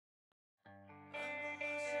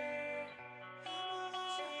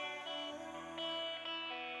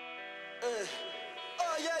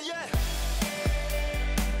Oh yeah, yeah.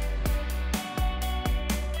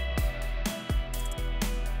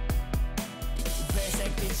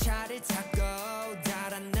 회색빛 차를 타고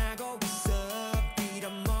달아나고 있어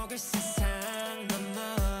빌어먹을 세상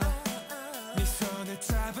넘어 네 손을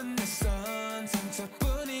잡은 내 손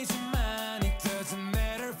상처뿐이지만 it doesn't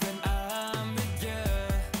matter when I'm with you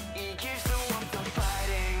이길 수 없던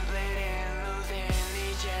fighting, bleeding, losing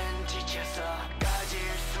이젠 지쳐서 가질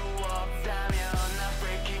수 없다면 I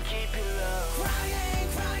freaking keep it low crying,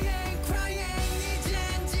 crying, crying 이젠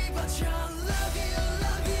집어쳐 love you,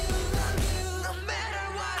 love you, love you no matter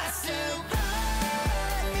what I say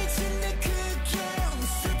미친 듯 크게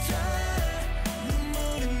웃어줘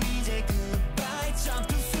눈물은 이제 goodbye jump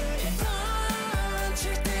to sweet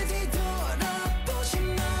절대 뒤돌아보지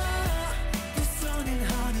마 두 손엔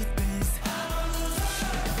honey bees I'm a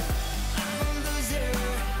loser I'm a loser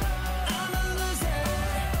I'm a loser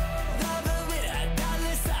lover with a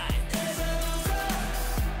dollar sign is a loser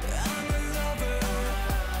I'm a lover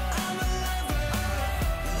I'm a lover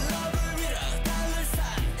lover with a dollar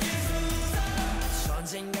sign is a loser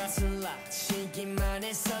전쟁 같은 라치기만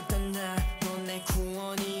했었던 나넌내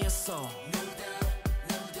구원이었어 No doubt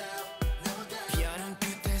no doubt no doubt 변한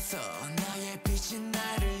끝에서 나의 빛이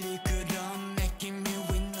나를 이끌어 making me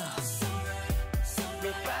winner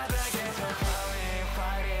밑바닥에서 falling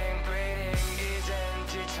fighting breathing 이젠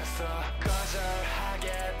지쳤어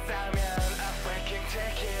거절하겠다면 I freaking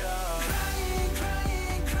take it all crying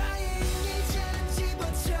crying crying 이젠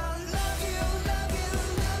집어쳐 love you love you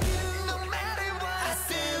love you no matter what I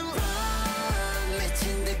say 미친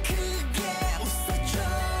듯 크게 웃어줘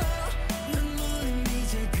눈물은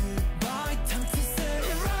이제 goodbye time to say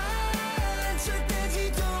run 절대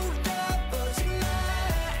뒤돌아보지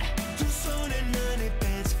마두 손에 너를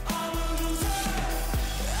뺏어 I'm a loser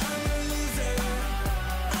I'm a loser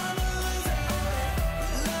I'm a loser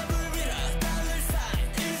lover with a dollar sign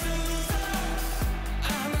is a loser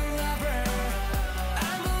I'm a lover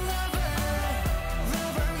I'm a lover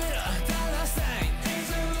lover with a dollar sign is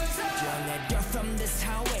a loser 뛰어내려 from this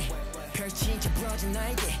highway 펼치자 부러진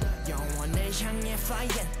나에게 영원을 향해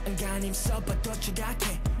flying 안간힘 써봐도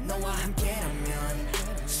추락해 너와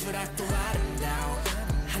함께라면 수락도 아름다워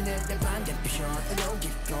하늘의 반대편으로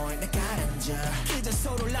keep going 나 가라앉아 그저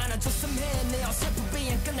서로를 안아줬으면 내 어설픈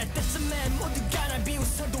비행 끝날 때쯤에 모두가 날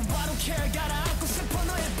비웃어도 I don't care 가라앉고 싶어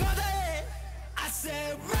너의 바다에 I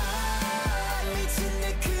said run 미친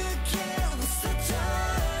듯 크게 웃어줘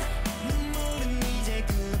눈물은 이제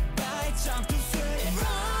goodbye jump to sweet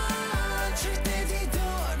run 절대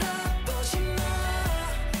뒤돌아보지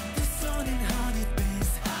마두 손엔 honey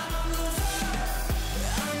bees I'm a loser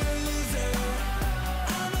I'm a loser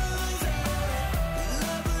I'm a loser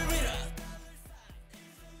lover with a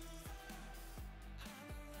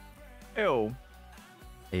Ayo.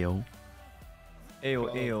 Ayo, Ayo,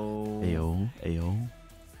 ayo. ayo, ayo,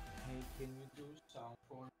 Hey, can you do sound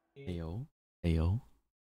for me? ayo, ayo.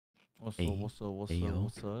 What's Ay, up, what's up, what's ayo. up,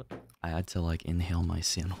 what's up? I had to like inhale my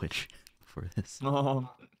sandwich for this. Oh,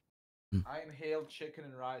 I inhaled chicken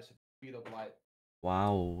and rice at the speed of light.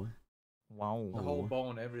 Wow. wow. The whole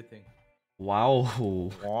bone, everything. Wow.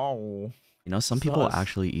 Wow. You know, some people Sus.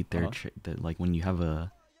 actually eat their Uh-huh. like when you have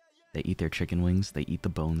they eat their chicken wings, they eat the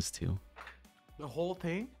bones too. The whole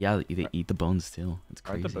thing? Yeah, they eat the bones too. It's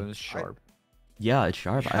Aren't crazy. the bones sharp? Yeah, it's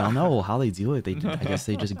sharp. I don't know how they do it. I guess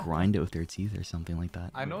they just grind it with their teeth or something like that.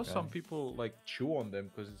 I know Okay. some people like chew on them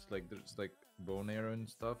because it's like there's like bone marrow and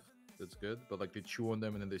stuff. That's good, but like they chew on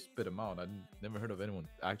them and then they spit them out. I never heard of anyone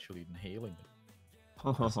actually inhaling it.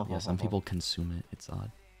 Yeah, some people consume it. It's odd.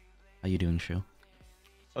 How you doing, Shu?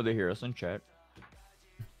 Oh, they hear us in chat.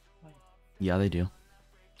 Yeah, they do.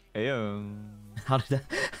 Ayo.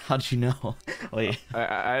 How'd you know? Wait.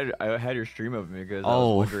 I had your stream of me because Oh,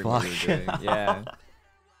 I was wondering what you were fuck. doing. Yeah.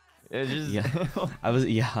 It's just Yeah.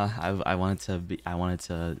 I wanted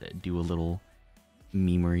to do a little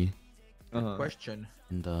memery Question.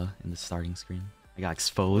 in the starting screen. I got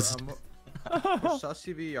exposed. For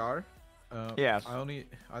Sassy VR, Yes. I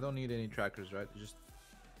don't need any trackers, right? Just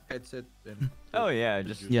headset and. Oh yeah,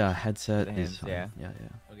 just Yeah, headset The is hands, fine. yeah.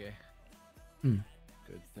 Yeah. Okay. Hmm.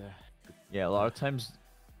 Good. yeah. A lot of times,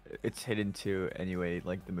 it's hidden too. Anyway,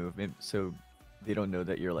 like the movement, so they don't know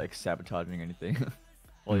that you're like sabotaging anything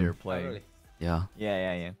while Hmm. you're Oh, playing. really? Yeah.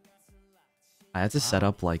 Yeah. I had to set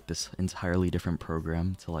up like this entirely different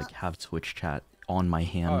program to like have Twitch chat on my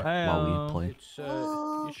hand while we play. It's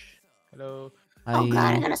Ish. Hello. Oh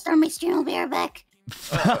god, I gotta start my stream. I'll be right back.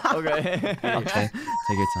 Okay. Okay,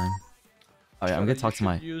 take your time. Oh yeah, I'm gonna talk to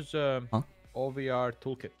my. Use OVR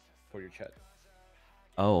toolkit for your chat.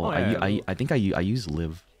 Oh, Oh, yeah. I think I use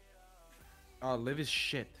Live. Oh, live is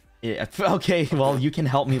shit. Yeah, okay, well, you can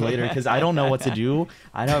help me later because I don't know what to do.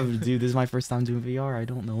 Dude, this is my first time doing VR. I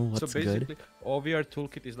don't know what's So basically, good. OVR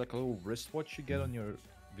toolkit is like a little wristwatch you get on your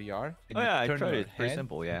VR. And Oh you yeah, I turn tried your it. Pretty hand,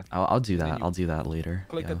 simple, yeah. I'll do and then that. you I'll do that later.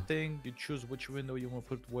 Click Yeah. a thing, you choose which window you want to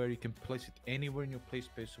put where. You can place it anywhere in your play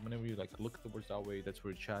space. So whenever you like look towards that way, that's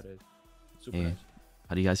where your chat is. Super Hey, nice.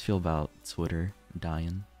 how do you guys feel about Twitter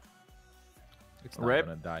dying? It's not Rip.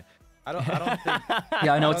 gonna die. I don't think.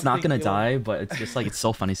 Yeah, I know I it's don't not think gonna Elon- die, but it's just like it's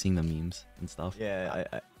so funny seeing the memes and stuff. Yeah,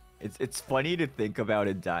 it's funny to think about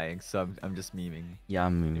it dying, so I'm just memeing. Yeah,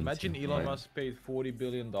 I'm moving. Imagine too, Elon but- Musk paid $40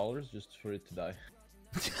 billion just for it to die.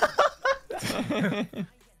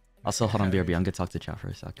 Also, hold on, BRB. I'm gonna talk to chat for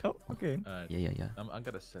a sec. Oh, okay. Alright, Yeah. I'm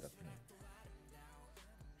gonna set up.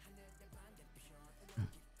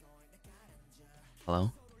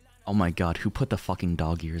 Hello? Oh my god, who put the fucking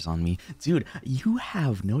dog ears on me? Dude, you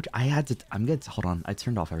have no... I had to... I'm good. Hold on. I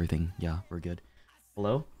turned off everything. Yeah, we're good.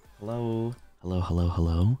 Hello? Hello?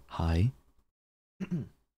 Hello? Hi?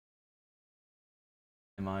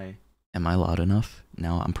 Am I loud enough?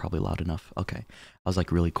 No, I'm probably loud enough. Okay. I was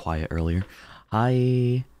like really quiet earlier.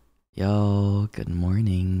 Hi. Yo, good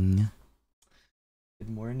morning. Good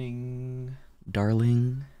morning,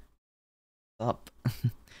 darling. What's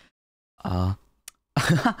up?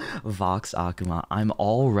 Vox Akuma, I'm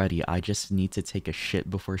all ready. I just need to take a shit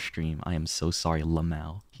before stream. I am so sorry,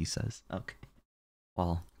 Lamau, he says. Okay.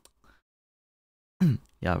 Well,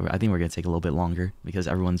 yeah, I think we're gonna take a little bit longer because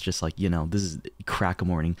everyone's just like, you know, this is crack a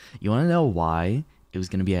morning. You wanna know why it was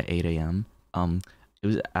gonna be at 8 a.m.? It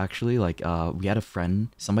was actually like, we had a friend,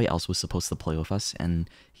 somebody else was supposed to play with us, and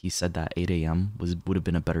he said that 8 a.m. would have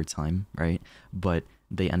been a better time, right? But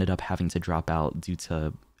they ended up having to drop out due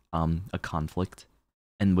to a conflict,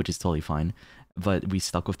 and which is totally fine. But we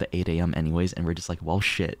stuck with the 8 a.m. anyways, and we're just like, well,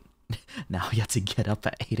 shit. Now we have to get up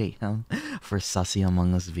at 8 a.m. for Sussy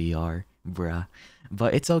Among Us VR, bruh.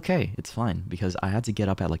 But it's okay, it's fine, because I had to get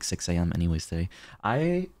up at like 6 a.m. anyways today.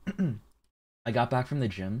 I got back from the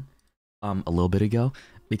gym a little bit ago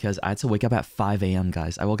because I had to wake up at 5 a.m.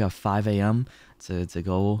 guys. I woke up 5 a.m. to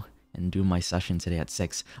go and do my session today at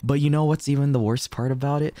 6. But you know what's even the worst part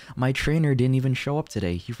about it? My trainer didn't even show up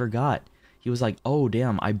today. He forgot. He was like, oh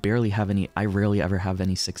damn, I rarely ever have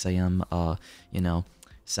any 6 a.m. You know,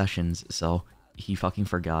 sessions. So he fucking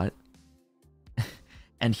forgot.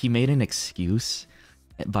 And he made an excuse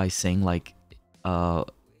by saying like, I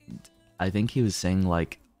think he was saying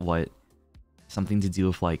like something to do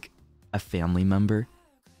with like a family member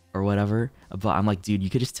or whatever. But I'm like, dude, you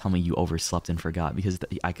could just tell me you overslept and forgot, because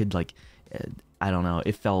I could like, I don't know,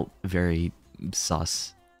 it felt very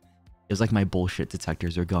sus. It was like my bullshit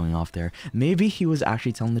detectors were going off there. Maybe he was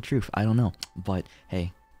actually telling the truth, I don't know, but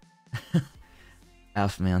hey.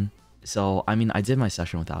 F, man. So I mean, I did my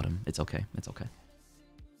session without him. It's okay.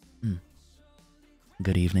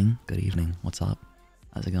 Good evening. What's up?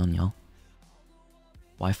 How's it going, y'all?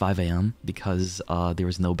 Why 5 a.m? Because there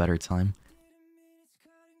was no better time.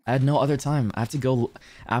 I had no other time. I have to go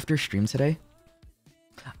after stream today.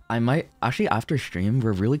 I might actually, after stream,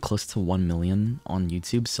 we're really close to 1 million on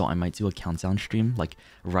YouTube, so I might do a countdown stream like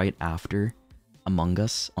right after Among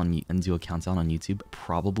Us and do a countdown on YouTube,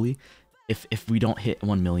 probably. If we don't hit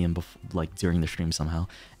 1 million like during the stream somehow.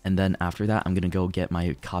 And then after that, I'm gonna go get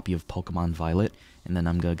my copy of Pokemon Violet, and then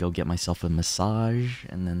I'm gonna go get myself a massage,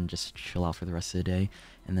 and then just chill out for the rest of the day.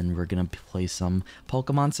 And then we're gonna play some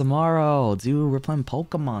Pokemon tomorrow. Dude, we're playing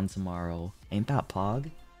Pokemon tomorrow. Ain't that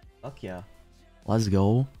pog? Fuck yeah. Let's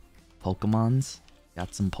go. Pokemons.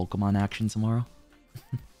 Got some Pokemon action tomorrow.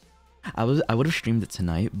 I would have streamed it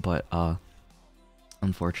tonight, but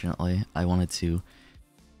unfortunately, I wanted to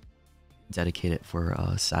dedicate it for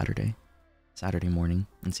Saturday morning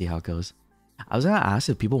and see how it goes. I was gonna ask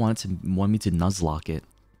if people want me to nuzlocke it.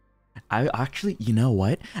 I actually, you know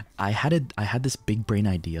what? I had this big brain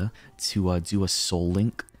idea to do a soul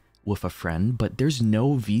link with a friend, but there's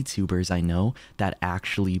no VTubers I know that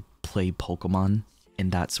actually play Pokemon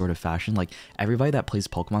in that sort of fashion. Like everybody that plays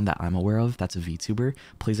Pokemon that I'm aware of that's a VTuber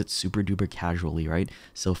plays it super duper casually, right?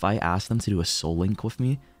 So if I asked them to do a soul link with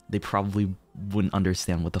me, they probably wouldn't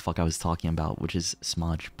understand what the fuck I was talking about, which is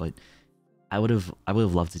smudge. But I would have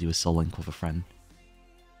loved to do a soul link with a friend.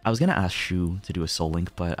 I was gonna ask Shu to do a soul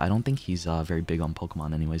link, but I don't think he's very big on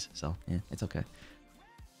Pokemon anyways, so yeah, it's okay.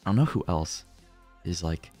 I don't know who else is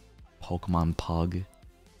like Pokemon Pug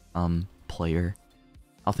player.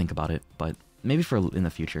 I'll think about it, but maybe for in the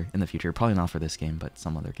future. Probably not for this game, but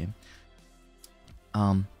some other game.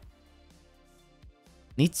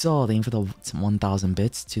 Nitso, thank you for the 1,000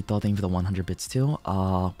 bits. Tuto, thank you for the 100 bits too.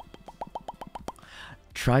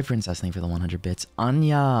 Try Princess, thank you for the 100 bits.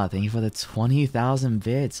 Anya, thank you for the 20,000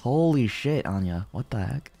 bits. Holy shit, Anya. What the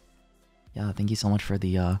heck? Yeah, thank you so much for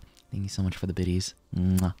the biddies.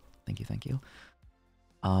 Mwah. Thank you, thank you.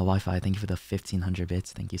 Wi-Fi, thank you for the 1500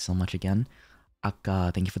 bits. Thank you so much again.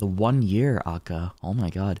 Akka, thank you for the 1 year, Akka. Oh my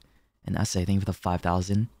god. And Essay, thank you for the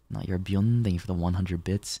 5,000. Not your Byun, thank you for the 100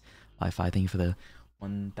 bits. Wi-Fi, thank you for the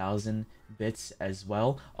 1,000 bits as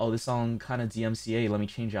well. Oh, this song kind of DMCA. Let me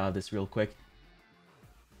change out of this real quick.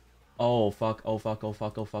 Oh fuck, oh fuck, oh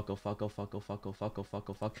fuck, oh fuck, oh fuck, oh fuck, oh fuck, oh fuck, oh fuck,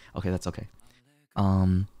 oh fuck. Okay, that's okay.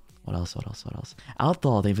 What else?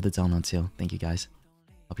 Outlaw, thank you for the donut too. Thank you guys.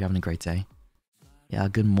 Hope you're having a great day. Yeah,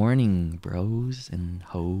 good morning, bros and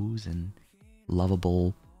hoes and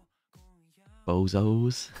lovable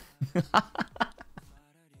bozos.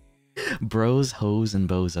 Bros, hoes, and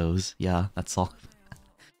bozos. Yeah, that's all.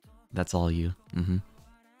 That's all you.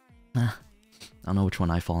 I don't know which one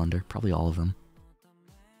I fall under. Probably all of them.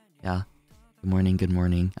 Yeah. Good morning, good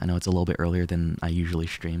morning. I know it's a little bit earlier than I usually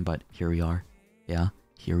stream, but here we are. Yeah,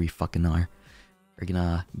 here we fucking are. We're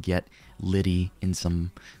gonna get litty in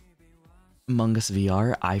some Among Us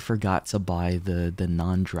VR. I forgot to buy the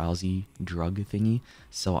non-drowsy drug thingy,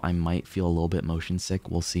 so I might feel a little bit motion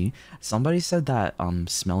sick. We'll see. Somebody said that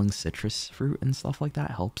smelling citrus fruit and stuff like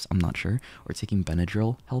that helps. I'm not sure. Or taking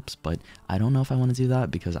Benadryl helps, but I don't know if I want to do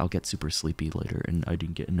that because I'll get super sleepy later, and I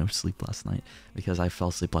didn't get enough sleep last night because I fell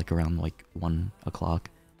asleep like around like 1 o'clock,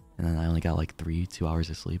 and then I only got like 2 hours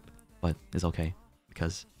of sleep. But it's okay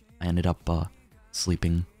because I ended up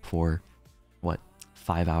sleeping for what,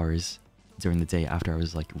 5 hours during the day after I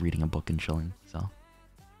was like reading a book and chilling. So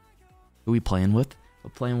who we playing with? We're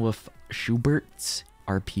playing with Schubert's,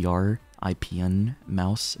 RPR, IPN,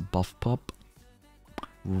 Mouse, Buff Pup,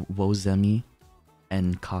 Wozemi,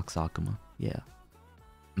 and Coxakuma. Yeah.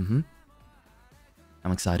 I'm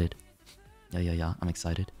excited. Yeah, I'm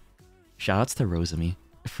excited. Shoutouts to Rosemi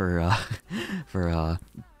for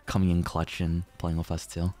coming in clutch and playing with us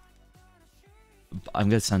too. I'm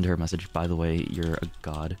gonna send her a message. By the way, you're a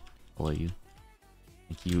god. Hello, you.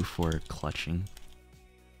 Thank you for clutching.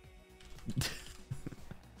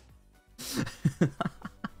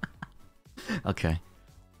 Okay.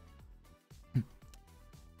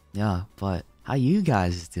 Yeah, but how you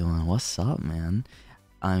guys doing? What's up, man?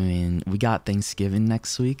 I mean, we got Thanksgiving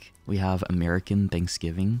next week. We have American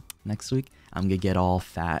Thanksgiving next week. I'm gonna get all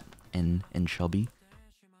fat and chubby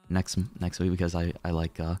next week because I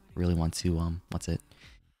like really want to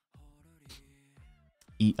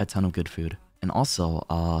eat a ton of good food. And also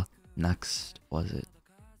next, was it?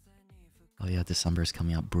 Oh yeah, December's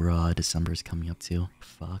coming up. Bruh, December's coming up too.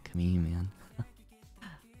 Fuck me, man.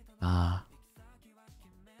 I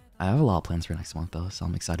have a lot of plans for next month though, so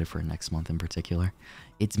I'm excited for next month in particular.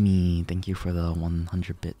 It's me. Thank you for the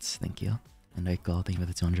 100 bits. Thank you. And Eiko, thank you for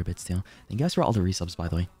the 200 bits too. Thank you guys for all the resubs, by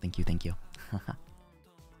the way. Thank you, thank you.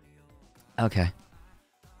 Okay.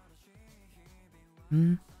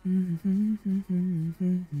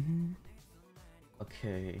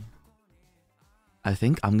 Okay. I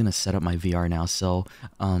think I'm gonna set up my VR now, so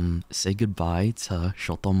say goodbye to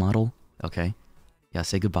Shoto model. Okay. Yeah,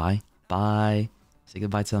 say goodbye. Bye. Say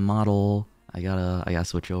goodbye to the model. I gotta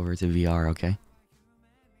switch over to VR, okay?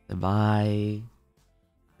 Goodbye.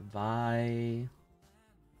 Goodbye.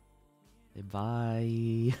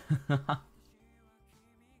 Goodbye.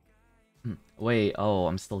 Wait, oh,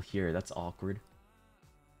 I'm still here. That's awkward.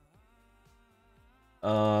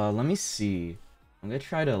 Let me see. I'm gonna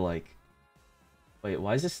try to like... Wait,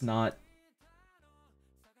 why is this not...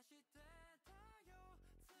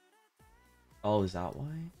 Oh, is that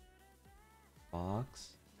why? Box.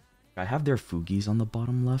 I have their Fugis on the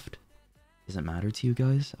bottom left. Does it matter to you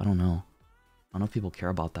guys? I don't know. I don't know if people care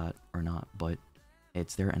about that or not, but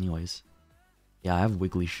it's there anyways. Yeah, I have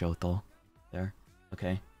Wiggly Shoto there.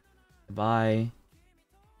 Okay. Bye.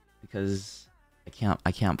 Because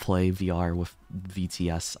I can't play VR with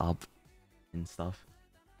VTS up and stuff.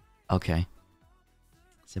 Okay.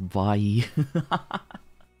 Say bye.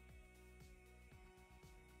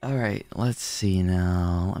 Alright, let's see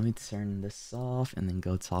now. Let me turn this off and then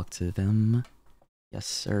go talk to them. Yes,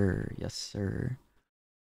 sir. Yes, sir.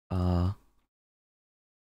 On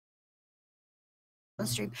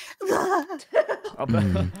stream. Hello?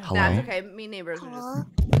 That's okay. Me neighbors are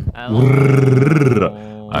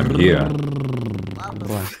Hello? I'm here.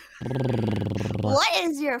 What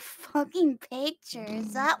is your fucking picture?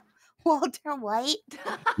 Is that Walter White?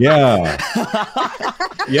 Yeah.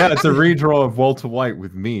 Yeah, it's a redraw of Walter White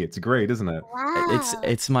with me. It's great, isn't it? Wow.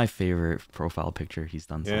 It's my favorite profile picture he's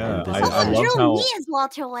done. Yeah, This I is Someone love drew how- me as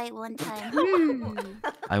Walter White one time.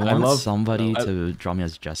 I want love- somebody I- to draw me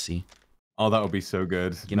as Jesse. Oh, that would be so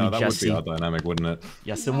good. Give No, me that Jesse. would be our dynamic, wouldn't it?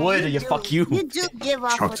 Yes, it would. You fuck you. You do give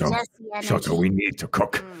off with Shoto, Jesse energy. Shoto, we need to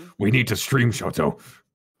cook. We need to stream, Shoto.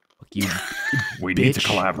 Fuck you. We need to Bitch.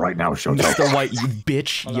 collab right now, Shoto. Mr. White, you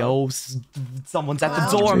bitch. Yo, someone's at the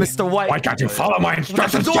door, Mr. White. Why can't you follow my At the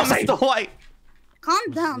instructions, door, Jesse? Mr. White.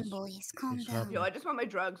 Calm down, boys. Calm down. Yo, I just want my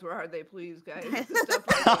drugs. Where are they, please, guys? Stuff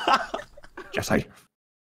like Jesse.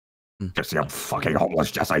 Jesse, I'm fucking homeless,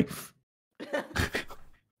 Jesse.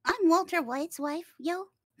 I'm Walter White's wife, yo.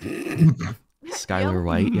 Skylar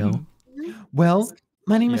White, yo. Well,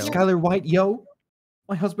 my name is is Skylar White, yo.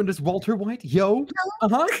 My husband is Walter White, yo.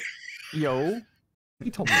 Uh-huh. Yo. He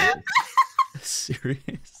told me.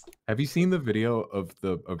 Serious? Have you seen the video of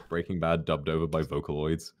Breaking Bad dubbed over by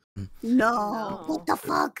Vocaloids? No. What the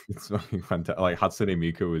fuck? It's fucking fantastic. Like Hatsune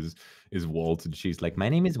Miku is Walt, and she's like, "My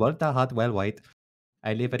name is Walter Hartwell White.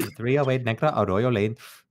 I live at 308 Negra Arroyo Lane."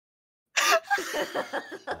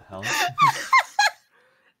 The hell?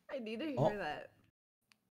 I need to hear Oh. that.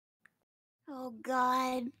 Oh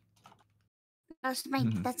god. That's my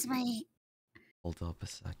Hold up a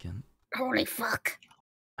second. holy fuck.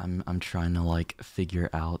 I'm trying to like figure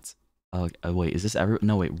out. Wait, is this ever?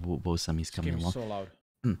 No, wait. Wosemi's coming along. so loud.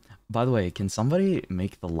 By the way, can somebody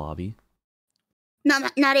make the lobby? No,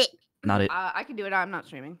 not it. Not it. I can do it. I'm not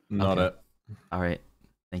streaming. Not Okay. it. All right.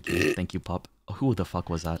 Thank you, pup. Who the fuck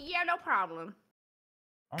was that? Yeah, no problem.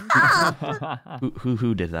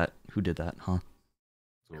 Who did that? Who did that? Huh?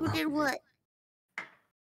 Who did what?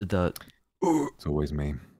 The. It's always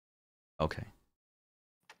me. Okay.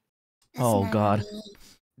 That's Oh, not God. me.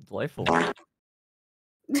 Delightful.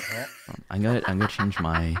 I'm gonna change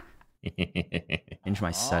my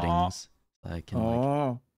settings so I can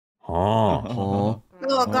like. Oh.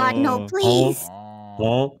 Oh god, no, please.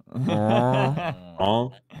 Oh.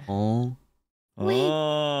 Wait.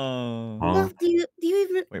 Look, do you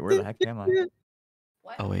even Wait, where the heck am I?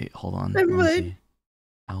 What? Oh wait, hold on. Never Let me mind. see.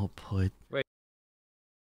 Output. Wait.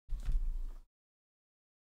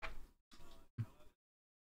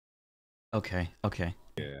 Okay.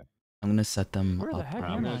 Yeah. I'm gonna set them Where the up heck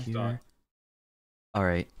right am I? here. All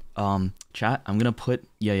right. Chat. I'm gonna put.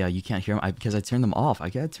 Yeah. You can't hear them because I turned them off. I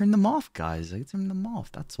gotta turn them off, guys. I gotta turn them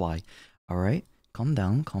off. That's why. All right. Calm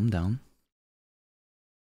down.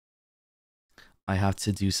 I have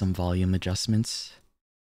to do some volume adjustments.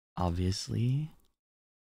 Obviously.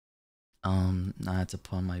 I had to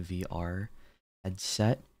put on my VR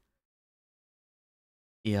headset.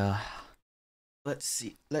 Yeah. Let's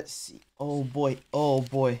see. Oh boy.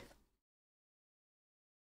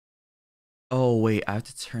 Oh wait, I have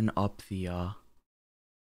to turn up the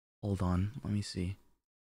hold on, let me see.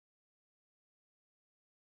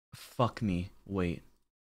 Fuck me. Wait.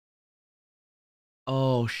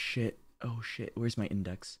 Oh shit. Where's my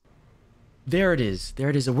index? There it is.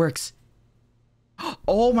 It works.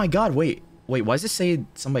 Oh my god, wait. Why does it say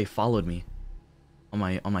somebody followed me on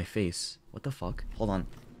my face? What the fuck? Hold on.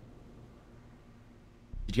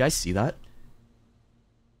 Did you guys see that?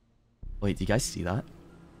 Wait, did you guys see that?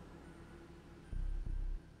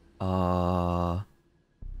 Hold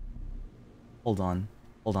on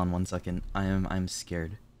 1 second. I'm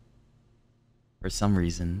scared. For some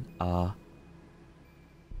reason. What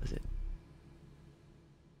is it?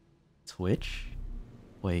 Twitch?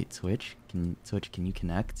 Wait, Twitch? Can you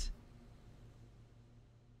connect?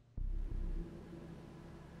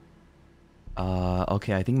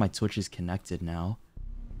 Okay, I think my Twitch is connected now.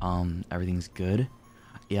 Everything's good.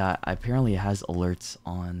 Yeah, apparently it has alerts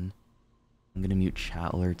on. I'm gonna mute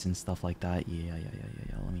chat alerts and stuff like that. Yeah.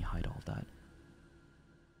 Let me hide all that,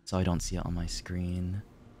 so I don't see it on my screen.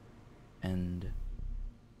 And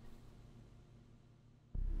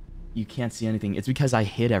you can't see anything. It's because I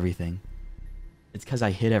hid everything.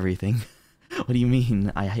 What do you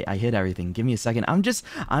mean? I hid everything. Give me a second. I'm just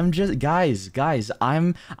guys.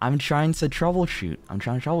 I'm trying to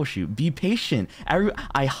troubleshoot. Be patient.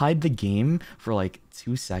 I hide the game for like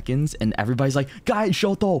 2 seconds, and everybody's like, "Guys,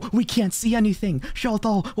 Shoto, we can't see anything.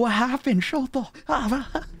 Shoto, what happened? Shoto."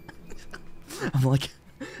 I'm like,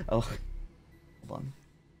 oh, hold on.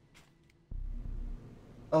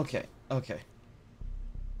 Okay.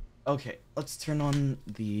 Let's turn on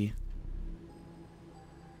the.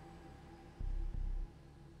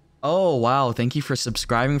 Oh, wow. Thank you for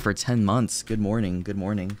subscribing for 10 months. Good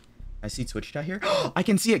morning. I see Twitch chat here. I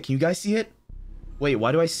can see it. Can you guys see it? Wait,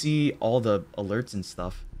 why do I see all the alerts and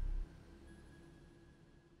stuff?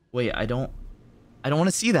 Wait, I don't want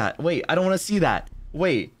to see that. Wait, I don't want to see that.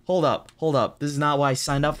 Wait, hold up. This is not what I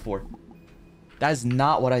signed up for. That is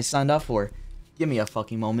not what I signed up for. Give me a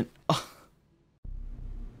fucking moment.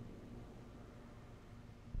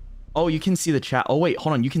 Oh, you can see the chat. Oh wait,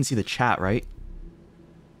 hold on. You can see the chat, right?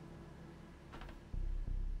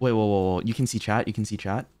 Wait, whoa. You can see chat. You can see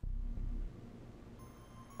chat.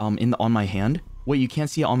 On my hand. Wait, you can't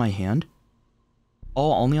see it on my hand?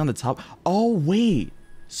 Oh, only on the top. Oh wait.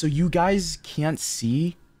 So you guys can't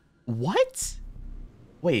see? What?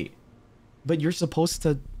 Wait. But you're supposed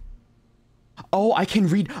to. Oh, I can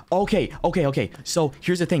read. Okay. So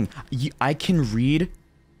here's the thing. I can read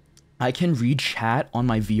chat on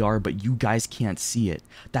my VR, but you guys can't see it.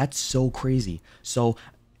 That's so crazy. So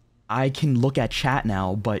I can look at chat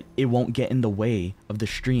now, but it won't get in the way of the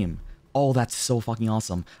stream. Oh, that's so fucking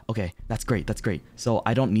awesome. Okay, that's great. So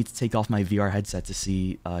I don't need to take off my VR headset to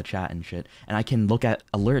see chat and shit. And I can look at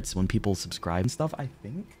alerts when people subscribe and stuff, I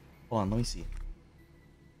think. Hold on, let me see.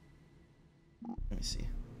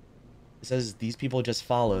 It says these people just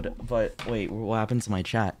followed, but wait, what happened to my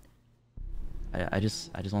chat? I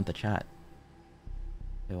just want the chat.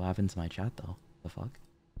 Wait, what happened to my chat though? The fuck?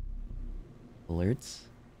 Alerts?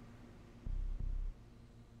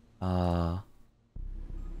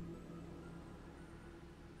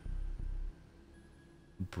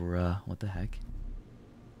 Bruh, what the heck?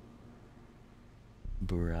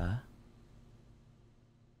 Bruh.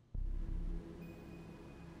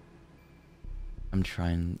 I'm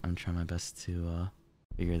trying my best to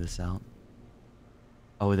figure this out.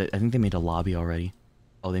 Oh, I think they made a lobby already.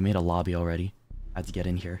 Oh, they made a lobby already. I have to get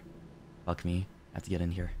in here. Fuck me. I have to get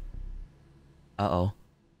in here. Uh-oh.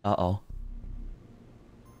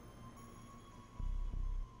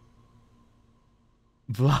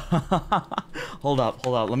 Hold up.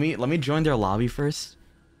 Let me join their lobby first.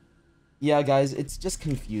 Yeah, guys, it's just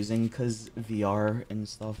confusing because VR and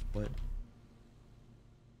stuff, but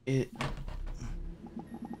it.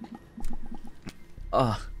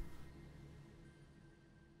 How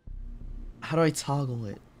do I toggle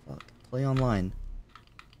it? Fuck. Play online.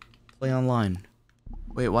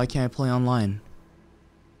 Wait, why can't I play online?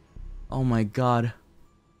 Oh my god.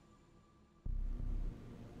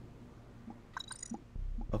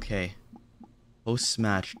 Okay. Post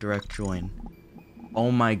match, direct join. Oh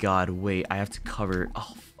my god, wait, I have to cover.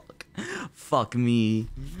 Oh, fuck. Fuck me.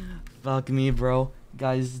 Fuck me, bro.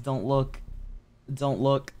 Guys, don't look.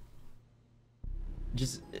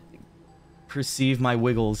 Just perceive my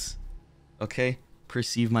wiggles. Okay?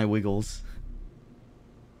 Perceive my wiggles.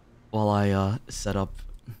 While I, set up.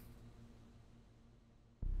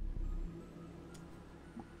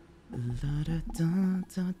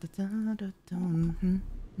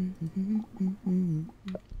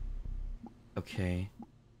 Okay.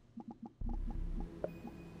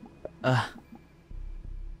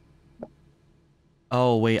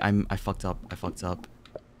 Oh wait, I fucked up.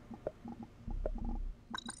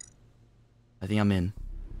 I think I'm in.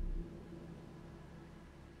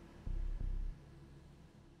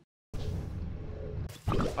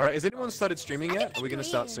 Alright, has anyone started streaming yet? Are we gonna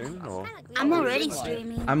start soon, or? I'm already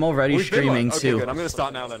streaming. I'm already streaming okay, too. Good. I'm gonna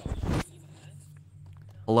start now then.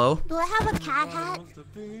 Hello? Do I have a cat hat?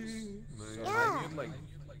 Yeah.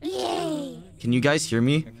 Yay. Can you guys hear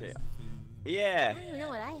me? Okay. Yeah. I don't know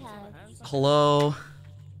what I have. Hello?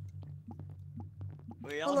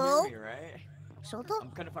 Well, y'all Hello? hear me, right? Shoto?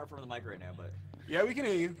 I'm kind of far from the mic right now, but. Yeah, we can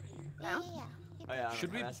hear you. Yeah. Oh yeah.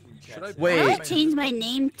 Should we- should I- Wait. I want to change my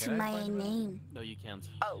name to my name. No, you can't.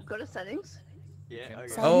 Oh, go to settings. Yeah.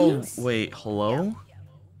 Okay. Oh, wait, hello? And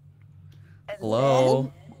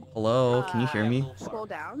Hello? Hello? Can you hear me? then scroll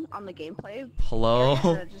down on the gameplay. Hello?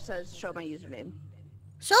 And it just says show my username.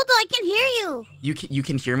 Shoto, I can hear you. You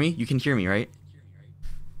can hear me? You can hear me, right?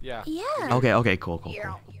 Yeah. Yeah. Okay, cool.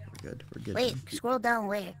 Yeah. We're good. Wait, scroll down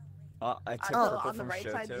where? I took Oh, purple on the from right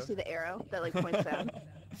side, you Shoto. see the arrow that like points down.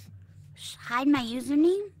 Hide my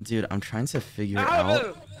username? Dude, I'm trying to figure it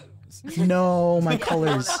out. No, my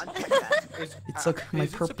colors. It's like my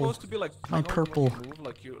Is it purple. supposed to be like My tunnel when purple. you move,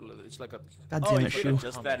 like it's like a. God Oh, damn you it, should shoe. have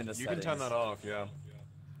just that in the You settings. can turn that off, yeah.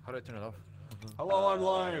 How do I turn it off? Hello, I'm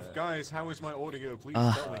live. Guys, how is my audio? Please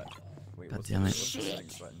tell me. Wait, God what's damn the- it. what's the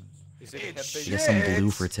settings button? Is it head I guess some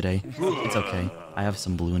blue for today. It's okay. I have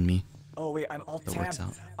some blue in me. Oh wait, I'm alt That works tab.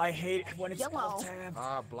 out. I hate it when it's Yellow. alt tab.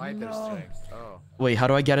 Ah, blighter strength. Oh. Wait, how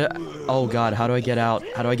do I get it? Oh god, how do I get out?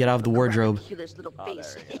 How do I get out of the wardrobe? To this little Oh,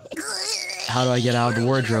 face. there we go. How do I get out of the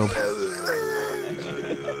wardrobe?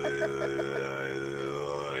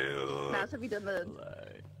 Mouse, have you done the?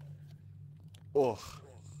 Oh,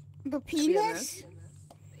 The penis?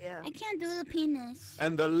 Yeah. I can't do the penis.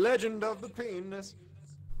 and the legend of the penis.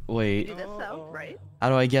 Wait, Do this though, right? how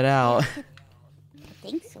do I get out? I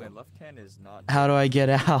think so. My left hand is not. How do I get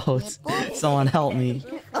out? Someone help me.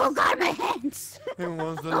 Oh god, my hands! It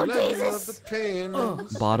was the Oh, legend Jesus. of the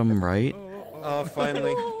penis. Bottom right? Oh,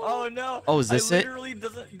 finally. Oh no. Oh, is this I it? literally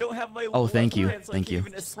don't have my Oh, thank you, left hand, so thank I you. can't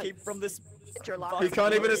even escape from this. He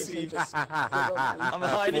can't even escape. I'm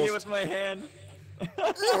hiding it with my hand.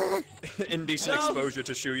 Indecent exposure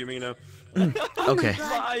to Shu Yamino. Okay.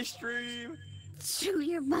 My stream. Chew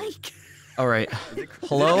your mic. All right.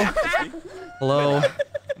 Hello. Hello.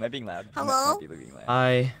 Am I being loud? Hello? Being loud.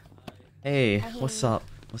 Hi. Hey. What's up?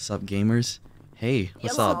 What's up, gamers? Hey.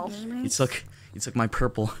 What's up? Gamers. You took my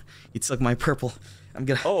purple. You took my purple. I'm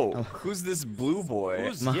gonna. Oh, who's this blue boy?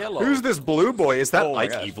 Who's yellow? Who's this blue boy? Is that Oh my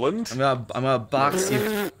Ike gosh. Eveland? I'm gonna box you.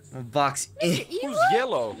 I'm gonna box. Who's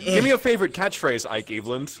yellow? Give me your favorite catchphase, Ike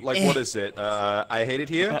Eveland. Like, what is it? I hate it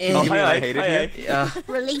here? Oh, Give me hi, an I Ike. hate Hi, it here? Yeah.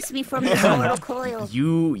 Release me from this mortal coil.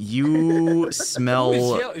 You smell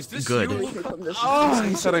Is this good. you? Oh,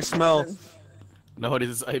 he said I smell. No, it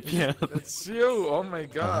is IPM. It's you. Oh my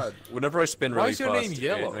god. Whenever I spin Why really is your fast, name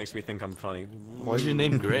yellow? it makes me think I'm funny. Why's your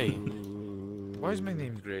name Gray? Why is my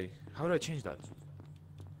name Gray? How do I change that?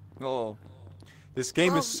 Oh. This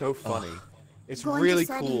game is so funny. It's Go into really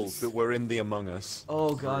cool settings. that we're in the Among Us.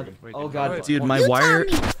 Oh god. Wait, Oh wait, god, wait. dude, You my tell wire.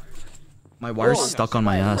 me. My wire's Oh, stuck on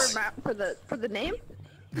my ass. For the name,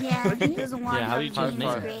 Yeah, he doesn't want Yeah, how do to you change be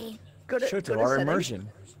name? gray. go to Shoto, go our to settings. immersion.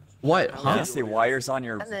 What? Huh? Huh? You say wires on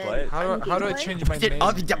your And then- butt. How do I change my name?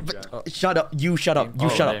 Shut up. You shut up. You Oh,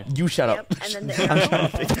 shut there. up. You shut up. Yep, and then the I'm arrow trying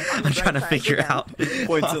on to, the I'm trying to right side, figure go it out.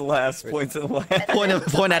 Point to the left. Point to the left. Point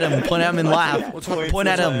at him. Point at him and laugh. Point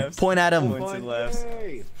at him. Point at him. Point to the left.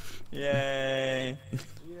 Yay.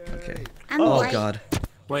 Okay. I'm Oh white. god.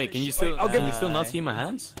 Wait, can you still? Can you still not see my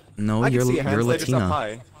hands? No, I you're can see your hands, they're just up Latina.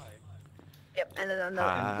 high. Yep, and then on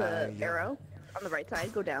the arrow on the right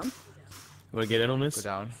side, go down. Want to get in on Go this?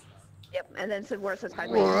 down. Yep, and then where it says hide.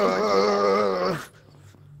 Oh.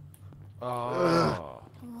 Oh.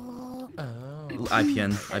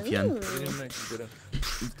 IPN. IPN.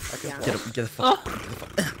 Get up. Get the fuck.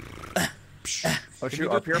 Oh shoot,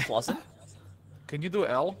 RPR flossing? Can you do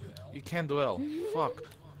L? You can't do L. Fuck.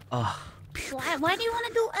 Why do you want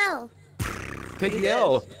to do L? Take the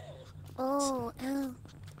L. Oh, L.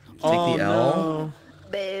 Take the L.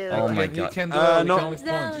 Boo. Oh my You god. can't do L. You no. can only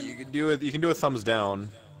point. You can do a thumbs down.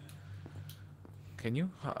 Can you?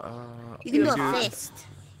 You can do do- a fist.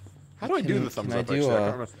 How do I do Can- the thumbs can I up? do Actually, I a-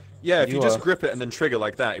 can't remember. Yeah, if do you just a- grip it and then trigger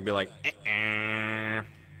like that, you'd be like.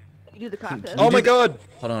 You do the cockpit. Oh my god,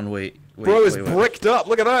 Hold on. Wait. bro is wait. bricked up.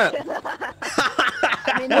 Look at that.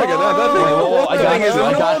 I mean, Look at that. That thing, Oh, I that got thing is you.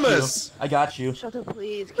 I got enormous. you. I got you. Shoto,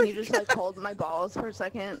 please, can you just like hold my balls for a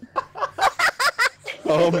second?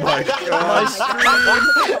 Oh my god.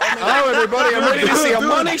 Oh, everybody, I'm ready to see a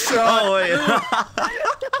money shot. Oh wait.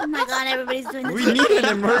 Oh my god, everybody's doing this. We need an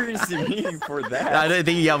emergency meeting for that. I don't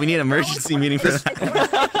think. Yeah, we need an emergency meeting for that.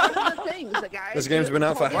 The things, the guys. This game's been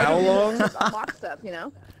out for hold how it, long? just Unlock stuff, you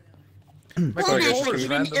know. Don't Sorry, act just like you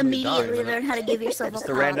didn't randomly immediately die. learn how to give yourself a Just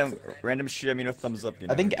a cock. random shit, thumbs up, you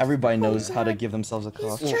know. I think everybody knows how to give themselves a He's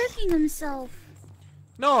cock. jerking himself.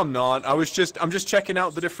 No, I'm not. I'm just checking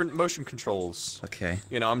out the different motion controls. Okay.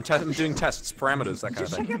 You know, I'm doing tests, parameters, that kind of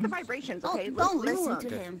Just check thing. out the vibrations, Oh, okay? don't Leave me listen to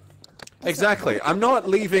alone. him. Exactly. I'm not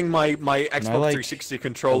leaving my Xbox like- 360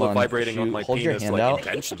 controller hold on, vibrating on shoot, my hold your penis hand like out,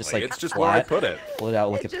 intentionally. just, like, it's just where I flat. put it. Pull it out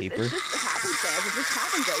like a It's just, paper. It's just happenstance. It just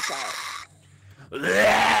happens like that.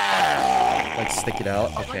 Like stick it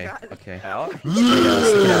out. my Okay. God. Okay. Out?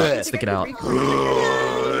 Yeah, stick it out. You Stick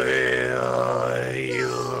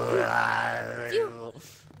guys it out.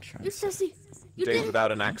 You sissy. You Days did it.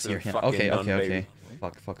 without an See your accident. hand. Fucking Okay. none, Okay. baby.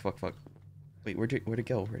 Okay. Fuck. Wait. Where'd it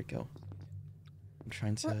go? I'm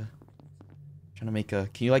trying to make a.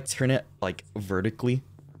 Can you like turn it like vertically?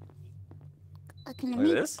 Can Like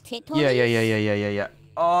we this? TikTok? Yeah.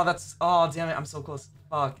 Oh, that's. Oh, damn it! I'm so close.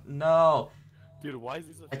 Fuck. No. Dude, why is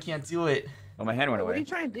this? I can't do it. Oh, my hand went What are away. you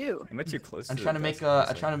trying to do? Am I too close? I'm to trying the to make desk? a.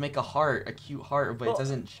 I'm trying to make a heart, a cute heart, but it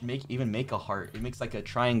doesn't even make a heart. It makes like a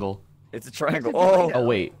triangle. It's a triangle. Oh. Oh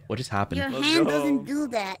wait, what just happened? Your Let's hand go. doesn't do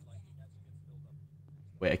that.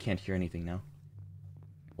 Wait, I can't hear anything now.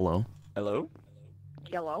 Hello? Hello?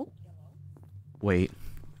 Yellow. Wait.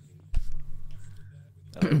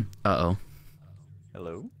 Hello? Uh-oh.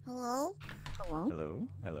 Hello? Hello? Hello. Hello?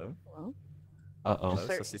 Hello? Hello. Uh-oh. Hello?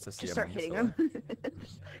 Start- Sussy, Just start hitting him.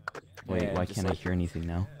 Wait, Yeah, why just can't I like- hear anything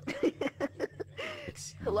now?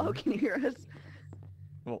 Hello, can you hear us?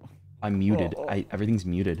 Well, I'm muted. Oh. Everything's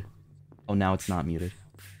muted. Oh, now it's not muted.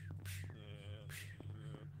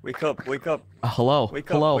 wake up, wake up, Hello. wake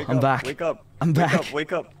up. Hello, wake I'm up, back. Wake up. I'm wake back. Up,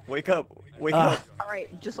 wake up, wake up, wake Ah. up. All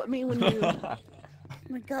right, just let me when you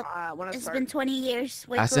Wake up. want to It's start. been 20 years.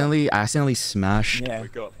 Wake I accidentally smashed Yeah.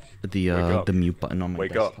 Wake up. the Wake up. the mute button on my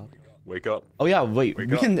Wake up. desktop. Wake up. Oh yeah, wait. Wake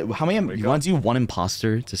we up. can. How many? Wake You want to do one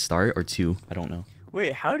imposter to start or two? I don't know.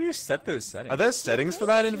 Wait, how do you set those settings? Are there settings for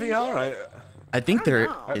that in VR? I think there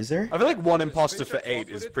is there. I feel like one imposter for 8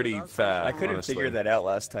 is pretty fair. I couldn't honestly. figure that out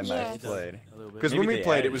last time I Yes. played. Because when Maybe we they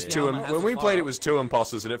played, it added was it. two. When we played, it was 2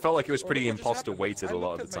 imposters, and it felt like it was pretty imposter weighted a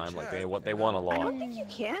lot of the time. Like they won a I lot. don't think you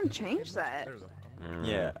can change that.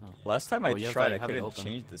 Yeah, last time I Oh, you have to, tried, I like, have it couldn't open.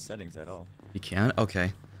 change the settings at all. You can.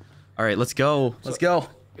 Okay. All right. Let's go. Let's go.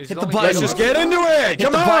 It's Hit the only- button. Let's just get into it. Hit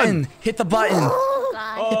Come the on. button. Hit the button.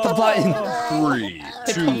 God. Hit the button. 3, Hit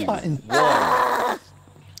the 2, button. 1.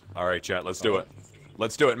 All right, chat. Let's do it.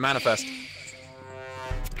 Let's do it. Manifest.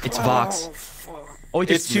 It's Vox. Oh, wait,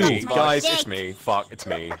 there's It's two. me, guys. It's me. Fuck. It's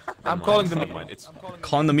me. I'm Never calling mind, the never meeting. mind, It's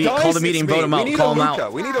Call the meet. Guys, Call the it's meeting. me. Vote him We out. need Call a him Luca.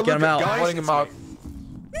 out. We need a Get him Luca, out. guys. I'm calling him out.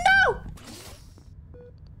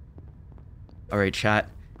 All right, chat.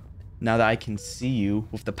 Now that I can see you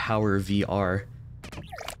with the power of VR,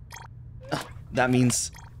 that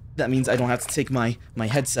means I don't have to take my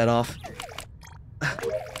headset off.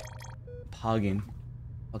 Pogging,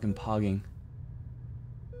 fucking pogging.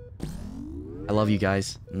 I love you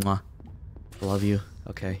guys. Mwah. I love you.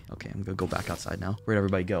 Okay, I'm gonna go back outside now. Where'd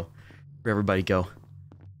everybody go? Where'd everybody go?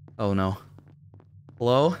 Oh no.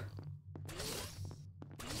 Hello?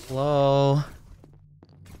 Hello?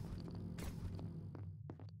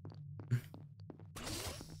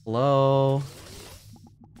 Hello?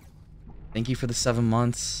 Thank you for the 7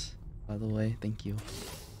 months, by the way. Thank you.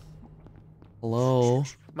 Hello?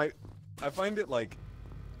 I find it like,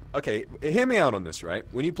 okay, hear me out on this, right?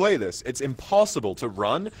 When you play this, it's impossible to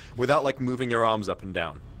run without like moving your arms up and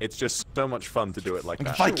down. It's just so much fun to do it like that.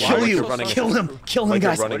 If I Like kill you're you, running- kill him, like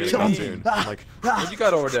you're guys, running in a kill him. cartoon. Like, What you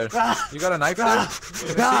got over there? You got a knife there?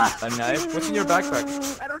 A knife? What's in your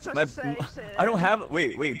backpack? I don't trust My, the section. I don't have.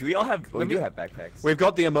 Wait. Do we all have? We do have backpacks. we've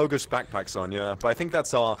got the Amogus backpacks on, yeah, but I think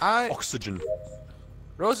that's our I- oxygen.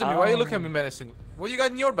 Rosemary, why are you looking at me menacing? What you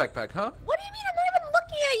got in your backpack, huh? What do you mean? I'm not even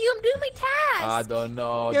looking at you. I'm doing my task. I don't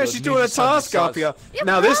know. Yeah, those she's doing a ninjas sound task up sus. here. Yeah,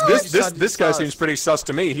 Now bro. this guy seems pretty sus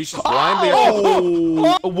to me. He's just blindly.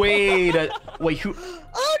 Oh, wait, wait, who?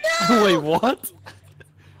 Oh no! Wait, what?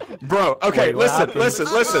 Bro, okay, Wait, what happened? listen.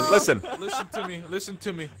 Listen to me. Listen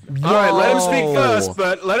to me. All right, let him speak Whoa.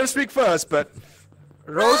 first. But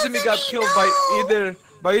Rosemary got killed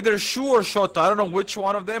by either Shu or Shoto. I don't know which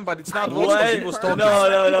one of them, but it's not Vox, 'cause he was talking.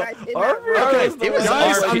 No. okay, It was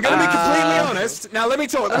guys, RPR. I'm gonna be completely honest. Now let me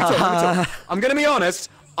talk. I'm gonna be honest.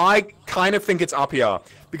 I kind of think it's RPR.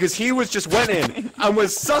 Because he went in and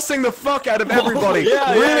was sussing the fuck out of everybody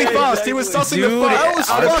really fast. He was sussing the Dude, fuck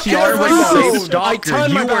out of RPR was everybody. a I stalker.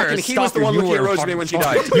 turned my You back were and a he was the one stalker. looking at You were a Rosemary when she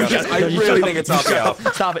fucking died. To be honest. I really think it's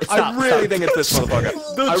RPR. Stop it. I really think it's this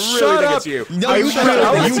motherfucker. I really think it's you. No, I you really shut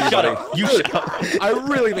up. think You it's you, shut buddy. up. You shut up. I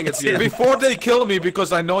really think it's you. Before they kill me,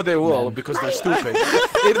 because I know they will, because they're stupid.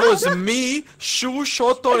 It was me, Shu,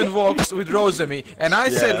 Shoto, and Vox with Rosemary. And I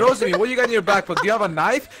said, Rosemary, what you got in your backpack? Do you have a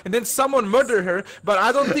knife? And then someone murdered her, but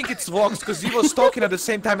I don't think it's Vox, because he was talking at the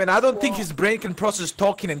same time, and I don't think his brain can process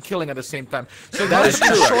talking and killing at the same time. So That is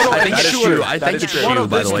true. Shoto I and think it's Shu. true. I think is it's true. One you, of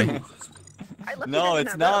by these the way. two. No,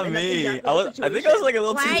 it's not me. I think I was like a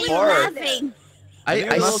little Why are too you far. laughing?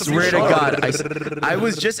 I must be swear to Shoto. God, I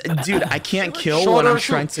was just, dude, I can't kill when I'm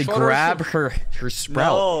trying to grab her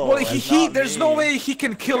sprout. No, Well, it's he not there's me. no way he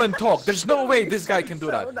can kill and talk. There's no way this guy can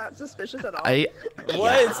do that. So not suspicious at all.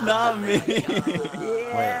 What? It's not me.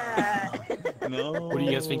 Yeah. No. What do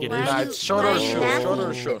you guys think it Why is? are Nah, you- it's why Shoto are or you Shu. laughing? Shoto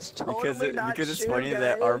or Shu. Because it's funny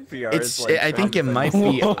that RPR It's, is like. I think it trying to might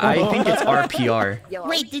say- be, I think it's RPR.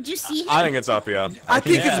 Wait, did you see him? I think it's RPR. I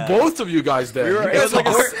think Yeah. it's both of you guys there. It was like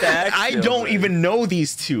a stack. I kill, don't man. even know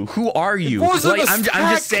these two. Who are you? wasn't Like, a I'm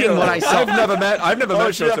stack just saying what I kill. saw. I've never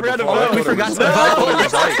met shit, I Shoto forgot to before. vote. We forgot to I thought vote. he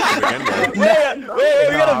was Ike to begin with. Wait,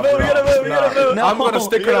 we gotta vote. We gotta vote. No. I'm gonna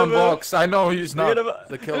stick it gotta on vote. Vox. I know he's not gotta vote.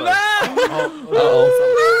 the killer.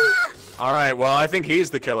 All right, well, I think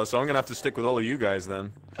he's the killer, so I'm gonna have to stick with all of you guys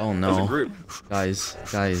then. Oh As a no. group. Guys,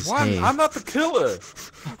 Why? hey. I'm not the killer.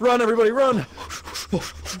 Run, everybody, run!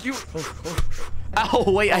 You. Ow,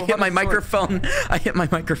 wait, I hit my sorry. microphone. I hit my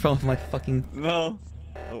microphone with my fucking... No.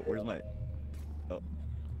 Oh, where's my? Oh,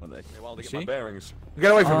 one sec. While to get See? my bearings.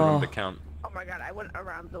 Get away from me. Oh. The count. Oh my god, I went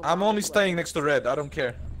around the I'm wrong only way. staying next to Red. I don't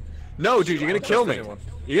care. No, dude, you're gonna kill me. anyone.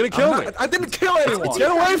 You're gonna kill I'm me. not- I didn't kill anyone. Get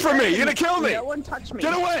away from me! You're gonna kill me! No one touched me.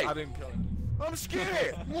 Get away! I didn't kill anyone. I'm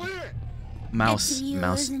scared! Mouse, It's you,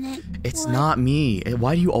 mouse. isn't it? It's What? not me.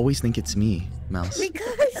 Why do you always think it's me, Mouse?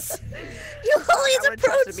 Because you always I would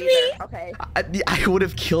trust approach to be me. there. Okay. I would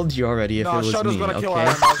have killed you already if No, it was Shoto's me. gonna Okay. kill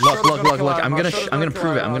Iron Mouse. Look, Shoto's look, gonna look, kill look. Iron I'm Mouse. gonna, Shoto's I'm gonna gonna kill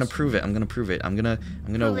prove it. Iron I'm gonna Mouse. prove it. I'm gonna prove it. I'm gonna.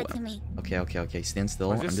 Prove it to me. Okay. Stand still.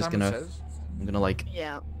 What I'm is just Simon gonna. says? I'm gonna like.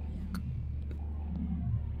 Yeah.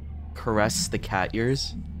 caress the cat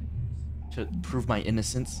ears to prove my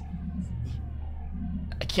innocence.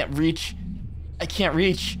 I can't reach. I can't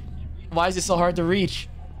reach. Why is it so hard to reach?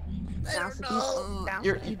 Now,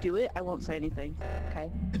 if you do it, I won't say anything. Okay.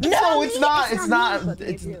 No, it's not. It's not. Look,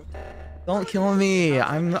 It's. you do. Don't kill me.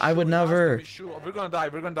 I would never. We're gonna die.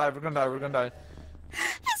 We're gonna die. We're gonna die. We're gonna die.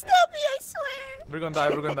 It's not me, I swear. We're gonna die.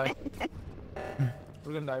 We're gonna die.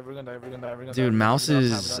 We're gonna die. We're gonna die. We're gonna die. We're gonna die. Dude, Mouse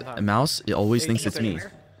is Mouse. It always Hey, thinks it's me.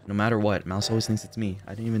 here. No matter what, Mouse always thinks it's me.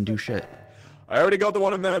 I didn't even do shit. I already got the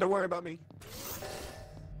one in there. Don't worry about me.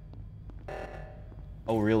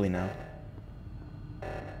 Oh, really now?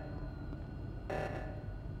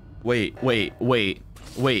 Wait,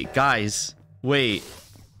 guys. Wait.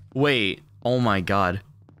 Oh my god.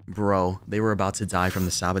 Bro, they were about to die from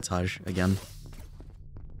the sabotage again.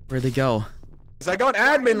 Where'd they go? I got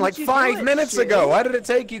admin like 5 minutes ago. Why did it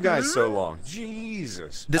take you guys so long?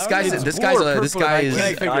 Jesus. This guy's it's this more guy is purple than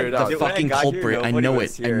I figured it out. the fucking culprit. I know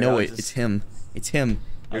it. I know it. It's him. It's him.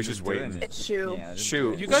 I was just waiting. It's Shu.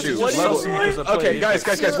 Shoot. You guys shoot. just Level. love me because of Okay, play. guys,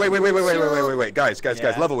 wait,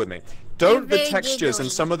 guys, level with me. Don't the textures and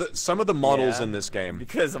some of the models in this game,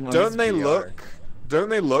 Because I'm on don't this they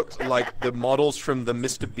VR. look like the models from the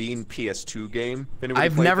Mr. Bean PS2 game? Anybody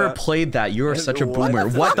I've played never that? played that. You are such a boomer.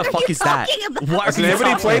 What the fuck is that? What Has are you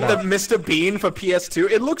anybody talking played about? the Mr. Bean for PS2?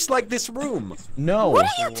 It looks like this room. No. What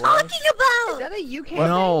are you talking Is about? that a UK?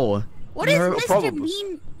 No. What is Never- Mr. probably.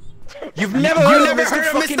 Bean? You've never heard of never Mr.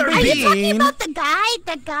 heard of fucking Mr. Are you talking Bean? about the guy,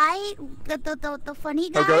 the funny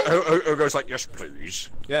guy? Who goes like, yes, please.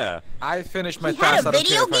 Yeah. I finished my He had task. a I don't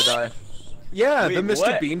care video if I die. Yeah, Wait, the Mr.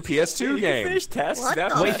 what? Bean PS2 You game. finished tasks What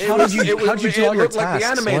that the- Wait, fast? how did you do all it your looked like the tasks?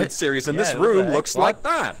 animated What? series, and Yeah, this what the room heck? looks What? like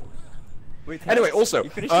that. Wait, Anyway, tasks? also, You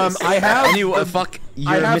finished your I have Anyway, fuck.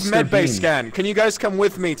 I You're have Mr. medbase Bean. scan. Can you guys come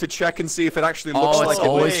with me to check and see if it actually Oh, looks it's like it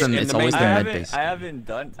always looks the- in it's the always main the game? med base. I haven't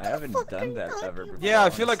done that ever before. Yeah, I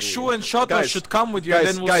feel like Shu and Shoto Guys, should come with you, guys,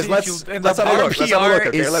 and then we'll guys, see let's- if you end let's up have a look. Let's have a look. RPR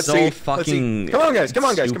Okay, is let's so see. fucking Come on, guys.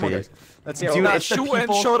 Let's stupid. see. how Dude, that- it's the Shu and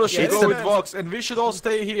people- Shoto should it's go the- with Vox, and we should all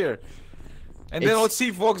stay here. And then It's- let's see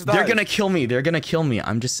if Vox dies. They're gonna kill me. They're gonna kill me.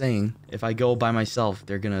 I'm just saying. If I go by myself,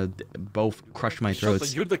 they're gonna both crush my throats.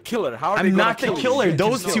 Shoto, you're the killer. How are they I'm gonna not the kill you? killer. You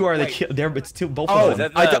Those can two know. are the kill. They're it's two. Both Oh, of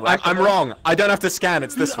them. I'm wrong. I don't have to scan.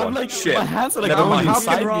 It's this I'm one. like, Shit. my hands are like Never going mind.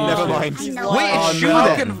 inside me. Never mind. I know. Wait, Oh, it's Shu no.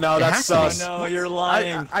 then. No, It that's has to be. sus. No, you're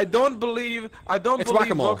lying. I don't believe It's believe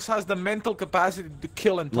whack-a-mole. Vox has the mental capacity to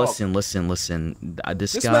kill and talk. Listen. This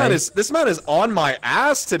This guy. man is on my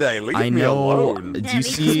ass today. Leave I me know. alone. Do Yeah, you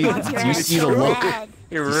because see? he wants your Do you ass see the so look? bad.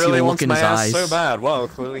 He You see really the wants look in my his ass eyes. so bad. Well,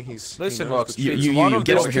 clearly he's. Listen, he knows Vox, the You, It's you, one you of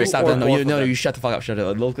get those over here. two Stop or that. No, both you, of no, them. you shut the fuck up. Shut it.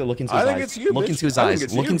 Look into his I think eyes. it's you, Look bitch. into his I think eyes.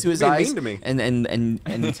 it's Look you. into his You're being eyes. mean to me.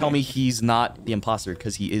 And tell me he's not the imposter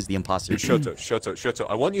because he is the imposter. Shoto.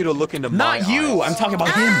 I want you to look into my Not you. eyes. I'm talking about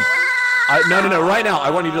him. No. Right now, I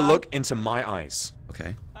want you to look into my eyes.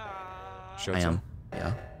 Okay. Shoto. I am.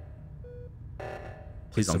 Yeah.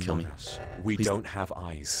 Please don't kill me. We Please don't have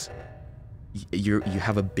eyes. You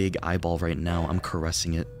have a big eyeball right now. I'm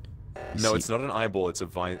caressing it. You No, see- it's not an eyeball. It's a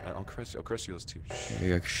vine. I'll caress yours too. Shh.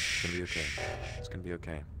 You're like, It's gonna be okay. It's gonna be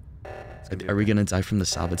okay. It's gonna be Are we okay. gonna die from the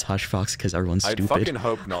sabotage, Fox? Because everyone's I stupid. fucking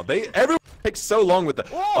hope not. Everyone takes so long with the.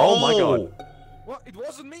 Oh my god. What? It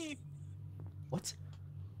wasn't me. What?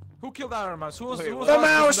 Who killed Iron Mouse? Who was Wait, who was what? The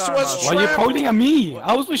mouse Iron was Mouse? Why are you trapped. pointing at me?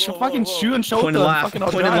 I was with fucking Shu and Shoto Point and and laugh. fucking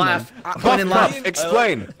Point and Adriana. laugh. Point and laugh.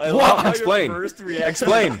 Explain. I What? love how Explain. your first reaction-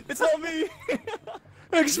 Explain. It's not me.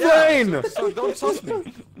 Explain. So don't trust me.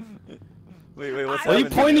 Wait, what's Why are you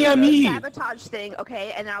happening? pointing at me? Sabotage thing,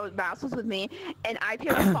 okay? And Mouse was with me, and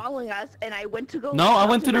IPR was following us, and I went to go. No, I talk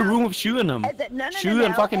went to the Mouse, room with Shu and him. and then, no, Shu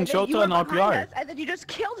and fucking then you Shoto were and behind RPR. us, and then you just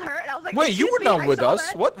killed her, and I was like, Wait, you "Excuse were me, not I with saw us.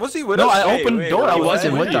 that." What was he with No, us? I opened the door. I He was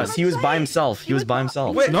wasn't with with you. us. He was by himself. He was by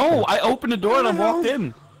himself. Wait, No, I opened the door and I walked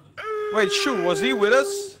in. Wait, Shu, was he with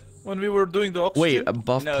us when we were doing the oxygen? Wait, a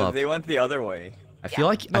buff No, pup. they went the other way. I feel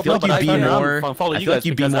like No, you'd but I be turned around more. and followed I you feel guys like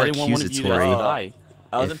you'd be because more I didn't want one of you guys accusatory. to die.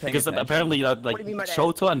 I wasn't If- paying Because attention. apparently, like do you mean by that?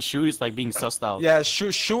 Shoto and Shu is like being sussed out. Yeah,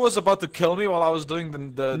 Shu was about to kill me while I was doing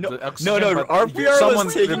the oxygen. No, but RPR someone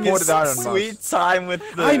was taking reported his Iron Mouse. sweet time with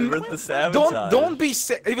the sabotage. Don't be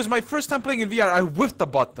sick. It was my first time playing in VR. I whiffed the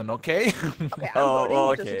button, okay? Okay, I'm Oh, voting,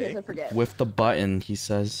 well, just in okay. case I forget. With the button, he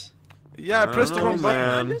says. Yeah, I pressed the wrong button.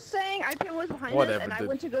 I'm man. just saying, IPR was behind Whatever, us, and I dude.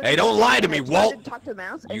 went to go. Hey, don't lie to me, and I tried Walt. to talk to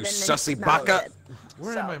Mouse, and You then sussy Mouse baka. did.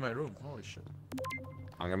 Where So- am I in my room? Holy shit.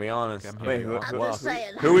 I'm gonna be honest. I'm Wait, here. who- I'm just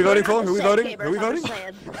saying. Who are we voting for? I'm Who are we just voting? saying, Who are we Cabers, I'm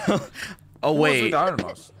voting? just saying. Oh Who was wait, with Iron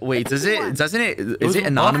Mouse? wait. Doesn't it? Is was it a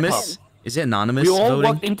anonymous? Is it anonymous We all voting?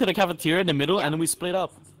 walked into the cafeteria in the middle and then we split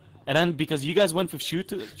up. And then because you guys went with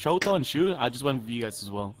Shoto and Shu, I just went with you guys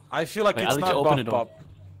as well. I feel like Wait, it's I'll let not you open Buff the door. Pop.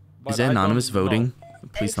 but Is it I anonymous don't know. voting?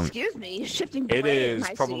 Please don't. Excuse me, shifting It blame, is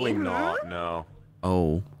I probably see, huh? not. No.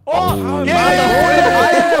 Oh. Oh,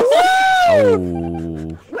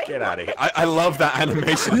 Oh. Get out of here! I love that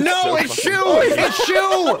animation. No, It's it's so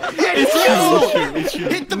Shoe! fucking It's Shoe! It's Shoe!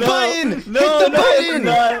 Hit the button! Hit the button!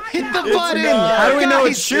 Hit the button! How do we know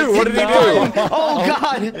it's Shoe? What did he do? Oh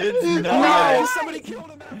god! It's No! not. Somebody killed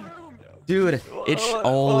him in that room. Dude, it's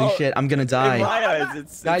holy shit! I'm gonna In die. my eyes,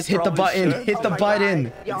 it's Guys, hit the probably button! Shoto. Hit the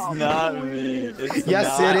button! It's not me. It's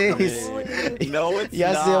Yes, not it is. me. No, it's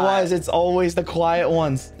Yes, not. it was. It's always the quiet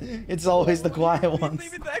ones. It's always the quiet ones.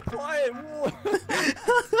 Leave it that quiet.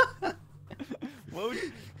 What would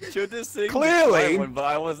Shoto sing? Clearly,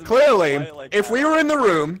 if we were in the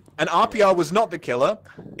room and RPR was not the killer,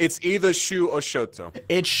 it's either Shu or Shoto.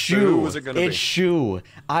 It's So Shu. who was it gonna It's be? Shu.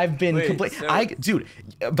 I've been Wait, complete. so- Dude,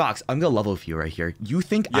 Box. I'm gonna level with you right here. You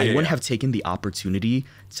think I wouldn't have taken the opportunity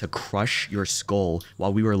to crush your skull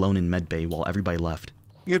while we were alone in medbay while everybody left?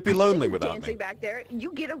 You'd be lonely without Dancing me. back there,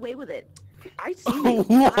 you get away with it. I see you.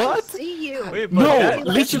 What? I see you. Wait, but No, that-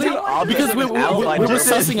 literally, because we were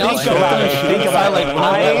sussing out Think about it. Think about it.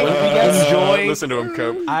 I enjoy. Listen to him,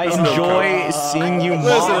 Cope. I Listen to him, enjoy Cope. seeing you.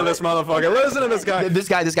 Listen to mock. this motherfucker. Listen to this guy.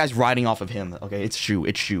 This guy's riding off of him. Okay, it's Shu.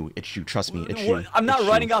 It's Shu. It's Shu. Trust me. It's Shu. I'm not It's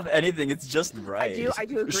Shu. writing off anything. It's just right. I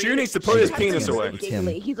do agree. Shu needs to put his penis He's away. It's him.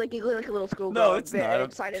 He's like giggling like a little schoolgirl. No, it's very not.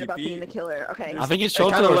 excited about being the killer. Okay. I think it's It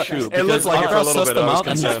kinda Shoto or look- Shoe. it looked like it for a little sussed bit, them I was out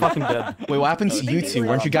and he's concerned. fucking dead. Wait, what happened to Think you they two? were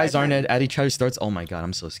Weren't you off guys by on then. at each other's throats? Oh my god,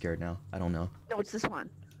 I'm so scared now. I don't know. No, it's this one.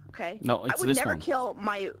 Okay. No, it's I would this never one. kill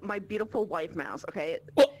my beautiful wife mouse. Okay.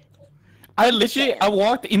 I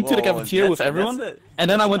walked into the Whoa, cafeteria with that's everyone, it. and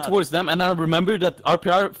then I went That's not- towards them, and I remembered that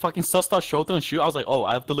RPR fucking sussed out Shoto and Shu. I was like, oh,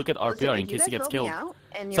 I have to look at RPR in case he gets killed.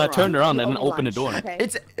 So I turned around and opened the door.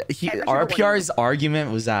 It's RPR's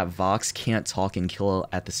argument was that Vox can't talk and kill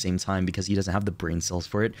at the same time because he doesn't have the brain cells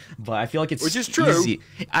for it. But I feel like it's Which is true. easy.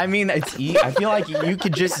 I mean, I feel like you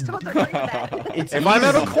could just. It's If I'm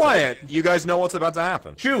ever easy. quiet, you guys know what's about to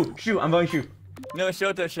happen. Shu, I'm going Shu. No,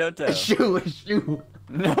 Shoto. Shu.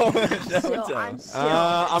 No, Shoto.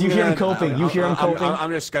 I'm You hear him gonna- coping. You hear him coping.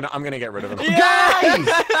 I'm gonna get rid of him.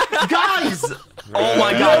 Guys! Oh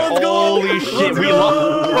my god, holy shit, we lost.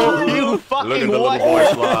 Oh, you Look at fucking the little what? boy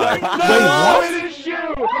fly.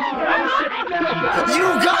 You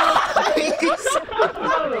guys!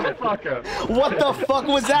 What the fuck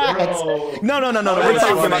was that? No, we're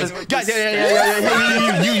talking about this. Guys,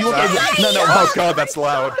 yeah, you okay. No, Oh god, that's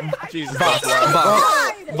loud. Jesus, that's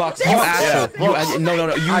loud. Vox, you asshole. No,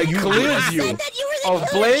 I you cleared you That you were the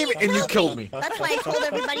of blame and you killed me. That's why I told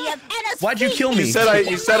everybody you have NSFW. Why'd you kill me? You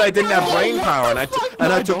said I didn't have brain power, and I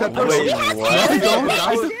took that personally. I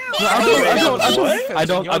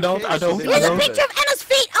don't. He has a picture of Anna's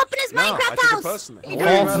feet up in his No, I Minecraft took it house. personally.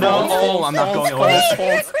 No, I'm not going over. Wait.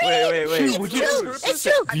 It's true. It's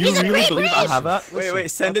true. Do you He's a really great believe I have that? Wait,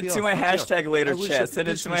 send it to my hashtag later, chat. Send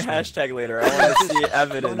it to my hashtag later. I want to see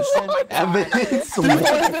evidence. Evidence?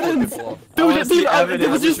 Dude, it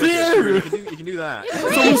was just there. You can do that.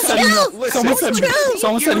 Someone setting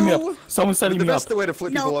me up. Someone setting The me up. best way to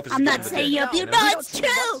flip people No, up is I'm to not give them saying the you up. dick, You know? know it's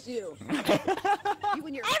true. You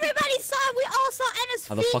and your Everybody saw. We all saw Anna's feet.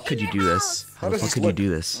 How the fuck could in you your do house. this? How the fuck could you do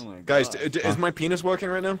this? Guys, is my penis working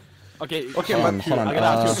right now? Okay, Hold on. I gotta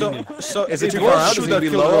ask you a thing. So is it If too far out? Shoe Does that it be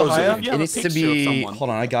killed low or Rohaya, higher? if you have It a needs to picture of be. someone Hold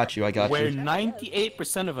on, I got you. where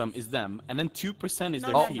 98% of them is them, and then 2% is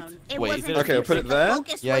their No, feet. It Wait, wasn't okay, I'll put it the there.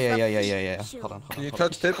 focus Yeah. was the shoe. Hold on. Can you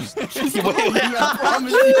touch tips? Wait,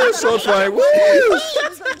 So it's like, woo!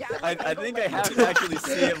 I think I have to actually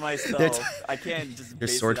see it myself. I can't just. They're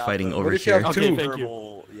base sword it off fighting of over if you have here. Okay, two? thank you.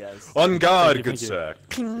 verbal, yes. On guard, Thank good you. sir.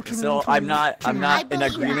 So I'm not in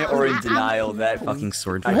agreement or in denial that Fucking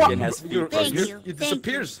sword Again fighting. has feet. Thank you. It Thank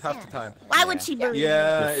disappears you. half the time. Why would she believe?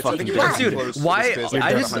 Yeah, it's, I think it Dude, gets too Dude, close to why? the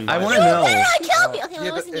space. I want to know. Why did I kill me? Okay, Yeah, well, it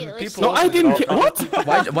but- wasn't and you. It's people- No, I didn't kill. What?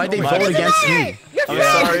 Why they vote against me? I'm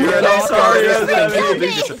sorry. I'm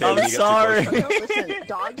sorry. Listen,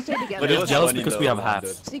 dogs stay together. But it's jealous funny because though, we have man.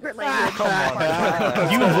 hats. Secret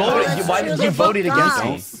language. You voted. Why did you voted against me?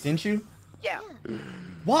 Guys. Didn't you? Yeah.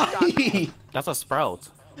 Why? That's a sprout.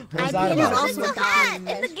 What's I that did about? also hat in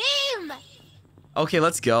the game. Okay,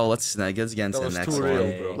 let's go. Let's get into That the was next too one.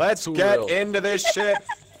 real, bro. Let's get into this shit.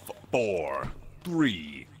 4,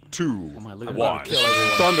 3, 2, my, look at 1.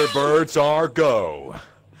 that. Thunderbirds are go.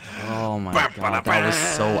 Oh my god, that was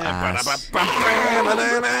so ass.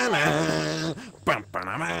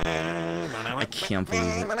 I can't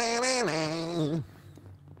believe it.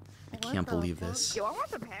 I can't believe this. Yo, I want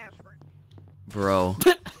some hash. Bro,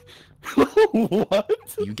 What?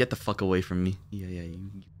 you get the fuck away from me. Yeah, you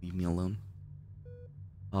leave me alone.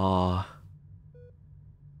 Oh.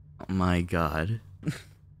 Oh my god.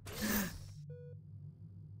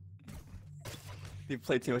 You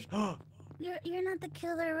play too much. You're not the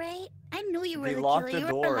killer, right? I knew you were They the locked killer. the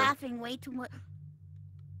You were door. laughing way too much.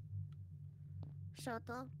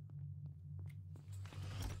 Shoto.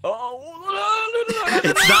 Oh,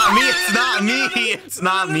 It's not me, it's not me, it's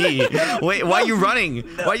not me. Wait, why are you running?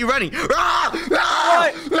 Why are you running? Ah!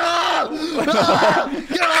 Ah! Ah! Ah!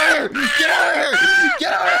 Get out of here! Get out of here!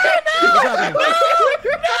 Get out of here!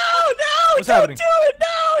 What's happening?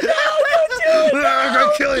 What's happening? I'm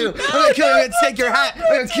gonna kill you! I'm gonna kill you! I'm gonna take your hat! I'm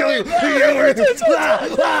gonna kill you!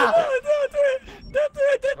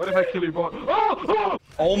 What if I kill you, boy? Oh!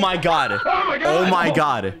 Oh my god! Oh my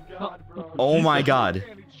god! Oh my god!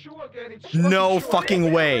 No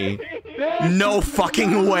fucking way! No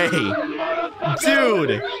fucking way!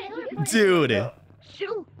 Dude! Dude!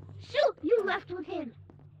 Shoot! Shoot! You left with him.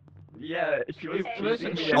 Yeah,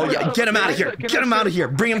 Oh yeah, get him out of here! Get him out of here!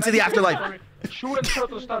 Bring him to the afterlife! Shu and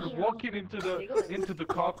Shoto started walking into the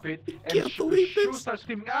cockpit, and Shu starts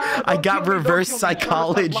screaming, "Ah, I don't got kill me, reverse don't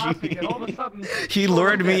kill me," and I start psychology. laughing, and all of a sudden, He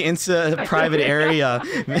lured me into a private area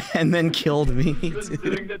and then killed me. doing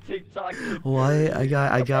Dude. the TikTok. Why?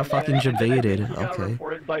 I got fucking debated. He got Okay.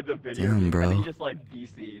 reported by the video Damn, game, bro. and he just like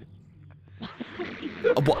DC'd.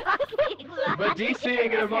 What? But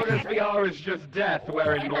DCing in Among Us VR is just death,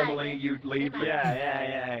 wherein normally you'd leave.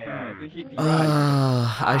 Yeah.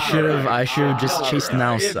 I should have just chased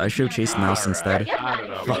Mouse. I should have chased Mouse instead. I don't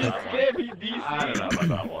know. Fuck. I don't know about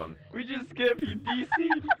that one. We just skipped. He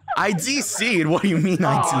DC'd. I DC'd? What do you mean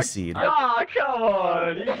I DC'd? Ah, come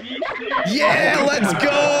on. He DC'd. Yeah, let's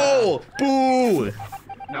go! Boo!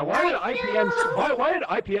 Now, why did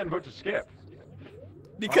IPN vote to skip?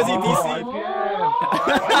 Because he DC'd.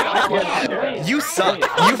 You suck.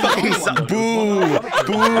 You fucking suck. Boo!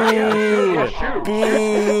 Boo!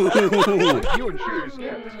 Boo! You and Shu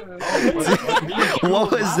skipped.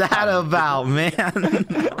 What was that about, man?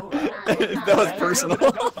 That was personal.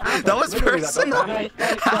 That was personal.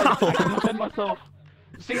 How?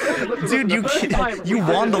 Dude, you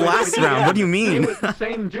won the last round. What do you mean? It was the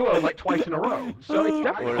same duo like twice in a row. So it's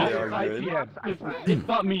definitely IPN. It's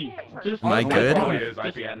not me. Just Am I good? It is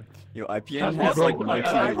IPN. Yo, IPN has like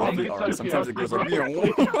monthly. Sometimes it goes like.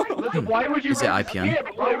 Listen, why would you Is it IPN? skip?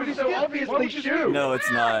 Why would you so obviously Shu? No, it's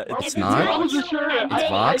not. It's not? It's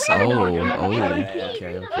Vox? Oh,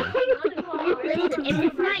 okay. If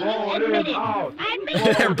it's not you, admit it. Admit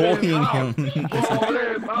it. They're bullying him.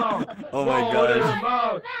 Oh my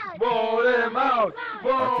gosh. Roll him out!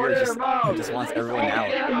 RPR just wants everyone out.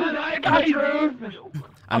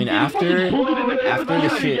 I mean, after the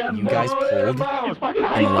shit you guys pulled in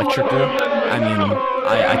electrical, I mean,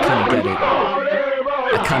 I kind of get it.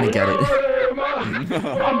 I kind of get it.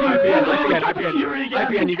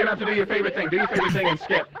 IPN, you're gonna have to do your favorite thing. Do your favorite thing and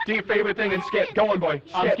skip. Do your favorite thing and skip. Go on, boy.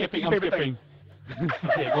 I'm Skip. skipping. Your favorite thing.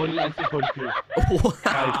 Okay, go to NSFW.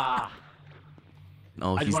 Wow.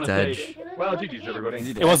 Oh, he's dead. Well, GG's, everybody.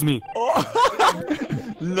 It was me.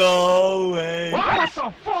 No way. What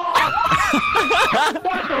the fuck?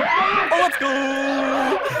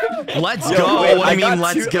 Let's Yo, go. wait, What do you mean,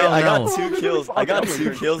 let's go? I got No. 2 kills. I got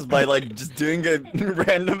 2 kills by like just doing a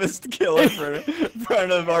randomest kill in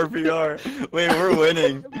front of RPR. Wait, we're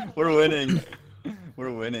winning. We're winning.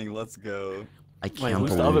 We're winning. Let's go. I can't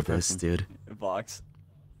who's the other believe this, person? dude. Vox.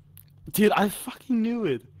 Dude, I fucking knew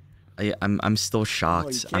it. I'm still Oh, you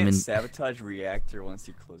shocked. can't sabotage reactor once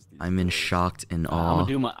you close these. I'm in doors. shocked and I'm awe. gonna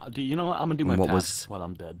do my. You know what? I'm gonna do my What was- tasks while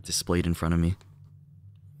I'm dead. Displayed in front of me.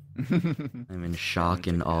 I'm in shock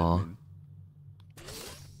and awe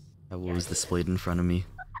at what was displayed in front of me.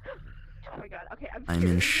 Oh my god, okay, I'm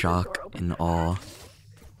in shock and awe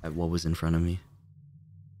at what was in front of me.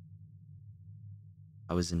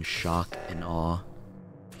 I was in shock and awe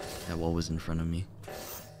at what was in front of me.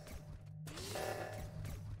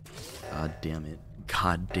 God damn it.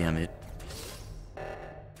 God damn it.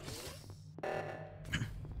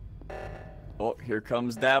 Oh, here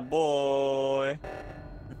comes that boy.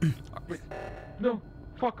 No.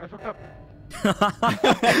 Fuck, I fucked up.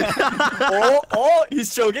 Oh,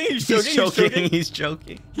 he's choking. He's choking. He's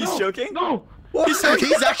choking. He's choking. No. He's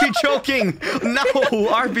actually choking. No,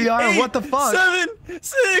 RPR, 8, what the fuck? 7,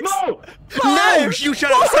 6. No. 5. No, you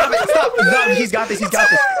shut up. Stop it. Stop. No, he's got this. He's got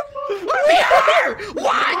this. RPR!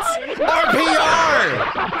 What? RPR!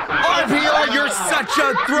 RPR, you're such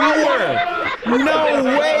a thrower! No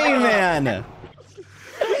way, man!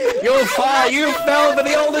 You fell for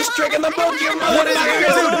the oldest trick in the book, you What is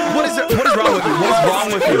wrong with you? What is wrong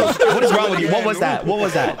wrong with you? What is wrong with you? What was that? What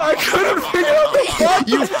was that? I couldn't figure out the button.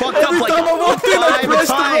 You fucked up like time I walked in, I pressed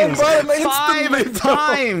the wrong button instantly, 5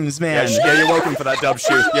 times, man. Yeah, you're welcome for that dub,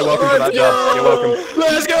 Shoe. You're welcome for that dub. You're welcome.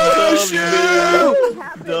 Let's go, Shoe!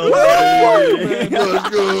 Let's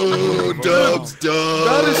go, dubs, dubs.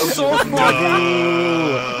 That is so fucked.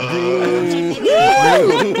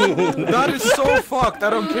 That is so fucked. I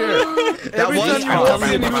don't care. Every time you walk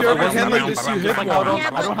in, if you ever hand like this, you hit me. I don't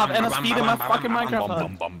have NSFW in my fucking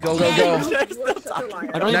Minecraft. Go.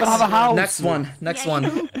 I don't even have a house. Next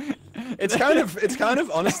one. It's kind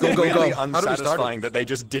of honestly really unsatisfying that they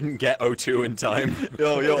just didn't get O2 in time.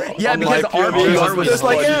 Yo. Yeah, because RPR was just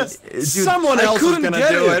like, yeah, someone else is gonna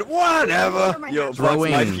do it. Whatever. Yo, bro,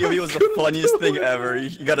 my POV was the funniest thing ever.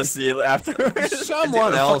 You gotta see it afterwards.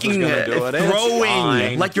 Someone else is gonna do it.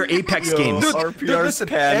 Throwing like your Apex games. RPR's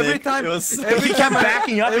panic. Every time, He kept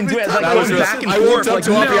backing up and doing it like going back and I forth. walked up Like,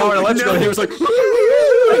 to RPR and Electrical and he was like,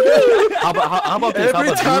 How about this?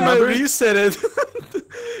 every time I reset it,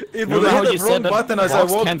 it would Remember how hit you the said wrong that button as I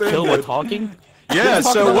Vox walked can't in. kill while talking? yeah,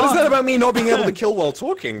 so what is that about me not being able to kill while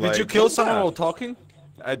talking? Did you kill someone while talking?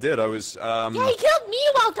 I did, I was, Yeah, he killed me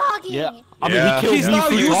while talking. Yeah. I mean, Yeah. he killed He's me now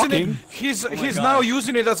for using talking. it. He's now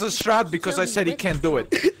using it as a strat because I said he can't do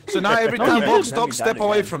it. So now every time Vox talks, step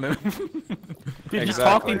away from him. He's just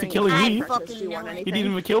talking to killing me. I fucking know. He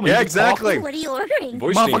didn't even kill me. Yeah, he just exactly. What are you ordering?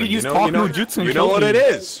 Voice Motherfucker team, used talk no jutsu and you know killed what me. it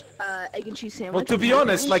is. Egg and cheese sandwich. Well, to be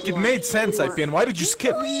honest, like it made sense, IPN. Why did you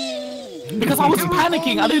skip? Because I was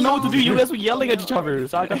panicking. I didn't know what to do. You guys were yelling at each other,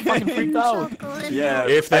 so I got fucking freaked out. Yeah.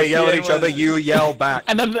 If they yell at each other, you yell back.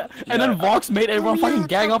 And then Vox made everyone fucking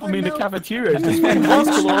gang up on me in the cafeteria. It's just fucking Vox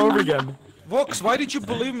all over again. Vox, why did you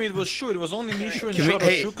believe me it was Shu? It was only me, Shu, and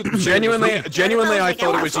Shoto. Shu could Genuinely, I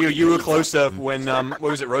thought it was you. You were closer when, what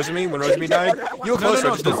was it, Rosemi? When Rosemi died? You were closer,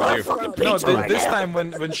 I just didn't believe you. No, this time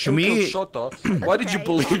when Shu killed Shoto, why did you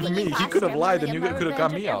believe me? He could have lied and you could have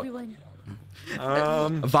got me out.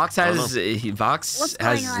 Vox has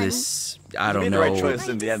this I don't You made know the right choice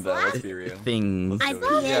in the end, though. Let's be real. thing. I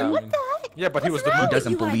thought, Yeah. what the heck? Yeah, but he was the He murderer.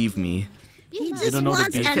 doesn't believe me. He don't know the wants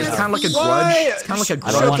details. It's kind of like a Why? grudge. It's kind of like a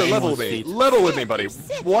I don't Shut want the grudge. level with me. Level with me, buddy.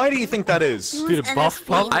 Why do you think that is? Dude, buff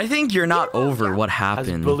pup. I think you're not over what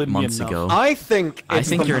happened bullied me months enough. ago. I think it's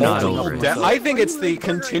think the you're not multiple over it. I think it's the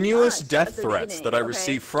continuous death threats that I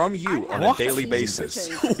receive from you on a daily basis.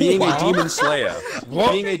 Being a demon slayer.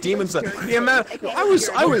 Being a demon slayer. Yeah, man, I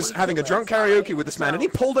was having a drunk karaoke with this man and he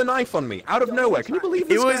pulled a knife on me out of nowhere. Can you believe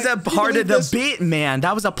this? It was guy? a Can you part of believe the this? bit, man.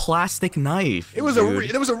 That was a plastic knife. It was dude.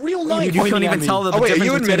 there was a real knife. You couldn't even tell the Oh wait, are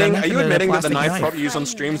difference you between a admitting? knife Are you and a admitting that the plastic knife probably used on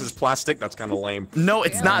streams is plastic? That's kind of lame. No,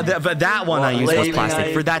 it's not. But that one I used was Lame plastic.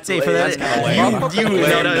 knife. For that day, for Lame that. knife. You.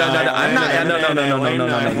 Lame No. I'm not. No.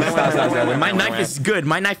 Stop. My knife is good.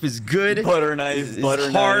 My knife is good. Butter knife. It's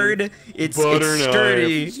hard. It's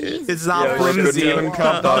sturdy. It's not Yo, flimsy. couldn't even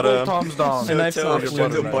cut butter. Thumbs down. And knife's not Shoto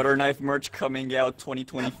flimsy. butter knife merch coming out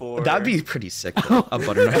 2024. That'd be pretty sick. Though, a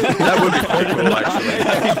butter knife. That would be pretty cool, actually.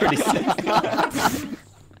 That'd be pretty sick.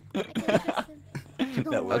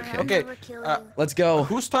 Okay. Let's go.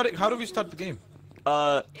 Who started? How do we start the game?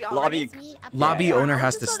 Lobby owner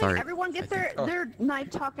has to start. Everyone get their knife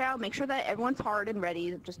talk out. Make sure that everyone's hard and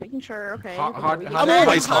ready. Just making sure, okay? I'm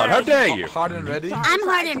always hard. How dare you? Hard and ready. I'm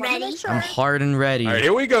hard and ready. I'm hard and ready. All right,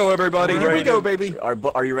 here we go, everybody. Here we go, baby.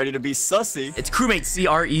 Are you ready to be sussy? It's crewmate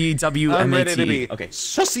CREWMAT. I'm ready to be Okay.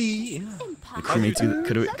 sussy. The crewmate do,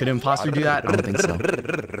 could imposter do that? I don't think so. I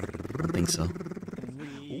don't think so.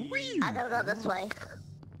 I don't go this way.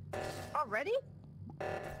 Already?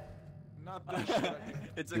 Not this shit.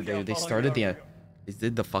 It's Dude, they started the. They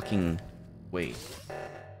did the fucking. Wait.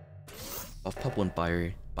 Buff Pup went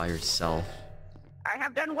by herself. I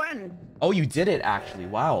have done one. Oh, you did it actually.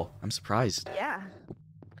 Wow. I'm surprised. Yeah.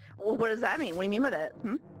 Well, what does that mean? What do you mean by that?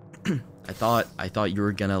 I thought you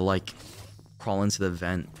were gonna like crawl into the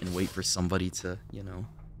vent and wait for somebody to, you know.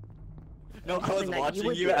 No, I was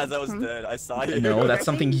watching you as I was dead. I saw you. No, that's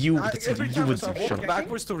something you. Every That's something you time would I do. walked Shut up.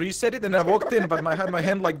 backwards to reset it, and I walked in, but I had my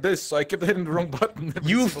hand like this, so I kept hitting the wrong button.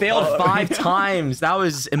 You failed 5 times. That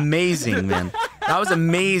was amazing, man. That was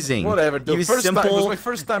amazing. Whatever, dude. Use It was simple, my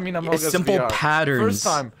first time in Among Us simple VR. patterns. First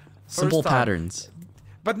time. Simple time. patterns.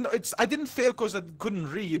 But no, I didn't fail because I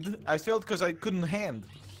couldn't read. I failed because I couldn't hand.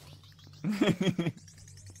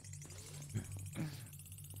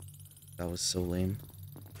 That was so lame.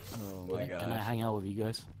 Oh my Can I god. hang out with you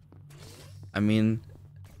guys? I mean,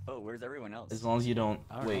 Oh, where's everyone else? as long as you don't.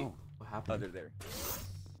 don't Wait. know. What Oh, happened? they're there.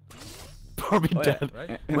 Probably Oh, yeah, dead.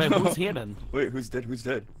 right? Wait, who's here then? Wait, who's dead? Who's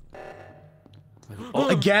dead? Oh,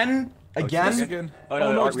 again? Again? Again. Oh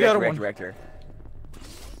no, no, it's the other one. reactor.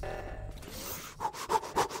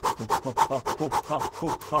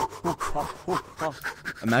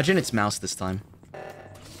 Imagine it's Mouse this time.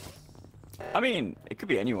 I mean, it could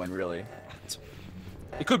be anyone, really.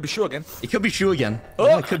 It could be Shu again. It could be Shu again. Oh,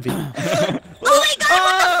 yeah, it could be. Oh my god,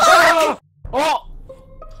 what the fuck? Oh!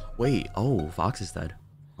 Wait, oh, Fox is dead.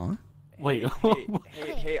 Huh? Wait.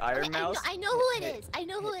 Hey, Iron Mouse. I know who it is. I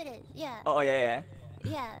know who it is. Yeah. Oh, yeah.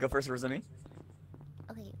 Yeah. Go first, Rosemi.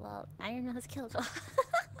 Okay, well, Iron Mouse killed. What?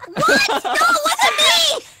 No, it wasn't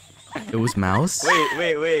me! It was Mouse?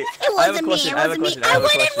 Wait. It wasn't me. It wasn't me. I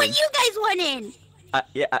went in when you guys went in. I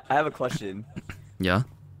have a question. Yeah?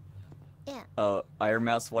 Yeah. Iron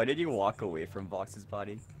Mouse, why did you walk away from Vox's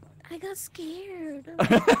body? I got scared.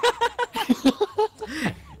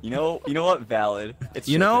 You know what? Valid. It's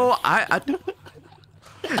You know, I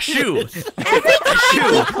Shu! Every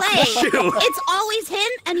time we play, it's always him,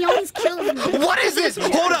 and he always kills me. What is this?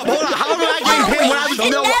 Hold up. How did I get him when I was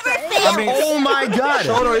never fails. Oh my god!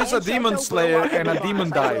 Shoto is a demon slayer and a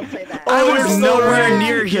demon died. I was nowhere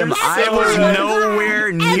near him. I was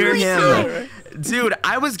nowhere near him. Dude,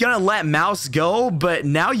 I was gonna let Mouse go, but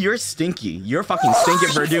now you're stinky. You're fucking stinky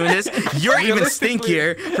for doing this. You're even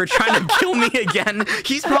stinkier for trying to kill me again.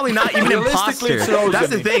 He's probably not even imposter. That's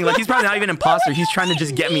the thing. Like, he's probably not even imposter. He's trying to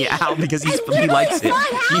just get me out because he likes it.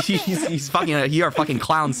 He's fucking. You are fucking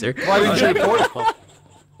clown, sir. Why didn't you report it?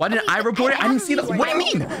 Why didn't I report it? I didn't see that. What do you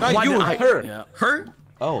mean? Not you, her. Yeah. Her?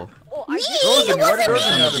 Oh. Me? It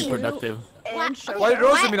wasn't me. Productive. Why did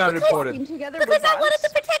Rosemi not report it? Because I wanted to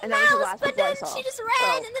protect Mouse, but then she just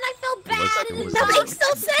ran, and then I felt bad, and that makes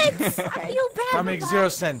no sense. I feel bad. That makes 0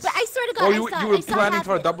 sense. But I swear to God, you were planning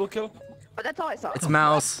for a double kill? But that's all I saw. It's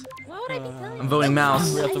Mouse. Why would I be killing I'm voting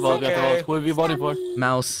Mouse. We have to vote. Who are you voting for?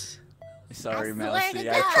 Mouse. Sorry, I swear Mousy. to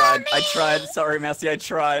I God, tried. me. I tried. Sorry, Mousy. I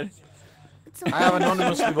tried. I have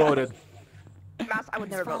anonymously voted. Mouse, I would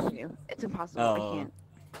never vote for you. It's impossible. Oh. I can't.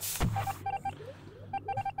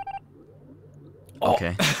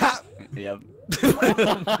 Okay. Yep.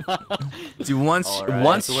 Dude, once so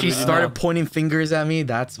what do she we do started now? pointing fingers at me,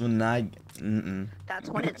 that's when I. That's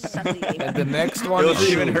when it's sussy. And the next It one is wasn't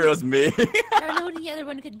even Shu. her. It was me. I don't know who the other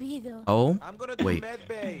one could be, though. Oh. I'm gonna do Wait. med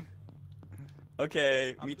bay.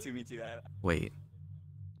 Okay. Me too. Wait.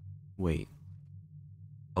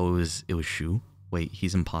 Oh, it was Shu. Wait,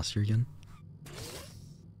 he's imposter again.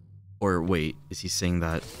 Or wait, is he saying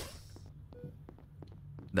that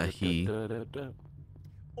he?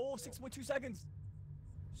 Oh, 6.2 seconds.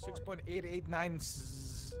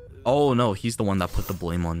 6.889. Oh no, he's the one that put the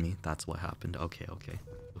blame on me. That's what happened. Okay.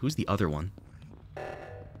 Who's the other one?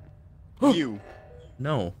 You.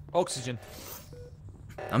 No, Oxygen.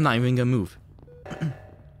 I'm not even gonna move. I'm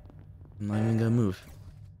not even gonna move.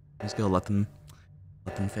 I'm just gonna let them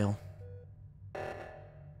fail.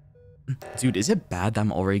 Dude, is it bad that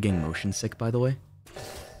I'm already getting motion sick, by the way?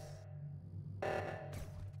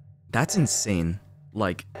 That's insane.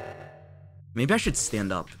 Like, maybe I should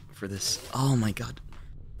stand up for this. Oh my god.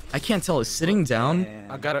 I can't tell. Is sitting down...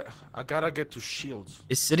 I gotta get to shields.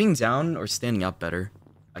 Is sitting down or standing up better?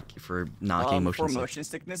 Like, for not getting motion For sick? motion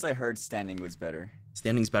sickness, I heard standing was better.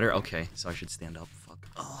 Standing's better? Okay, so I should stand up. Fuck.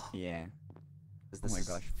 Oh. Yeah. Oh my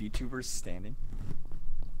gosh, VTubers standing?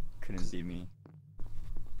 Couldn't be me.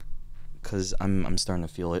 Because I'm starting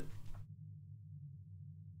to feel it.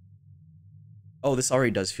 Oh, this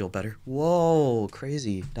already does feel better. Whoa,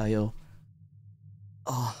 crazy, Dio.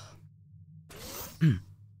 Oh.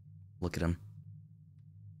 Look at him.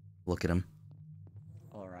 Look at him.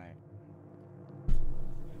 Alright.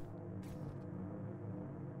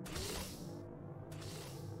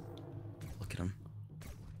 Look at him.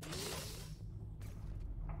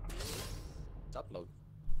 Upload.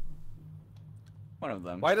 One of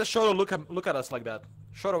them. Why does Shoto look at us like that?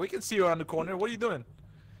 Shoto, we can see you around the corner. What are you doing?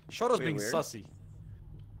 Shoto's Wait, being where? sussy.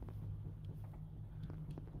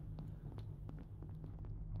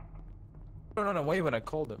 No, wait when I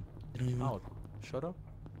called him. Out. Shoto?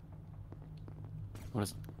 What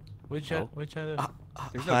is? Which Oh. which other?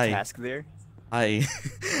 There's no Hi. task there. Hi.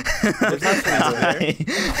 Hi.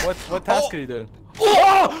 What task are you doing?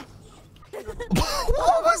 Oh!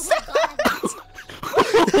 What was that?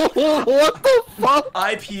 What the fuck?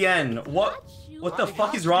 IPN. What the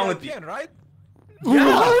fuck is wrong with you? IPN, right?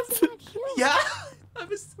 What? Yeah.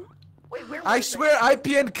 Wait, where I was swear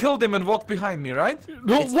IPN killed him and walked behind me, right?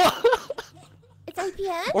 No, what? It's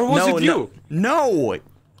IPN? Or was it you? No.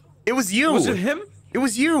 It was you. Was it him? It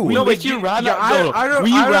was you. No, but you ran. Yeah,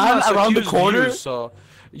 we ran around the corner. So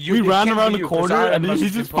We ran around the corner and then he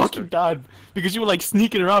just fucking died. Because you were like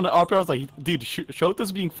sneaking around and RPR was like, dude,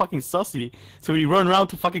 Shoto's being fucking sussy. So we run around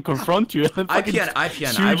to fucking confront you and then fucking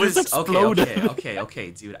IPN. I was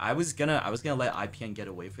okay, dude. I was gonna let IPN get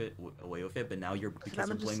away with it, but now you're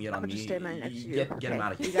blaming it on me. Get him out of here. Get him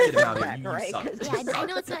out of here. You suck. Yeah, I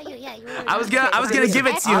know it's not you. Yeah, you were. I was gonna give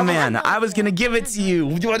it to you, man. I was gonna give it to you.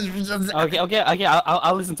 Okay.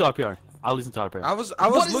 I'll listen to RPR. I was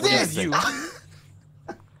looking at you.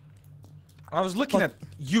 I was looking at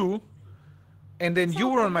you, and then you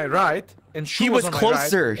were on my right, and he was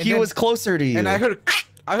closer. He was closer to you. And I heard,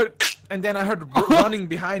 and then I heard running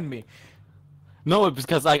behind me. No,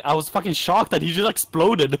 because I was fucking shocked that he just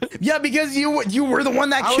exploded. Yeah, because you were the one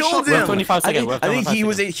that killed him. 25 seconds. I think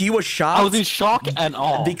he was shocked. I was in shock and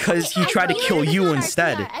awe because he tried to kill you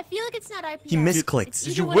instead. I feel like it's not RPR. He misclicked.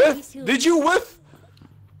 Did you whiff? Did you whiff?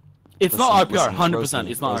 It's not RPR. 100%.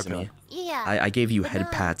 It's not RPR. Yeah. I gave you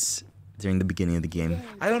head pats during the beginning of the game.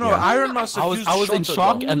 I don't know. Iron must have used I was in Shoto,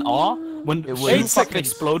 shock though. and awe when she fucking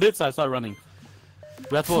exploded, so I started running.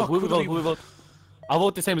 We have to vote. Who will vote? I'll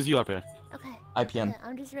vote the same as you, RPR. Okay. IPN.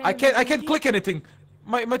 I'm just I can't click anything.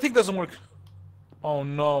 My thing doesn't work. Oh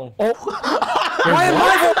no. Oh. Why am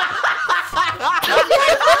I?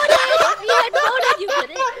 If you had voted, you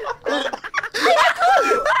couldn't.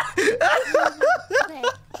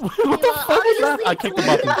 What the fuck is that? I clicked the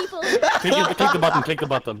button. Click the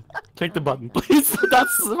button. Click the button, please.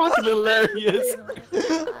 That's fucking hilarious.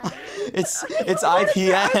 It's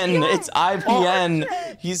IPN. It's IPN.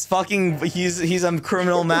 He's a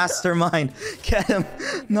criminal mastermind. Get him.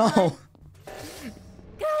 No.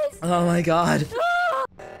 Guys. Oh my god.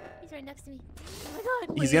 He's right next to me. Oh my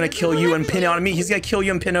god. He's gonna kill you and pin it on me. He's gonna kill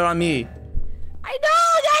you and pin it on me. I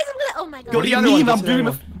know, guys. I'm gonna. Oh my god. Go to the other one. I'm doing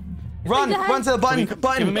the. Run to the button. Get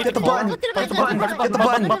the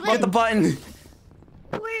button.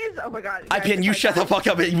 Please. Oh my god. IPN, you shut the fuck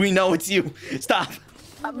up. We know it's you. Stop.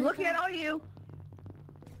 I'm looking at all you.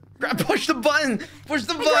 Push the button. Push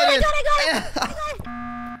the button. I got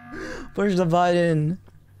it. Push the button.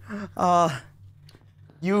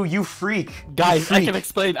 You freak. Guys, I can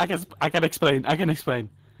explain. I can explain.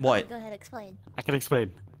 What? Go ahead, explain. I can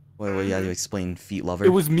explain. Wait, you had to explain, feet lover. It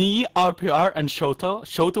was me, RPR, and Shoto.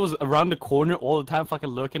 Shoto was around the corner all the time,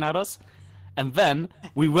 fucking lurking at us. And then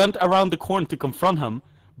we went around the corner to confront him.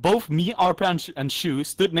 Both me, RPR, and Shu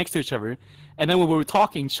stood next to each other. And then when we were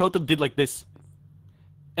talking, Shoto did like this.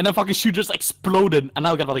 And then fucking Shu just exploded. And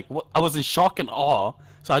I got like, what? I was in shock and awe.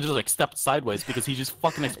 So I just like stepped sideways because he just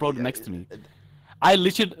fucking exploded next to me. I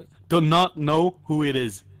literally do not know who it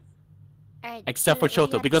is. Except for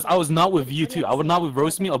Shoto, because I was not with you two. I was not with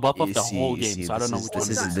Rosemi or Buff the whole game, so I don't know which one.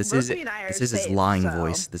 This is his lying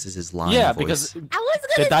voice. This is his lying voice. Yeah, because I was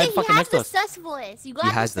gonna say he has the sus voice. He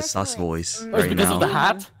has the sus voice. It's because of the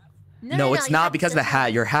hat? No, it's not because of the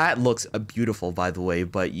hat. Your hat looks beautiful, by the way,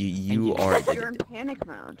 but you are. You're in panic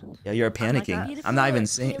mode. Yeah, you're panicking. I'm not even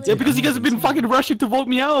saying. Yeah, because you guys have been fucking rushing to vote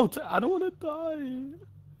me out. I don't want to die.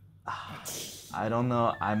 I don't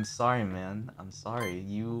know. I'm sorry, man. I'm sorry.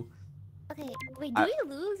 You. Okay, wait, do we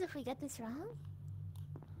lose if we get this wrong?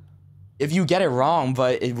 If you get it wrong,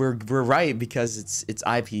 but we're right because it's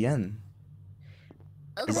IPN.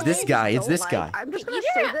 Okay. It's this guy. It's this guy. I'm just gonna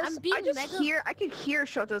say this. I can hear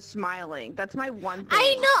Shoto smiling. That's my one thing.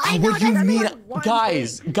 I know. What do you mean,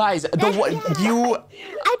 guys? The what you?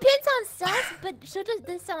 IPN's on sus, but Shoto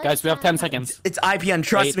does sound like. Guys, we have 10 seconds. It's IPN.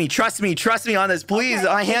 Trust me on this, please.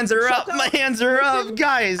 Okay. My hands are up. My hands are up,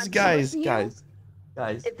 guys.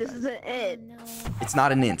 If this isn't it. No. It's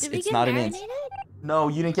not an int. It's not an int. Marinated? No,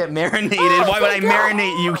 you didn't get marinated. Why would I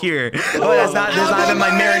marinate you here? Oh, that's not even my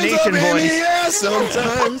marination voice.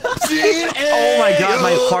 Sometimes. Oh my god,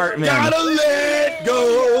 my heart, man. Gotta let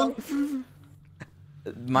go.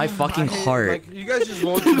 My fucking heart. Like, you guys just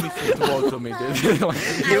voted me to vote me, dude.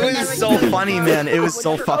 It was so funny, man. It was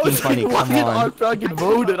so fucking funny. Come on. I fucking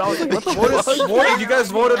voted. I was like, what the fuck? You guys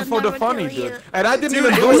voted for the funny, dude. And I didn't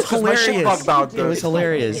even vote because my shit bugged out, dude. It was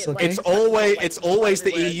hilarious. Okay? It's always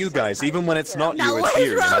the EU guys, even when it's not you, it's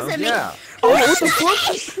here. You know? Yeah. Oh, what the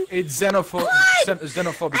fuck? It's xenophobic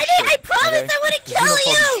shit. I promised I wouldn't kill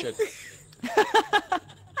you.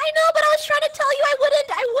 I know, but I was trying to tell you I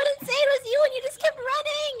wouldn't say it was you, and you just kept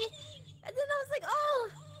running. And then I was like, oh.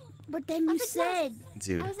 But then you said.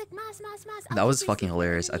 Dude, I was like, Mas. that was fucking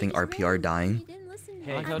hilarious. I think RPR dying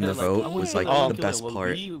in the vote was like the best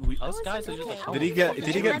part. Did he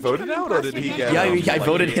get voted out or did he get? Yeah, I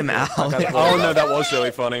voted him out. Oh no, that was really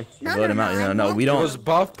funny. Vote him out. No, we It don't. was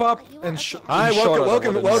Buff Pop and Hi,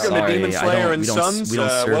 welcome to Sorry, Demon Slayer and we don't Sons.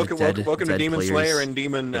 serve Welcome to dead Demon players. Slayer and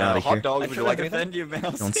Demon Get outta Hot here. Dogs. Would you like anything?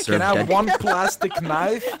 Don't serve Can I have dead. one plastic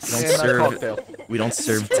knife and a cocktail? We don't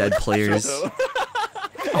serve dead players.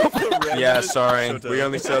 Yeah, sorry. We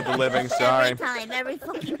only serve the living. Sorry. Every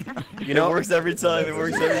fucking time. You know, it works every time. It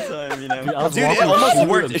works every time. You know. Dude, it almost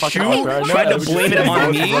worked. Shu tried to blame it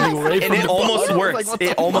on me, and it almost worked.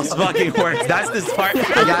 It almost fucking worked. That's this part. I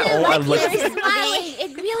got. You're smiling.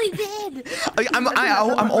 It really did.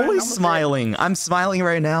 I'm always smiling. I'm smiling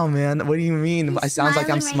right now, man. What do you mean? It sounds like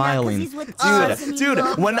I'm smiling. Dude,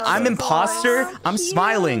 when I'm imposter, I'm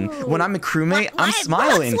smiling. When I'm a crewmate, I'm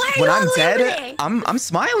smiling. When I'm dead, I'm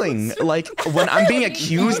smiling. Like when I'm being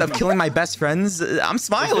accused of killing my best friends, I'm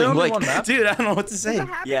smiling. Like, dude, I don't know what to say.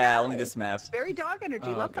 Yeah, only this map. Very dog energy.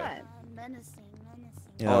 Love that.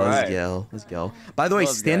 Yeah, let's go. By the way,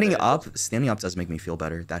 standing up does make me feel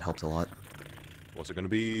better. That helped a lot. What's it gonna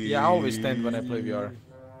be? Yeah, I always stand when I play VR.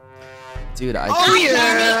 Dude, Oh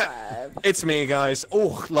yeah! It's me, guys.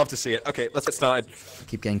 Oh, love to see it. Okay, let's get started.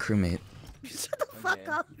 Keep getting crewmate. Shut the fuck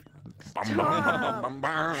up.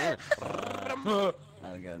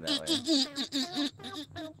 I'll go that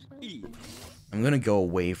way. I'm gonna go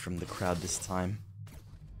away from the crowd this time.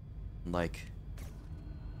 Like,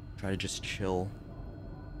 try to just chill.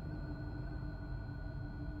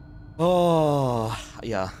 Oh,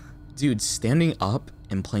 yeah. Dude, standing up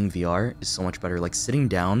and playing VR is so much better. Like, sitting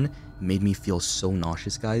down made me feel so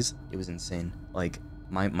nauseous, guys. It was insane. Like,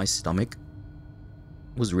 my stomach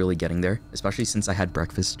was really getting there, especially since I had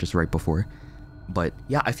breakfast just right before. But,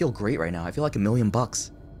 yeah, I feel great right now. I feel like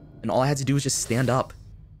 $1,000,000. And all I had to do was just stand up.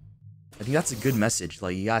 I think that's a good message.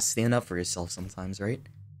 Like, you gotta stand up for yourself sometimes, right?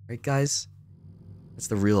 Right, guys? That's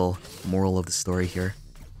the real moral of the story here.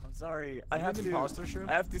 I'm sorry. I have to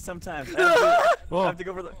sometimes.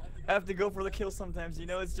 I have to go for the kill sometimes. You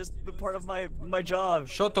know, it's just the part of my job.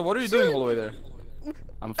 Shoto, what are you doing all the way there?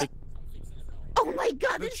 I'm Oh my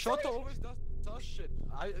god, Dude, Shoto always does sus shit.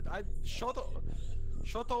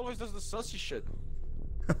 Shoto always does the sussy shit.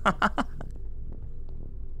 What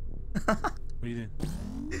are you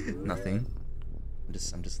doing? Nothing.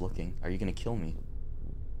 I'm just looking. Are you gonna kill me?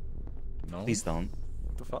 No. Please don't.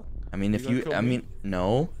 What the fuck? I mean, if you,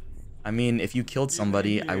 no. I mean, if you killed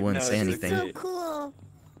somebody, I wouldn't say anything. so cool.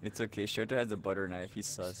 It's okay. Shoto has a butter knife. He's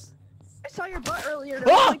sus. I saw your butt earlier. That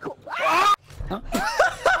was really cool.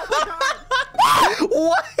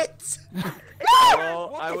 What?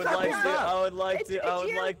 Well, I would like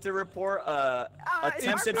to report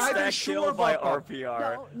attempted stack kill by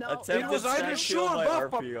RPR. Attempted stack kill by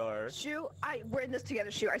RPR. Shu, we're in this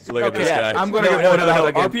together, Shu. I swear. Look at this guy. I'm gonna get voted out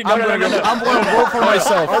again. I'm gonna vote for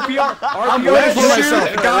myself. I'm voting for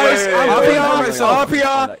myself. Guys,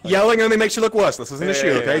 RPR yelling only makes you look worse. This isn't a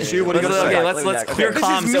Shu, okay? Shu, what are you gonna say? Okay, let's clear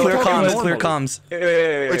comms.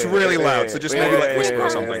 It's really loud, so just maybe like whisper or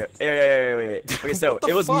something. Wait. Okay, so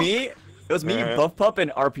it was me, Buff Pup,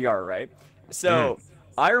 and RPR, right? So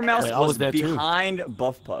Iron Mouse was behind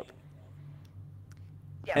Buff Pup,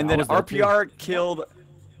 and then RPR killed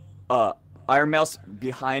Iron Mouse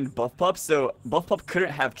behind Buff Pup, so Buff Pup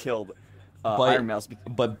couldn't have killed Iron Mouse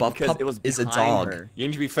but Buff Pup is a dog. Her. You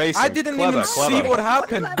need to be facing. I didn't even see what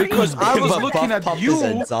happened because I was looking at you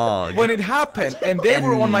when it happened, and they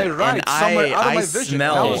were on my right, somewhere out of my vision.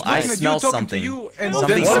 I smell something.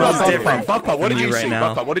 Something smells different. Buff Pup, what did you see?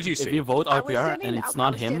 Buff Pup, what did you see? If you vote RPR and it's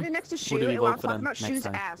not him, next to who do we vote for then about next Shu's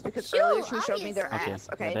time? ass because earlier Shu showed me their ass.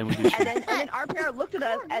 Okay. Then we do And then RPR looked at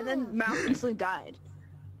us, and then Mouse instantly died.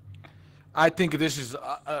 I think this is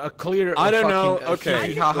a clear. I don't know.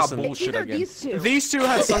 Okay, bullshit again. These two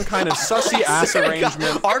had some kind of sussy ass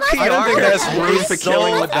arrangement. RPR I don't think there's room for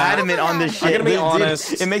killing so with that. adamant on this shit. I'm gonna be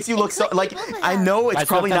honest. It makes you look so like I know it's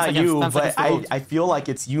probably not you, but I feel like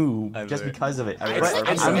it's you just because of it. I'm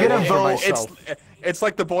gonna vote. It's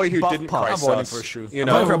like the boy who didn't cry sus. You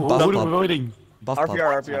know, Who are we voting? Buff Pup.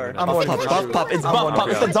 RPR. Buff Pup. It's Buff Pup.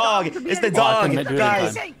 It's the dog. It's the dog.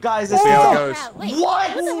 Guys, it's See the how it dog. goes.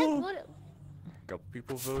 What? Couple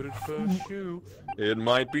people voted for Shu. It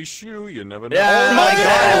might be Shu. You never know. Oh my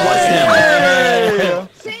god, it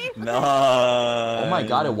was him. See? No. Oh my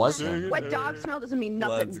god, it was him. What dog smell doesn't mean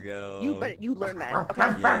nothing. Let's go. You learn that. Okay.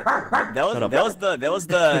 Yeah. That was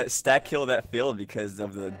the stack kill that failed because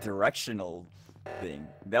of the directional thing.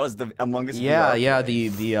 That was the Among Us. Yeah,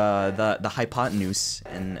 the hypotenuse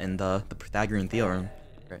and the Pythagorean theorem.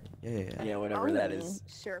 Right. Yeah. Yeah, whatever that is.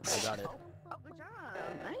 Sure. I got it. Oh, good job.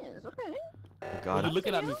 nice. Okay. Oh What god. are you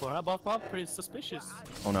looking at me for, huh, Buff Pop? Pretty suspicious.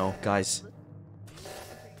 Oh no, guys.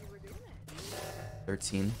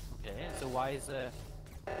 13. Yeah, so why is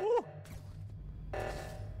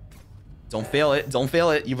Don't fail it. Don't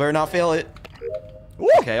fail it. You better not fail it.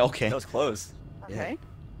 Okay, okay. That was close. Okay.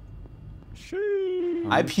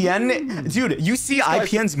 IPN, dude, you see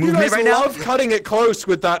IPN's You movement guys right now? love cutting it close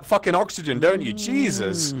with that fucking oxygen, don't you?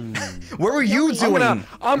 Jesus. What were you doing? No,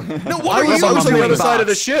 what were you I was on the doing, other side of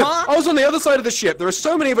the Box? ship. Huh? I was on the other side of the ship. There are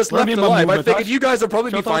so many of us Let left me alive. I move, figured Tosh. you guys would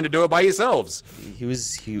probably be Shoto. fine to do it by yourselves. He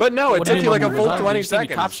was. But no, it What do took you you like a mean, full Buff? 20 You see me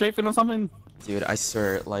tap seconds. strafing or something? Dude, I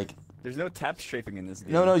swear, like. There's no tap strafing in this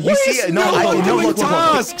game. No, you What see, is no, look,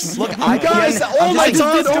 tasks? look, Guys, IPN, all my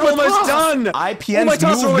tasks are I'm almost done. IPN's All my tasks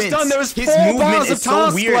are almost movements, done. There was his 4 movement bars is of so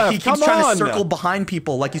tasks weird. left. He keeps Come trying on. to circle behind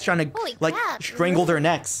people, like he's trying to, Holy like, crap, strangle their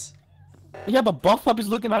necks. Yeah, but Buff Pop is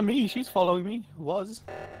looking at me. She's following me. Was.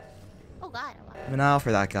 Oh god. I'm an owl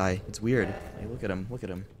for that guy. It's weird. Hey, look at him. Look at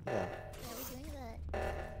him.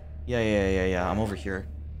 Yeah. I'm over here.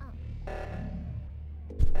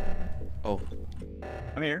 Oh.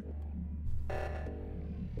 I'm here.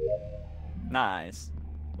 Nice.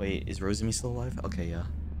 Wait, is Rosemi still alive? Okay, yeah.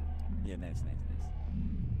 Yeah, nice.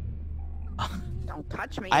 Don't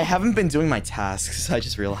touch me. I haven't been doing my tasks. I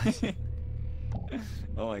just realized.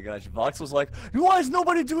 Oh my gosh, Vox was like, why is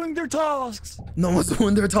nobody doing their tasks? No one's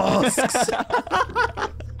doing their tasks.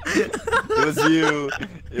 It was you.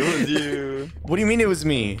 It was you. What do you mean it was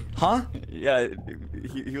me? Huh? Yeah,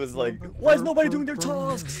 he was like, why is nobody doing their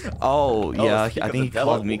tasks? Oh, yeah. speak I of think he the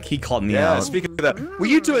called devil. me. He called me Yeah, out. speaking of that, were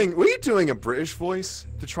you doing a British voice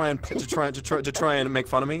to try and make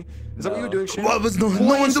fun of me? Is that what you were doing, Shin? What was no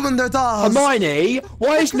one doing their tasks? Hermione,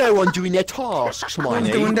 why is no one doing their tasks, No one's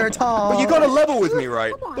Hermione? doing their tasks. But you gotta level with me,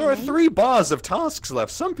 right? There are 3 bars of tasks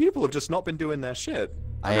left. Some people have just not been doing their shit.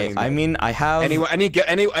 I mean, I have.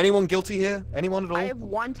 Anyone guilty here? Anyone at all? I have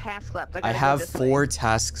 1 task left. I gotta go have this 4 way.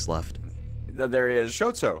 tasks left. There he is.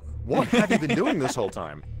 Shoto, what have you been doing this whole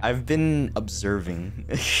time? I've been observing.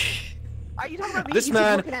 Are you talking about me? This You keep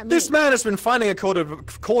man, looking at me. this man has been finding a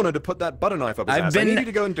corner to put that butter knife up his I've ass. been- I need you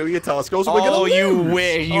to go and do your task. Also, we're Oh, gonna you lose.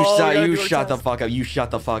 wish. You Oh, shut. yeah, You do a shut the task. fuck up. You shut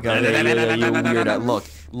the fuck up. Yeah, you weird.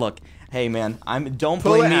 Look. Hey, man. Don't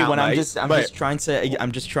Pull blame it me out, when I'm mate. just Mate. trying to.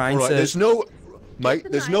 I'm just trying Alright, to. there's no, mate.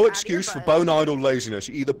 There's no Out of excuse your for butt. bone idle laziness.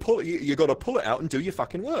 You either pull it, you gotta pull it out and do your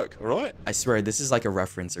fucking work. All right? I swear, this is like a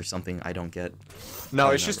reference or something I don't get. No,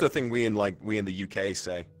 I it's just remember. a thing we in the UK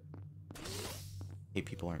say. Hey,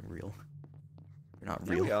 people aren't real. They're not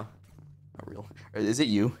Here real. we are. Not real. Or is it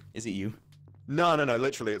you? Is it you? No,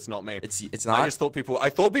 literally, it's not me. It's I not. just thought people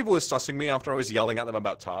were sussing me after I was yelling at them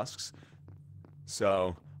about tasks.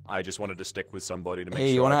 So I just wanted to stick with somebody to make Hey,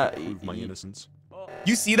 you sure I wanna- could prove my innocence.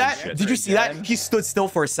 You see that? Shit, Did you see that? He stood still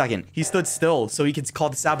for a second. He stood still so he could call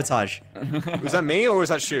the sabotage. Was that me or was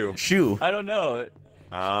that Shu? Shoo. I don't know.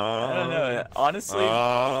 I don't know. Honestly,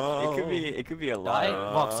 it could be a lot.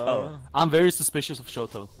 Vox, I'm very suspicious of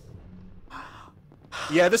Shoto.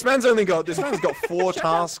 Yeah, this man's got 4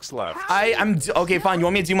 tasks left. Okay, fine. You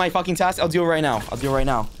want me to do my fucking task? I'll do it right now.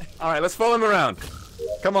 All right, let's follow him around.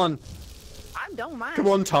 Come on. I don't mind. Come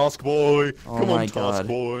on, task boy. Oh Come my on, God. task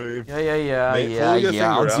boy. Yeah. Mate, pull your finger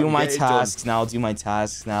I'll do out, my get it done. tasks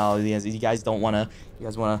now. You guys don't wanna. You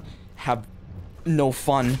guys wanna have no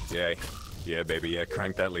fun. Yeah, baby. Yeah,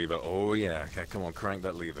 crank that lever. Oh yeah. Okay, come on, crank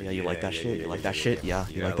that lever. Yeah, you like that shit? You like that shit? Yeah,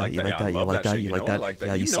 you Yeah, like I that? like You that. like I that? You love like that that? shit. You You like know I that? like that.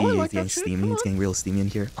 Yeah, You you see, know I like it's getting that shit. steamy. It's getting real steamy in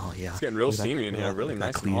here. Oh yeah. It's getting real Look at that. steamy in here. Oh, Really look at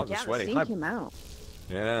nice that and hot clean. and Yeah, sweaty. the steam came out.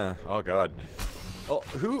 Yeah. Oh god. Oh,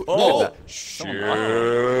 who? Oh. Look at that. Someone Shit.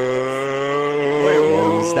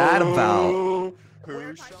 What was that about?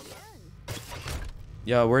 Who shot?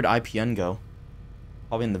 Yeah, where'd IPN go?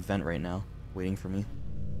 Probably in the vent right now, waiting for me.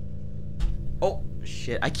 Oh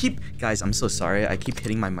shit! Guys, I'm so sorry. I keep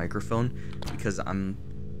hitting my microphone because I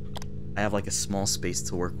have like a small space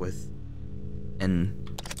to work with, and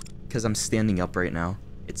because I'm standing up right now,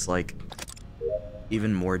 it's like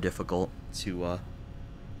even more difficult to.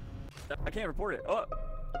 I can't report it. Oh.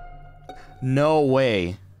 No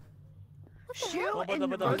way. Shoot, and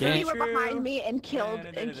Okay. Rosie were behind me and killed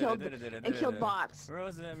bots.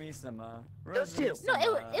 Those 2. No,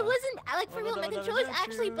 it wasn't like for real. My controller's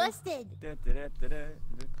actually busted.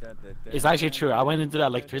 It's actually true. I went into the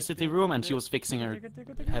electricity room and she was fixing her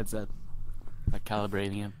headset, like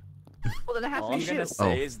calibrating it. Well, then it has All to I'm be gonna Shoot.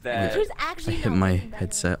 say is that She was I actually hit my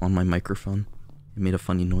headset on my microphone. It made a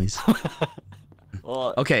funny noise.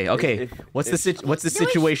 well, Okay. What's the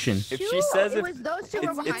situation? If she says it was those 2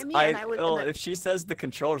 were behind me, and I was. well, if she says the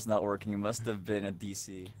controller's not working, it must have been a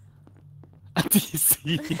DC.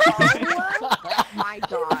 DC. Oh my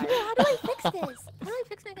god. How do I fix this? How do I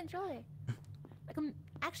fix my controller? Like, I'm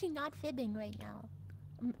actually not fibbing right now.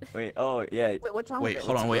 Wait, oh, yeah. Wait, what's wrong Wait, with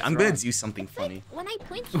hold on, wait. I'm gonna do something funny. When I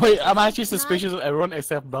point Wait, I'm it's actually not- suspicious of everyone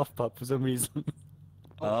except Buff Pup for some reason.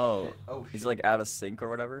 Oh. He's like out of sync or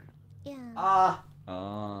whatever? Yeah.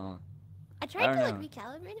 Oh. I tried to like know.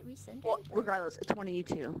 recalibrate it, recenter. Well, regardless, it's one of you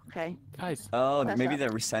two, okay? Guys. Oh, Press maybe up. the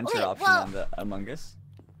recenter Wait, option well- on the Among Us?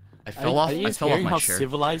 I fell off. Are you I fell off hearing my how chair.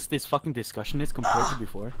 civilized this fucking discussion is compared to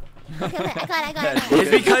before? Okay, I got it.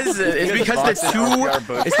 It's because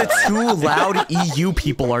the two loud EU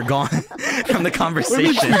people are gone from the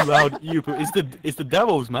conversation. Too loud, you. It's the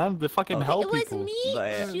devils, man. The fucking hell It was people. me,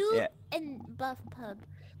 But, Shoot, yeah. and Buff Pub.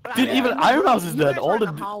 Dude, even Iron Mouse is dead. All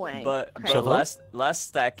the hallway. But Shut up. last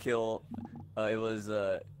stack kill, it was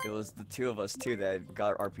the two of us too that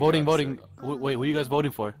got RPR. voting. Wait, who are you guys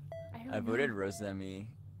voting for? I voted Rosemi.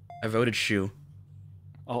 I voted Shu.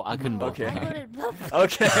 Oh, I couldn't vote. Okay. I voted Buff.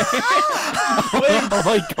 Okay. Oh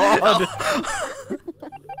my god.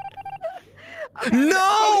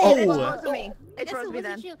 No! It's Rosemi. It's Guess it Rosemi wasn't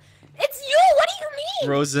then. you. It's you! What do you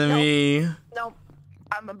mean? Rosemi. No,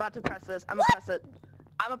 I'm about to press this. I'm gonna press it.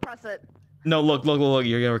 I'm gonna press it. No, look.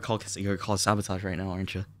 You're gonna call sabotage right now,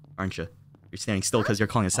 aren't you? Aren't you? You're standing still because you're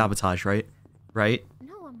calling it sabotage, right? Right?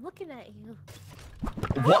 No, I'm looking at you.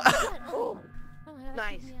 What? Oh my God,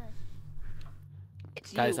 Nice. yeah.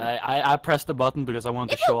 It's Guys, you. I pressed the button because I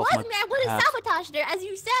wanted If to show it off was my me, I would have past. sabotaged her, as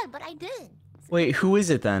you said, but I didn't. Wait, who is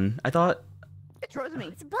it then? I thought. It's Rosemi.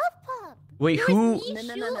 It's Buff Pub. Wait, It who? was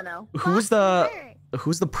me, No. Shoot, Who's Buff, the? and her.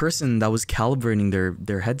 Who's the person that was calibrating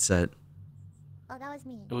their headset? Oh, that was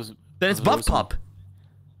me. It was. Then it's it was Buff Rosemi. Pup.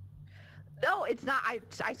 No, it's not. I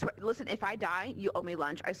swear. Listen, if I die, you owe me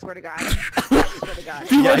lunch. I swear to God. I swear to God.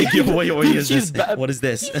 Yeah, what is She's this? bad. What is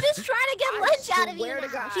this? She's just trying to get lunch out of you swear to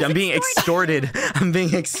now. God. She's I'm being extorted. I'm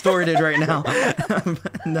being extorted right now.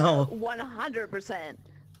 No. 100%.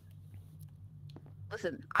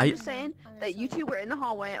 Listen, I'm just saying that you two were in the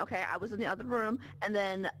hallway. Okay, I was in the other room, and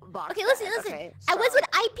then Vox. Okay, listen. Okay, I was so- with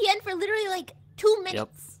IPN for literally like 2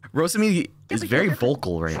 minutes. Rosemi is very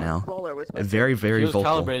vocal right now. Bowler was Very, very She was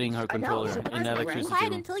vocal. calibrating her controller so in that's the the Be electricity quiet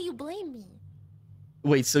room. until you blame me.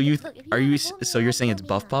 Wait, so you Look, if you are you? wanna vote me So you're out, saying vote it's me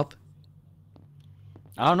Buff out. Pup?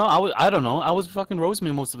 I don't know. I don't know. I was fucking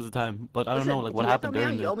Rosemi most of the time, but I don't know like what happened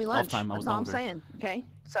during the off time. I was That's all I'm longer. saying. Okay,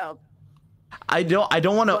 so I don't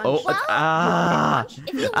want to. Oh,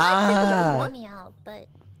 If you want to, vote me out, but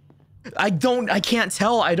I can't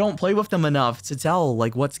tell. I don't play with them enough to tell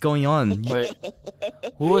like what's going on. Wait,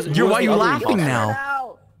 who was? Why the are you other laughing imposter?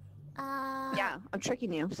 now? yeah, I'm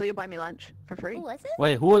tricking you. So you'll buy me lunch for free. who was it?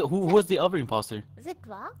 Wait, who was the other imposter? Was it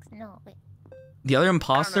Vox? No, wait. The other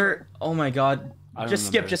imposter? Oh my god. I don't Just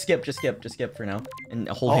skip, remember. just skip for now. And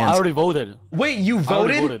hold Oh, hands. I already voted. Wait, you I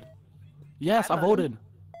already voted? Yes, I voted.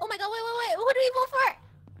 Oh my God! Wait! Who do we vote for?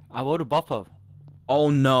 I voted Buff Pup. Oh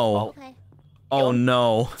no. Okay. Oh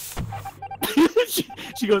no.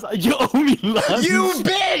 She goes, you owe me lunch. You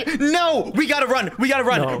bitch! No! We gotta run! We gotta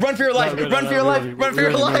run! No. Run for your life! No, Run for your life! Run for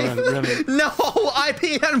your life! run. No!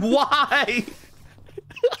 IPN, why?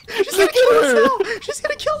 She's Look gonna kill at us her. now! She's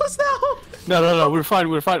gonna kill us now! No, we're fine.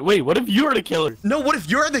 Wait, what if you're the killer? No, what if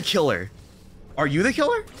you're the killer? Are you the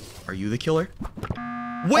killer? Are you the killer?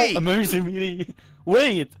 Wait! Oh, emergency meeting.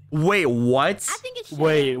 Wait, what? I think it's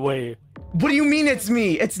wait. What do you mean it's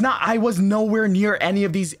me? It's not. I was nowhere near any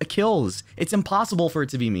of these kills. It's impossible for it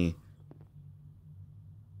to be me.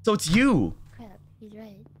 So it's you. Crap, he's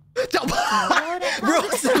right.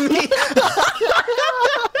 Rosemi! No.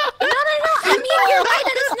 I mean, you're right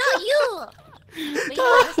that it's not you. But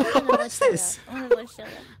yeah, What is this? I'm gonna vote Shoto.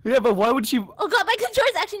 Yeah, but why would she? Oh God, my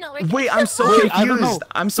controller's actually not working. Wait, I'm so Wait, I don't know. confused.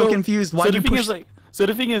 I'm so confused. Why so do you the thing push? is like, so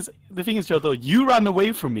the thing is, Shoto, you ran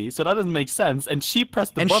away from me, so that doesn't make sense. And she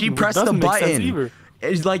pressed the And button. she which pressed the doesn't make sense button. either.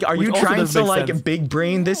 It's like, are Which you also trying doesn't to make like sense. big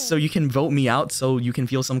brain this so you can vote me out so you can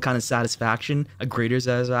feel some kind of satisfaction, a greater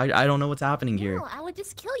satisfaction? I don't know what's happening here. No, I would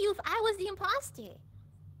just kill you if I was the imposter.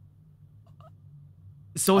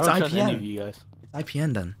 So it's I don't trust any of IPN. you guys. It's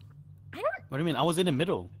IPN then. What do you mean? I was in the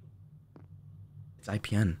middle. It's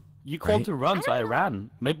IPN. You called Right. to run, so I ran.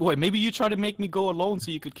 Maybe you tried to make me go alone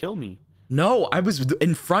so you could kill me. No, I was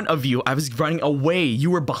in front of you. I was running away.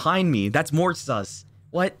 You were behind me. That's more sus.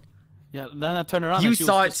 What? Yeah, then I turned around. You and she was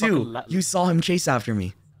saw it just fucking too. You saw him chase after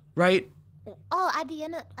me, right? Oh, at the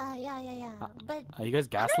end of, yeah. But Are you guys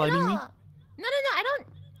I don't gaslighting me? know. No, I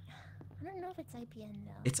don't know if it's IPN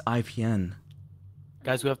though. It's IPN.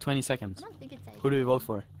 Guys, we have 20 seconds. I don't think it's IPN. Who do we vote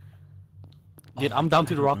for? Dude, I'm down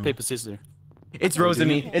to the rock, paper, scissors. It's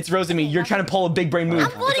Rosemi. It's Rosemi. You're trying to pull a big brain move.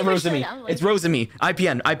 It's Rosemi. It's Rosemi.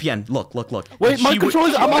 IPN. Look. Wait, my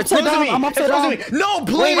controller. I'm upside down. I'm upside down. No,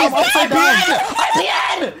 please. I'm upside down.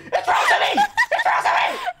 IPN. It's Rosemi.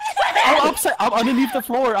 I'm upside. I'm underneath the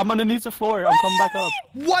floor. I'm coming back up.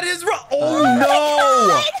 What is wrong? Oh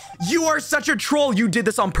no! You are such a troll. You did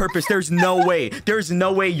this on purpose. There's no way. There's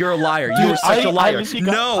no way you're a liar. You are such a liar.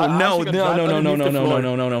 No. Get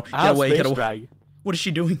away. What is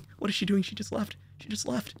she doing? She just left.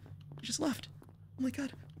 Oh my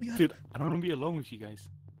god. Dude, I don't want to be alone with you guys.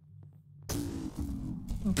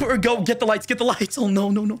 Go get the lights. Oh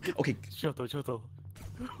no. Okay. Shoto.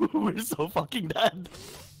 We're so fucking dead.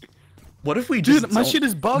 What if we just... Dude, my shit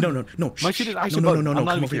is bugged. No. My shit is actually bugged. No. Come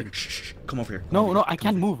over here. Shh. Come over here. No, I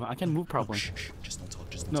can't move. Properly. Shh. Just don't talk.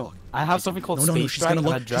 No, I have something called No, space she's gonna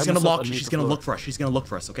look. She's gonna look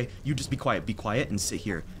for us. Okay? You just be quiet. And sit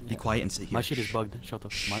here. My shit is bugged. Shut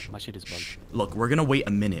up. My shit is bugged. Look, we're gonna wait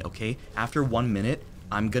a minute, okay? After 1 minute,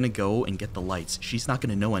 I'm gonna go and get the lights. She's not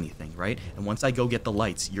gonna know anything, right? And once I go get the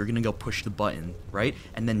lights, you're gonna go push the button, right?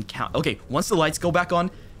 And then count. Okay, once the lights go back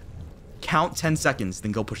on, count 10 seconds,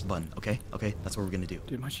 then go push the button, okay? Okay, that's what we're gonna do.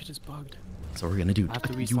 Dude, my shit is bugged. That's what we're gonna do. I have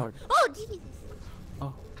to restart. Oh, Jesus.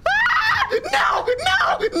 No!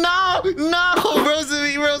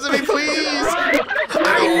 Rosemi, please! I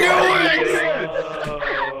knew it!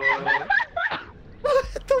 What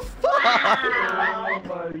the fuck? Oh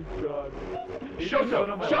my god. Shoto!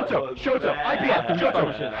 IPN! Shoto!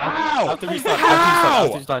 How?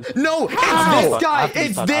 No!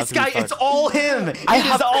 It's this guy! It's all him! It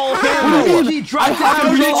is all him! He dropped How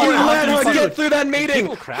did you let her get through that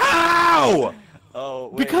meeting? How? Oh,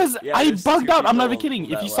 wait. Because I bugged out. I'm not even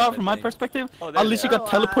kidding. If you saw it from my perspective, I literally got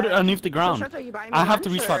teleported underneath the ground. I have to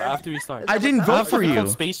restart. I didn't vote for you.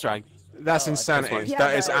 Space drag. That's insanity.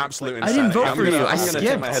 That is absolute insanity. I didn't vote for you. I I'm gonna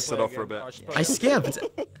take my skipped. headset off for a bit. I skipped.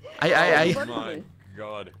 Oh my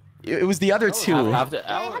god. It was the other two. I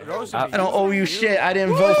don't owe you shit. I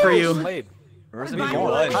didn't vote for you. Rosemi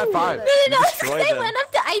won. High five. No. I went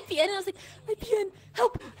up to IPN and I was like, IPN,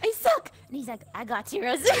 help! I suck. And he's like, I got you,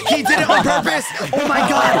 Rosemi. He did it on purpose. Oh my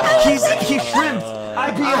god. He shrimped.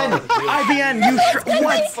 IPN, you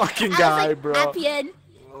what? Fucking guy, bro. IPN.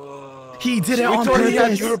 He did it on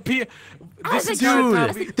purpose. European. This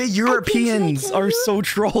dude, the Europeans are so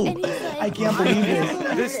trolled. I can't believe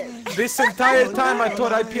it. This entire time I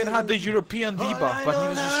thought IPN had the European debuff, but he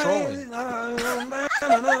was just trolling.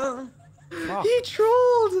 He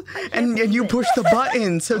trolled, and you pushed the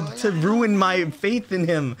button to ruin my faith in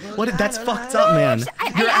him. What? That's fucked up, man.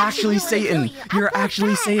 You're actually Satan. You're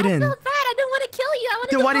actually Satan. I felt bad. I don't want to kill you. I want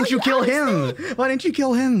to. Then why didn't you kill him? Why didn't you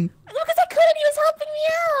kill him? Because I couldn't. He was helping me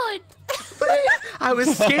out. I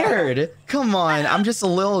was scared. Come on, I'm just a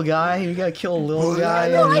little guy. You gotta kill a little guy.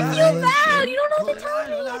 No, I feel bad. You don't have to tell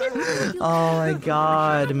me. I didn't want to Oh my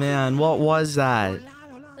god, man. What was that?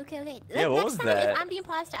 Okay. Yeah, what was that? If I'm the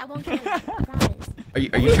imposter, I won't kill you. I promise. Are you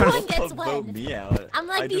trying to vote me out? I'm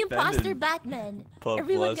like the imposter Batman.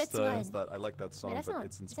 Everyone gets one. I like that song, Wait, but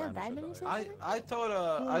it's in is that Spanish. Batman you said? I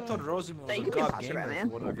thought Rosemi was a god gamer from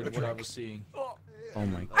what I was seeing. Oh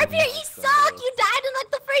my god. RPR, you suck! You died in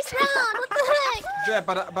like the first round! What the heck? Yeah,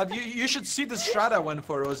 but you should see the strat I went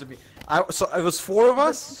for, Rosemi. So it was 4 of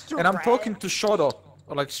us, and I'm talking to Shoto,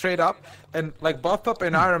 like straight up, and like Buff Up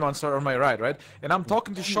and Iron Man are on my right? And I'm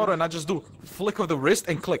talking to Shoto, and I just do flick of the wrist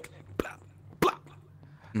and click. Blah, blah.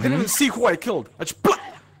 Didn't even see who I killed. I just blah.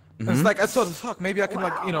 And it's like, I thought, fuck, maybe I can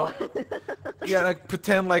like, like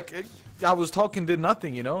pretend like I was talking, did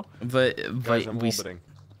nothing, But Guys, I'm we. orbiting.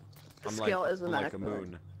 I'm Skill is the like a medic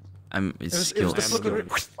moon. It's It skilled. was the flick of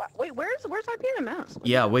the wrist. Wait, where's IPN and Mouse?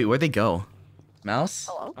 Yeah, wait, where'd they go? Mouse?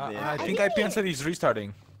 Hello? I think IPN said he's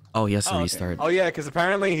restarting. Oh, yes, a okay. restart. Oh yeah, because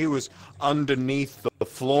apparently he was underneath the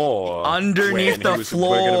floor. Underneath when he the was-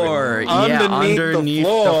 floor. Yeah, underneath the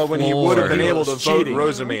floor when he would have been He able to was vote cheating.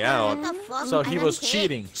 Rosemi out. So he was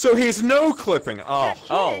cheating. So he's no clipping. Oh,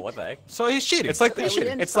 What the heck? So he's cheating. it's like the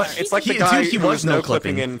it's like the Dude, guy he who was was no no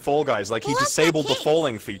clipping clipping. in Fall Guys. Like he Who was disabled the that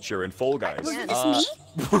falling feature in Fall Guys. Was this me?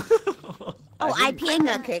 Oh, IPN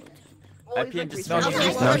got kicked. IPN just No,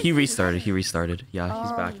 No, he restarted. Yeah,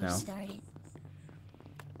 he's back now.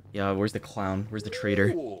 Yeah, where's the clown? Where's the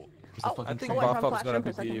traitor? I think Buff Up's gonna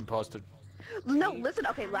be the imposter. No, listen.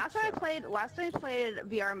 Okay, last time I played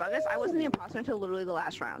VR Among Us, I wasn't the imposter until literally the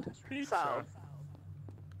last round. So.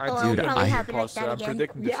 I'm Dude, gonna be I- imposter. I'm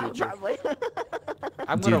predicting the Yeah, future. probably.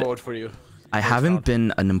 I'm gonna Dude. vote for you. I haven't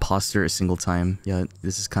been an imposter a single time. Yeah,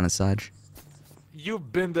 this is kind of sad.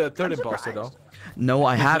 You've been the third imposter though. No,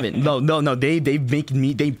 I haven't. No. They make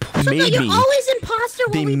me. They So made you're me. always imposter. imposter.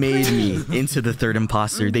 They made me into the third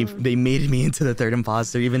imposter. They made me into the third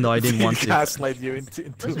imposter, even though I didn't want to. Gaslight you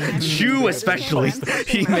into You especially.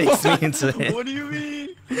 He makes me into it. What do you mean?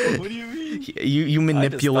 What do you mean? You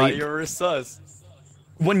manipulate. I just thought you were sus.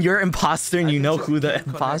 When you're imposter and you know who the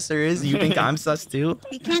imposter is, you think I'm sus too?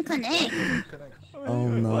 You can't connect. Oh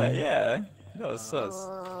no. What? Yeah. No, sus.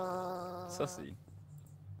 Sussy.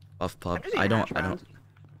 Buff pup. I don't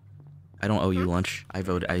owe you lunch.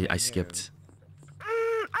 I skipped.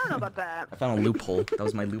 I don't know about that. I found a loophole. That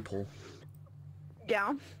was my loophole. Yeah.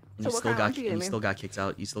 And So what kind of lunch you getting me? still got kicked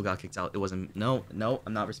out. You still got kicked out. It wasn't. No,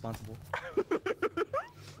 I'm not responsible.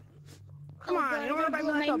 Come on, you don't want to buy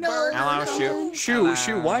me like a nose. bird? Hello,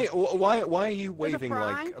 Shu, why are you waving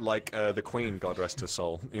like the Queen, God rest her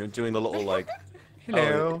soul? You know, doing the little like,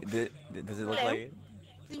 hello. Oh, does it look like it?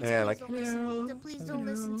 Please, Yeah, please like, don't listen. Please don't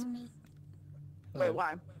listen to me. Wait,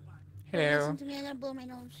 why? Don't hello. listen to me. I'm gonna blow my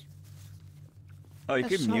nose. Oh, you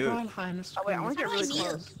could mute. Oh wait, I want to get really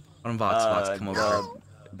close. On Vox, come over here.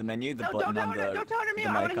 The menu, the No, button don't on tell her, the don't tell her to mute.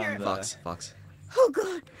 I mic wanna hear on it. the. Vox. Oh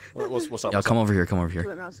god. What's up? Yeah, come over here. Come over Do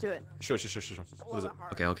here. it, Mouse. Do it. Sure. What is it?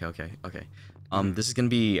 Okay. This is gonna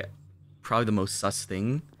be probably the most sus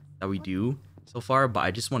thing that we do so far, but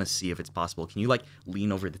I just want to see if it's possible. Can you like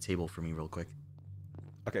lean over the table for me real quick?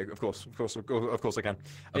 Okay, of course I can.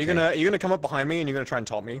 Are Okay. you gonna come up behind me and you're gonna try and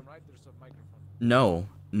top me? No,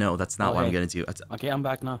 that's not what I'm Okay. gonna do. Okay, I'm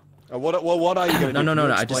back now. What are you gonna do? No. Can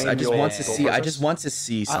you I just explain your want to thought see. I process? just want to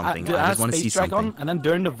see something. Did I just want to see space drag on, something. and then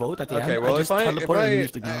during the vote at the Okay, end, well I just if I teleported and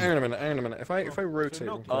moved the game. hang on a minute. If I rotate,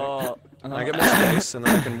 Oh. and I get more space and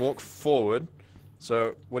then I can walk forward.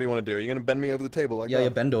 So what do you want to do? Are you gonna bend me over the table like that? Yeah.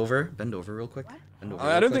 Bend over real quick. Bend over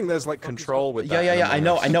I real don't quick. think there's like control with that. Yeah. I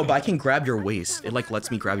know, but I can grab your waist. It like lets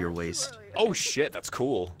me grab your waist. Oh shit, that's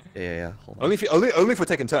cool. Yeah. Hold on. Only if we're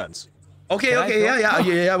taking turns. Okay.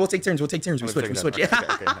 Yeah. We'll take turns. We switch. Taking We switch. turns.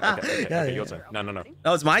 Yeah. Okay, your turn. No. No,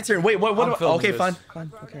 it's my turn. Wait, what? I'm filming Okay, this. fine.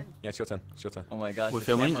 Okay. Yeah, it's your turn. Oh my gosh. We're it's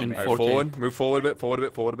filming camera in man. Alright, 4K. move forward a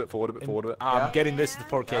bit. I'm getting this to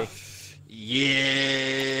 4K.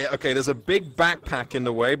 Yeah. Okay, there's a big backpack in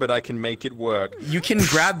the way, but I can make it work. Can you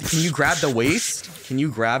grab the waist? Can you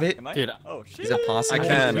grab it? Am I? Dude, Oh shit. Is it possible? I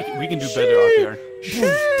can. we can do better up here. Look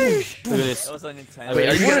at this. That was unintentional. Wait,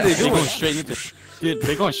 are you What gonna are they do going it? straight into it? Dude,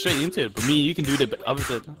 they're going straight into it. But me, you can do the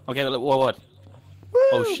opposite. Okay, what?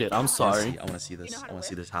 Oh shit, I'm sorry. I want to see this. I want to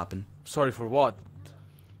see this happen. Sorry for what?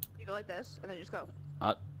 You go like this, and then you just go.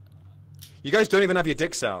 You guys don't even have your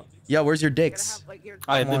dicks out. Yeah, where's your You're gonna dicks? have like your.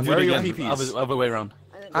 I Come on, did where are it your again. peepees? Other way around.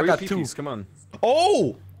 And then Where are got your two. peepees? Come on.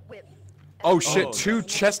 Oh! whip. Oh shit, Oh, two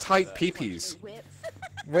chest height peepees. Whip.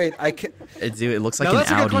 Wait, I can. Dude, it looks like Now an that's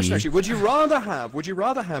a good question Audi. actually. Would you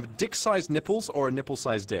rather have dick-sized nipples or a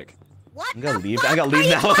nipple-sized dick? What? I'm gonna the leave. fuck I gotta leave are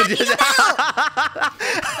you now. talking about?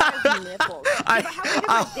 Nipples. But how many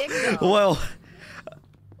different dicks though? Well,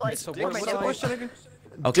 Like, So for my what's the nipples. question again?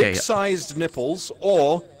 okay. Dick-sized nipples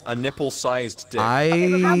or a nipple-sized dick?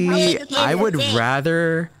 I would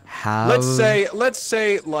rather have. Let's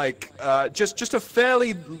say like just a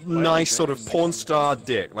fairly nice sort of porn star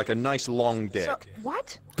dick, like a nice long dick. So,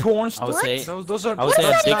 what? Porn I stars. would say, Those are. I would say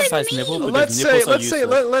a does that even dick-sized nipple, mean? because nipples are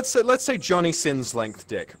useless. Let's say Johnny Sins length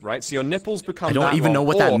dick, right? So your nipples become. I don't that even long, know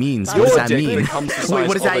what or that means. What your does that dick mean? becomes the Wait, size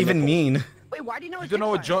what does of that a even nipple. mean? Wait, why do you know? You don't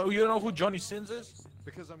know you don't know who Johnny Sins is?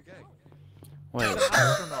 Because I'm gay. Wait, He's an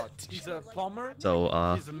astronaut. He's a plumber.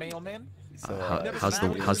 So, He's a mailman. how's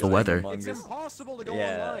the weather? It's impossible to go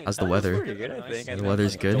Yeah. online. How's the weather? Pretty good, I think. The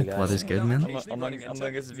weather's good. Weather's good, man. Among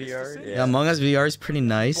Us VR. Yeah, Among Us VR is pretty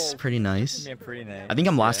nice. Pretty nice. Yeah, pretty nice. I think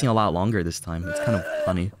I'm lasting a lot longer this time. It's kind of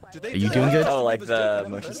funny. Are you doing good? Oh, like the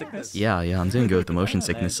motion sickness? Yeah, I'm doing good with the motion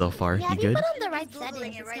sickness so far. Yeah, You you good? put on the right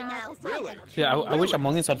settings. It's not. Really? yeah, I wish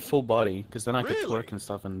Among Us had full body, because then I could twerk and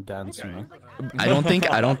stuff and dance, you know. I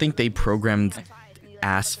don't think they programmed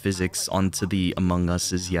ass physics onto the Among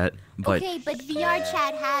Us's yet, but Okay, but VR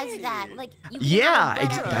chat has that. Like. You can yeah, have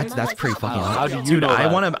better that's Among Us pretty chat. fucking How do awesome. you Dude, know I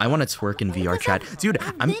that? wanna twerk in VR chat. Dude,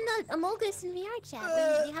 I've I'm been Among Us in VR chat.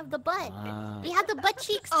 We have the butt. We have the butt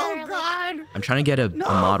cheeks that are like. I'm trying to get a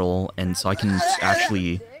model, and so I can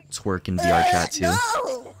actually twerk in VR chat too.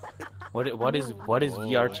 No! What is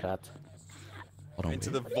VR chat? Hold on,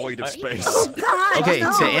 Into wait. the void of space. Oh God! Okay,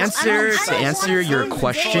 no. to answer your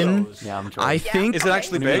question, Yeah, I'm I trying. think Is it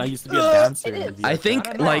actually I big? used to be a dancer. in VR I think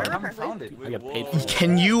chat. like I get paid for it.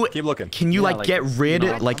 can you Keep looking. Can you Yeah, like like, get rid, you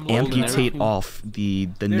know, like mold and amputate everything. off the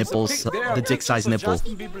nipples, the dick size nipple?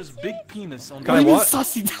 Justin Bieber's big penis on Can I what?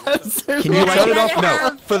 Sussy dancer. Can you Shut it like? off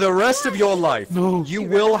now. For the rest of your life, you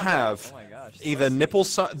will have Oh my gosh. either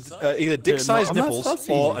either dick-sized I'm not nipples sussy.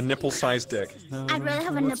 or a nipple-sized dick. I'd rather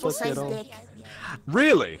have a nipple-sized dick.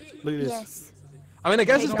 Really? Look at this. Yes. I mean, I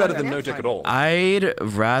guess it's better than no dick at all. I'd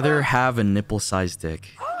rather have a nipple-sized dick.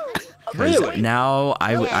 Really? Now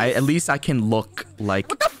I at least I can look like.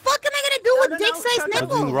 What the fuck am I gonna do with dick-sized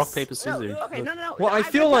nipples? Doing rock paper scissors. Okay, no. Well, I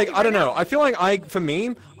feel like I don't know. I feel like for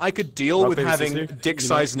me, I could deal with paper, having scissors,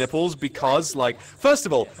 dick-sized nipples because, like, first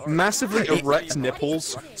of all, massively erect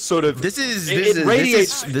nipples sort of This is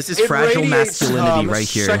radiates, fragile masculinity right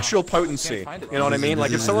here. Sexual potency. You know what I mean?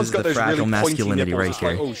 Like, if someone's got the those really fragile pointy masculinity nipples, right it's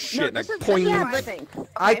like, here. oh shit, like this is poing. what I think.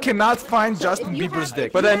 I cannot find Justin Bieber's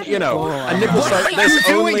dick. But then, you know, a nipple size. What are There's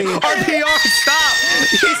you only. doing? RPR,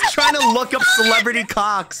 stop! He's trying to look up celebrity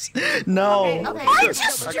cocks. No. Okay.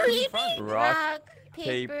 Just streaming. Rock,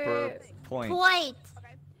 paper, point. Point.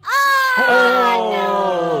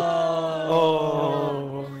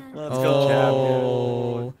 Let's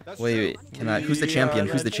go, champion. Wait, can I? Who's the champion?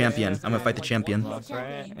 Who's the champion? I'm gonna fight the champion.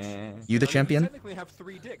 You the champion? Technically have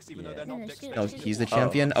 3 dicks, even though they're not dicks. No, he's the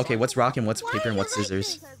champion. Okay, what's rock and what's paper and what's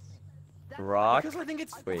scissors? Rock. Because I think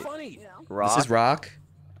it's funny. Rock. This is rock,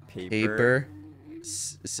 Paper. paper,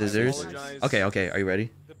 scissors. Okay, are you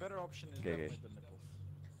ready? The better option is Okay.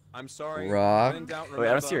 I'm sorry. Rock. When in doubt, Wait,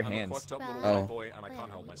 I don't see your remember, I'm a hands. fucked up little Oh. white boy, and I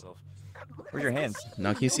can't help myself. Where's your hands?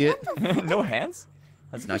 Now can you see it? No hands?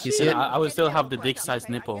 Now can you see Yeah, it? I would still have the dick-sized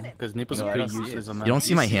nipple because nipples No, are I pretty don't see useless it. on that. You don't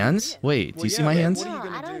see my hands? Wait, do you see my hands? What are you No,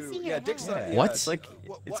 I gonna don't do? see Yeah, your dick hands. size. What?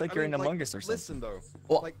 It's like you're in Among Us or something. Listen though,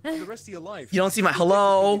 Well- like for the rest of your life. You don't see my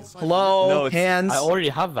hello, No, it's- hands, I already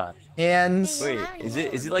have that. hands. Wait,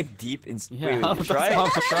 is it like deep in? Yeah, Wait, that's try how-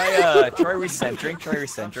 try recentering. Try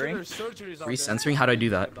recentering. Recensoring? How do I do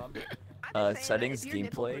that? Settings,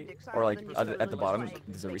 gameplay, or like at the bottom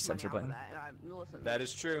there's a recenter button. That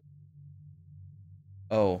is true.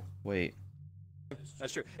 Oh, wait.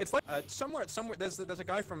 That's true. It's like somewhere. There's a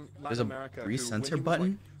guy from Latin There's a America. recenter who, when he was,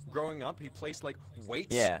 button? like, growing up, he placed like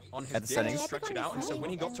weights Yeah, on his at the dick settings. to stretch it out, and so when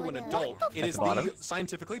he got to an adult, it At is the bottom?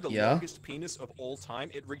 scientifically the Yeah. longest penis of all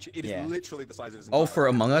time. It is Yeah. literally the size of his. Oh, entire for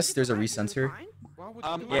body. Among Us, there's a recenter.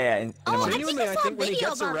 Yeah, in Oh, Among Us. I think Genuinely, I I saw a think when he video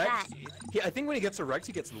gets about erect, that. I think when he gets erect,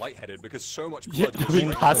 he gets lightheaded because so much Yeah, blood. goes he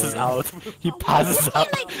straight passes to out. He Oh, passes wasn't out.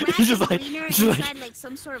 he, like, He's just wrapped like, wiener he's just inside, like, like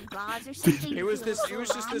some sort of gauze or something. It was just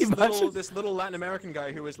Imagine. this little Latin American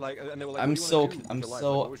guy who was like, and they were like, I'm "What do you so, wanna do with I'm your life?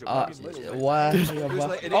 so, Like, what was your bucket list?" what? It was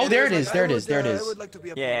like- Oh, there it was is, like, there "I it is, there it would, is. I would like to be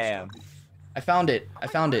a Yeah. porn star." I found it.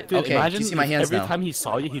 Dude, Okay, do imagine you see my if hands every now? time he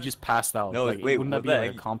saw you, he just passed out. No, like, wait, wouldn't that what be the like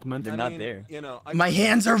a heck? compliment? They're I not mean, there. You know, I My can't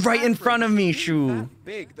hands are right in separate front of me, that Shu.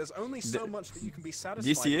 big. There's only so much that you can be satisfied. Do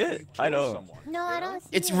you see before it? you I kill know. someone. No, I don't see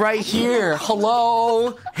It's it. right here.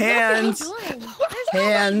 Hello, hands,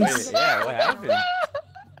 hands. Yeah, what happened?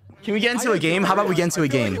 Can we get into a game? How about we get into a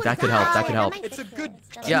game? That could help. That could help. It's a good.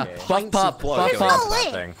 Yeah, Okay. buff pop, buff There's pop, no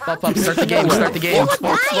way. buff pop. Start the game. Start the game. We would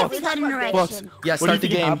die if we got an erection. Yeah, What do you start the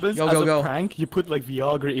think game. happens? Go, As go, a go. prank, you put like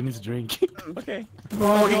Viagra in his drink. Okay.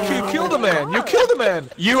 Oh, you killed the man. You killed the man.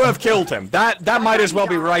 You have killed him. That might as well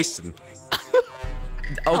be ricin.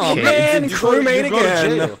 Oh Okay. man, You go- crewmate you go to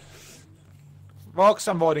again. jail. Vox,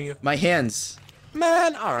 I'm voting you. My hands.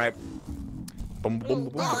 Man, all right. Boom, boom, boom,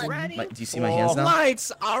 boom. Do you see my hands now?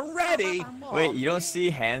 Lights are ready. Wait, you don't see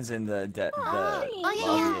hands in the Oh,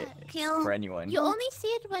 yeah. lobby Kill. for anyone. You only see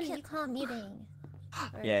it when you call meeting.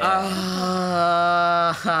 Yeah.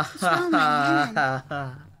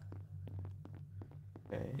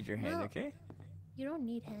 Is your hand No. okay? You don't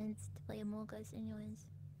need hands to play Among Us anyways.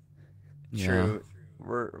 True.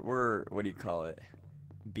 We're what do you call it?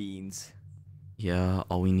 Beans. Yeah,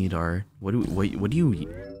 all we need are what do you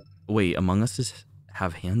wait, Among Us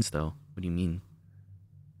have hands though. What do you mean?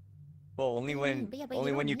 Well, only when but you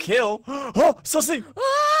only don't when you need kill. Oh, something.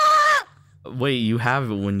 Wait, you have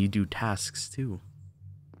it when you do tasks too.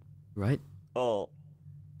 Right? Oh,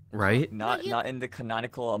 Right? not in the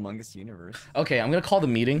canonical Among Us universe. Okay, I'm gonna call the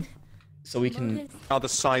meeting so we can Oh, the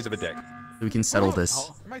size of a dick. settle this.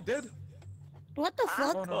 Am I dead? What the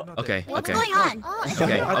fuck? Oh, no, no. Okay, What's okay. going on?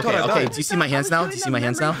 Okay, I thought okay, I okay. died. Do you see my hands now? Do you see my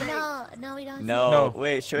hands now? No, we don't. No, No.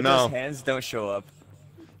 wait, Shoto's No. hands don't show up.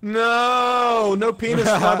 No penis,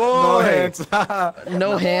 my boy. No hands.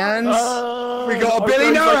 No hands? We got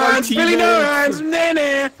Billy No Hands. Billy No Hands.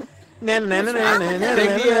 Nah.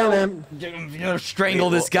 I'm gonna strangle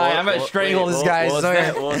this guy. I'm gonna strangle this guy. What was Sorry.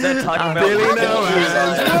 that? What was that talking about? Billy No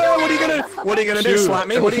Hands. Oh, what are you gonna do? Slap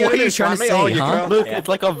me? What are you What gonna are do? you trying Slap to me? Oh, say, you huh? girl. Look, Yeah. it's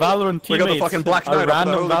like a Valorant teammate. We got the fucking Black Knight A up there.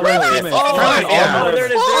 random Oh, Valorant teammate. Oh, right, yeah. Oh, there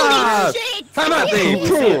it is. Ah, Shit! how about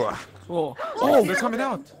the Oh, they're coming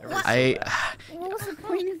out. What was the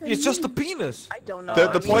point of the It's just a meeting? penis. I don't know.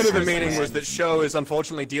 The point of the meeting was that Show is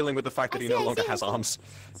unfortunately dealing with the fact that he no longer has arms,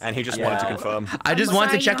 and he just wanted to Yeah. confirm. I just wanted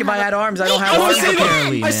to sorry, check you if I don't had have arms. I don't have Oh, I arms see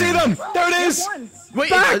apparently. them! I see man. them! There it is! Wait,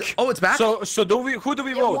 Back! oh, it's back? So who do we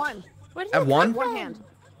It vote? won. Where did I have it one. come One hand.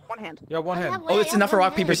 One hand. Yeah, one I hand. have Oh, it's I enough for have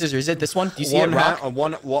rock, paper, hand. scissors. Is it this one? Do you see One it, rock? hand,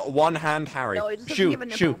 one hand, Harry. No, it just doesn't Shoe, give a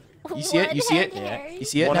shoe. nipple. You see it? You see it? One hand, You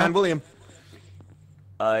see it One now? hand, William.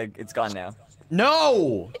 It's gone now.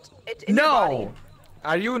 No! It's in your body. No!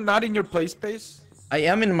 Are you not in your play space? I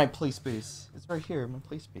am in my play space. It's right here, my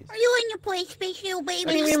play space. Are you in your play space, you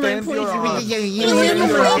baby? Extend your arms.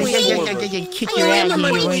 Kick your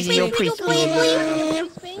ass, your play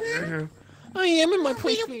I am in my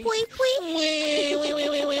play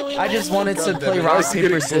I just wanted to play rock,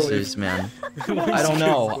 paper, scissors, man. I don't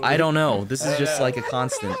know. I don't know. This is just like a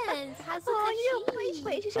constant. Oh, you play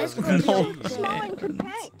space. It's just No. small and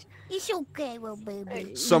compact. It's okay, little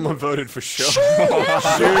baby. Someone voted for Show. Shoe!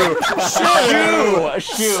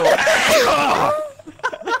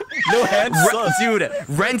 No hands. Dude,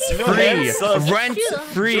 rent's No free. hands, subs. Rent's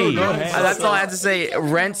free. No hands, That's all I subs. had to say.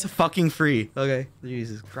 Rent's fucking free. Okay.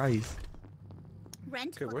 Jesus Christ.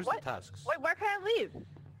 Rent. Okay, where's the tasks? Wait, where can I leave?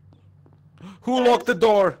 Who locked the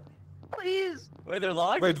door? Please. Wait, they're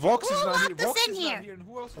locked? Wait, Vox is Who not here. locked us Vox in is here? not here. And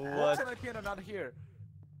who else? What? Vox and IPN are not here.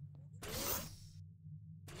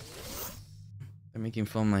 They're making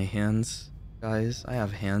fun of my hands. Guys, I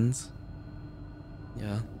have hands.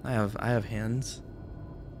 Yeah, I have hands.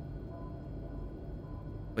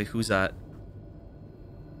 Wait, who's that?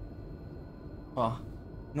 Oh.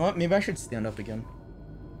 You know what? Maybe I should stand up again.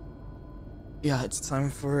 Yeah, it's time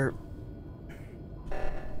for...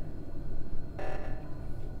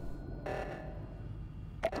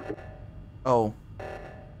 Oh.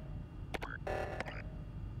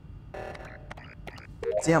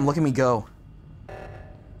 Damn, look at me go.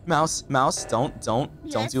 Mouse, don't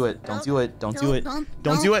Yes, do it. Don't do it. Don't do don't, it. don't,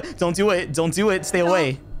 Don't do it. Don't do it. Don't do it. Stay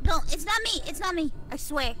away. No, it's not me. It's not me. I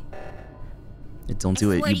swear. Don't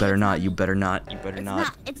do it. swear You to better you, not. it's You not better not. You better It's not.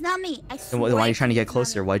 not. It's not me. I Then swear. why are you trying to get it's not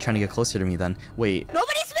closer? me. Why are you trying to get closer to me then? Wait.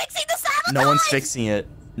 Nobody's fixing the sabotage. No one's fixing it.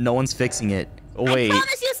 No one's fixing it. Oh, I wait.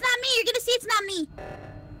 promise you, it's not me. You're gonna see it's not me.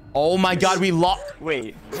 Oh my God, we lost.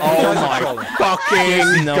 Wait. Oh my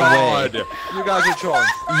fucking no God. way. You guys are trolling.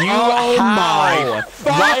 Oh my.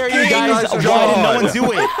 Why are you guys? fucking Why did no God. one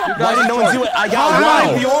do it? Why did no one do it? I got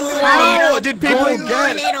How? one. The only one. How? Did people Little.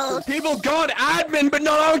 get? People got admin, but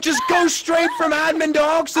no, just go straight from admin to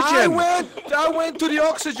oxygen. I went to the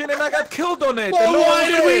oxygen and I got killed on it. Well, and no why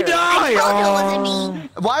one did we there. die? It wasn't me.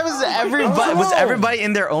 Why was everybody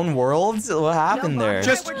in their own worlds? What happened there?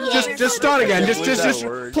 Just start again. Just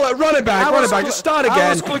run it back. Run it back. Just start I again.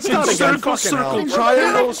 was clicking Start again. circle, Fucking hell. circle,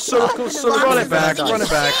 triangle, circle, circle. Run it back. Run it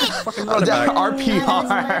back. Fucking run it back.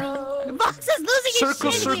 RPR. Box is losing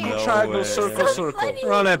Circle, his shit circle, here. triangle, circle, circle.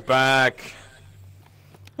 Run it back.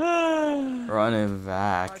 Run it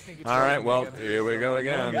back. All right. Well, here we go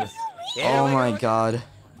again. Oh my God.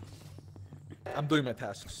 I'm doing my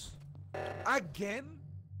tasks. Again?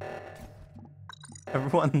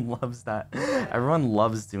 Everyone loves that. Everyone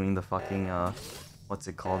loves doing the fucking what's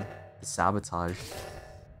it called? The sabotage.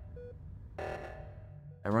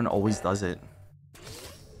 Everyone always does it.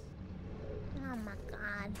 Oh my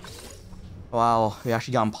God. Wow, we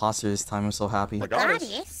actually got imposter this time. I'm so happy. Goddess.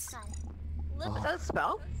 Is that a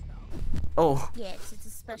spell? Oh, Yes, it's a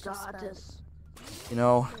special spell. Goddess. you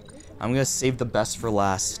know, I'm gonna save the best for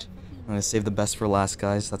last. I'm gonna save the best for last,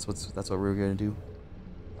 guys. That's what we're gonna do.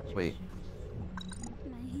 Wait.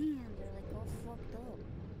 My hands are like all fucked up.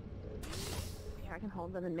 Yeah, I can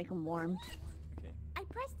hold them and make them warm. I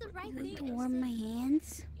pressed the right thing to warm my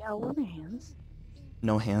hands. Yeah, warm your hands.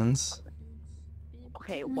 No hands.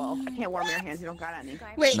 Okay, well, I can't warm your hands. You don't got any.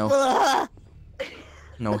 Wait. No.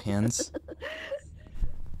 No hands.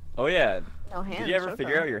 Oh yeah. No hands. Did you ever Shoto.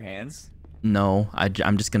 figure out your hands? No,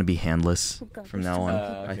 I'm just gonna be handless from now on.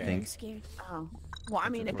 I okay. think. Scared. Oh. Well, I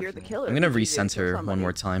mean, if you're the killer. I'm gonna it's easier to recenter kill one somebody.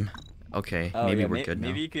 more time. Okay, Oh, maybe yeah, we're good now.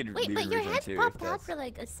 Maybe you could. Wait, maybe but your reason head too, if popped out that's- for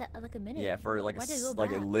like a minute. Yeah, for like Why did it go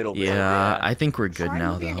like a back? little bit. Yeah, I think we're good Try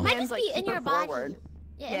now moving your though. Might hands, just like, be in super your body. forward.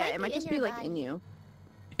 Yeah, Yeah, it might in just your be like body. in you.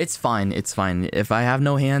 It's fine. It's fine. If I have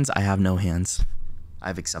no hands, I have no hands.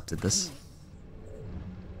 I've accepted this.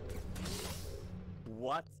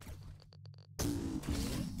 What?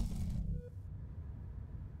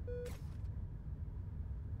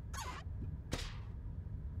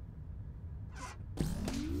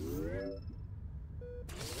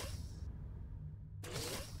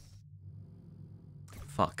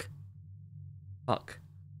 Fuck. Fuck.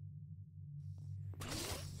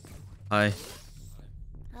 Hi.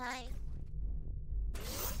 Hi.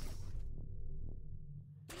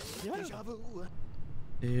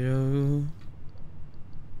 Ew.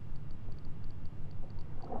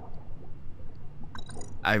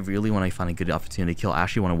 I really want to find a good opportunity to kill. I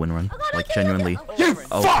actually want to win run. Like, genuinely. You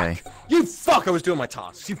Okay. fuck! You fuck! I was doing my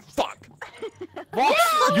tasks. You fuck! Vox,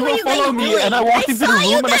 you were following me, and I walked into the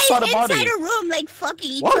room and I saw the body. inside a room, like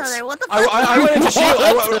fucking each What? other. What the fuck? I went into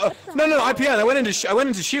Shield. No, IPN. I went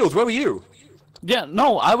into Shields. Where were you? Yeah,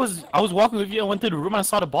 no, I was walking with you. I went to the room and I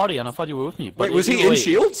saw the body, and I thought you were with me. But Wait, was he in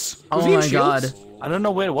Shields? Was he in Shields? I don't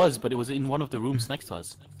know where it was, but it was in one of the rooms next to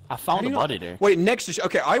us. I found the body there. Wait, next to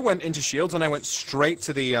okay, I went into Shields and I went straight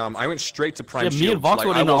to the I went straight to Prime Yeah, Shields. me and Vox Like,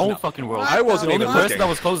 were in our own fucking world. I wasn't the even only person looking. that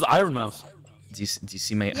was close to Iron Mouse. Do you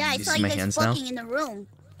see my Yeah, I do you saw see you my guys hands now? fucking in the room.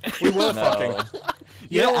 We were fucking.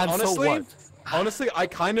 You know, Yeah, and so honestly, what? honestly, I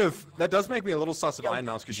kind of that does make me a little sus of Iron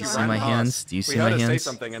Mouse because she Do you see ran my past. hands? Do you see we my heard her say hands?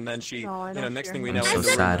 something and then she, No, I you know, don't next see thing we her know, hands. I'm it so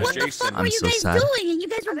was sad. What the Jason. fuck I'm were you so guys sad. doing? And you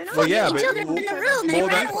guys were Well, fucking yeah, each but other in the room. They more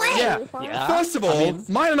ran than- away. yeah. First of all,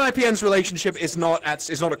 mine and IPN's relationship is not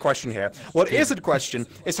a question here. What is a question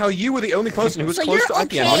is how you were the only person who was So close you're to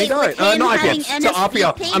IPN when he okay with died. him Not having IPN, to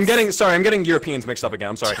RPR. NSFW I'm getting Europeans mixed up again.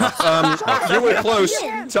 I'm sorry. You were close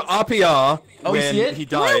to RPR when he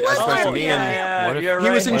died, as opposed to me and. He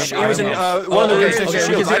was in one of the rooms next to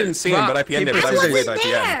Shields. I didn't see him, but IPN did. But I was with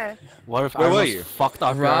IPN. What if Where I were was you? fucked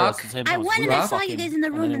up? Rock. I went and I saw you guys in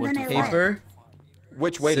the room and then I left. Paper.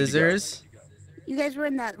 Which way did you go? Scissors. You guys were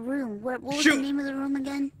in that room. What was Shoot. the name of the room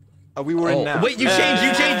again? We were in now. Wait, you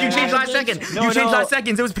changed last second. No, You changed no. last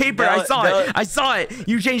second. It was paper. That- I saw that- it. I saw it.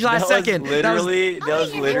 You changed last That was second. literally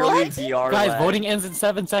What? VR Guys, lag. voting ends in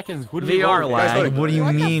 7 seconds. Who do we VR vote? lag. voted. What do you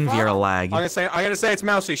What the mean fuck? VR lag? I'm gonna say it's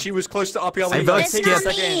Mousy. She was close to RPR. when I he vote died. It's skip. not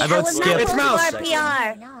Skip. me. I I vote was skip. not It's close Mouse. to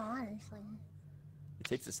RPR. No, honestly. It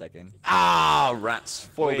takes a second. Ah, rats.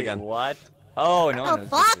 Foiled Wait, again. what? Oh no. Oh no,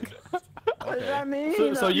 fuck! What does that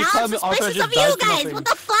mean? So you Now tell I'm me Arthur suspicious just of you died for guys. nothing. What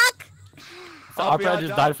the fuck? So Arthur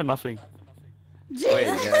just died for nothing.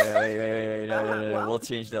 Wait, no. We'll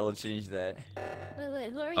change that. We'll change that.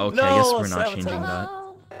 Wait, who are you? Okay, No, I guess we're not sabotage. changing that.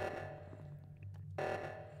 Hello?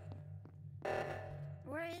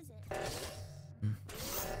 Where is it?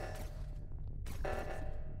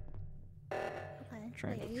 Okay.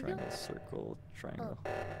 Triangle, Wait, are you triangle, circle, triangle.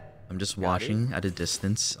 I'm just Got it. watching at a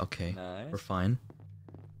distance. Okay, Nice. we're fine.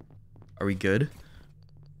 Are we good?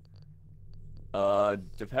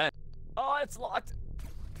 Depends. Oh, it's locked.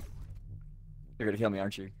 You're gonna kill me,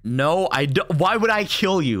 aren't you? No, I don't. Why would I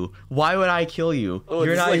kill you? Why would I kill you? Oh,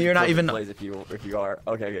 You're this is not. like You're not perfect even. plays if you are.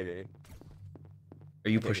 Okay. Are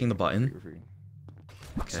you pushing the button?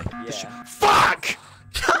 Okay. Yeah. Fuck!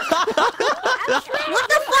 What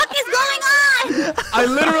the fuck is going on? I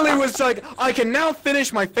literally was like, I can now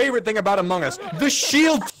finish my favorite thing about Among Us, the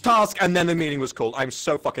shield task, and then the meeting was called. I'm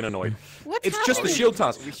so fucking annoyed. What's It's just the happening? shield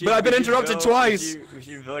task, We should- but I've been we should interrupted vote- twice. We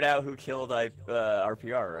should vote out who killed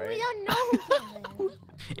RPR, right? We don't know who killed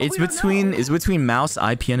him. It's between Mouse,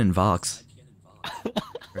 IPN, and Vox.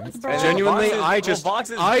 Genuinely, Vox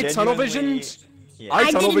is I tunnel genuinely- visioned. Yeah. I I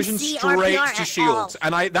tunnel didn't visioned see straight RPR to at shields,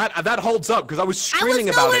 all. and that holds up because I was I screaming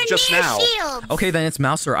was about nowhere it just near now. Shields. Okay, then it's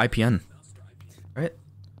Mouse or IPN. Right?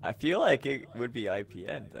 I feel like it would be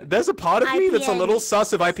IPN. Then. There's a part of me that's a IPN. little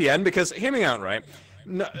sus of IPN because hear me out, right?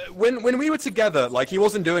 No, when we were together, like he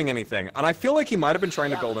wasn't doing anything, and I feel like he might have been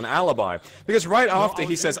trying to golden alibi because right after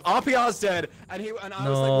he says RPR's dead, and I was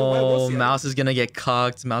like, well, where was No, he? Mouse is gonna get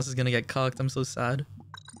cocked. Mouse is gonna get cocked. I'm so sad.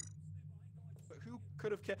 Who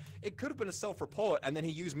could have? It could have been a self-report, and then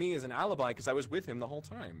he used me as an alibi because I was with him the whole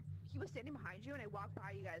time. He was standing behind you, and I walked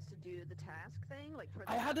by you guys to do the task thing, like. For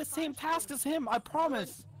I had the same task as him. I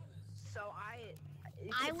promise. So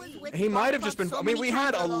I was with He might have Bob just been. so I mean, many we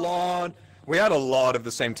had times a alone. lot. We had a lot of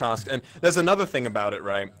the same tasks, and there's another thing about it,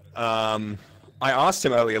 right? I asked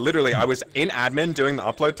him earlier. Literally, I was in admin doing the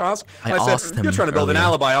upload task. I And asked said, him "You're trying to build an earlier.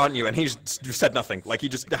 alibi, aren't you?" And he just said nothing. Like he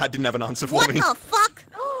just didn't have an answer for What me. the fuck?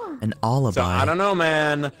 An alibi. So I don't know,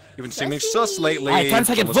 man. You've been seeming sus lately. Alright, 10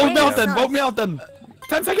 seconds. Almost Vote me out like then. that. Vote me out then.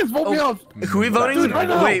 10 seconds. Vote me out. Who are we voting? Dude, right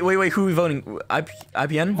now. Wait. Who are we voting?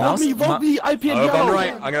 IPN? Vote Mouse? me. Vote me. IPN. I hope yellow. I'm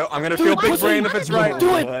right. I'm gonna Dude, feel big pussy. brain if it's right.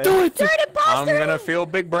 Do it. Do it. You're an I'm imposter. gonna feel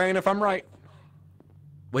big brain if I'm right.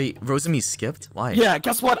 Wait, Rosemi skipped? Why? Yeah.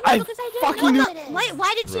 Guess what? I Because I didn't fucking know knew. it. Wait,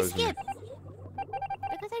 why did she Rosie. skip?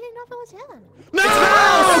 Because I didn't know if it was him. No!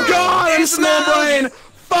 Oh God! I'm small brain.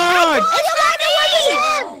 Fuck! It's not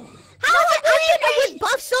me! How have I been with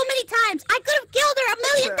Buff so many times? I could have killed her a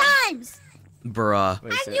million times. Bruh.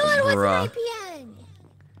 I knew it was Bruh. an IPN.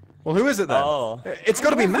 Well, who is it then? Oh. It's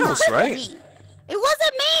gotta be Mouse, right? It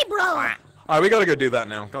wasn't me, bro. Alright, we gotta go do that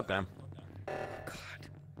now. Goddamn.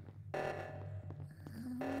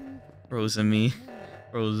 Rosemi.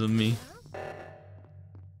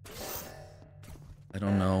 I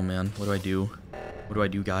don't know, man. What do I do? What do I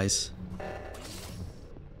do, guys?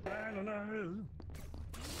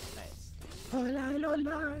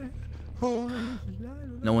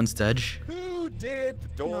 No one's dead. Who did the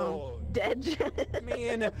door? Dead.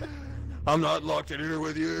 Man, I'm not locked in here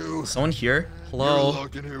with you. Someone here? You're Hello?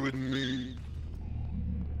 locked in here with me.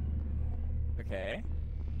 Okay.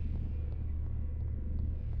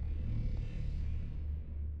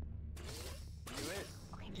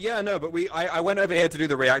 Yeah, no, but I went over here to do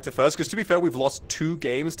the reactor first, because to be fair, we've lost 2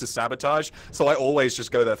 games to sabotage, so I always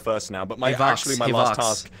just go there first now. But my Hey, Vox, actually my hey, last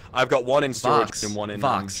Vox. task, I've got 1 in storage Vox, and 1 in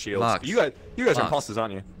Vox, shields. Vox, You guys are Vox. imposters,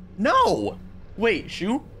 aren't you? No! Wait,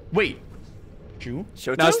 Shu? Wait. Shu?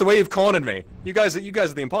 Shoto? Now it's the way you've cornered me. You guys are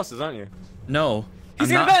the imposters, aren't you? No. He's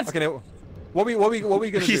I'm in not- events! Okay, now, what we gonna do? He's What in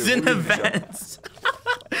we gonna do, Sho? events.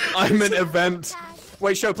 I'm an event.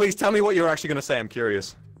 Wait, Sho, please tell me what you're actually gonna say. I'm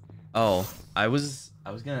curious. Oh, I was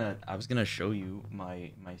gonna show you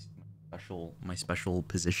my special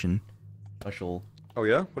position. Special. Oh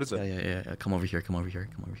yeah? What is it? Yeah. Come over here.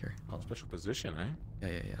 Oh. Special position, eh?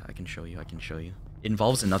 Yeah. I can show you. It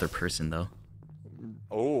involves another person though.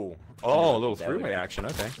 Oh, a little three-way action.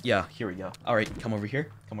 Okay. Yeah. Here we go. All right. Come over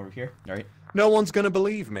here. All right. No one's gonna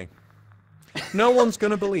believe me. No one's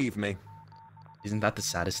gonna believe me. Isn't that the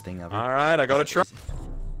saddest thing ever? All right, I gotta try.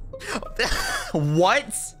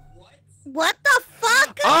 What? What the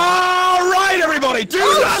fuck? All right, everybody, do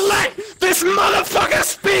not let this motherfucker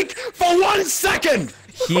speak for 1 second.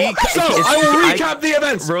 So I will recap the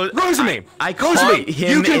events. Rosamie, Rosamie,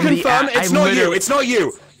 you can confirm it's not you. It's not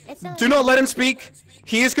you. Do not let him speak.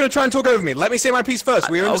 He is going to try and talk over me. Let me say my piece first.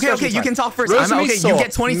 We are in Okay, you can talk first. Okay, you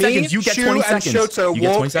get 20 seconds. You get 20 seconds. And Shoto You get 20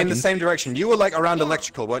 walked in the seconds. same direction. You were like around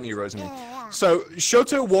electrical, weren't you, Rosamie? So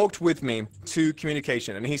Shoto walked with me to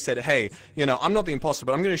communication, and he said, "Hey, you know, I'm not the imposter,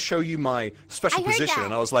 but I'm going to show you my special position."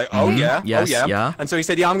 And I was like, "Oh yeah, Yes, oh yeah." yeah. And so he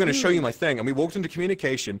said, "Yeah, I'm going to show you my thing." And we walked into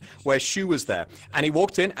communication where Shu was there, and he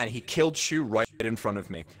walked in and he killed Shu right in front of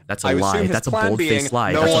me. That's a I lie. assume his That's a plan bold-faced being,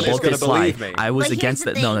 lie. No That's one a is going to bold-faced lie. believe me. I was But against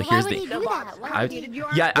here's that. the No, thing, here's why would the. he do that? Why would he do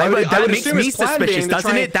that? I would That makes assume me his plan being suspicious, to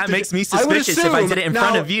doesn't try it? That and- makes me I would suspicious if I did it in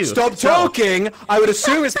front now, of you. Stop talking! I would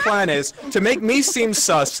assume his plan is to make me seem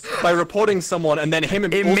sus by reporting someone and then him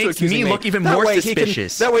It also makes accusing me look even That more way he can-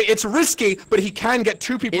 suspicious. that way it's risky, but he can get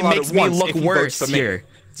 2 people It out makes at me once look if he votes worse for me. here,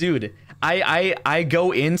 dude. I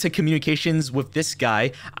go into communications with this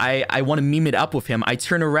guy. I want to meme it up with him. I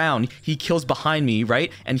turn around. He kills behind me,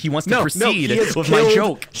 right? And he wants to proceed he has with my killed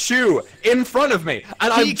joke. Shu in front of me,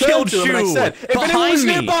 and I He killed turned to him and I Shu said, "If anyone was behind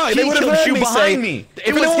me. nearby, they He would have killed heard Shu me behind say. me. If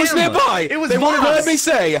It was anyone was him. nearby, It was they would have heard Vox. me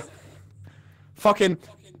say, fucking."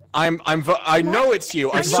 I know it's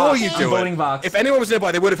you. I saw you do voting it. Vox. If anyone was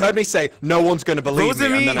nearby, they would have heard me say, "No one's gonna believe me."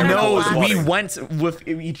 And then I knows reported we the body. went with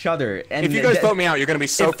each other. And If you guys vote me out, you're gonna be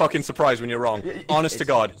so fucking surprised when you're wrong. Honest to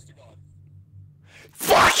God.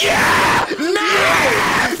 Fuck yeah! No!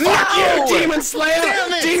 Yeah! Fuck No! you, Demon Slayer!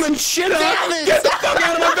 Damn it! Demon Shitter! Damn it! Get the fuck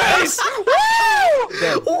out of my face! Woo!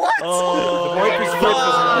 What?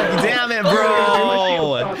 Damn it, bro!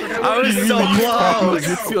 I was so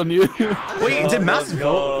close. Wait, did Mouse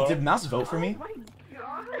vote? Did Mouse vote for me?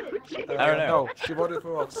 I don't know. No, she voted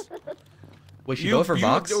for Vox. Wait, she voted for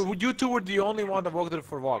Vox? You two were the only one that voted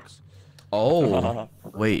for Vox. Oh,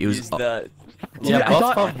 wait, it was. He's the... Dude, I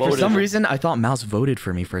thought for some reason I thought Mouse voted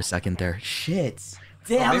for me for a second there. Shit.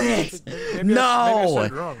 Damn it!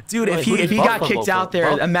 No, dude, if he got kicked out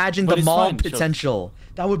there, imagine the mall potential.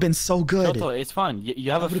 That would have been so good. Shoto, it's fine.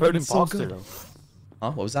 You have a That would've third been so imposter. good.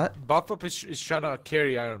 Huh? What was that? Buffup is trying to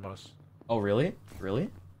carry Iron Mouse. Oh, really? Really?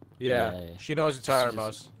 Yeah, Yeah. she knows it's Iron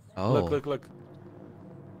Mouse. Oh. Look.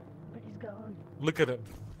 Look at him.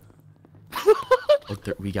 Look,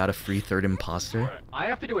 we got a free third imposter. I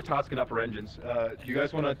have to do a task in Upper Engines. Do you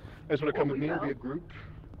guys wanna come with me or be a group?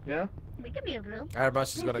 Yeah? We could be a group. Iron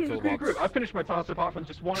Mouse is gonna kill Be a Vox. group. I finished my task apart from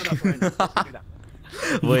just one in Upper Engines. Let's do that.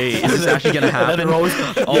 Wait, is this actually gonna happen? And then Rose,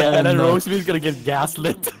 Oh, yeah, and then no. Rosemi's gonna get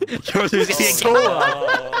gaslit. Rosemi's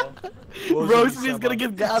Rosemi's gonna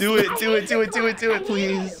get gaslit. Do it,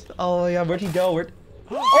 please. Oh yeah, where'd he go? Where'd...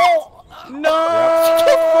 Oh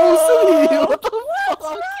no! What the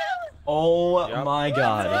fuck? Oh my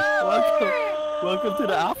god. Welcome to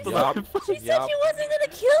the afterlife. She said she wasn't gonna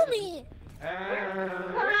kill me.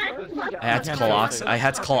 I had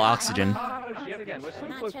to call oxygen. Not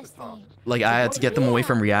trusting. Like I had to get them away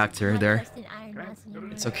from reactor there.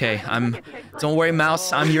 It's okay. Don't worry,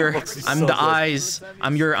 Mouse. I'm the eyes.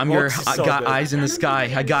 I'm your got eyes in the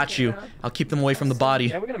sky. I got you. I'll keep them away from the body.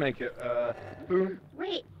 Yeah, we're gonna make it. Boom.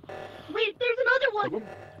 Wait, there's another one.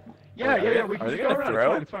 Yeah. We can Are they go gonna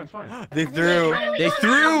around. throw? It's fine. They threw. They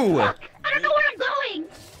threw. I don't know where I'm going.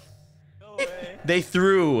 They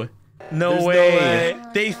threw. No way.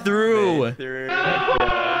 They threw.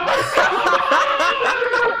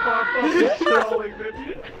 He's trolling, dude.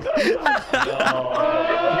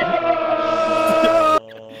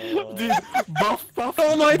 Dude, Buff.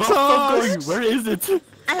 Oh my God! Where is it?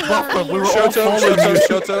 Buff, we were all Shoto.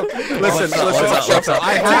 Listen, Shoto.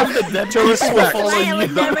 I have to respect.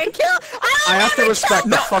 I have to respect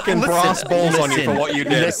the fucking brass balls on you for what you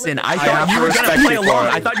did. Listen, I thought you were gonna play along.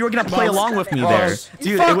 I thought you were gonna play along with me there,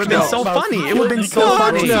 dude. It would have been so funny. It would have been so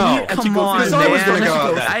funny. Come on, man.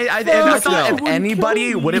 I thought if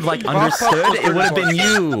anybody would have like understood, it would have been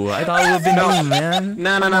you. I thought it would have been you, man.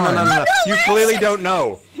 No. You clearly don't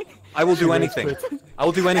know. I will do anything. I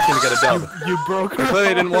will do anything to get a dub. You broke her. It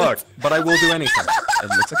clearly didn't work, but I will do anything. It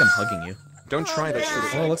looks like I'm hugging you. Don't try that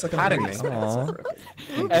shit. Oh, it looks like I'm patting me.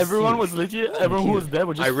 Everyone was legit. Everyone who was there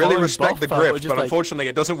was just. I really respect the grip, but like, unfortunately,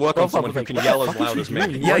 it doesn't work on someone who can yell as loud as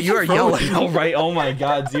me. Yeah, you are yelling. Oh, right. Oh my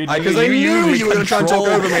god, dude. Because I knew you were gonna try and talk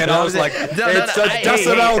over me, and I was like, it's a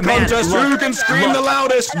decibel contest. Who can scream the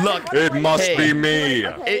loudest? Look, it must be me.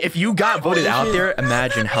 If you got voted out there,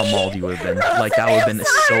 imagine how mauled you would have been. Like that would have been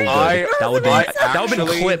so good. That would have been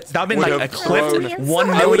clipped. That would have been like a clipped 1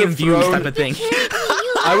 million views type of thing.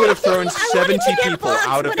 I would have thrown 70 people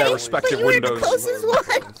out of their respective windows.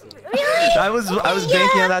 I was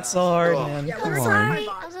banking on that so hard, man. Come on.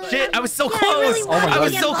 Shit, I was so close. Oh my god, I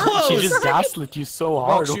was so close. She just gaslit you so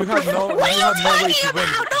hard. You have no way to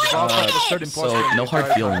win. So no hard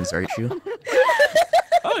feelings, right, you?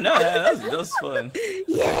 Oh no, that was fun.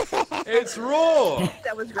 Yeah. It's raw.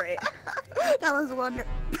 That was great. That was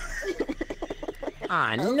wonderful.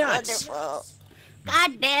 Ah, nuts. Wonderful.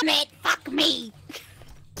 God damn it! Fuck me.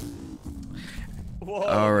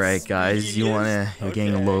 All right, guys, we're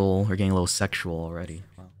getting a little sexual already.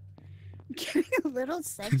 Getting a little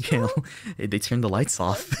sexual. They turned the lights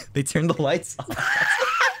off. They turned the lights off.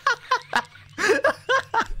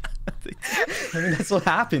 I mean, that's what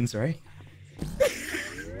happens, right?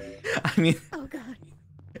 I mean, oh god.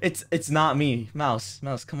 It's not me, Mouse,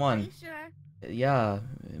 come on. Are you sure? Yeah,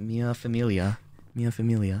 Mia Familia. Yeah,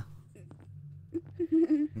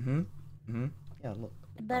 look.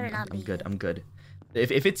 It better not be. I'm good.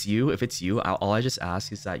 If it's you, all I just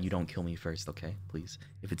ask is that you don't kill me first, okay? Please,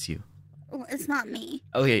 if it's you. Well, it's not me.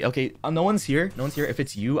 Okay. No one's here. If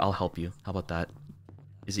it's you, I'll help you. How about that?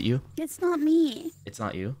 Is it you? It's not me. It's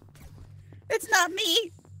not you? It's not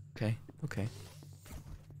me. Okay.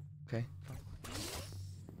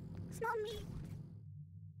 It's not me.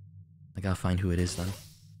 I gotta find who it is then.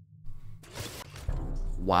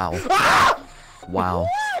 Wow. Wow.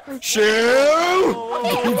 Shoo!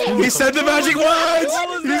 He said the magic words!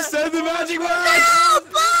 He said the magic words!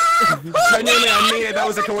 Genuinely, I mean it. That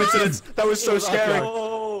was a coincidence. That was so scary.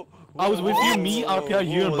 I was with you, me, RPR,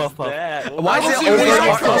 you, and Buff Puff. Why is it always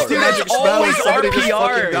RPR? Dude, that's always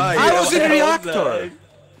RPR. I was in reactor.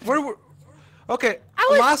 Okay,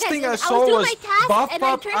 last thing I saw was Buff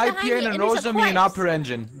Pop, IPN, and Rosami in upper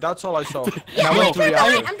engine. That's all I saw. Yeah, I went to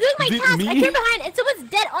reactor. I'm doing my task. I turn behind and someone's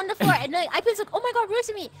dead on the floor. And like, IPN's like, oh my god,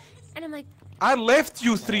 Rosami. And I'm like, I left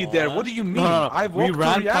you three there. What do you mean? No. I walked We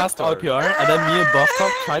ran past RPR, and then me and Buff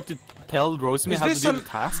Puff tried to tell Rosami how to do the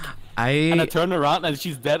task. And I turned around and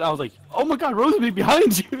she's dead. I was like, oh my god, Rosami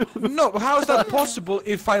behind you. No, how is that possible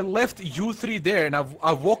if I left you three there and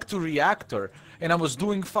I walked to reactor and I was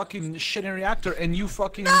doing fucking shit in reactor and you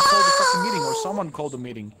fucking called the fucking meeting or someone called the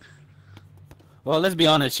meeting? Well, let's be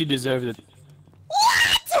honest, she deserved it.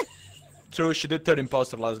 what? True, she did turn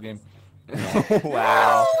imposter last game.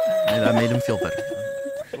 Wow. That made him feel better.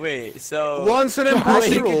 Wait, so once an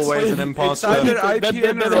imposter, always an imposter. It's either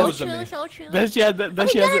IPN or Rosami. Then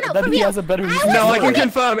he has a better reason. No, I can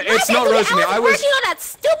confirm it's not Rosami. I was working on that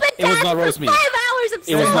stupid It was task not for Rosami. 5 hours. I'm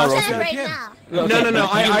It was not so Rosami. upset right now. No.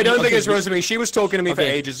 I don't think it's Rosami. She was talking to me for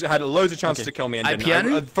ages. Had loads of chances to kill me and didn't.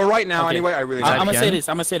 IPN? For right now, anyway, I really. I'm gonna IPN? say this.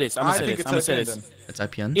 I'm gonna say this. It's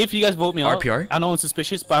IPN. If you guys vote me out, RPR? I know it's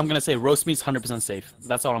suspicious, but I'm gonna say Rosami's 100% safe.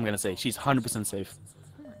 That's all I'm gonna say. She's 100% safe.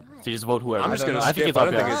 So you just vote whoever. I'm just gonna I think skip. it's I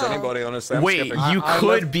don't think RPR. it's anybody, honestly. I'm Wait, skipping. you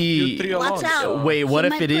could be. Watch out. Wait, what He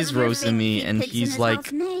if might it put is one of his Rosami and pigs in he's his like,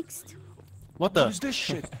 house next. What the? Who's this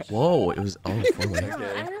shit? whoa, it was I don't know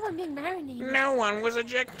if I'm being marinated. No one was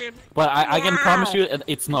ejected. But I can promise you,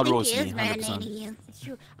 it's not I think he Rosami. is 100%. marinating you. It's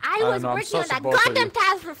true. I don't was know, I'm working on sus that of both of goddamn you.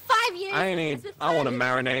 task for 5 years. I want to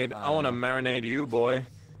marinate. I want to marinate you, boy.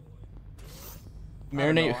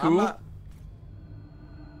 marinate who?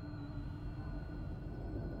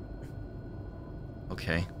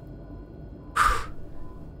 Okay.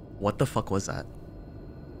 What the fuck was that?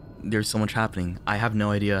 There's so much happening. I have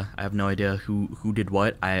no idea. who did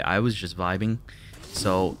what. I was just vibing.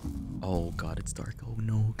 So, oh god, it's dark. Oh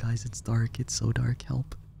no, guys, it's dark. It's so dark.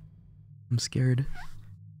 Help. I'm scared.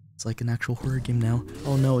 It's like an actual horror game now.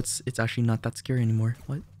 Oh no, it's actually not that scary anymore.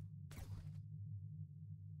 What?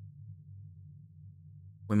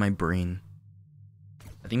 With my brain.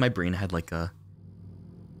 I think my brain had like a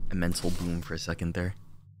mental boom for a second there.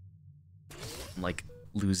 I'm like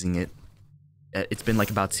losing it. It's been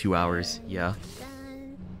like about 2 hours. Yeah.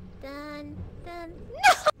 Dun, dun.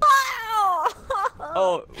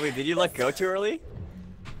 Oh, wait, did you let go too early?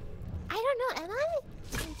 I don't know, am I?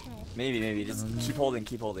 Let me try. Maybe. Just keep holding. No,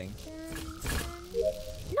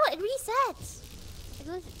 it resets. It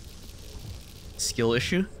goes... Skill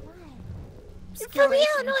issue? For real,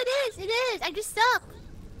 no, it is. I just suck.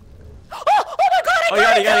 Oh my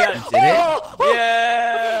god, I got it. Did it?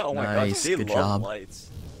 Yeah. Oh my Nice, god, they good love job. lights.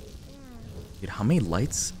 Dude, how many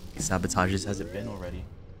lights sabotages has it been already?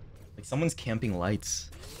 Like someone's camping lights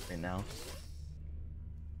right now.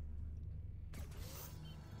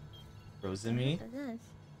 Rosemi?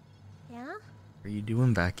 Yeah? What are you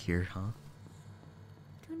doing back here, huh?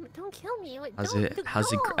 Don't kill me. Wait,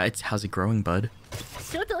 How's it growing, bud?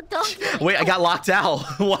 Shoto, don't kill me. Wait, I got locked out.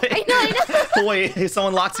 What? I know. Wait,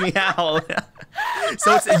 someone locked me out.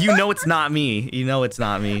 So it's it's not me. You know it's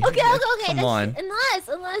not me. Okay. Come on.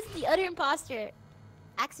 Unless the other imposter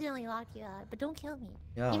accidentally locked you out, but don't kill me.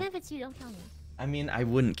 Yeah. Even if it's you, don't kill me. I mean, I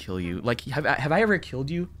wouldn't kill you. Like, have I ever killed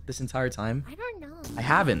you this entire time? I don't know. I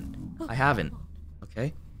haven't.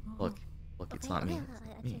 Okay? Look, it's not me.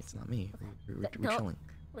 It's not me. We're chilling.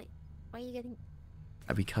 Wait, why are you getting...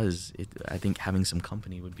 Because I think having some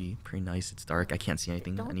company would be pretty nice. It's dark. I can't see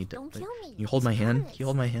anything. I need to. Don't kill me. You hold my hand. Can you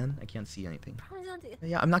hold my hand? I can't see anything. Promise don't do it.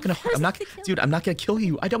 Yeah, I'm not, dude. I'm not gonna kill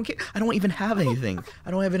you. I don't even have anything.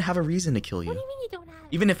 I don't even have a reason to kill you. What do you mean you don't have?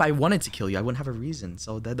 Even if I wanted to kill you, I wouldn't have a reason.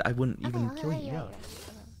 So that I wouldn't even kill you.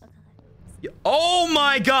 Yeah. Oh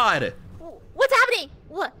my god! What's happening?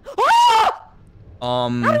 What? How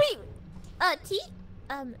do we? How do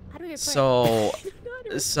we report?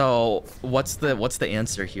 So what's the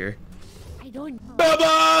answer here? I don't know.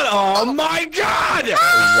 Oh my god!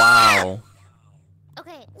 Wow.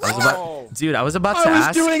 Okay. I was about to I ask.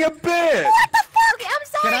 was doing a bit. What the fuck? Okay, I'm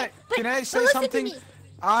sorry. Can I say listen to something? me.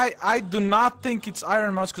 I do not think it's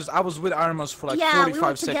Iron Mouse because I was with Iron Mouse for like Yeah, we 45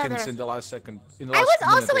 were seconds together. in the last second. I was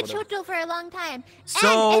also with Shoto for a long time.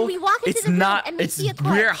 So and we walk into it's the room not. and we It's see a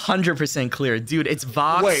we're corpse. 100% clear, dude. It's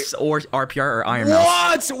Vox Wait. or RPR or Iron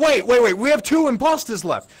Mouse. What? Wait. We have 2 imposters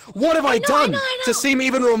left. What have I done I know. to seem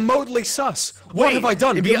even remotely sus? What have I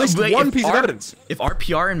done? At least Wait, one if piece of evidence. If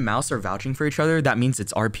RPR and Mouse are vouching for each other, that means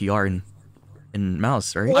it's RPR and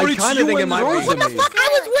Mouse, right? I kind of think it might be. What the fuck?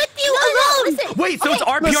 I was with you alone. Listen. Wait, so it's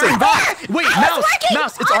RPR listen. and Vox. Wait,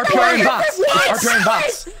 Mouse, it's RPR and Vox. It's RPR and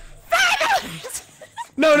Vox.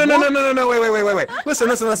 No. Wait. Listen.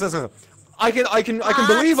 I can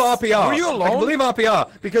believe RPR. Were you alone? I can believe RPR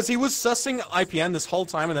because he was sussing IPN this whole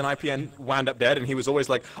time, and then IPN wound up dead, and he was always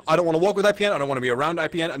like, I don't want to walk with IPN, I don't want to be around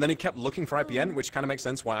IPN, and then he kept looking for IPN, which kind of makes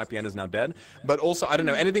sense why IPN is now dead. But also, I don't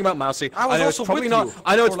know anything about Mousy. I know it's probably not.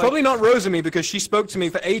 I know it's probably not Rosemi because she spoke to me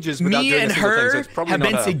for ages without Me doing and a single thing, so her it's probably have not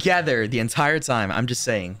been her. together the entire time. I'm just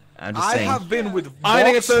saying. I have been with I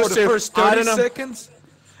think it's Vox for those the two. first I 30 don't know. seconds,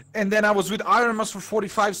 and then I was with Iron Mouse for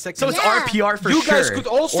 45 seconds. So it's RPR for you sure. guys could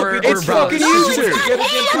also or, be or It's Vox. fucking you two. Get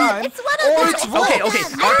it in time. It's one of Or them. it's Okay, Vox.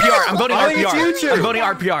 RPR. I'm voting I think it's you RPR. two. I'm voting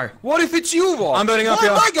RPR. What if it's you, Vox? I'm voting Why RPR.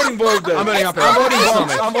 am I getting voted then? I'm voting RPR. I'm voting It's not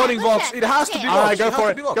Vox. me. I'm voting Vox. It has to be Okay. Vox. Alright, go It has for to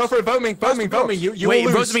it. be Vox. Go for it. Vote me. You Wait,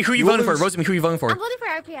 will lose. Rosemi, who you will voting for? lose. Rosemi, who you voting for? I'm voting for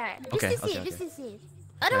RPR. Just to see. okay. Just to see.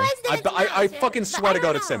 Otherwise, then I fucking swear to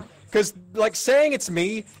God it's him. Because, like, saying it's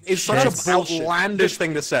me is such That's an bullshit. outlandish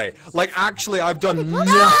thing to say. Like, actually, I've done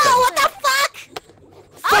nothing. No, what the fuck?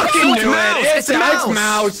 Fucking Oh, knew Mouse. it! It's Mouse!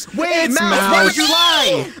 Mouse. Wait, It's Mouse, why would you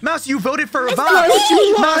lie? Mouse, you voted for Vox. Mouse,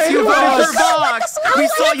 you voted for Vox. We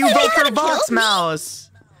saw you vote for Vox, Mouse.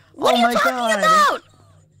 What Oh are my you talking god. about?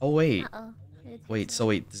 Oh wait. Uh-oh. Wait,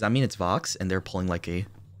 does that mean it's Vox and they're pulling like a...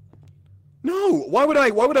 No, why would I,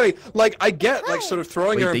 like, I get, like, sort of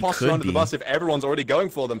throwing Wait, your they imposter could under the be. bus if everyone's already going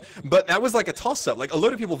for them, but that was like a toss-up. Like, a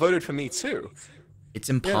lot of people voted for me, too. It's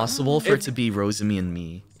impossible for it to be Rosemi and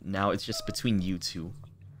me. Now it's just between you two.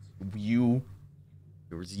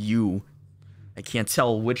 There was you. I can't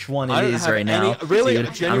tell which one I it don't is have right now. really,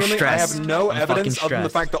 Dude, genuinely, I'm stressed. I have no I'm evidence fucking other than the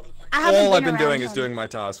stressed. fact that I haven't all I've been been doing around is him. doing my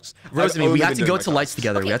tasks. Rosemi, we have to go to lights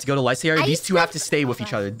together. Okay. We have to go to lights together. I These two have to expect- stay with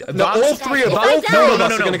each other. No, all three of If us, I all die- four of No,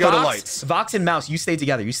 us are gonna go to Vox, lights. Vox and Mouse, you stay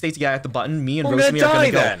together. You stay together at the button. Me and I'm gonna Rosemi are die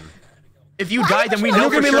gonna go. then. If you Well, die, I then we thought you know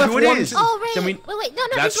were for gonna be sure left who it one- is. Oh, Then wait. Wait, no,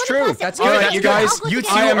 That's just true. one of us. That's One good. of That's You us. guys, I'll go you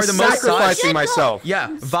together. two I am are the most sus. sacrificing myself. Yeah,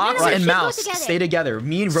 Vox No, no, and let's go Mouse together. stay together.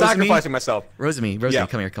 Me and Rosemi. Sacrificing myself. Rosemi, Yeah.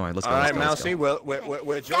 come here. Let's go. All let's right, go, let's Mousy, go.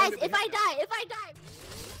 we're Guys, joined. if I die,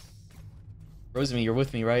 Rosemi, you're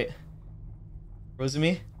with me, right?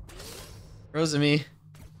 Rosemi? Rosemi.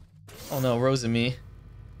 Oh no, Rosemi.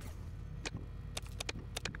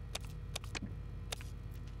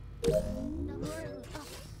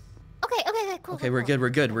 Okay, cool. Okay, we're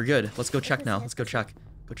good. Let's go check now. Let's go check.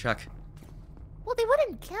 Go check. Well, they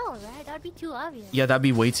wouldn't kill, right? That'd be too obvious. Yeah, that'd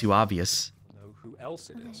be way too obvious. Know who else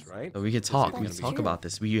it is, right? But we could talk. We can talk about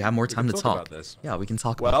this. We have more time to talk. About this. Yeah, we can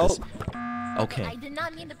talk about this. Okay. I did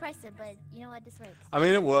not mean to press it, but you know what? This works. I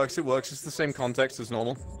mean, it works. It works. It's the same context as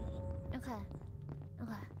normal. Okay.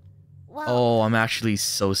 Well, Oh, I'm actually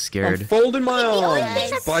so scared. I'm folding my the only arms thing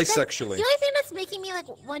that's- bisexually. The only thing that's making me like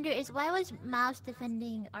wonder is why was Mouse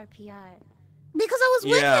defending RPR? Because I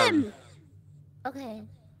was with him. Okay.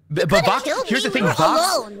 But Vox, here's the thing, Vox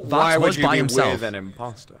Why would was you by be himself. with an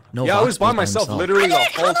imposter? No, yeah, I Vox was by myself himself. literally the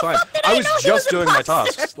whole time. I was just doing my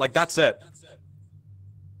tasks. Like, that's it.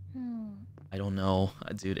 I don't know,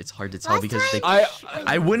 dude. It's hard to tell because they.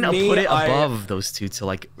 I wouldn't have me, put it I- above those two to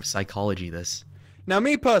like psychology this. Now,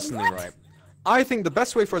 me personally, right? I think the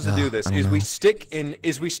best way for us to do this is we stick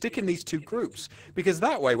in these two groups, because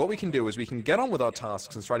that way what we can do is we can get on with our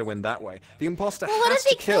tasks and try to win that way. The imposter Well, what has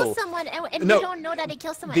if to they kill kill. someone and No, we don't know that they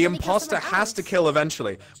kill someone? The and they kill imposter someone has to kill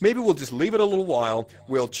eventually. Maybe we'll just leave it a little while.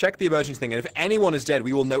 We'll check the emergency thing, and if anyone is dead,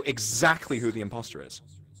 we will know exactly who the imposter is.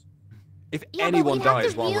 If Yeah, anyone but we'd have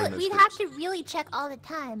dies to while we're in this we'd group. have to really check all the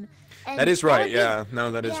time. And That is right. would be- Yeah. No,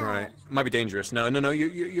 that is yeah. right. Might be dangerous. No.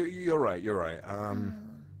 You're right. You're right.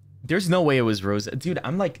 There's no way it was Rose, dude.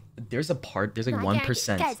 I'm like, there's like No, I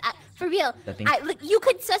 1%. guarantee- Guys, for real, That thing- you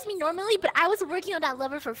could suss me normally, but I was working on that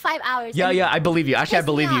lever for 5 hours. Yeah, and I believe you. Actually, I pissed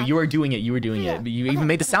me believe you. off. You were doing it. You were doing it. You even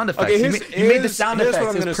made the sound effects. Okay, you made the here's sound what effects.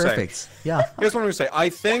 I'm It gonna was say. perfect. Yeah. Here's what I'm gonna say. I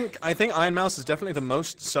think Iron Mouse is definitely the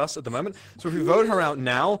most sus at the moment. So if we vote her out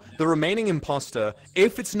now, the remaining imposter,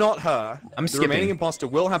 if it's not her, the skipping. remaining imposter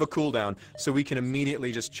will have a cooldown, so we can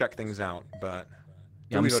immediately just check things out. But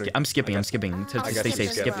Yeah, I'm skipping. I'm skipping to I guess stay we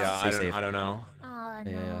safe. skip. Skip. Yeah, Stay safe. I don't know. Oh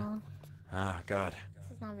Yeah, yeah. no, Ah, God.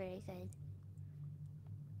 this is not very good.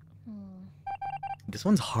 This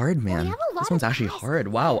one's hard, man. have a lot This one's of actually hard.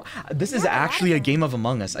 Wow. This is actually a game of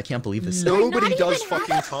Among Us. I can't believe this. Nobody does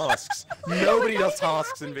fucking tasks. Nobody does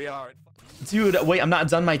tasks in VR. Dude, wait, I'm not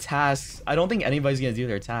done my tasks. I don't think anybody's gonna do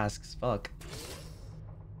their tasks. Fuck.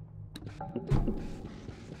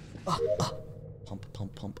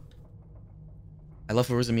 Pump. I left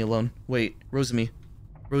Rosemi alone. Wait, Rosemi.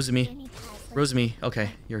 Okay,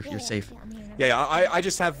 you're safe. Yeah, I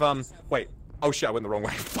just have wait. Oh shit, I went the wrong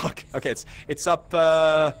way. Fuck. Okay, it's up.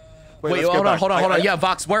 Wait, Wait, let's go hold back. on. Yeah,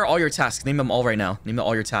 Vox, where are all your tasks? Name them all right now. Name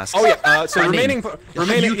all your tasks. Oh yeah. So By remaining.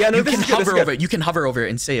 name. Yeah, no, you this can is good, this hover is good. over it. You can hover over it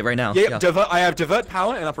and say it right now. Yeah, I have divert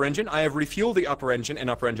power in upper engine. I have refuel the upper engine in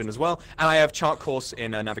upper engine as well, and I have chart course in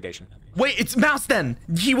navigation. Wait, it's Mouse then.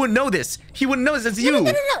 He wouldn't know this. He wouldn't know this. It's you. No.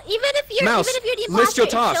 Even if you're Mouse, the imposter, list your it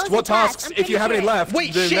tasks. shows What the task. tasks? I'm If you pretty have any sure. left,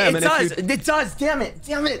 Wait, do shit, them, it and if does. you- It does.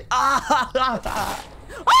 Damn it. Ah.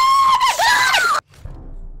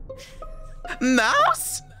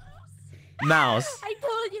 Mouse. I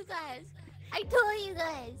told you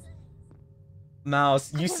guys.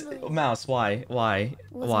 Mouse. Mouse. Why?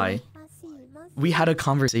 We had a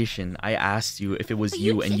conversation. I asked you if it was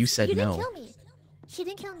you, and you said no. She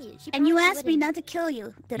didn't kill me. And you asked me not to kill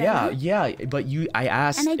you. Did I? Yeah, but I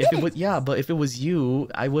asked And I if it didn't. was but if it was you,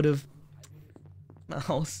 I would have.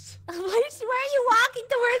 Mouse. Why are you walking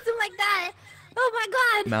towards him like that? Oh my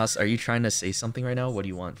god. Mouse, are you trying to say something right now? What do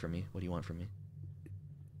you want from me?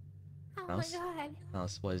 Oh Mouse? my god.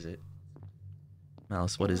 Mouse, what is it?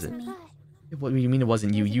 Mouse, what is it? Me. What do you mean it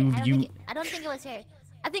wasn't you? I don't think it was her.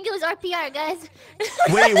 I think it was RPR, guys.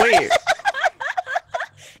 Wait.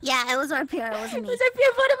 Yeah, it was RPR. It wasn't me. It was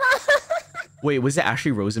RPR. Put him on. Wait, was it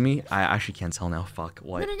actually Rosemi? I actually can't tell now. Fuck.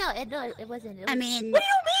 What? No, it wasn't. I mean, what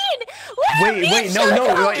do you mean? Wait,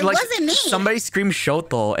 no. It wasn't me. Somebody screamed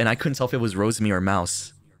Shoto, and I couldn't tell if it was Rosemi or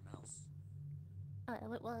Mouse. Well,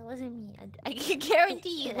 it wasn't me. I can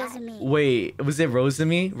guarantee you it wasn't me. Wait, was it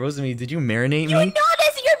Rosemi? Rosemi, did you marinate You me? know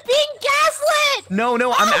this. You're being gaslit. No, I'm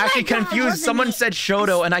Oh actually my God, confused. wasn't Someone me. said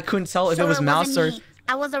Shoto, and I couldn't tell if it Shoto was Mouse or. wasn't me.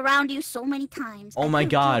 I was around you so many times. Oh I my could've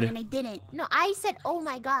killed God. you, and I didn't. No, I said, oh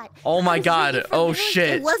my god. Oh my I was God. really Oh familiar. shit.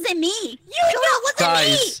 It wasn't me. You know it wasn't Guys,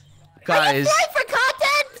 me. Are you guys. flying for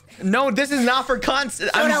content? No, this is not for content.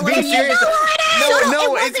 I'm Shoto, being wasn't me. serious. Shoto,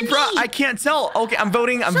 No, it it's wasn't bro. me. I can't tell. Okay, I'm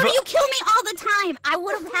voting. So you kill me all the time. I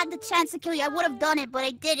would have had the chance to kill you. I would have done it, but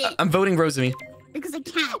I didn't. I'm voting Rosemi. Because I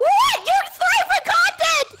can't. What? You're flying for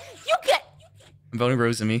content. You get. I'm voting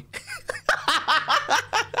Rosemi.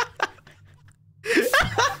 Wait,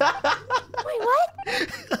 what?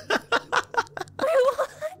 Wait, what?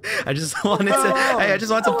 I just wanted to. Hey, I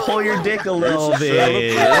just wanted to pull your dick a little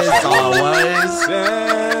bit. That's all it was.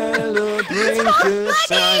 Celebrate good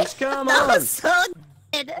times. Come on. That was so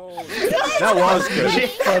good. That was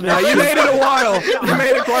good. Now you made it a while. You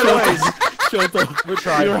made it quite a ways. Shoto, we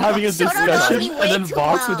tried. You were having a Shoto discussion, knows me and then way too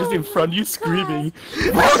Vox was well. just in front of you screaming.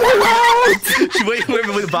 Wait,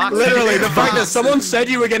 with Vox. Literally, the fact that someone said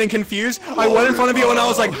you were getting confused, I went in front of you and I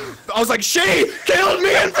was like, she killed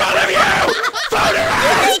me in front of you. Vote her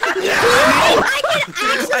out. No!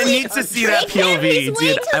 I need to see that POV,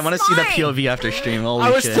 dude. I want to see that POV after stream.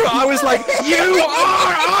 Holy shit. I was like, you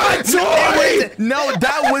are a toy. No,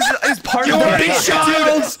 that was part You're of the a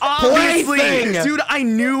child's obviously, plaything. dude. I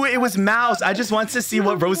knew it was Mouse. I just wanted to see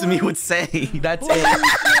what Rosemi would say. That's it.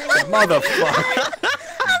 Motherfucker.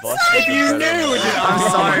 If you knew, I'm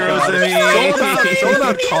sorry, Rosemi. It's all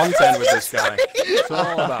about content with this guy. It's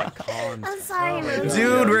all about content. I'm sorry, Rosemi.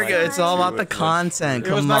 Dude, we're good. It's all about the content.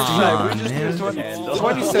 Come on, man.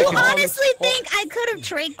 20 You seconds. honestly think I could have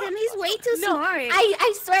tricked him? He's way too smart.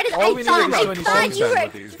 I swear to All we God, need is I 20 thought you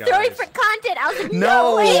content with these were guys. throwing for content. I was like,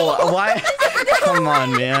 no way. No, why? Come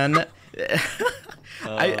on, man.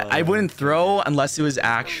 I wouldn't throw unless it was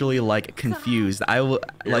actually like confused. I will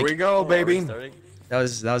Here like we go, baby. that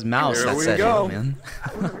was Mouse Here that we said go. it, man.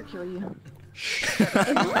 I will never kill you.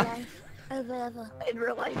 In real life. In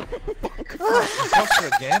real life. Imposter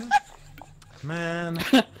again? Man.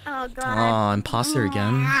 Oh God. Oh, imposter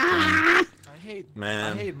again. I hate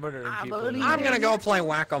murdering people. I'm gonna go play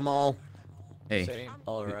whack-a-mole. Hey,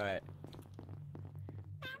 Alright.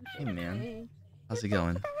 hey, man. How's it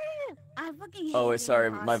going? I fucking hate Oh, wait, being sorry.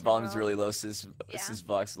 imposter, My volume's bro. really low. This is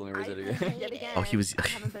Vox. Let me raise it again. Oh, he was. I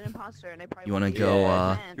haven't been imposter and I probably You wanna won't be go,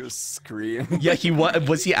 again. He was screaming. Yeah, he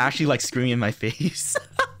was he actually like screaming in my face?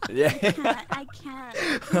 Yeah. I can't.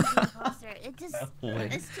 Be imposter. It just,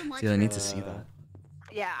 it's too much. Dude, I need to for see me. that.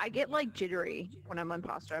 Yeah, I get like jittery when I'm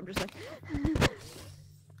imposter. I'm just like,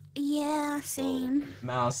 Yeah, same.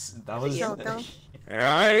 Mouse, that was. Shoto.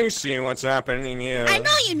 I see what's happening here. I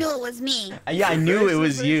know you knew it was me. Yeah, I knew it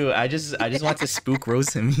was you. I just want to spook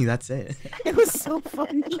Rosemi. That's it. It was so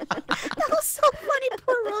funny. That was so funny,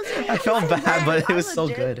 poor Rosie. I felt bad, but it was I so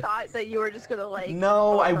legit good. thought that you were just gonna like.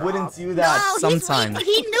 No, I fuck her wouldn't off. do that. No, Sometimes.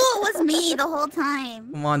 he knew it was me the whole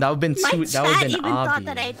time. Come on, that would've been My too. That would've chat been even thought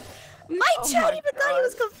that obvious. My Oh chat my even thought he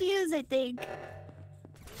was confused, I think.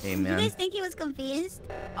 Hey, You man. guys think he was confused?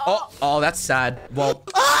 Oh, that's sad. Well,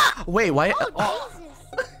 wait, why? Oh,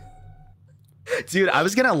 Dude, I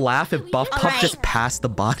was gonna laugh if Buff Pup Alright. just passed the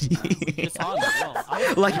body. It's on as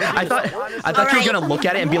well. Like I thought you were gonna look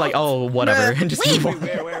at it and be like, oh, whatever, and just Wait. move on.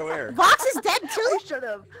 Where? Vox is dead too? You should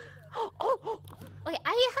have. Wait,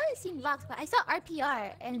 I haven't seen Vox, but I saw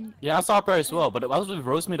RPR and Yeah, I saw RPR as well, but I was with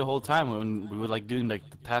Rosemary the whole time when we were like doing like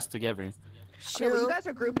the task together. Okay, well, you guys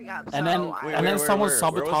are grouping up. And so then I- and then where, someone where was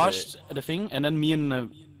sabotaged the thing, and then me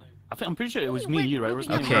and I'm pretty sure it was me and you, right?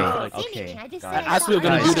 Rosemary? Okay, Like, okay. I just Got said it. I As saw we were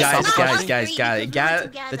gonna Guys, do this guys, sabotaging. guys,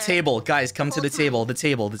 the table, guys, come to the table, the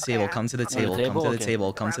table, come to the table, the come to the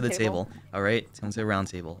table? table, come to the Round table. All right, come to the round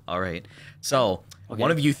table. All right. So Okay.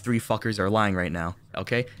 one of you three fuckers are lying right now.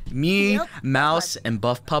 Okay, me, Yep. Mouse, and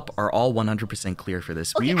Buff Pup are all 100% clear for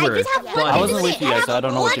this. Okay, We I were. just have one I thing wasn't to with say. you guys, so I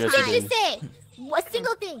don't know what you guys are One thing doing. to say. A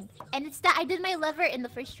single thing, and it's that I did my lever in the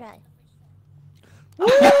first try.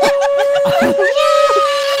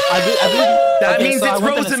 That Okay, means so I it's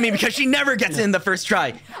went in Rose and me because she never gets it in the first try.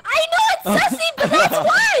 I know it's sussy, but that's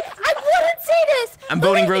why I wouldn't say this. I'm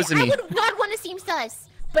voting Believe me, Rosemi. I would not want to seem sus,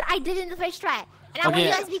 but I did it in the first try, and I want you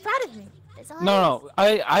Okay. guys to be proud of me. That's all. No,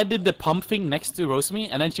 I did the pump thing next to Rosemary,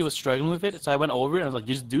 and then she was struggling with it, so I went over and I was like,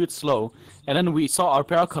 just do it slow. And then we saw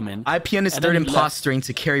RPR come in. IPN is And third then we left. impostering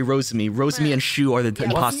to carry Rosemi. Rosemi and Shu are the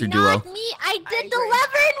imposter duo. Not me. I did the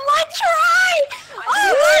lever in one try.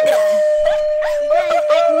 Oh my god.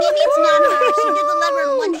 Maybe it's not her. She did the lever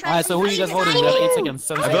in one try. Alright, so who are you guys voting? We have 8 seconds.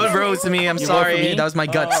 7 I seconds. voted Rosemi. I'm You vote for sorry. me? That was my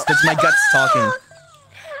guts. That's my guts talking. I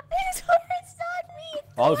swear it's not me.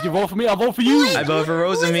 Oh, if you vote for me, I'll vote for you. I voted for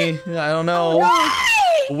Rosemi. I don't know.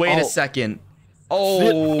 Why? Wait a Oh. second.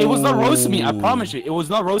 Oh. It was not Rosemary, I promise you. It was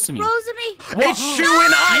not Rosemary. Rosemi. It's Shu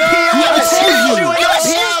and IPN! It's Shu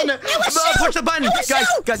and IPN! Push the button!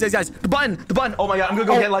 Guys, the button! Oh my god, I'm gonna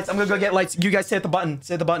go get lights, You guys hit the button,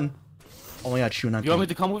 Oh my god, Shu and IPN. You want me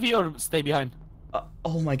to come with you or stay behind?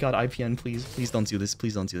 Oh my god, IPN, please don't do this,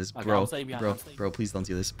 Okay, bro, I'll stay behind, please don't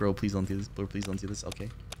do this, please don't do this, okay?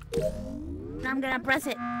 I'm gonna press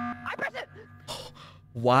it. I press it.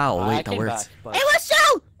 Wow, I wait, that came worked. back, but- It was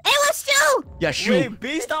Shu. It was Shu. Yeah, Shu, Wait,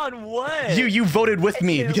 based on what? you voted with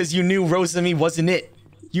me because you knew Rosemi wasn't it.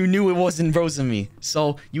 You knew it wasn't Rosemi,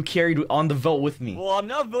 so you carried on the vote with me. Well, I'm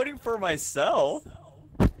not voting for myself.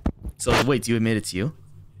 So wait, do you admit it's you?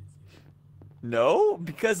 No,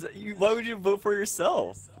 because why would you vote for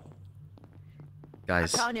yourself?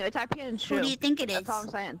 Guys. I'm telling you, it's IPN and Shu. Who do you think it is? That's all I'm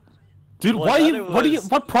saying. Dude,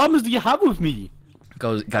 what problems do you have with me?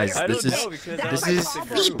 Guys, this is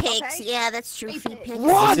feet pics. Yeah, that's true. Feet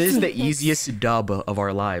pics. This is the easiest dub of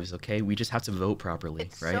our lives, okay? We just have to vote properly,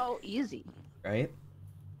 It's right? so easy. Right?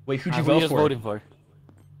 Wait, who'd you Who are vote for? voting for?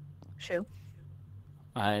 Shu.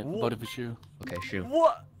 I voted for Shu. Okay, Shu.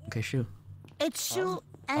 What? Okay, Shu. It's Shu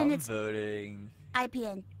and I'm it's voting.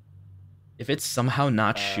 IPN. If it's somehow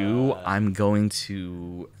not Shu, I'm going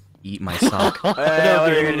to eat my sock. What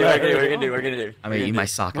are you gonna do? I'm gonna eat my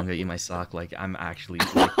sock. I'm gonna eat my sock. Like I'm actually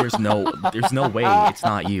like, there's no way it's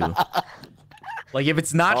not you. Like if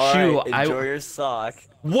it's not Shu, enjoy your sock.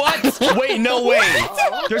 What? Wait, no way.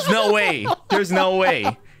 There's no way. There's no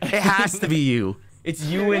way. It has to be you. It's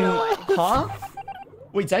you and huh?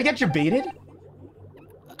 Wait, did I get baited?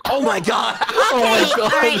 Oh my god. Okay, Oh my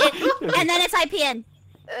god. alright. And then it's IPN.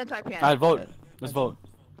 It's IPN. Alright, vote. Let's vote.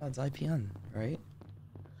 That's IPN, right?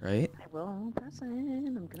 Right? I will press it.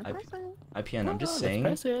 I'm gonna press it. IPN, I'm just let's saying.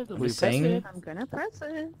 press it. I'm We just press saying. it. I'm gonna press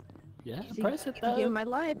it. Yeah, See, press it I'm though. giving my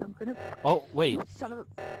life. I'm gonna. Oh, wait. Son of a.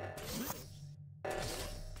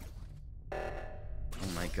 Oh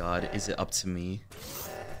my god, is it up to me?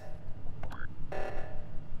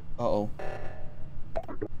 Uh-oh.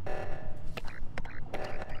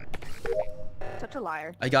 Such a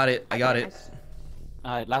liar. I got it. I got it.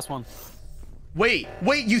 Alright, last one. Wait,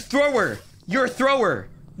 you thrower. You're a thrower.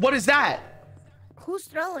 What is that? Who's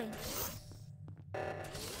throwing?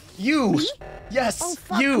 You. Me? Yes, Oh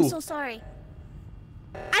fuck! you. I'm so sorry.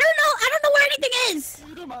 I don't know where anything is.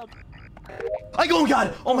 Oh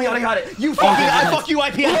god! Oh my god, I got it! You fucking fuck you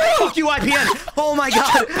IPN! Fuck you IPN! Oh my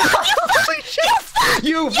god! Holy shit!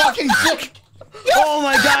 You fucking dick! Oh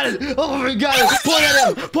my god! Oh my god! Point at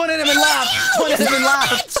him! Point at him and laugh! Point at him and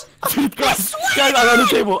laugh! Dude, guys, I'm on the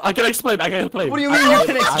table. I can explain. What do you mean you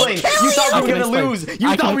can explain? You thought we were gonna lose!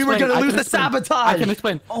 You thought we were gonna lose the sabotage! I can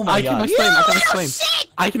explain. Oh my god.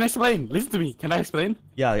 I can explain. Listen to me. Can I explain?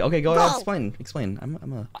 Yeah, okay, go ahead, explain. I'm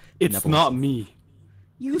a... It's not me.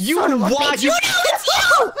 You what? You know it's you!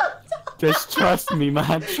 Just trust me,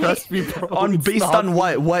 man. Trust me, bro. Based on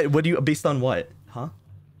what? What do you... Based on what? Huh?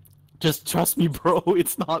 Just trust me, bro.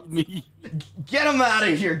 It's not me. Get him out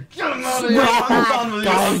of here! Get him out of here! No, I'm done with you!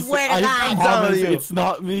 guys, Swear to I God. promise it's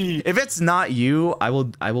not me. If it's not you, I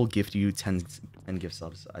will gift you 10 gift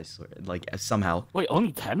subs. I swear, like somehow. Wait,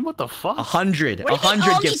 only 10? What the fuck? 100 What do you mean,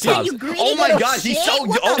 only gift 10? subs. You greedy Oh my little god, he's shit? so.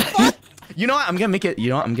 What the fuck? You know what? I'm gonna make it. You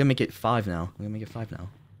know what? I'm gonna make it 5 now. I'm gonna make it 5 now.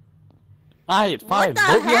 Alright, fine. the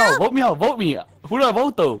Vote me hell? out. Vote me out. Vote me. Who do I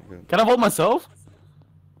vote though? Can I vote myself?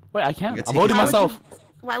 Wait, I can't. I'm voting myself.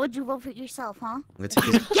 Why would you vote for yourself, huh? I'm gonna take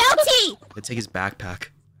his. Guilty! I'm gonna take his backpack.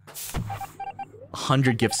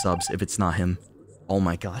 100 gift subs if it's not him. Oh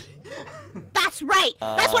my god. That's right.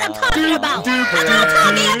 That's what I'm talking about. That's what I'm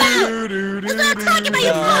talking about. That's what I'm talking about.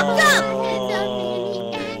 You fucked up.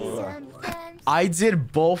 I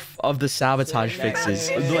did both of the sabotage fixes.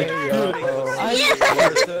 Like.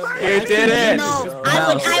 You did it. No,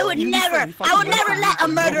 I would never let a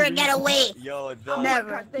murderer get away. Yo,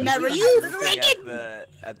 Never. You freaking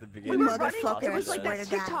at the beginning. motherfucker. It was like swear that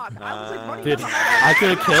to God. TikTok. I was like running Dude, behind I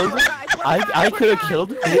could have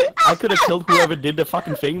killed. I could have killed whoever did the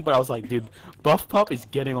fucking thing, but I was like, dude, Buff Pop is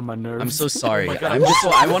getting on my nerves. I'm so sorry. Oh my God.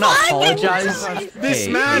 I want to apologize. This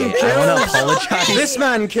Hey, man hey, I want to kills. apologize. This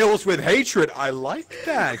man kills with hatred. I like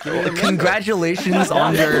that. Give me the Congratulations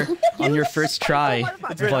on your first try.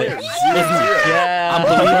 But yeah, I'm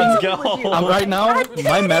believing. let's go. I'm right now.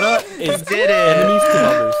 My meta is did it. enemies to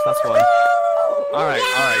lovers. That's why. All right,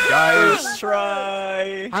 guys.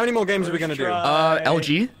 Try. How many more games are we gonna do?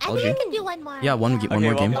 LG. I think I can do one more. Yeah, one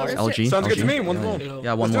more game. more. LG. Sounds good to LG. me. One more.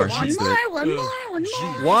 Yeah, one more. One Let's do more, it. one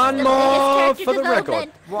more. One more for the record.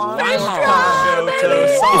 One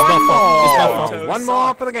One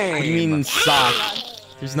more for the game. What do you mean sock?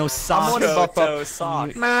 There's no sock.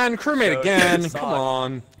 sock. Man, crewmate again. Come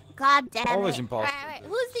on. God damn Always it. impossible. Alright,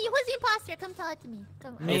 who's the imposter? Come tell it to me.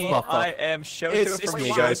 Come on. Me, Buff Up. I am Shoto It's from me,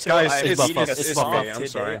 Shoto. guys. I'm It's eating Buff a Up. It's sock me. I'm today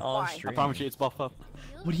sorry. on I stream. promise you, it's Buff Up.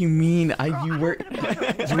 What do you mean? You were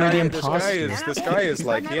the imposter. This guy is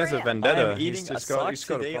like, he has a vendetta. I'm He's eating a just sock got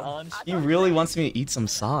today a on He really wants me to eat some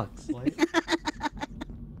socks.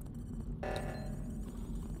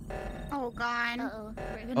 Oh God. Uh-oh.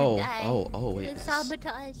 We're gonna die. Oh, wait. It's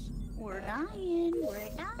sabotage. We're dying. We're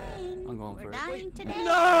dying. I'm going for We're it. dying today.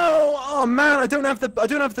 No! Oh man, I don't have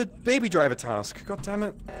the baby driver task. God damn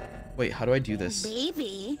it. Wait, how do I do this?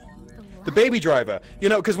 Baby. The baby driver. You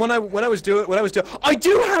know, because when I was doing, I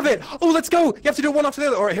do have it. Oh, let's go. You have to do one after the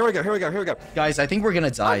other. All right, here we go. Guys, I think we're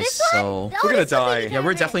gonna die. So we're gonna die. Yeah,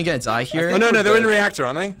 we're definitely gonna die here. Oh no, they're in the reactor,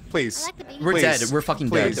 aren't they? Please. We're dead. We're fucking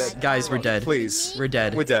dead. Guys, we're dead. Please. We're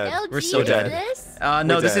dead. We're dead. We're so dead.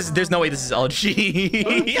 No, We're dead. there's no way this is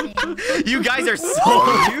LG. You guys are so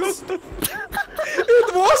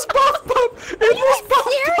It was Buff Pop. It was Buff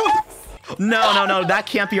Pop. No, that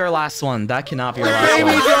can't be our last one. That cannot be our last Baby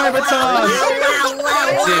one. driver time.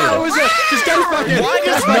 Dude. Just get us back in. Why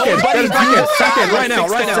does Get us nobody back in. do Back in right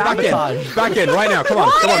now. Back in right now. Come on,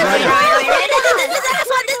 right now.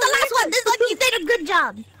 This is the last one. You did a good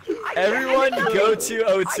job. Everyone go to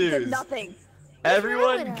O2s. Nothing.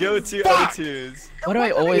 Everyone go to O2s. Why do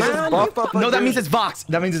I always? Buff No, that means it's Vox.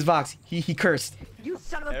 That means it's Vox. He cursed. You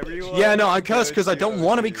son of a bitch. Yeah, no, I cursed because I don't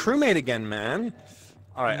want to be crewmate again, man.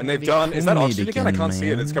 All right, and they've done. Is that oxygen again? I can't see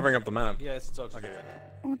it. It's covering up the map. Yeah, it's oxygen. Okay.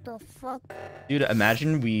 What the fuck? Dude,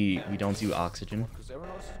 imagine we don't do oxygen. Because everyone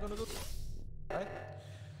else is gonna do. Right?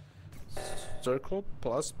 Circle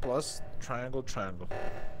plus triangle.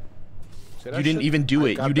 See that You didn't shit? even do I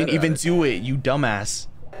it. got You didn't better even at it. do it. You dumbass.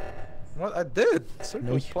 What I did?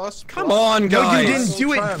 Circle plus. Come on, No, guys. you didn't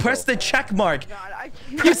do it. Triangle. Press the check mark.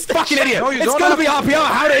 You fucking idiot! No, you It's don't gonna have be to- RPR.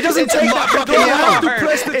 How? It doesn't It's take not that fucking RPR. long. to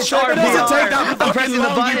press the It's check. RPR. It doesn't take that I'm fucking pressing the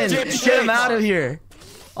long, you button. dipshit. Get him out of here.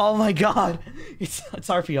 Oh my god. It's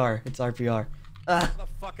RPR. It's RPR. How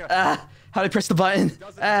do I press the button?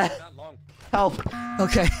 Help.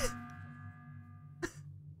 Okay.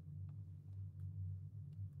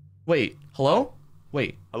 Wait. Hello?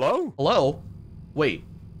 Wait. Hello? Hello? Wait.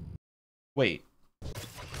 Wait.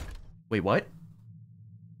 Wait, what?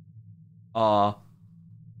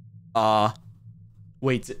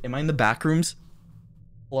 Wait, am I in the back rooms?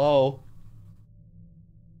 Hello?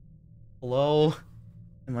 Hello?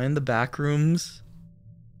 Am I in the back rooms?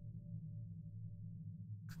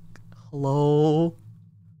 Hello?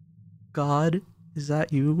 God, is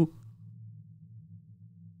that you?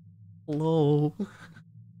 Hello?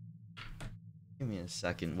 Give me a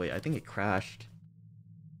second. Wait, I think it crashed.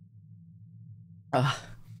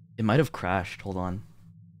 It might have crashed. Hold on.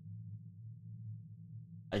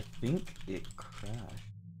 I think it crashed.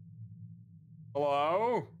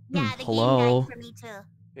 Hello? Yeah, the Hello? game died for me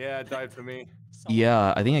too. Yeah, it died for me.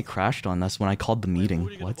 Yeah, I think it crashed on us when I called the meeting.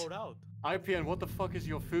 What? IPN, what the fuck is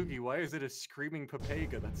your Fugi? Why is it a screaming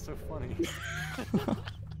Papega? That's so funny.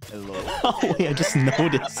 Hello. Oh wait, I just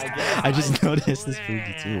noticed. I just noticed this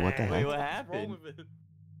Fugi too. What the Wait, hell? what happened?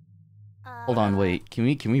 Hold on, wait. Can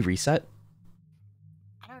we reset?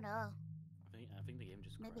 I don't know. I think the game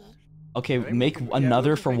just Maybe. Okay, make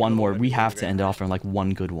another for one more. We have to end it off on like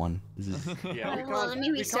one good one. This is... Yeah, we Well, let me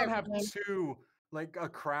can't restart have again. two, like a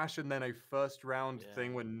crash and then a first round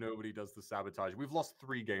thing when nobody does the sabotage. We've lost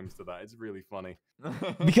 3 games to that. It's really funny.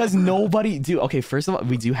 Because nobody do. Okay, first of all,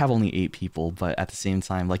 we do have only 8 people, but at the same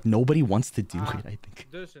time, like nobody wants to do it. I think.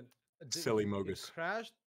 Listen, Silly it Mogus.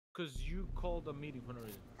 crashed because you called a meeting for no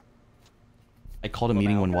reason. I called a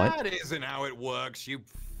meeting when what? That isn't how it works, you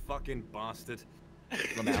fucking bastard.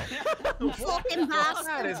 Fucking That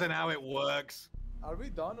bastard. isn't how it works. Are we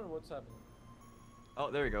done or what's happening? Oh,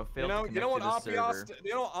 there we go. You Failed to know what connect to the RPR? server.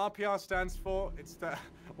 You know what RPR stands for? It's the.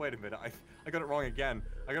 Wait a minute, I got it wrong again.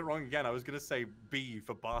 I was gonna say B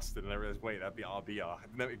for bastard, and I realized wait, that'd be RBR.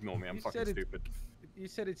 No, ignore me. I'm You fucking said it- stupid. You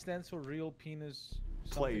said it stands for real penis.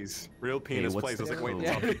 something. Plays. Real penis what's plays. I was the like,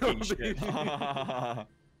 wait, code? that's not king shit.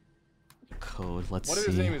 Code. Let's What see. if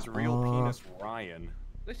his name is Real Penis Ryan?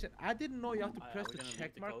 Listen, I didn't know you have to press the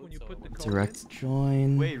check mark when you put the code Direct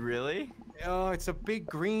join. Wait, really? Oh, it's a big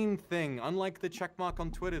green thing. Unlike the check mark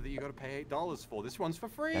on Twitter that you gotta pay $8 for. This one's for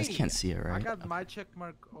free. You guys can't see it, I right? got my check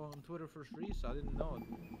mark on Twitter for free, so I didn't know it.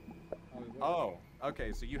 Oh,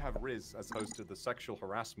 okay. So you have Riz as opposed to the sexual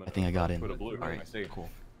harassment. I think I got of in. Twitter Blue. All right, I see. cool.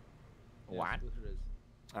 What?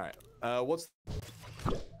 All right. What's?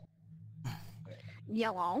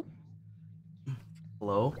 Yellow.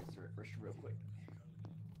 Hello?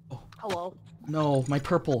 Hello. No, my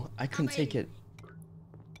purple. I couldn't take it. I'm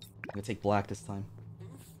gonna take black this time.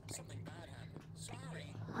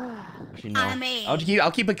 Actually, no.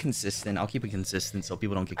 I'll keep it consistent. I'll keep it consistent so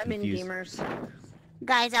people don't get I'm in confused. gamers.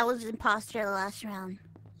 Guys, I was imposter the last round.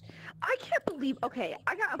 I can't believe. Okay,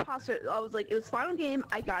 I got imposter. I was like, it was final game.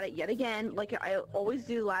 I got it yet again, like I always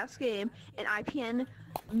do last game, and IPN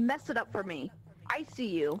messed it up for me. I see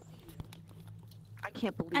you. I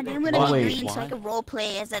can't believe And it. I'm gonna be wait, green so I why? can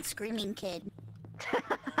roleplay as that screaming kid.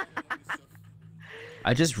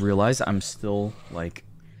 I just realized I'm still like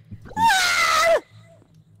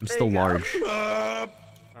I'm still large. Alright,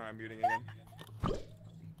 I'm muting again.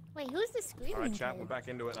 Wait, who's the screaming? Alright, chat, kid? we're back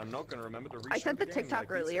into it. I'm not gonna remember to reach. I sent the TikTok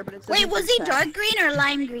earlier, but it's. Wait, was he dark green or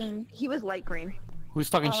lime green? He was light green. Who's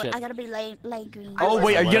talking Oh, shit? I gotta be light green. Oh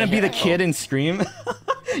wait, are you gonna be the kid and scream?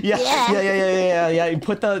 yeah.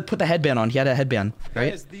 Put the headband on. He had a headband,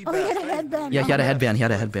 right? Oh, he had a headband. Yeah, he had a headband. He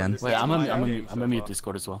had a headband. Wait, I'm gonna mute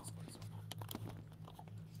Discord as well.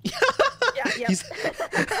 Yeah. He's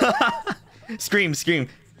scream.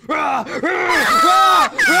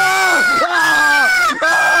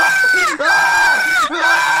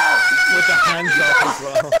 With the hands up as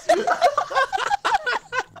well.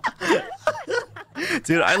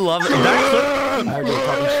 Dude, I love it.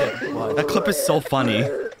 That clip is so funny.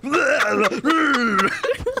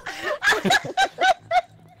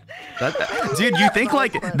 Dude, you think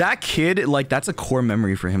like that kid, like that's a core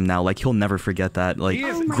memory for him now. Like he'll never forget that. Like He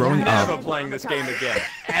is growing never up. playing this game again.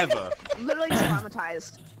 Ever. Literally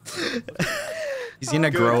traumatized. He's gonna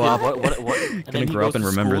grow up. And Gonna grow up and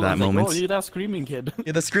remember that moment. Oh, you're that screaming kid.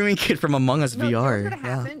 Yeah, the screaming kid from Among Us No, you know VR. what's gonna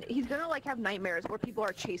Yeah. happen? He's gonna like have nightmares where people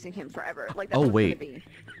are chasing him forever. Like that's Oh, what it's wait. gonna be.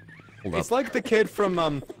 Hold It's up. like the kid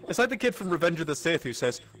from it's like the kid from Revenge of the Sith who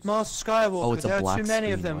says, Master Skywalker, Oh, it's a there are black too many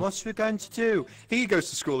of screen, them, what? what we going to do? He goes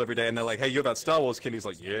to school every day and they're like, hey, you're that Star Wars kid. He's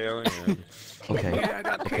like, yeah. Okay. I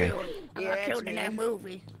got killed. I got killed in that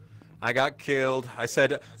movie. I got killed. I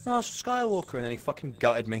said, Master Skywalker, and then he fucking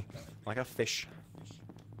gutted me. Like a fish.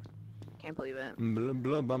 Can't believe it. Blub,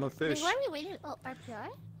 blub, I'm a Wait, fish. why are we waiting? Oh, RPR?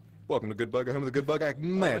 Welcome to Good Burger, home of the Good Burger.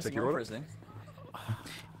 May I take your order?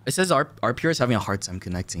 It says RPR is having a hard time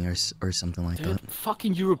connecting or something like Dude, that.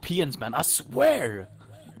 fucking Europeans, man. I swear.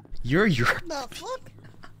 You're The fuck?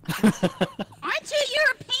 Aren't you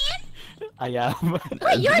European? I am.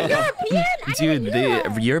 Wait, you're European? I Dude, didn't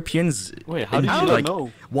know. the Europeans. Wait, how did you like,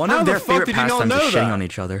 know? One How of the their fuck favorite did you not pastimes is know shitting that? on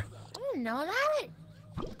each other. I didn't know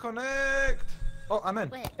that. Connect. Oh, I'm in.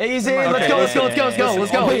 Wait. Hey, he's in. Okay, Let's go. Let's go. Let's go. Let's go.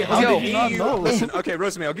 Let's go. Wait, Let's how go. did you not know? Listen, okay,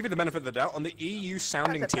 Rosemary, I'll give you the benefit of the doubt. On the EU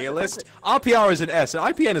sounding tier list, RPR is an S, and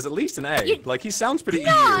IPN is at least an A. Like, he sounds pretty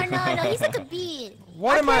No, EU. no, he's like a B.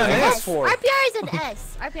 What am I an S for? RPR is an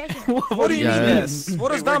S. RPR is an S. What do you Yeah. mean S?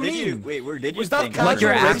 What does that mean? Where did you Was that think? casual Like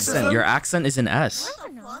your racism? accent. Your accent is an S, I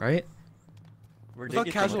don't know. right? Where Was did that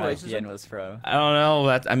you casual think racism? IPN was from? I don't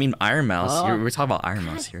know. I mean, Iron Mouse. We're talking about Iron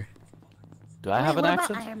Mouse here. Do I have Wait, an what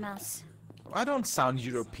accent? about Iron Mouse? I don't sound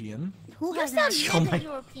European. Who You has an sound accent? mega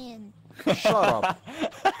European. Shut up.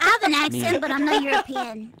 I have an accent, but I'm not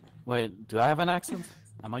European. Wait, do I have an accent?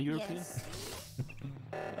 Am I European? Yes.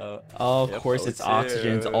 Oh, of course, it's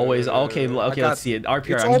oxygen. It's always okay. Okay, got- let's see it.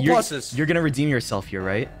 RPR. it's all you're, pluses. you're gonna redeem yourself here,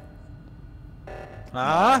 right?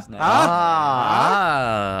 Okay.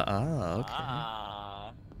 Okay.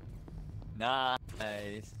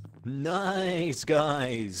 Nice. Nice,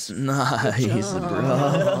 guys. Nice,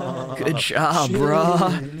 bro. Good job, bro.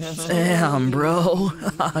 Damn, bro.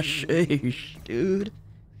 Sheesh, dude.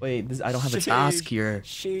 Wait, I don't have a task here.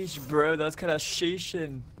 Sheesh, bro. That's kind of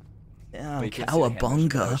sheeshing. Damn, Wait, you can't see the hand motion, but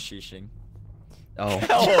cowabunga. that was sheeshing. Oh.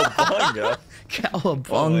 Cowabunga.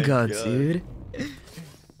 Cowabunga, God. dude.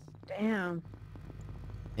 Damn.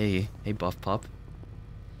 Hey, Buff Pup.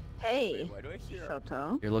 Hey. Why do I hear?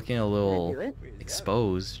 Shoto. You're looking a Can I do little it?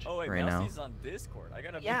 exposed Oh wait, right now. Melsey's on Discord. I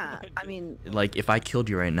gotta. be Yeah, reminded. I mean, Like, if I killed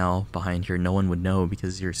you right now behind here, no one would know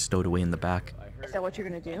because you're stowed away in the back. I is heard. that what you're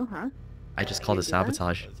gonna do, huh? I just called it You do that?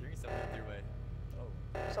 sabotage. I was hearing someone either way.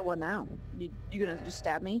 Oh. So what now? You gonna just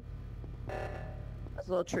stab me? As a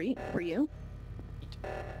little treat for you?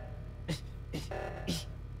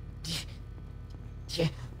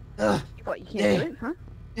 What, you can't do it, huh?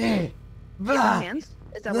 You have no hands?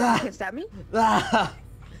 Is that why you can't stab me?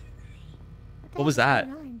 What was that?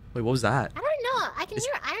 Going on? Wait, what was that? I don't know. I can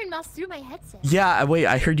hear Iron Mouse through my headset. Yeah, wait,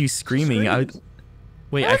 I heard you screaming. Wait, I What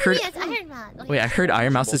do you heard. mean it's Iron Mouse? Okay. Wait, I heard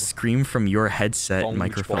Iron Mouse's scream from your headset Bong,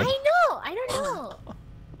 microphone. I know. I don't know.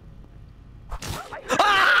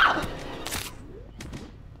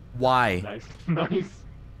 Why? Nice, nice.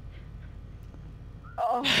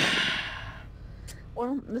 Oh.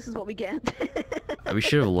 Well, this is what we get. We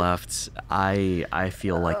should have left. I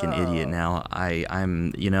feel like an idiot now.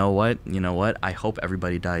 I'm. You know what? I hope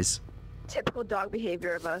everybody dies. Typical dog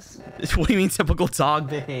behavior of us. What do you mean typical dog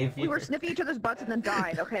behavior? We were sniffing each other's butts and then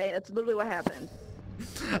died, okay? That's literally what happened.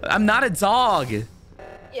 I'm not a dog.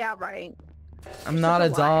 Yeah, right. I'm not a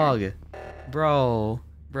such a liar. dog.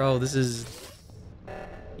 Bro, this is.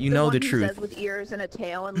 You know one the who truth. says with ears and a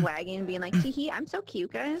tail and wagging and being like, hee hee, I'm so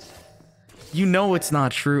cute, guys. You know it's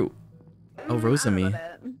not true. Oh, I don't know Rosemi.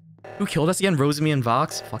 that. Who killed us again? Rosemi and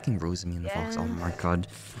Vox? Fucking Rosemi and Vox. Oh Yeah. my god.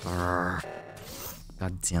 Arrgh.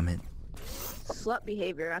 God damn it. Slut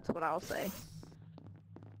behavior, that's what I'll say.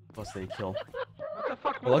 Plus they kill. What the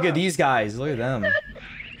fuck was Look at that? these guys. Look at them.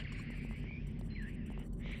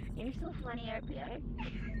 You're so funny, RPR.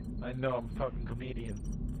 I know, I'm a fucking comedian.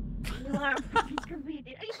 You are a fucking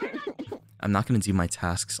comedian. I'm not gonna do my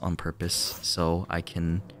tasks on purpose, so I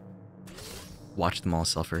can watch them all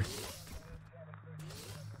suffer.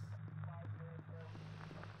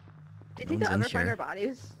 Do you think they'll ever find our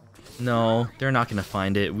bodies? No, they're not gonna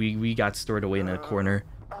find it. We got stored away in a corner.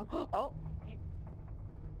 Oh.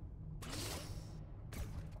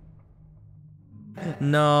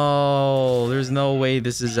 No, there's no way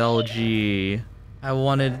this is LG. I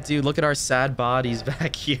wanted, dude, look at our sad bodies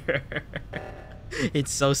back here.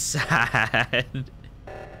 It's so sad.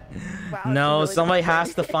 Wow, No, really somebody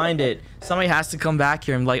has to find it. Somebody has to come back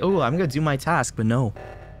here and be like, oh, I'm gonna do my task, but no.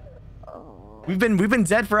 We've been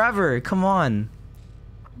dead forever. Come on.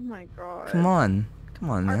 Oh my god. Come on. Come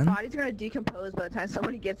on, Our man. bodies are gonna decompose by the time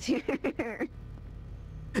somebody gets here.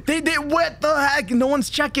 They what the heck? No one's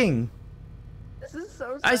checking. This is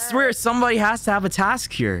so sad. I swear somebody has to have a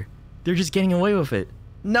task here. They're just getting away with it.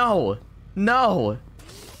 No. No.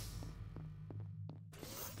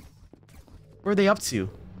 Where are they up to?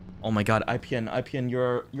 Oh my god, IPN,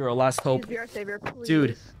 you're our last hope. Please be our savior,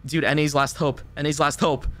 please. Dude, NA's last hope. NA's last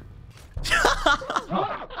hope.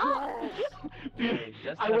 Dude,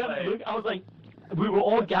 I went and looked, I was like, we were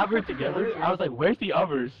all gathered together. I was like, where's the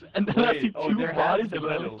others? And then I see two bodies in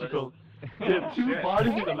electrical. Yeah, two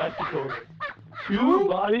bodies in electrical. Two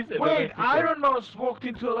bodies in Wait, electrical. Iron Mouse walked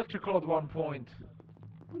into electrical at one point.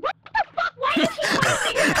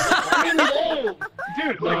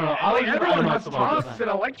 Dude, No, like, everyone has about tasks in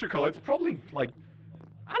electrical. It's probably like,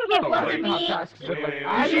 I don't It know. wasn't like, me. tasks in,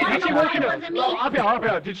 like, Did she walk into? No,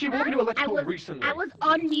 RPR, did she walk into electrical I recently? was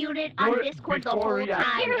unmuted on Discord the whole Victoria.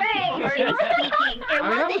 time. Hooray! Speaking. I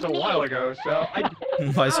mean, that was a wasn't while me. ago, so I...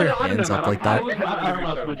 Why is her hands up like that? I was Iron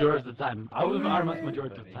Mouse majority of the time. I was Iron Mouse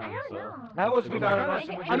majority of the time, so... That was with Iron Mouse.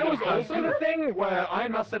 And there was also the thing where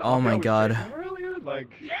Iron Mouse said, Oh my RPR was god. checking earlier, like...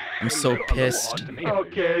 I'm so pissed.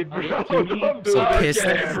 Okay, bro. So pissed.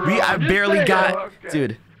 I barely got... Okay.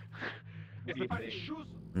 Dude.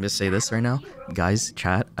 I'm gonna say this right now. Guys,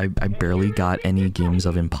 chat, I barely got any games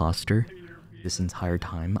of imposter this entire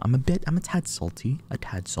time. I'm a tad salty. A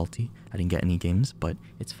tad salty. I didn't get any games, but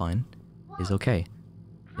it's fine. It's okay.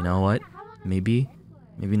 You know what? Maybe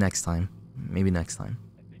next time. Maybe next time.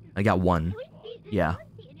 I got one. Yeah.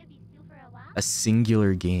 A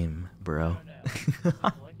singular game, bro.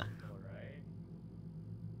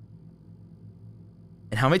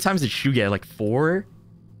 And how many times did Shu get? Like 4?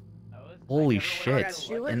 Holy shit.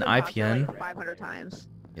 An IPN? Like 500 times.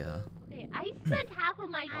 Yeah. I spent half of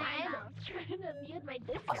my time trying to mute my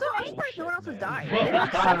Discord. Also, I'm surprised no one else has died.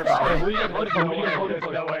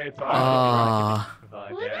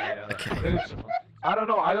 Okay. I don't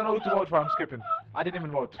know who to vote for. I'm skipping. I didn't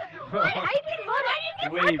even vote. I didn't vote. I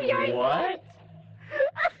didn't Wait, get RPR. what?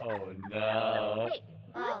 Oh no. Wait.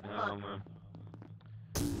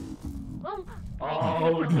 Oh, fuck.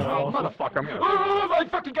 Oh no, motherfucker, I'm gonna... Oh my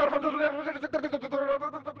fucking god!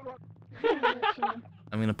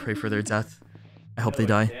 I'm gonna pray for their death. I hope they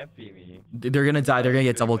die. Can't be me. They're gonna die. They're gonna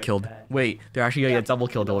get double killed. Wait, they're actually gonna get double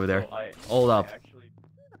killed over there. Hold up.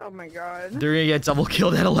 Oh my god. They're gonna get double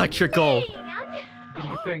killed at electrical.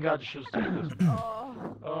 Thank God she was doing this.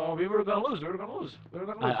 Oh, we were gonna lose.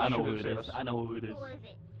 I know who it is. I know who it is.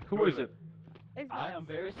 Who is it? I am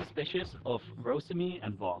very suspicious of Rosemi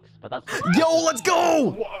and Vox, but that's... Yo, let's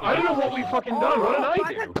go! I don't know what we fucking done. What did I do?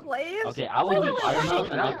 500 plays? Okay, I was with Iron Mouse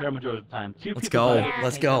and IPR majority of the time. Two Let's people go. died at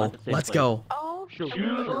Let's the same time go. at the same Let's place. go. Oh, Shoot.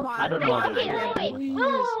 come on. I don't know Okay, this. wait.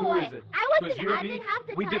 Who is it? I Because wasn't. you I and me, didn't have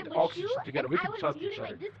the we time did with oxygen you, together. and We I can was trust each muting my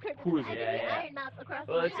other. Discord Who is because it? I did Yeah. Iron Mouse across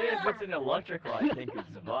Well, the it's if it's an electrical, I think it's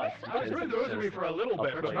the boss. I was really Rosary for a little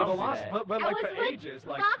bit, but for the last, but like I was for with ages,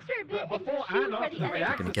 like Vox for a bit, before and and after the other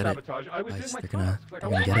reactor gonna get it. sabotage, I was Guys, doing my they're gonna tasks. Like,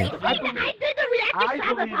 get it. I did the reactor I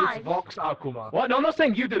believe sabotage. it's Vox Akuma. What? No, I'm not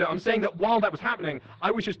saying you did it. I'm saying that while that was happening,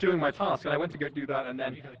 I was just doing my task, and I went to go do that, and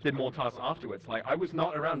then did more tasks afterwards. Like, I was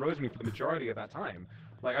not around Rosemary for the majority of that time.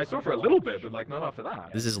 Like, I saw for a little bit, but like not after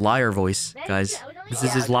that. This is liar voice, guys. This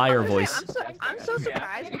is his liar voice. I'm so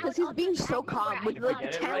surprised because he's being so calm. With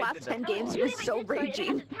like last 10 games, he was so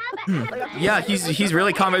raging. Yeah, he's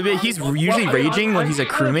really calm. He's usually raging when he's a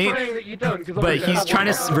crewmate, but he's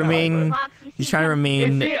trying to remain. He's trying to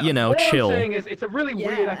remain, you know, chill. What I'm saying is, it's a really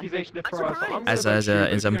weird accusation to throw out. So I'm As gonna as shoot a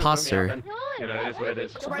it, as an you know, something imposter. happened. You know, it is what it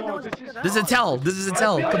is. This is a tell. This is a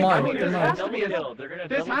tell. Come on.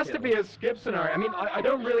 This has to be a skip scenario. I mean, I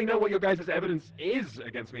don't really know what your guys' evidence is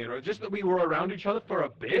against me. Just that we were around each other for a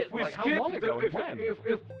bit. If we Like, how skip, long ago and when?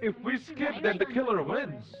 if we skip, then the killer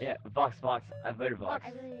wins. Yeah, Vox. I voted Vox.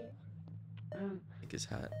 Take his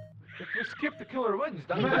hat. If we skip, the killer wins.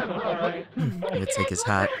 Doesn't matter. Alright. I'm gonna take his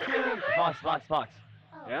hat. Fox.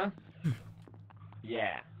 Yeah?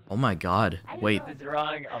 Yeah. Oh my god. Wait, It's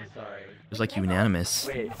wrong. I'm sorry. it was like unanimous.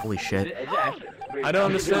 Wait. Holy shit. I don't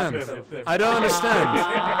understand. I don't understand.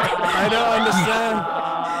 I don't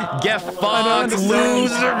understand. Get fucked,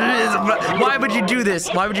 loser! Why would you do this?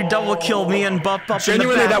 Why would you double kill me and buff up?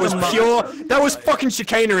 Genuinely, that was pure. That was fucking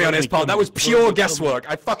chicanery on his part. That was pure guesswork.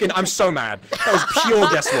 I'm so mad. That was pure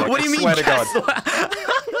guesswork. What do you mean? I swear to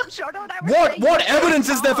God. What evidence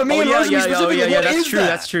is there for me and Rosemary specifically? What that's is true. that?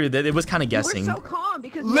 That's true. It was kind of guessing. We're so calm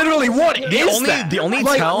because Literally, what is that? The only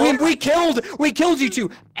like, tell. we killed you two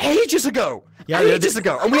ages ago. Yeah, ages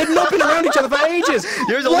ago, and we had not been around each other for ages.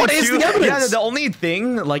 There's What only is two, the evidence? Yeah, the only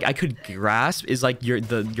thing like I could grasp is like your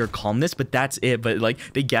calmness, but that's it. But like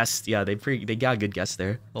they guessed, yeah, they got a good guess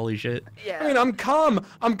there. Holy shit. Yeah. I mean, I'm calm.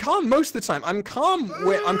 I'm calm most of the time. I'm calm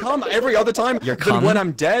every other time. You're than calm? when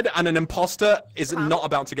I'm dead and an imposter is not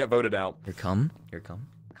about to get voted out. You're calm.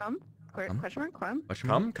 Come? Question mark? Come?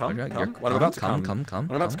 Come. You're When I'm about to come. come.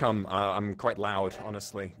 When I'm about to come, I'm quite loud,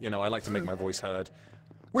 honestly. You know, I like to make my voice heard.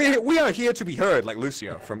 We are here to be heard, like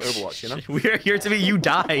Lucio from Overwatch, you know? We are here to be. You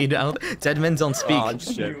died. Dead men don't speak. Oh,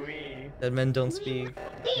 shit. Dead men don't speak.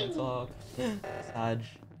 Can't talk. Saj.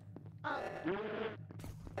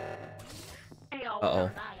 Uh-oh.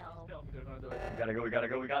 We gotta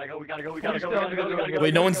go.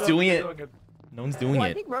 Wait, no one's doing it. No one's doing Well, I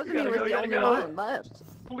it. think Rosemary was the only one left.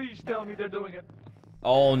 Please tell me they're doing it.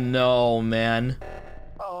 Oh no, man.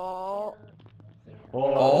 Oh.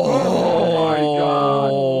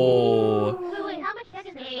 Oh. Wait, how much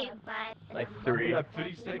seconds is it? Like 3.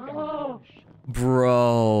 3 seconds.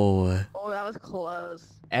 Bro. Oh, that was close.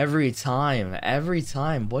 Every time.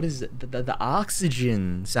 What is it? The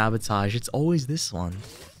oxygen sabotage? It's always this one.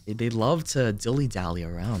 They love to dilly-dally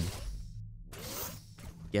around.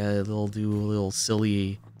 Yeah, they'll do little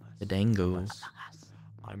silly dangos.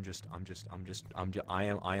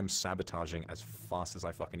 I am sabotaging as fast as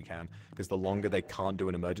I fucking can, because the longer they can't do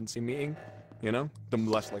an emergency meeting, you know, the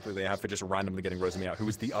less likely they have for just randomly getting Rosemary out, who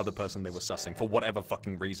was the other person they were sussing for whatever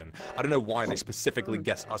fucking reason. I don't know why they specifically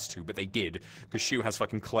guessed us two, but they did, because Shu has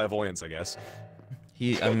fucking clairvoyance, I guess.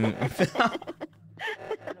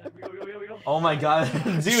 Oh my god,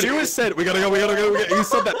 dude. Shu has said, we gotta go. He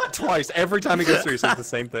said that twice. Every time he goes through, he says the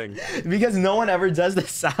same thing. Because no one ever does the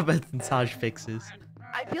sabotage fixes.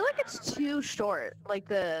 I feel like it's too short, like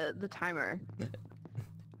the timer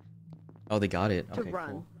Oh, they got it. to Okay, run.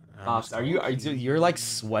 cool. Pops, you're like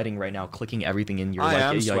sweating right now, clicking everything in your I like,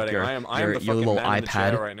 am your, sweating. your, I am the your fucking little man in the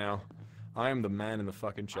iPad. chair right now. I am the man in the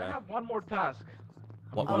fucking I chair. have one more task.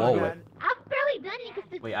 Whoa, Oh, whoa, God. wait. I'm barely done it because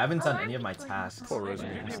the Wait, I haven't done alarm any of my keeps going tasks. Poor off.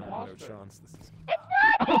 Rosemary. You're the has no imposter. chance. This is... It's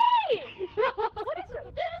not me! What is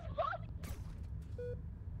it?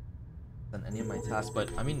 Done any of my tasks, but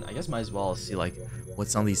I mean, I guess might as well see like what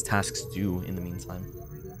some of these tasks do in the meantime.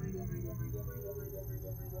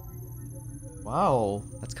 Wow,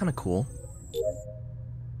 that's kind of cool.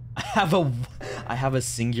 I have a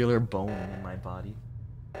singular bone in my body.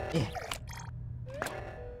 Eh.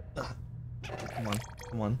 Ugh. Come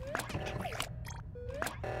on.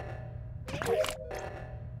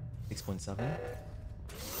 6.7.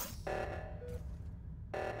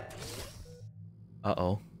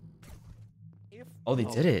 Uh-oh. Oh, they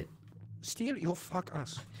did it. Steal your fuck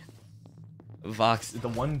us. Vox, the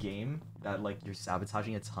one game that like you're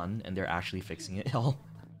sabotaging a ton and they're actually fixing it, y'all.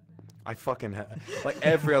 I fucking like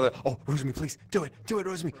every other. Oh, Rosemary, please do it,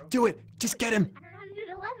 Rosemary, do it. Just get him. I don't know how to do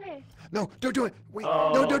the lever. No, don't do it. Wait,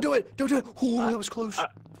 no, don't do it. Don't do it. Oh, that was close.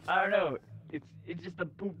 I don't know. It's just a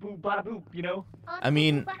boop boop bada boop, you know? I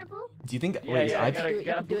mean, do you think? Yeah, wait, yeah, I.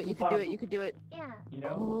 You could do it. Yeah. You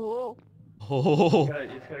know? Oh. Oh.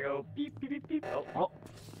 It's gotta go beep beep beep beep. Oh.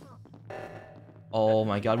 Oh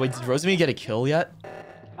my God! Wait, did Rosemary get a kill yet?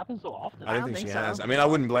 Happens so often. I don't think she has. I mean, I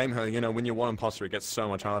wouldn't blame her. You know, when you're one imposter, it gets so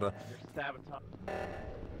much harder.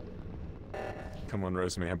 Come on,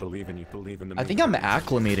 Rosemary, I believe in you. Believe in the. I think I'm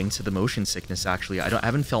acclimating to the motion sickness. Actually, I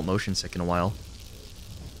haven't felt motion sick in a while,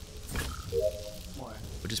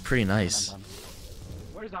 which is pretty nice.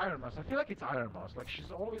 Where's Iron Mouse? I feel like it's Iron Mouse. Like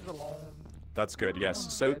she's always alone. That's good.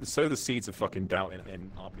 Yes. So the seeds of fucking doubt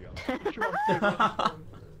in RPR.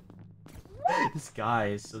 This guy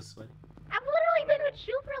is so sweaty. I've literally been with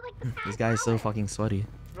Shu for like the past This guy is so fucking sweaty.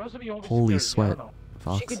 Rosemary always Holy scares me, I sweat. don't know.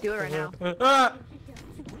 Fox. She could do it right now.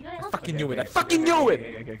 I fucking knew it. I fucking knew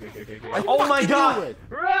it. Oh my God!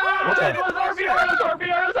 Right! It was RPR! It was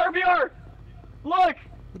RPR! It was RPR! Look!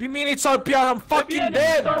 What do you mean it's RPR? I'm fucking It's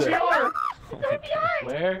dead. RPR! RPR!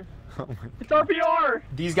 Where? It's RPR.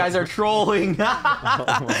 These guys are trolling.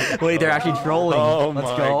 Wait, they're actually trolling. Oh Let's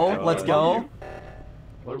my go. God. Let's go.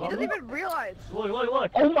 He doesn't even realize.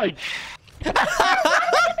 Look. Oh my.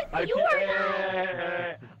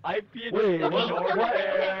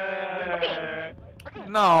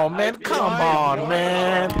 No, man, come on,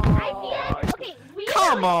 man.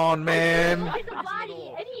 Come on, man. The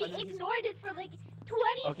body, and he ignored it for like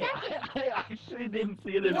 20 seconds. I actually didn't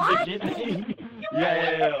see it in the beginning.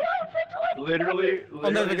 Yeah. Literally.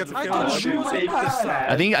 I'll never get to I kill thought him. Shu was a pal.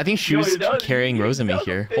 I think Shu's carrying Rosemi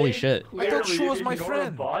here. Holy shit. I thought Shu was my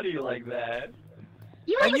friend. Body like that.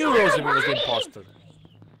 I knew Rosemi was the imposter.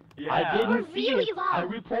 Yeah. I didn't see really it. I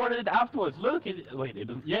reported it afterwards. Look, wait, it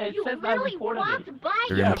says I reported it.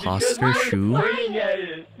 They're imposter Shu.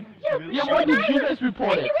 Yeah, why did you guys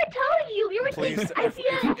report it? You were telling you. You were Please,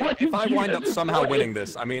 saying, if I wind up somehow winning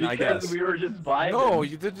this, I mean, I guess. We were just vibing. No,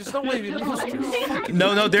 there's no way we lose this.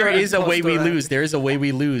 No, there is a way we lose. There is a way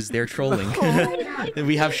we lose. They're trolling.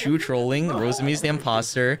 We have Shu trolling. Rosemi's the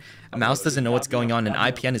imposter. Mouse doesn't know what's going on, and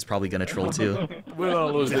IPN is probably gonna troll too. We're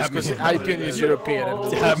gonna lose this because IPN is European.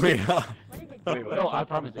 And Dab me up. Wait, no, I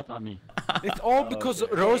promise it's not me. It's all because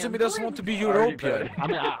Rosemi doesn't want to be European. I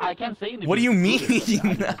mean, I can't say anything. What do you mean? She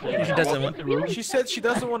doesn't want. She said she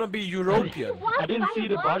doesn't want to be European. I didn't see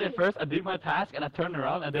the body at first. I did my task and I turned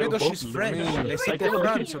around and they were Because both she's French. They say like, they're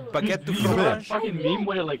French. Baguette de fromage. fucking meme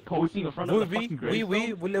where they're like posing in front of the fucking grave.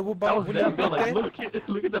 Oui, voulez-vous That was them. They're like, baguette?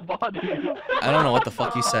 look at the body. I don't know what the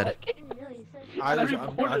fuck you said. I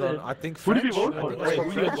think Who did French. you vote for? Wait,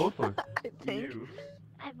 who did you vote for?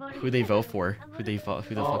 Who they vote for? Who the fuck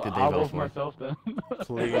did they I'll vote vote for? myself then.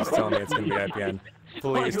 Please tell me it's gonna be IPN.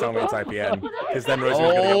 Please tell me it's IPN. Because then Rosemi's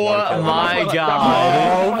gonna get one kill. Oh my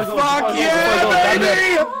god. Oh, fuck yeah,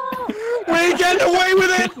 baby! We get away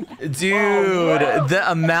with it! Dude, the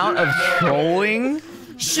amount of trolling.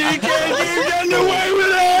 She can't keep getting away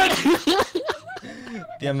with it!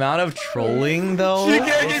 The amount of trolling though She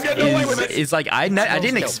can't keep getting away with it! is like I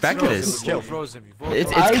didn't expect this.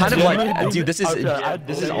 It's I kind of like, genuinely dude, this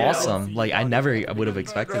is awesome. Like I never would have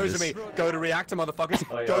expected this. Rosemary, go to reactor, motherfuckers.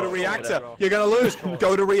 Go to reactor. You're gonna lose.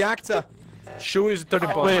 Go to reactor. Shu is 30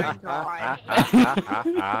 points.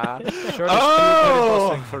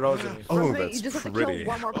 Oh! For Rosemi. Oh, You that's just have to pretty. kill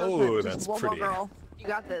one more person. Oh, Just that's one pretty. more girl. You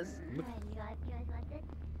got this.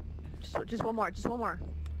 Just one more. Just one more.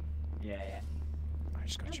 Yeah. I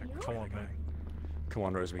just gotta check. Come on, man. Come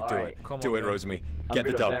on, Rosemary. Do Alright. it. Come Do on, it, man. Rosemary. I'm Get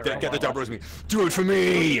the good up dub. there. Get the dub, Rosemary. Do it for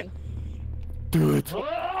me. Do it.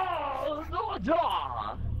 Oh, no,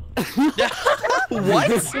 jaw. What?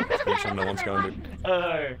 Make sure no one's going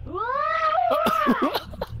to.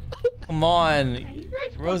 Come on.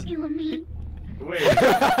 Rose. Wait.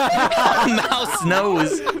 Mouse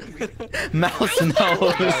knows. Mouse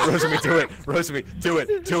knows. Rosemary, do it. Rosemary, do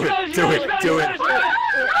it. Do it. Do it. Do it.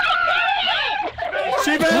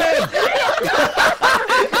 She made it!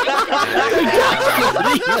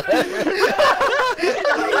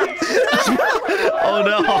 Oh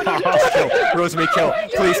no. Kill. Rosemary, kill.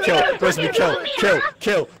 Please kill. Rosemary, kill. Kill.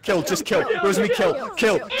 Kill. Kill. Just kill. Rosemary, kill.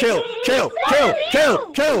 Kill. Kill. Kill. Kill. Kill.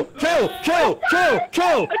 Kill. Kill. Kill. Kill.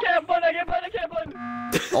 Kill. I can't put.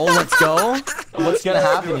 Oh, let's go. What's gonna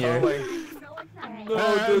happen here?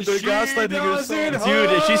 No, the gaslighting is so...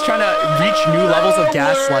 Dude, she's trying to reach new levels of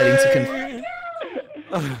gaslighting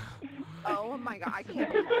to Oh my god, I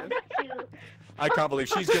can't do this. I can't believe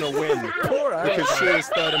she's gonna win because she is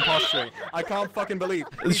third imposter. I can't fucking believe.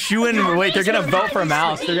 Shu and wait, they're gonna vote for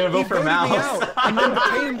Mouse. They're gonna vote for Mouse. And then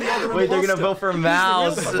became the other Wait, they're gonna imposter. vote for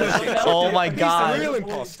Mouse. Oh my He's the god. real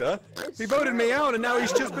imposter. He voted me out, and now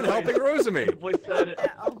he's just been helping Rosemary. Oh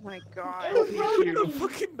my god. I'm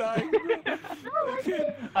fucking dying.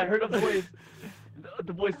 I heard a voice.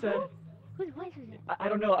 The voice said, Whose voice is it? I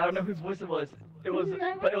don't know whose voice it was. It was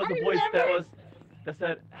a voice that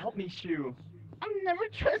said, "Help me, Shu." I'm never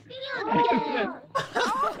trusting you.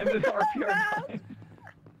 And then RPR.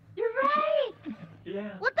 You're right. Yeah.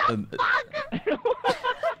 What the fuck?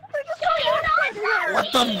 What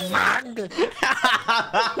the fuck?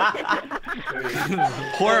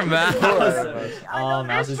 Poor Mouse. Oh,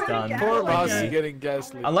 Mouse is done. Poor Mouse is Okay. getting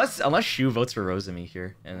gaslit. Unless Shu votes for Rosemi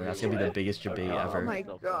here, and that's gonna be the biggest debate Oh ever. my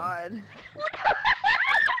god.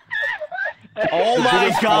 Oh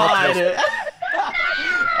my god!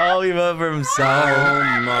 Oh, he voted for himself.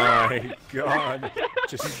 Oh my god.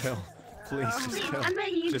 Just kill. Please, just kill.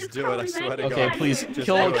 Just do it, I swear to God. Okay, please Just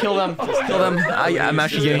kill do it. them. Just Kill do them. it. I'm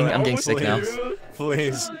actually Please, I'm getting just sick do now. it.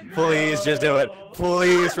 Please, please, just do it.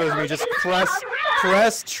 Please, Rosemary, just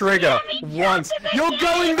press trigger once. You're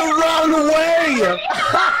going the wrong way!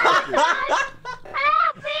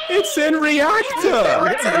 It's in reactor.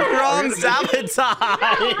 Went to the wrong sabotage.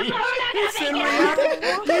 It's in reactor.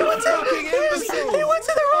 He went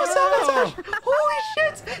to the wrong sabotage. Holy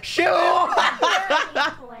shit. Shoot.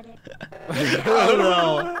 Oh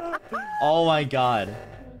no. Oh my god.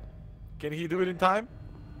 Can he do it in time?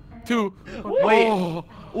 2. Wait.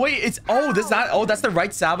 Wait, it's that's the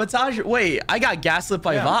right sabotage? Wait, I got gaslit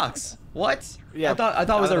by Vox. What? Yeah. I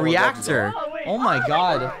thought it was a reactor. Oh my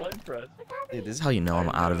god. Dude, this is how you know I'm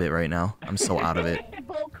out of it right now. I'm so out of it.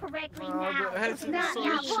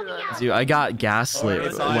 Dude, I got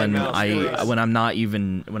gaslit when I'm not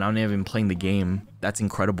even playing the game. That's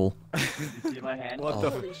incredible. What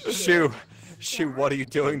the Shu, what are you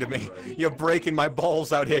doing to me? You're breaking my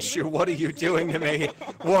balls out here, Shu. What are you doing to me?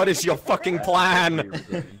 What is your fucking plan?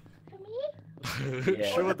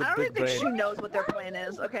 I don't even think she knows what their plan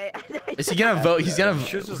is. Okay. Is he gonna vote? Who's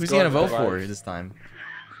he gonna vote for this time?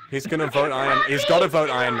 He's gonna vote Iron. He's gotta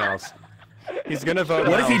vote Iron Mouse. He's gonna vote.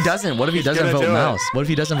 What if he doesn't? What if he doesn't vote Mouse? What if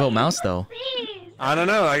he doesn't vote Mouse though? I don't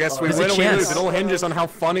know. I guess we win or we lose. It all hinges on how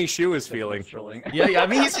funny Shu is feeling. Yeah. I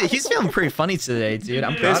mean, he's feeling pretty funny today, dude.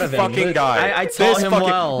 I'm proud of him. This fucking guy. I taught him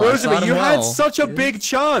well. Rosemi, you had such a big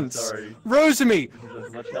chance. Rosemi.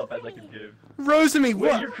 Rosemi,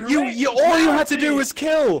 what? You all you had to do was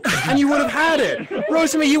kill, and you would have had it.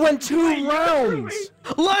 Rosemi, you went 2 rounds.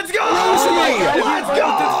 Let's go! Rosemi,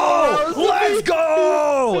 let's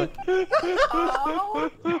go!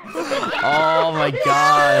 Oh my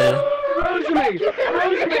god. Rosemi,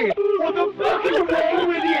 what the fuck is wrong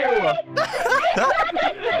with you?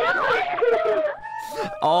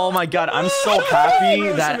 Oh my god, I'm so happy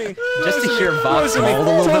that just to hear Vox mold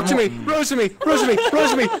a little bit more. Rosemi,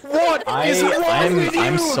 what is wrong with you?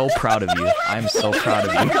 I'm so proud of you. I'm so proud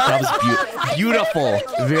of you. That was beautiful.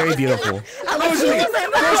 Very beautiful.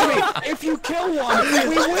 Rosemi, if you kill one,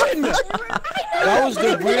 we win. That was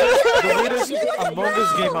the weirdest Among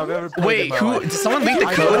Us game I've ever played. Wait, did someone leak the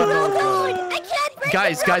code?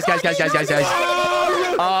 Guys.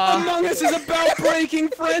 Among Us is about breaking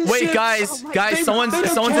friendships. Wait, guys, someone's in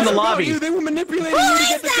the lobby. They were manipulating you to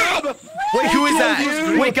get the job. Wait, who is that?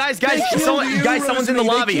 Wait, guys, someone's in the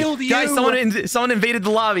lobby. Guys, someone invaded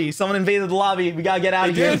the lobby. Someone invaded the lobby. We gotta get out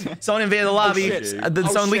of here. Someone invaded the lobby.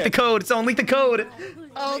 Someone leaked the code. Someone leaked the code.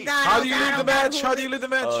 Oh god. How do you leave the match? How do you leave the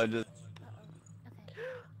match?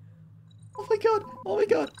 Oh my god. Oh my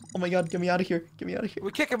god. Oh my god. Get me out of here. Get me out of here.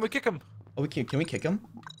 We kick him. Oh, can we kick him?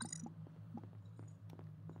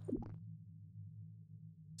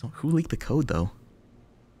 So who leaked the code though?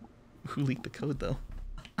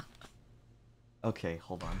 Okay,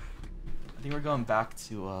 hold on. I think we're going back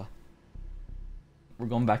to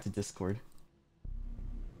Discord.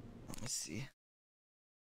 Let me see.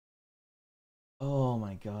 Oh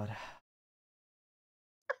my god.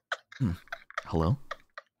 Hello?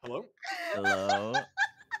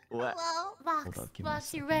 What?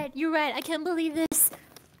 Vox, you're right. I can't believe this.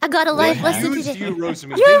 I got a live lesson today. You,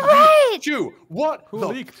 Rosemi. You're right! Shu, what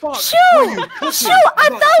the fuck? Shu, I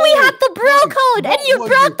thought we had the bro code, and you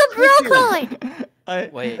broke the bro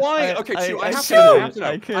code! Wait. Why? Okay, Shu, I have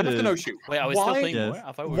to know, Shu. Wait, I was still playing more?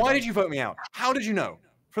 I thought we were Why did you vote me out? How did you know?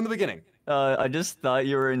 From the beginning? I just thought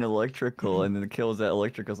you were in electrical, and then the kill was at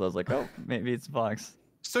electrical, so I was like, oh, maybe it's Vox.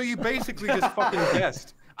 So you basically just fucking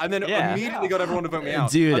guessed. And then immediately got everyone to vote me out.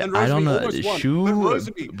 Dude, I don't know. Shu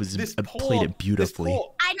played it beautifully.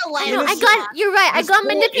 I know why. You're right. I got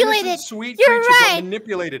manipulated. Sweet You're creature right. got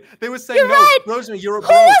manipulated. They were saying, You're no, right. Rosemi, you're a bro.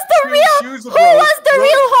 Who was the real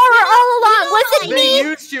horror all along? Was it me? They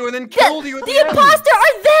used you and then killed you at the end. The imposter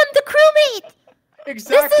or them, the crewmate?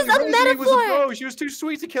 Exactly. This is a Rosemi metaphor. was a bro. She was too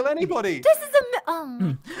sweet to kill anybody. This is a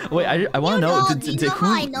Wait, I want to know. Did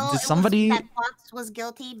somebody? That Fox was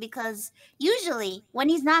guilty because usually when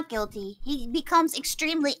he's not guilty, he becomes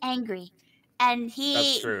extremely angry, and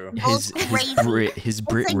he goes crazy. His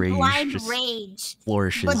Brit it's like rage blind just rage.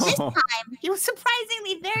 flourishes. But this time, he was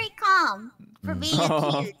surprisingly very calm for being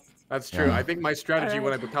accused. That's true. I think my strategy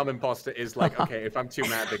when I become imposter is like, okay, if I'm too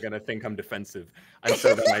mad, they're gonna think I'm defensive, and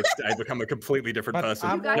so then I become a completely different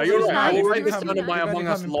person. Now you're right. I will write this down in my Among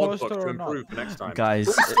Us logbook to improve for next time. Guys,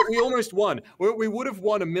 we almost won. We would have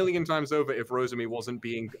won 1,000,000 times over if Rosemi wasn't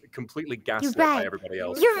being completely gaslit by everybody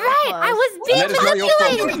else. You're right. I was being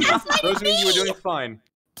manipulated. Rosemi, you were doing fine.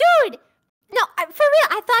 Dude. No, for real.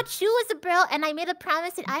 I thought Shu was a bro, and I made a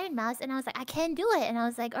promise in Iron Mouse, and I was like, I can't do it, and I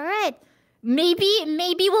was like, all right. Maybe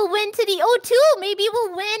we'll win to the O2. Maybe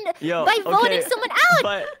we'll win by voting someone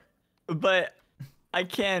out. But I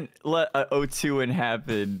can't let a O2 win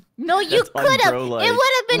happen. No, you could have. It would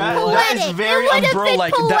have been poetic. That is very it would have been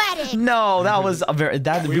unbro-like. poetic. No, that was a very.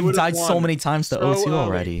 We've died so many times to O2 early.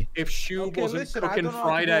 already. If Shu wasn't cooking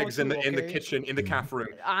fried eggs in the kitchen, in the cafe room.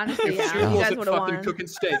 Honestly, if Shu you guys wasn't would've fucking won. cooking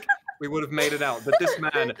steak, we would have made it out. But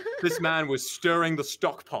this man was stirring the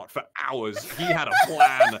stock pot for hours. He had a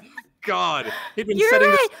plan. God, he'd been setting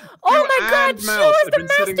right. this. Oh my God, Shu was had the been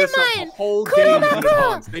setting this up the mastermind. whole game in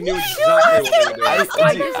advance. They knew exactly what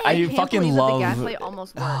they were doing. I can't fucking believe love. that the gaslight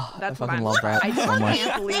almost worked. I That's what fucking I'm. love that I so much.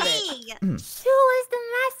 can't believe it. Shu was the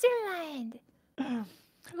mastermind.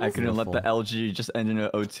 I couldn't let the LG just end in an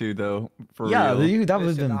O2 though. For Yeah, real. that would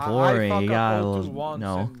have been boring. You gotta no.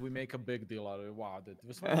 no. We make a big deal out of it. Wow, that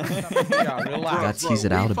was yeah, relax. Gotta tease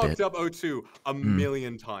it out a We bit. fucked up O2 a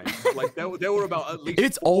million times. Like there were about at least.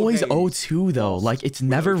 It's 4 always games O2 though. Like it's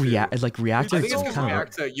never react. Like reactor. I think it's It's because kind of.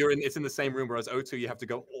 reactor, it's in the same room, whereas O2 you have to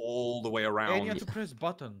go all the way around. And you have to press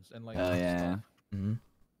buttons and like. Oh yeah.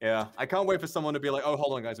 Yeah, I can't wait for someone to be like, oh,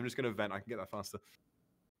 hold on, guys, I'm just gonna vent. I can get that faster.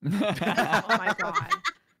 Oh my God.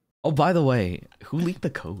 Oh, by the way, who leaked the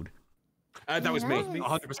code? That was me.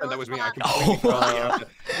 100%. That was me. I completely forgot.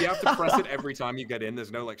 You have to press it every time you get in.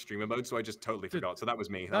 There's no like streamer mode, so I just totally forgot. So that was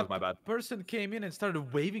me. That was my bad. Person came in and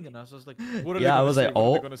started waving at us. I was like, what are they Yeah, I gonna was say? like, What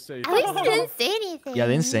are they oh. gonna say? At least they didn't say anything. Yeah,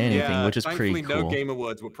 they didn't say anything, Yeah, which is pretty thankfully, cool. no Game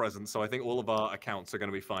Awards were present, so I think all of our accounts are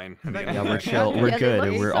gonna be fine. Yeah, we're chill. We're Yeah, they good.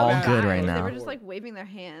 looked We're so all good bad. right They now. were just like waving their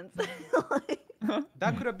hands.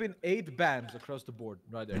 That could have been 8 bans across the board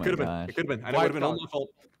right there. It could have been. It could have been. And it would have been all my fault.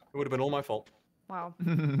 It would have been all my fault. Wow.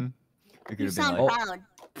 It You could have sound been like, proud.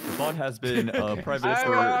 the bot has been private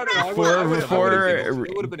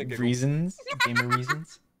For reasons, gamer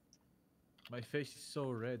reasons. My face is so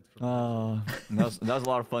red. From that was a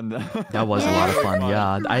lot of fun though. That was a lot of fun.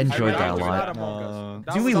 Yeah, I enjoyed that a lot.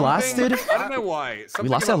 Dude, we lasted. I don't know why. We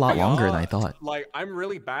Something lasted a about lot longer than VR, I thought. Like, I'm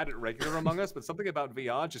really bad at regular Among Us, but something about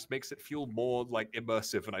VR just makes it feel more like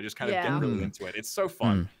immersive, and I just kind of get really into it. It's so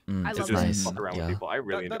fun I to love just nice. fuck around Yeah. with people. I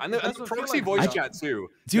really enjoy. And the doesn't feel proxy like voice VR. chat too.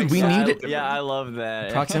 Dude, makes we it need- different. Yeah, I love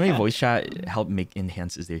that. Proximity voice chat help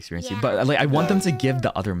enhances the experience, too. But like, I want them to give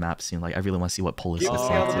the other maps soon. Like, I really want to see what Polis is Give us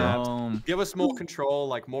like the too. other maps. Give us more control,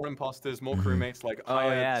 like more imposters, more crewmates, like Oh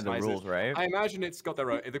higher yeah, the sizes. rules, right? I imagine it's got their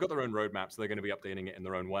own. They've got their own roadmap, so they're going to be updating it in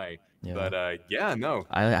their own way. Yeah. But yeah, no.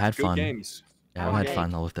 I had Good fun. games. Yeah, I had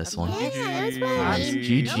fun with this one. Yeah, it was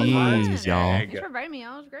GG's, fun. y'all. Thanks for inviting me.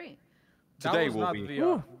 That was great. Today was we'll not be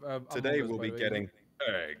VR, today Among Us, we'll by be the way. getting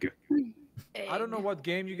egg. I don't know what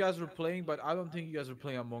game you guys were playing, but I don't think you guys were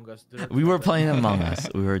playing Among Us. We were playing Among Us.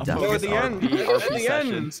 We were No, definitely. at the end. RP At the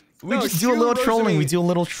session. end. We No, just do a Shu, little trolling. We Rosemi- do a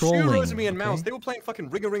little Shu, trolling. Rosemi, and Mouse. okay? They were playing fucking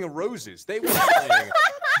Ring of Roses. They weren't playing.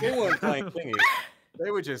 They weren't playing thingy.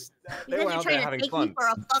 They were just. You They guys were are out there trying to having take me fun. for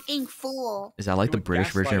a fucking fool. Is that like You the were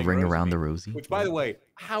British version of gaslighting Ring Around the Rosemi. Rosie? Which, by the way,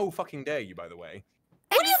 how fucking dare you? By the way.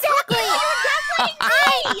 Exactly.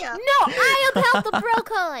 I upheld the bro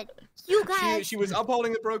code. You guys. She was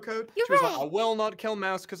upholding the bro code. You're She was like, right. I will not kill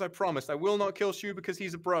Mouse because I promised. I will not kill Shu because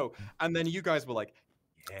he's a bro. And then you guys were like,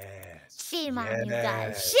 yes. Shame on you guys.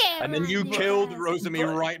 yes. Shame And then on you you killed guys. Rosemi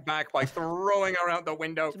right back by throwing her out the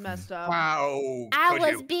window. It's messed up. Wow. I could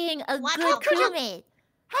was you? being a What? good How could you? crewmate.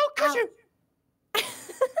 How could you?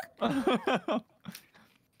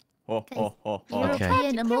 You were Okay.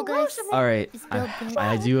 playing Among Us. All right, It's built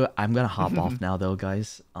good. I'm gonna hop off now though,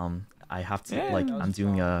 guys. I have to Yeah, like that was I'm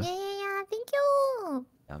doing Yeah, a. yeah. Thank you.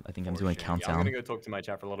 I think I'm doing a Yeah, I'm countdown. gonna go talk to my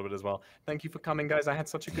chat for a little bit as well. Thank you for coming, guys. I had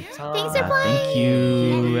such a good time. Thanks for Thank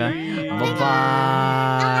you. Bye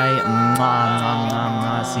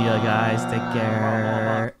bye. See you guys. Take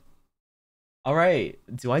care. All right.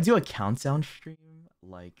 Do I do a countdown stream?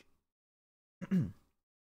 Like, do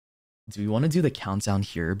we want to do the countdown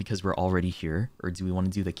here because we're already here, or do we want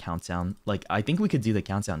to do the countdown? Like, I think we could do the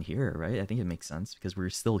countdown here, right? I think it makes sense because we're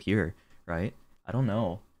still here, right? I don't know.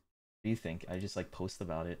 What do you think? I just like post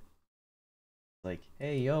about it. Like,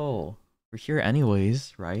 hey, yo, we're here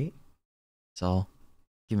anyways, right? So,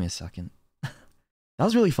 give me a second. That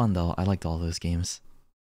was really fun though. I liked all those games.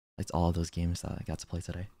 It's all of those games that I got to play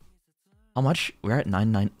today. How much? We're at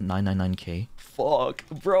 999K. Fuck,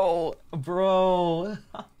 bro. 1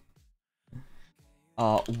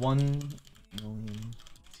 million.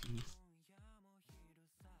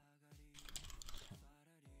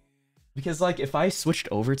 Because like if I switched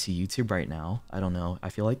over to YouTube right now, I don't know. I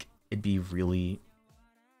feel like it'd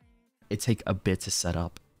take a bit to set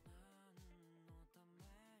up.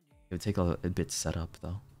 It would take a bit to set up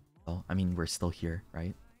though. So I mean, we're still here,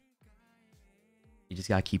 right? You just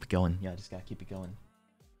gotta keep it going. Yeah, just gotta keep it going.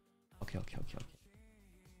 Okay.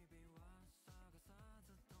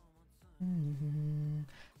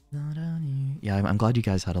 Yeah, I'm glad you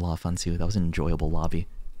guys had a lot of fun too. That was an enjoyable lobby.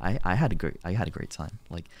 I had a great time.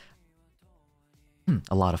 Like,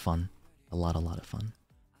 a lot of fun. A lot of fun.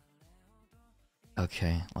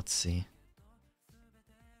 Okay, let's see.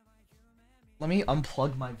 Let me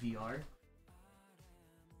unplug my VR.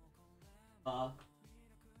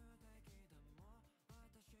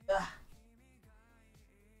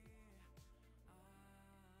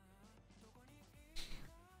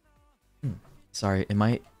 Sorry, it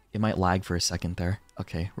might lag for a second there.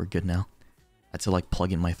 Okay, we're good now. I had to like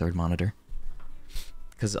plug in my third monitor.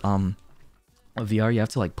 Cause a VR you have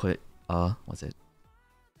to like put what's it?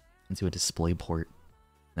 Into a display port.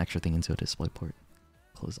 An extra thing into a display port.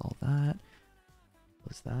 Close all that.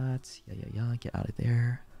 Close that. Yeah. Get out of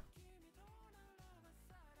there.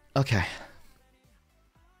 Okay.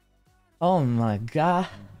 Oh my god.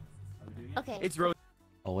 Okay. It's Rose.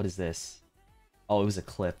 Oh, what is this? Oh, it was a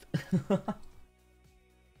clip.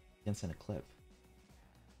 Can't send a clip.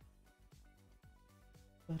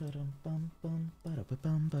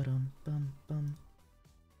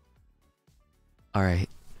 All right.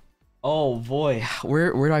 Oh boy,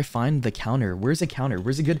 where do I find the counter? Where's a counter?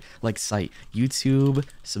 Where's a good like site? YouTube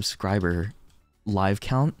subscriber live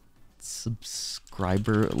count.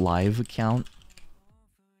 Subscriber live count.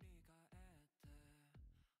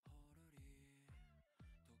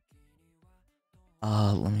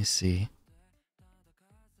 Let me see.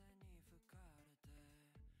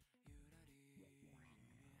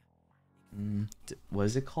 What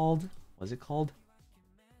is it called? What's it called?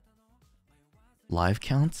 Live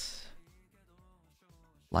counts?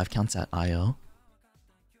 Live counts at IO?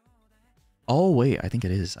 Oh wait, I think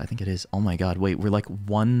it is. I think it is. Oh my god, wait, we're like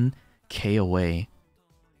 1K away.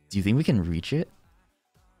 Do you think we can reach it?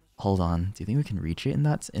 Hold on. Do you think we can reach it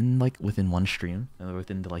in like within one stream?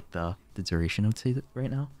 Within the duration of it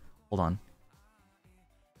right now? Hold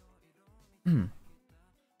on.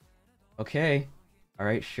 Okay.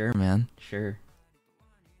 Alright, sure man. Sure.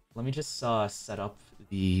 Let me just set up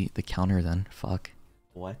the counter then. Fuck.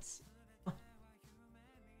 What?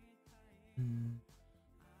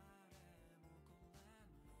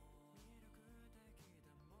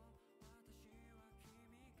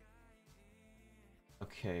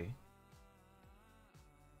 Okay.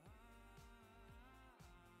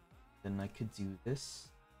 Then I could do this.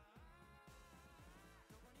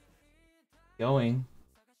 Going.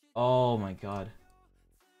 Oh my god.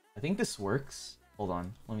 I think this works. Hold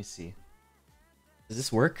on. Let me see. Does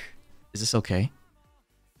this work? Is this okay?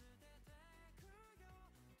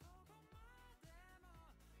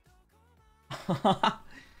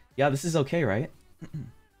 Yeah, this is okay, right?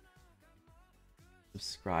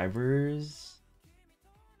 Subscribers.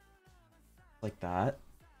 Like that.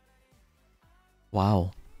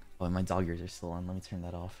 Wow. Oh, my dog ears are still on. Let me turn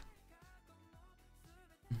that off.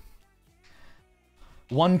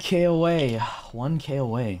 1K away. 1K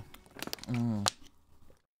away.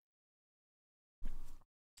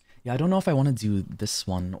 Yeah, I don't know if I want to do this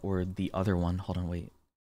one or the other one. Hold on, wait.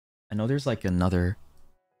 I know there's like another...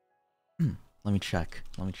 Let me check.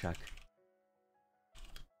 Let me check.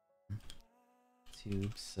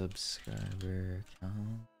 YouTube subscriber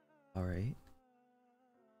count. Alright.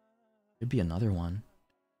 Could be another one.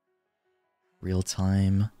 Real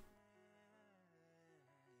time.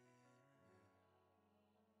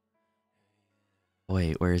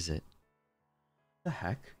 Wait, where is it? What the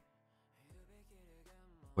heck?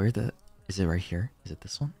 Where the... Is it right here? Is it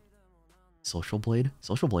this one? Social Blade?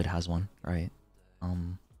 Social Blade has one, right?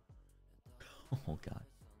 Oh god.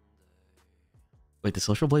 Wait, the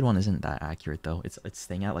Social Blade one isn't that accurate though. It's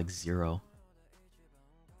staying at like 0.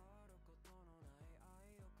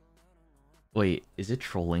 Wait, is it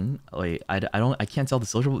trolling? Wait, I can't tell. The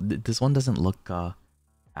social... This one doesn't look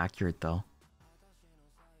accurate though.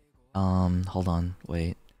 Hold on,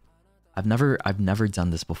 wait. I've never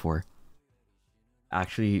done this before.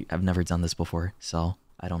 Actually, I've never done this before, so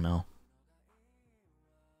I don't know.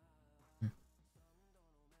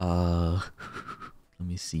 Let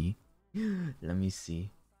me see. Let me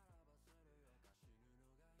see.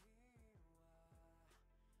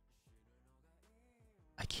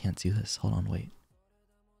 I can't do this. Hold on, wait.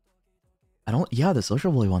 I don't... Yeah, the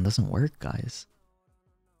Social Blade one doesn't work, guys.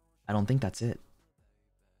 I don't think that's it.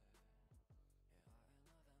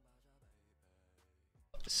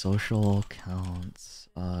 Social counts,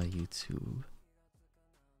 YouTube.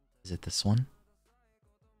 Is it this one?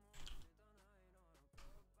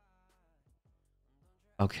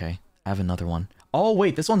 Okay, I have another one. Oh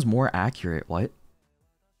wait, this one's more accurate. What?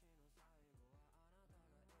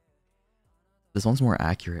 This one's more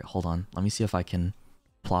accurate. Hold on. Let me see if I can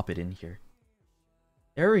plop it in here.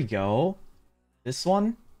 There we go. This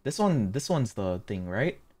one? This one's the thing,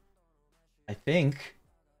 right? I think.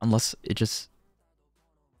 Unless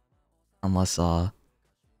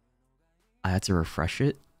I had to refresh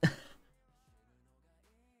it.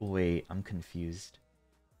 Wait, I'm confused.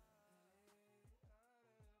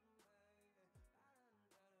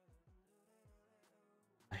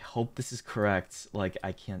 I hope this is correct. Like,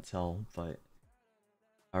 I can't tell, but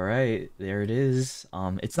all right, there it is.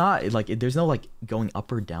 It's not like there's no like going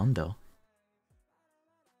up or down though.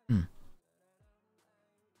 Am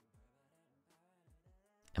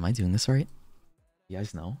I doing this right? You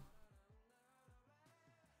guys know?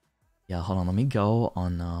 Yeah, hold on. Let me go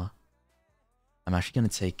on. I'm actually gonna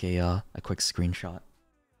take a quick screenshot.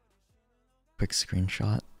 Quick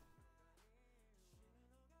screenshot.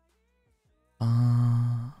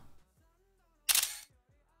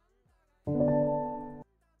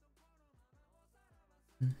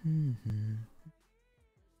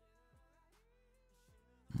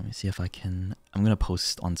 Let me see if I can. I'm gonna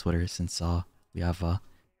post on Twitter since we have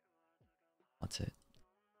what's it?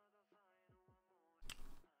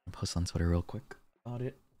 I'll post on Twitter real quick about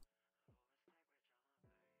it.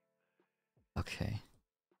 Okay.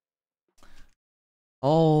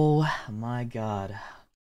 Oh my god.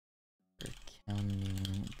 We're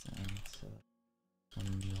counting down to 1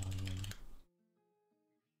 million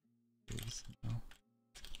views now.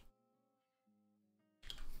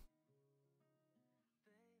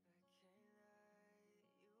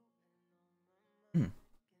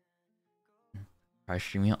 Try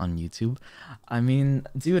streaming it on YouTube. I mean,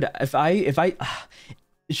 dude, if I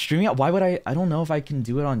streaming it, why would I don't know if I can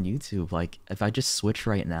do it on YouTube. Like, if I just switch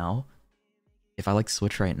right now, if I like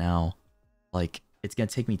switch right now, like it's gonna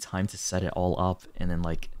take me time to set it all up, and then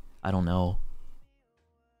like I don't know.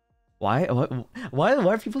 Why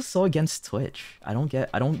are people so against Twitch? I don't get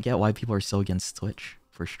why people are so against Twitch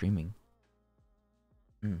for streaming.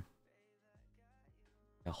 Yeah,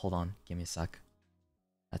 hold on, give me a sec.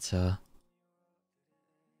 That's all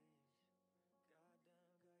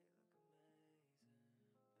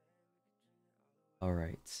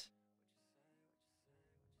right.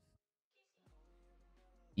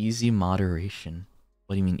 Easy moderation.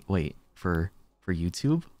 What do you mean? Wait, for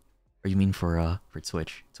YouTube? Or you mean for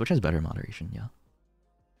Twitch? Twitch has better moderation, yeah.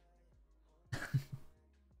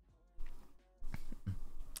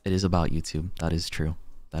 It is about YouTube. That is true.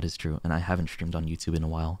 That is true. And I haven't streamed on YouTube in a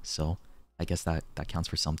while, so I guess that counts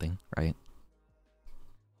for something, right?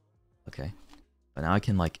 Okay. But now I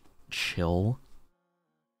can like chill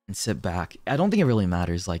and sit back. I don't think it really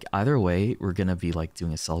matters. Like either way, we're gonna be like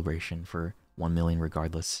doing a celebration for 1 million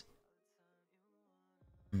regardless.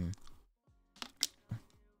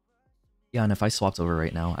 Yeah, and if I swapped over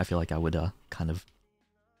right now, I feel like I would kind of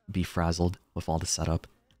be frazzled with all the setup.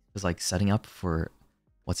 Because like setting up for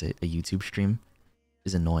what's it, a YouTube stream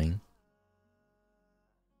is annoying.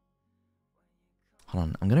 Hold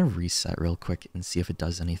on, I'm gonna reset real quick and see if it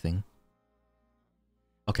does anything.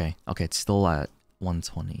 Okay, it's still at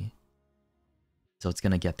 120. So it's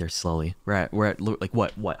gonna get there slowly. We're at like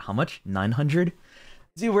what? How much? 900?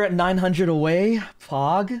 Dude, we're at 900 away.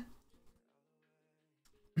 Pog.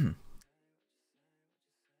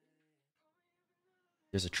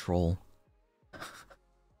 There's a troll.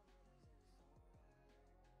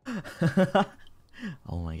 Oh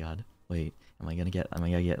my god. Wait, am I gonna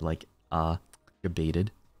get like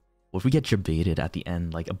debated? What if we get debated at the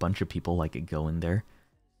end, like a bunch of people like go in there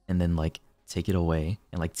and then like take it away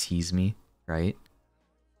and like tease me, right?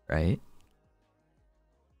 Right?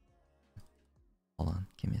 Hold on,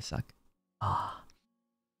 give me a sec.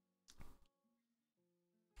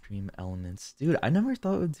 Dream elements. Dude, I never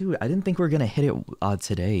thought, dude, I didn't think we were gonna hit it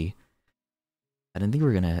today. I didn't think we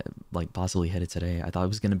were gonna like possibly hit it today. I thought it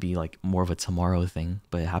was gonna be like more of a tomorrow thing,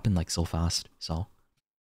 but it happened like so fast, so.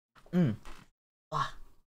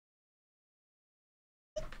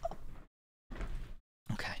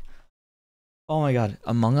 Okay. Oh my god,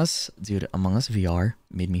 Among Us, dude, Among Us VR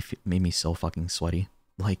made me so fucking sweaty.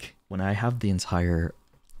 Like when I have the entire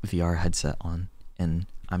VR headset on and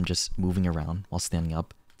I'm just moving around while standing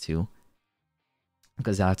up too,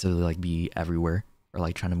 because I have to like be everywhere or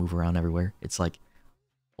like trying to move around everywhere. It's like,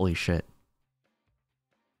 holy shit.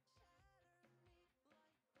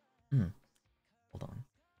 Hold on.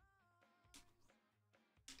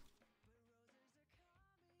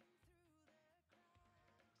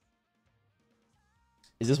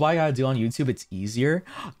 Is this why I gotta do on YouTube? It's easier.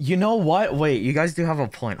 You know what? Wait, you guys do have a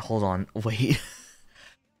point. Hold on. Wait.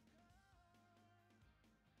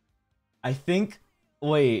 I think.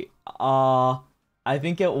 Wait. I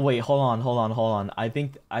think it. Wait. Hold on. I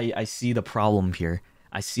think I see the problem here.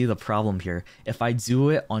 If I do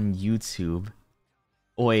it on YouTube,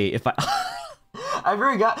 Wait, if I I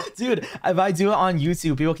forgot, dude. If I do it on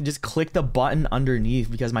YouTube, people can just click the button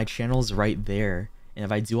underneath because my channel's right there. And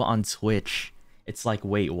if I do it on Twitch, it's like,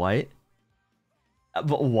 wait, what?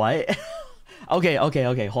 But what? Okay.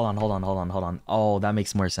 Hold on. Oh, that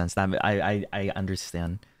makes more sense. That I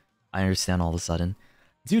understand. I understand all of a sudden.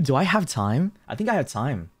 Dude, do I have time? I think I have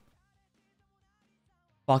time.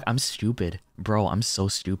 Fuck, I'm stupid. Bro, I'm so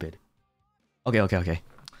stupid. Okay.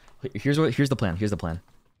 Here's the plan.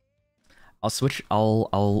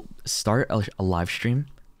 I'll start a live stream.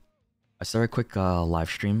 I start a quick live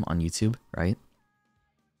stream on YouTube, right?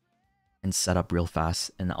 And set up real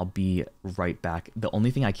fast, and I'll be right back. The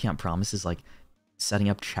only thing I can't promise is like setting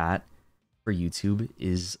up chat for YouTube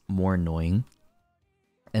is more annoying,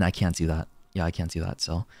 and I can't do that. Yeah, I can't do that.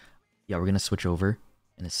 So yeah, we're gonna switch over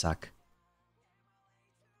in a sec.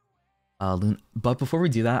 But before we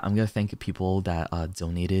do that, I'm gonna thank people that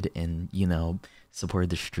donated and, you know,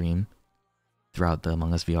 supported the stream throughout the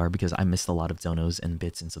Among Us VR, because I missed a lot of donos and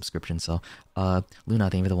bits and subscriptions. So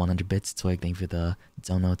Luna, thank you for the 100 bits. Twig, thank you for the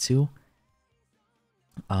dono too.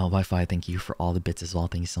 Wi-Fi, thank you for all the bits as well.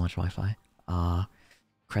 Thank you so much, Wi-Fi.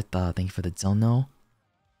 Kreta, thank you for the dono.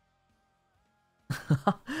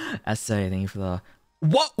 Essay, thank you for the...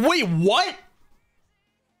 What? Wait, what?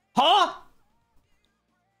 Huh?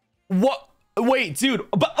 What? Wait, dude.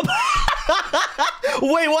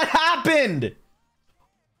 Wait, what happened?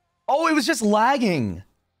 Oh, it was just lagging.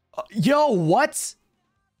 Yo, what?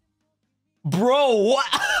 Bro, what?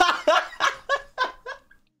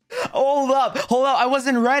 Hold up. I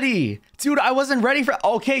wasn't ready. Dude, I wasn't ready for...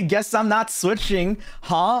 Okay, guess I'm not switching.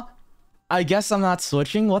 Huh? I guess I'm not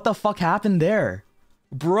switching? What the fuck happened there?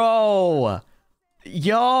 Bro.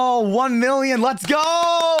 Yo, 1 million. Let's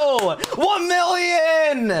go. 1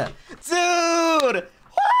 million. Dude.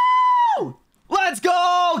 Woo! Let's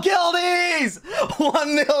go, Guildies.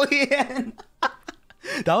 1 million.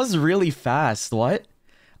 That was really fast. What?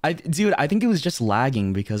 Dude, I think it was just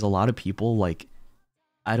lagging because a lot of people, like,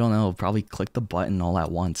 I don't know, probably clicked the button all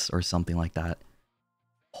at once or something like that.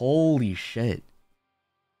 Holy shit.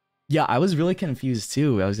 Yeah, I was really confused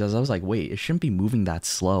too. I was like, wait, it shouldn't be moving that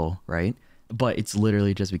slow, right? But it's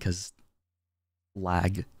literally just because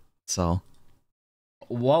lag. So,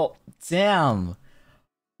 whoa, damn.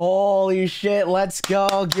 Holy shit, let's go,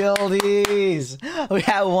 Guildies. We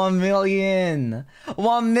have 1 million.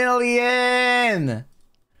 1 million.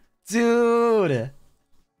 Dude.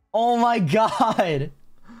 Oh my god.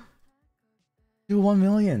 Dude, 1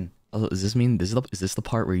 million. Oh, does this mean is this the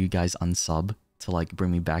part where you guys unsub to like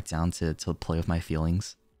bring me back down to play with my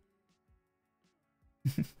feelings?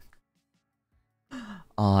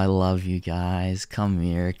 Oh, I love you guys. Come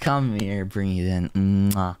here, bring it in.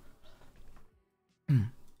 Mwah.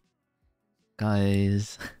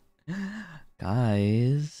 Guys.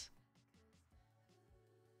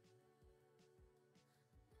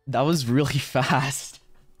 That was really fast.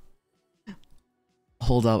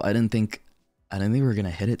 Hold up, I didn't think we were gonna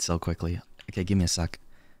hit it so quickly. Okay, give me a sec.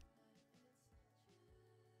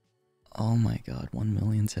 Oh my god, 1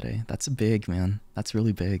 million today. That's big, man. That's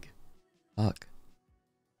really big. Fuck.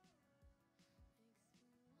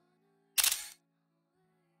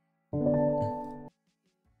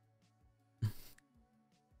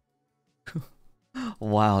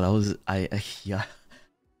 Wow, that was yeah.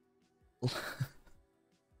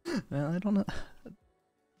 Man, I don't know.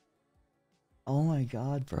 Oh my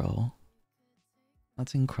god, bro.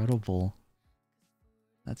 That's incredible.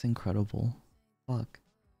 That's incredible. Fuck.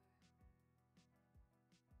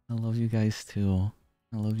 I love you guys too.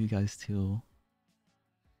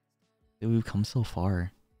 Dude, we've come so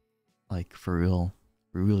far. Like, for real.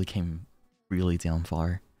 We really came really damn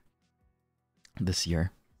far this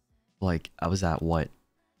year. Like, I was at what?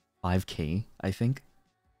 5K, I think?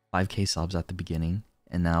 5K subs at the beginning.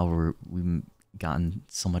 And now we've gotten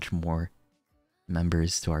so much more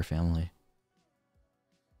members to our family.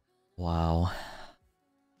 Wow.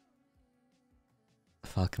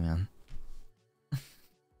 Fuck, man.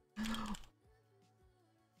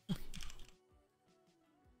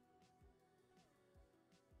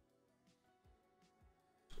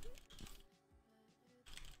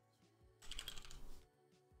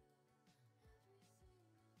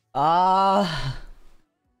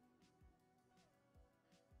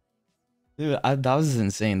 Dude, that was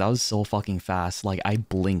insane. That was so fucking fast. Like, I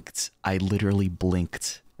blinked. I literally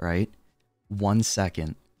blinked, right? 1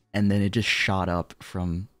 second. And then it just shot up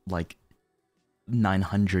from, like,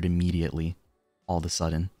 900 immediately. All of a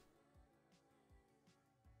sudden.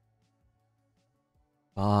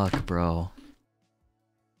 Fuck, bro.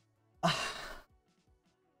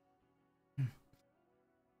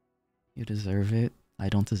 You deserve it. I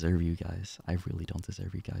don't deserve you guys. I really don't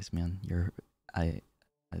deserve you guys, man. I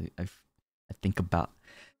think about,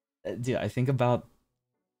 dude. I think about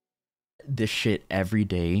this shit every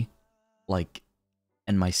day, like,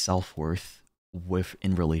 and my self-worth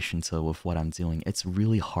in relation to what I'm doing. It's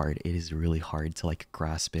really hard. It is really hard to like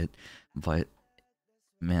grasp it, but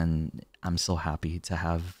man, I'm so happy to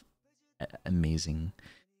have an amazing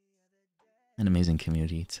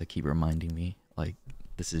community to keep reminding me like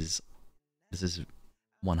this is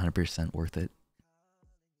 100% worth it.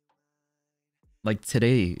 Like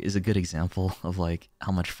today is a good example of like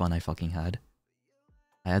how much fun I fucking had.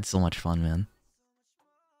 I had so much fun, man.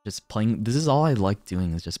 Just playing. This is all I like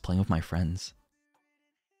doing, is just playing with my friends.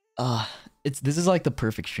 This is like the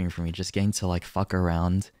perfect stream for me. Just getting to like fuck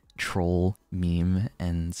around, troll, meme,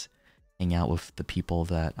 and hang out with the people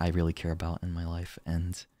that I really care about in my life,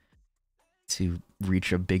 and to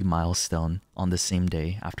reach a big milestone on the same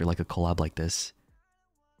day after like a collab like this.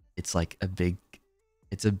 It's like a big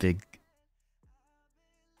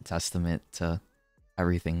testament to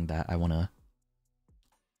everything that I wanna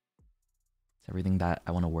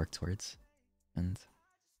work towards, and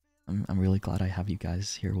I'm really glad I have you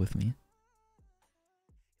guys here with me.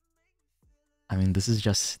 I mean, this is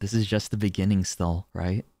just the beginning still,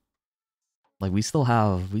 right? Like we still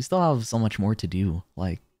have so much more to do.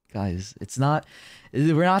 Like, guys,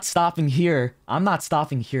 we're not stopping here. I'm not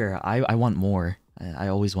stopping here. I want more. I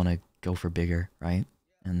always want to go for bigger, right?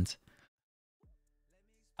 And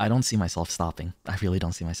I don't see myself stopping. I really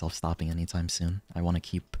don't see myself stopping anytime soon. I want to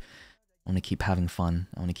keep having fun.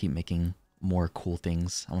 I want to keep making more cool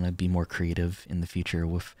things. I want to be more creative in the future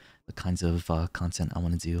with the kinds of content I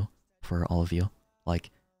want to do for all of you.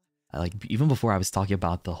 Like even before I was talking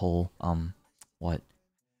about the whole ASMR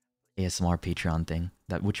Patreon thing,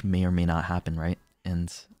 which may or may not happen, right?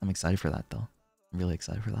 And I'm excited for that though. I'm really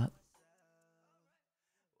excited for that.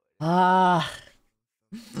 I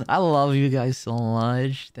love you guys so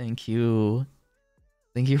much. Thank you.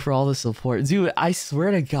 Thank you for all the support. Dude, I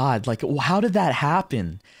swear to God, like, how did that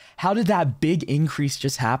happen? How did that big increase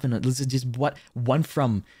just happen? This is just went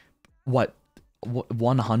from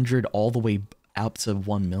 100 all the way up to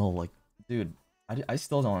 1 mil. Like, dude, I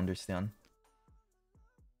still don't understand.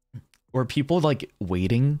 Were people like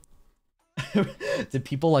waiting? Did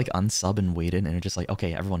people like unsub and waited and are just like,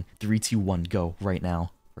 okay, everyone, 3, 2, 1, go right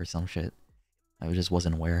now, or some shit? I just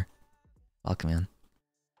wasn't aware. Fuck, man.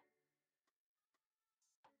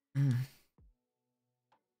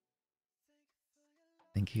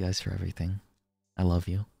 Thank you guys for everything. I love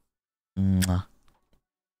you. Mwah.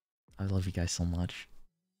 I love you guys so much.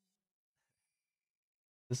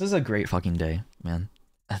 This is a great fucking day, man.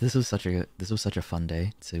 This was such a fun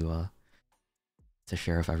day to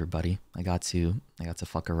share with everybody. I got to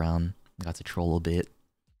fuck around. I got to troll a bit.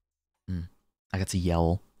 I got to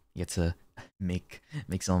yell. I get to make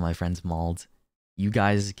some of my friends mauled. You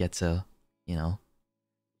guys get to, you know,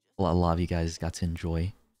 a lot of you guys got to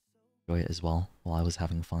enjoy it as well while I was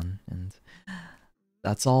having fun, and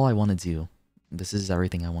that's all I want to do. This is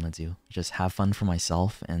everything I want to do. Just have fun for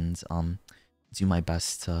myself and do my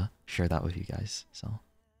best to share that with you guys. So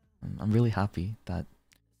I'm really happy that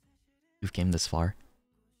we've came this far.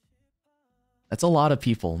 That's a lot of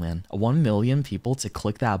people, man. 1 million people to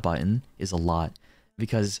click that button is a lot,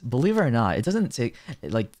 because believe it or not, it doesn't take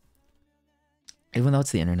like, even though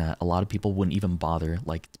it's the internet, a lot of people wouldn't even bother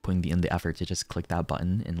like putting in the effort to just click that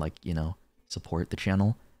button and like, you know, support the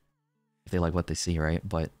channel if they like what they see, right?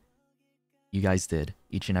 But you guys did.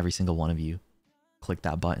 Each and every single one of you click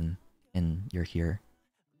that button and you're here.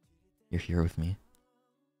 You're here with me.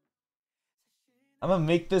 I'm gonna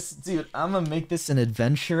make this, dude, I'm gonna make this an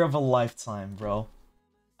adventure of a lifetime, bro.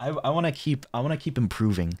 I want to keep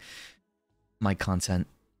improving my content.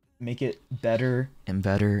 Make it better and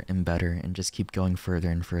better and better, and just keep going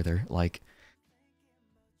further and further. Like,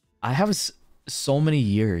 I have so many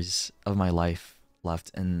years of my life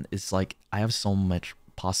left, and it's like I have so much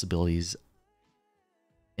possibilities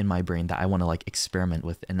in my brain that I want to like experiment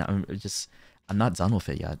with, and I'm not done with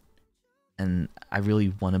it yet. And I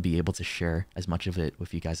really want to be able to share as much of it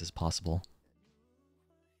with you guys as possible.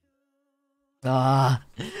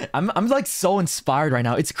 I'm like so inspired right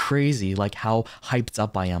now. It's crazy like how hyped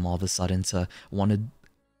up I am all of a sudden to want to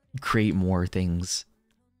create more things.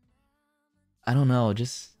 I don't know,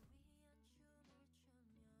 just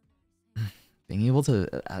being able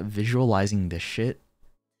to visualizing this shit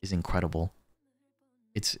is incredible.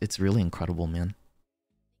 It's really incredible, man.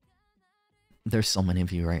 There's so many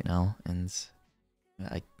of you right now, and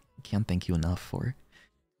I can't thank you enough for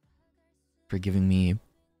giving me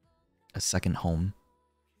a second home,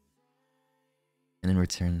 and in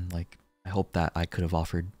return, like, I hope that I could have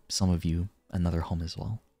offered some of you another home as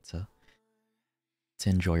well to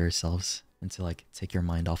enjoy yourselves and to like take your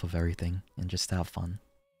mind off of everything and just to have fun.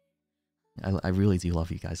 I really do love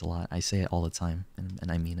you guys a lot. I say it all the time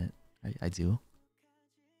and I mean it. I do.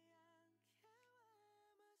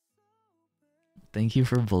 Thank you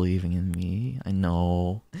for believing in me. I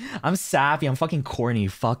know. I'm sappy. I'm fucking corny.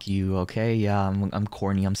 Fuck you, okay? Yeah, I'm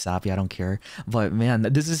corny. I'm sappy. I don't care. But man,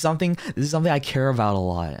 this is something I care about a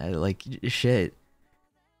lot. Like shit.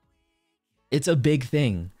 It's a big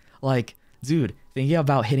thing. Like, dude, thinking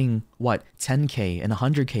about hitting what 10K and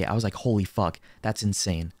 100K, I was like, holy fuck, that's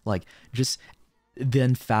insane. Like, just the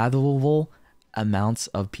unfathomable amounts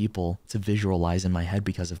of people to visualize in my head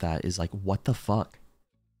because of that is like, what the fuck?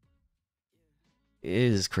 It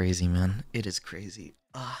is crazy, man. It is crazy.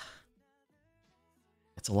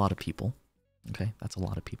 It's a lot of people. Okay, that's a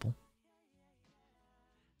lot of people.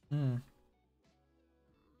 I'm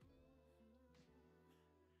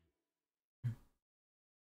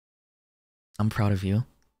proud of you.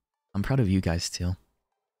 I'm proud of you guys too.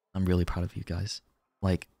 I'm really proud of you guys.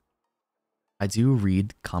 Like, I do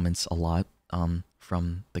read comments a lot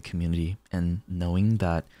from the community, and knowing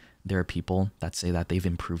that there are people that say that they've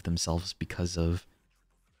improved themselves because of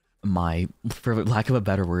my, for lack of a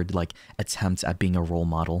better word, like attempt at being a role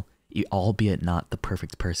model, albeit not the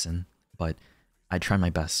perfect person, but I try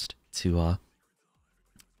my best to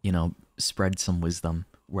you know, spread some wisdom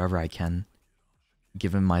wherever I can,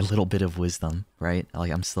 given my little bit of wisdom, right?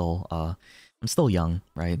 Like I'm still young,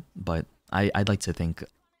 right? But I'd like to think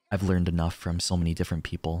I've learned enough from so many different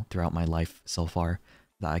people throughout my life so far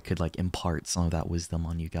that I could like impart some of that wisdom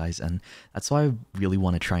on you guys. And that's what I really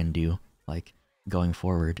want to try and do, like going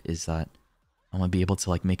forward, is that I want to be able to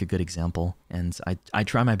like make a good example, and I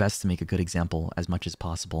try my best to make a good example as much as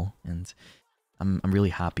possible. And I'm really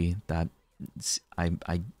happy that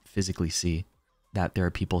I physically see that there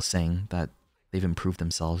are people saying that they've improved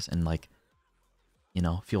themselves and like, you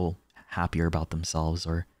know, feel happier about themselves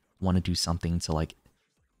or want to do something to like,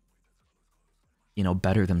 you know,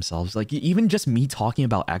 better themselves. Like even just me talking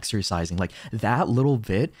about exercising, like that little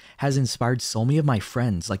bit has inspired so many of my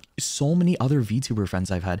friends, like so many other VTuber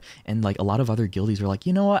friends I've had, and like a lot of other guildies are like,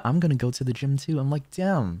 you know what, I'm gonna go to the gym too. I'm like,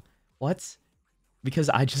 damn, what? Because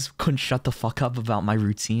I just couldn't shut the fuck up about my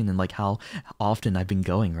routine and like how often I've been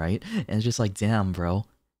going, right? And it's just like, damn, bro,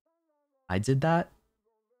 I did that.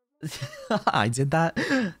 I did that.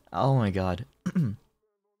 Oh my god.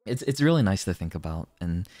 It's really nice to think about,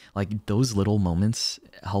 and like those little moments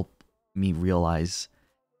help me realize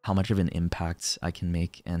how much of an impact I can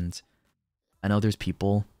make. And I know there's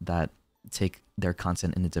people that take their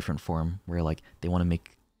content in a different form where like they want to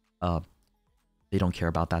make they don't care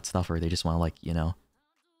about that stuff, or they just want to like, you know,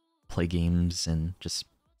 play games and just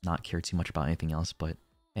not care too much about anything else. But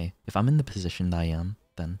hey, if I'm in the position that I am,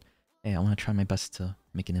 then hey, I want to try my best to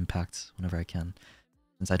make an impact whenever I can.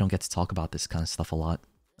 Since I don't get to talk about this kind of stuff a lot,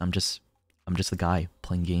 I'm just a guy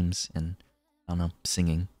playing games and, I don't know,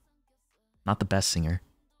 singing. Not the best singer,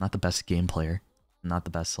 not the best game player, not the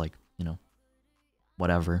best, like, you know,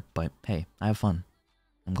 whatever, but hey, I have fun.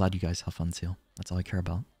 I'm glad you guys have fun too. That's all I care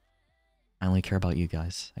about. I only care about you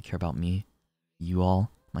guys. I care about me, you all,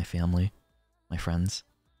 my family, my friends,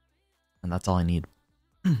 and that's all I need.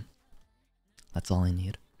 That's all I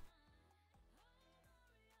need.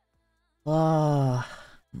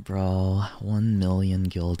 Bro, 1 million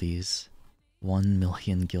guildies. 1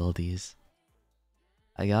 million guildies.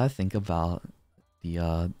 I gotta think about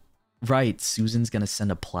the right, Susan's gonna send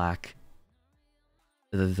a plaque.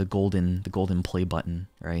 The golden play button,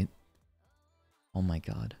 right? Oh my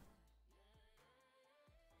god.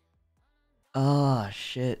 Ah,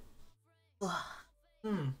 shit.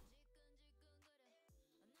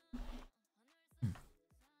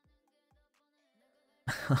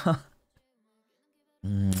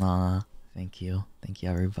 Mwah. Thank you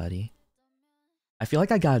everybody. I feel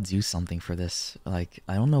like I gotta do something for this. Like,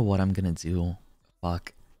 I don't know what I'm gonna do.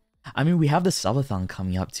 Fuck. I mean, we have the subathon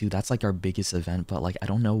coming up too. That's like our biggest event, but like I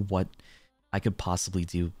don't know what I could possibly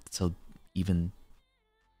do to even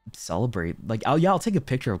celebrate. Like, oh yeah, I'll take a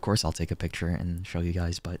picture. Of course I'll take a picture and show you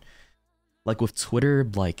guys, but like with Twitter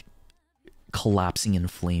like collapsing in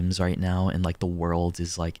flames right now, and like the world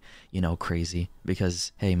is like, you know, crazy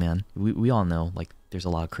because hey man, we all know like there's a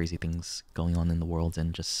lot of crazy things going on in the world,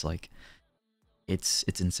 and just like it's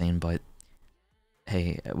insane. But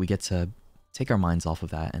hey, we get to take our minds off of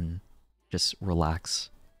that and just relax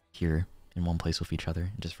here in one place with each other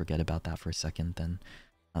and just forget about that for a second. Then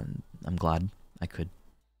I'm glad I could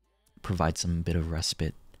provide some bit of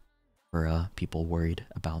respite for people worried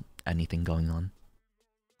about anything going on.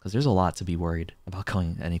 because there's a lot to be worried about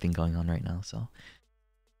anything going on right now. So,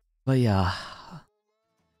 but yeah,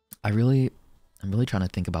 I'm really trying to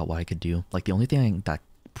think about what I could do. Like the only thing that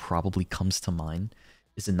probably comes to mind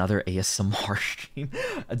is another ASMR stream.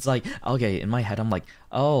 It's like, okay, in my head I'm like,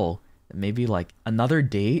 oh, maybe like another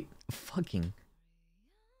date, fucking,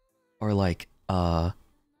 or like a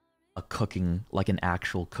cooking, like an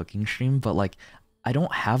actual cooking stream. But like I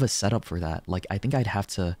don't have a setup for that. Like I think I'd have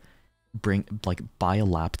to buy a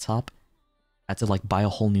laptop. I had to like buy a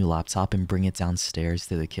whole new laptop and bring it downstairs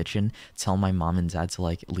to the kitchen, tell my mom and dad to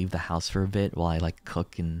like leave the house for a bit while I like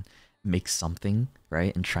cook and make something,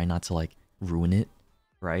 right? And try not to like ruin it,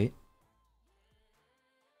 right?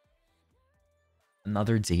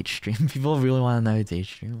 Another date stream. People really want another date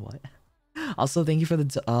stream. What? Also, thank you for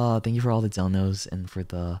the thank you for all the donos and for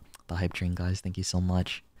the hype train, guys. Thank you so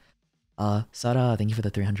much. Sara, thank you for the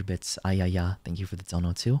 300 bits. Ayaya, thank you for the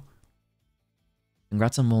dono too.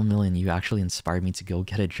 Congrats on 1 million. You actually inspired me to go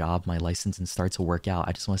get a job, my license, and start to work out.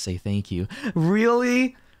 I just want to say thank you.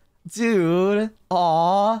 Really? Dude.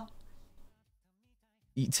 Aw.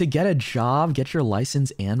 To get a job, get your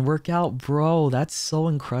license, and work out? Bro, that's so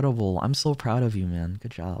incredible. I'm so proud of you, man.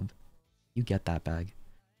 Good job. You get that bag.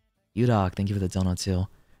 Udok, thank you for the donut too.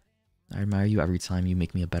 I admire you every time. You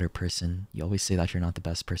make me a better person. You always say that you're not the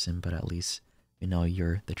best person, but at least you know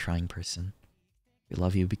you're the trying person. We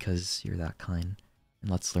love you because you're that kind. And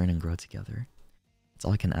let's learn and grow together. That's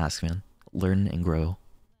all I can ask, man. Learn and grow.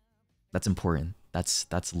 That's important.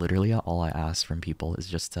 That's literally all I ask from people, is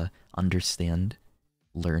just to understand,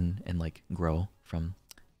 learn, and like grow from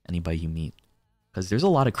anybody you meet. Because there's a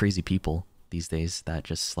lot of crazy people these days that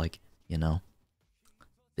just like, you know,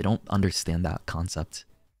 they don't understand that concept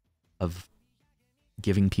of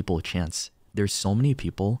giving people a chance. There's so many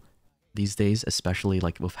people these days, especially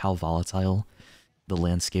like with how volatile the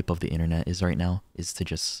landscape of the internet is right now, is to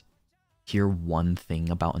just hear one thing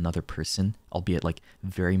about another person, albeit like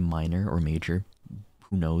very minor or major,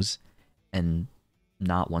 who knows, and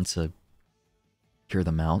not want to hear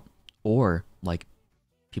them out, or like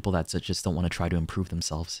people that just don't want to try to improve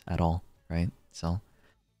themselves at all, right? So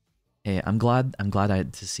hey, I'm glad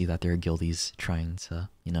to see that there are guildies trying to,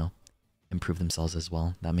 you know, improve themselves as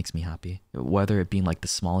well. That makes me happy. Whether it being like the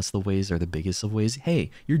smallest of ways or the biggest of ways, hey,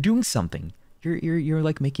 you're doing something. You're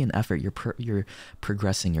like making an effort. You're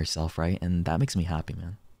progressing yourself, right? And that makes me happy,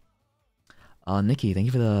 man. Nikki, thank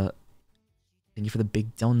you for the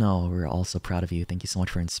big dono. We're all so proud of you. Thank you so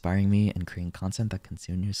much for inspiring me and creating content that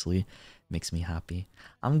continuously makes me happy.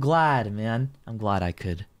 I'm glad, man. I'm glad I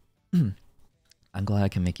could. I'm glad I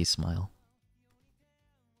can make you smile.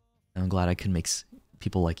 I'm glad I can make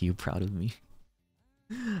people like you proud of me.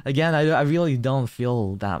 Again, I really don't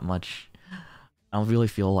feel that much. I don't really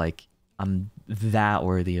feel like I'm that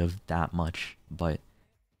worthy of that much, but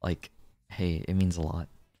like, hey, it means a lot,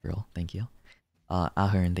 real. Thank you.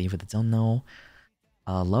 Ahern, thank you for the dono.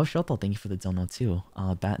 Love Shoto, thank you for the dono too.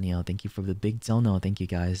 Batneo, thank you for the big dono. Thank you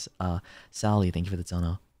guys. Sally, thank you for the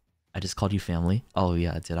dono. I just called you family. Oh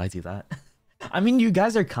yeah, did I do that? I mean, you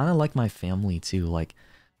guys are kind of like my family too. Like,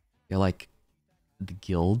 you're like the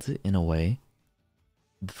guild in a way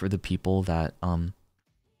for the people that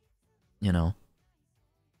you know,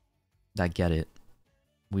 that get it.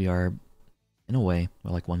 We are, in a way,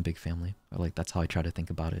 we're like one big family. Or like, that's how I try to think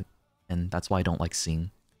about it. And that's why I don't like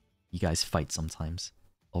seeing you guys fight sometimes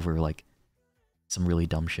over like some really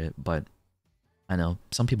dumb shit. But I know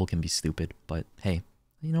some people can be stupid, but hey,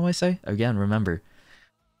 you know what I say? Again, remember,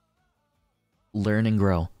 learn and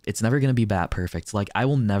grow. It's never gonna be that perfect. Like, I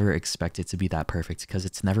will never expect it to be that perfect because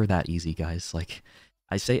it's never that easy, guys. Like,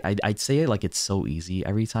 I'd say it like it's so easy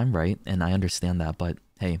every time, right? And I understand that, but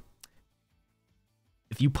hey,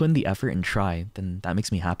 if you put in the effort and try, then that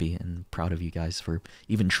makes me happy and proud of you guys for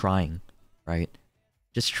even trying, right?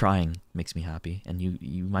 Just trying makes me happy. And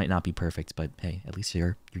you might not be perfect, but hey, at least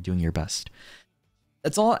you're doing your best.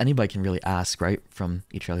 That's all anybody can really ask, right? From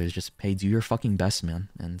each other is just, hey, do your fucking best, man.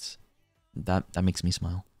 And that makes me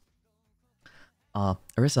smile.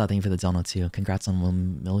 Arissa, thank you for the dono too. Congrats on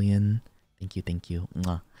 1 million. Thank you, thank you.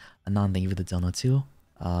 Mwah. Anon, thank you for the dono too.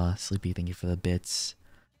 Sleepy, thank you for the bits.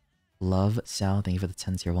 Love, Sao, thank you for the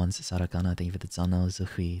 10 tier 1s. Sarakana, thank you for the dono.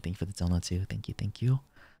 Zuhui, thank you for the dono too. Thank you, thank you.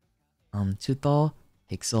 Tuto,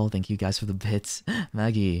 Hixel, thank you guys for the bits.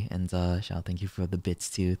 Maggie and Shao, thank you for the bits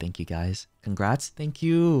too. Thank you guys. Congrats. Thank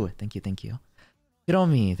you. Thank you, thank you.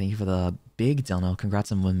 Hiromi, thank you for the big dono.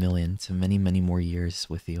 Congrats on 1 million to many, many more years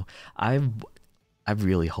with you. I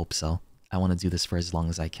really hope so. I want to do this for as long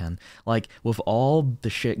as I can. Like, with all the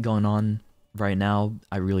shit going on right now,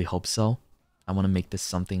 I really hope so. I want to make this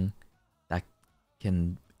something that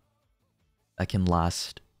can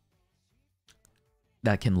last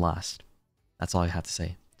that can last. That's all I have to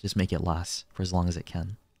say. Just make it last for as long as it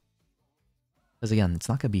can. Because again, it's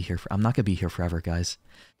not gonna be here for, I'm not gonna be here forever, guys.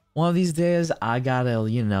 One of these days, I gotta,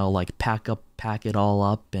 you know, like pack it all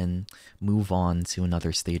up and move on to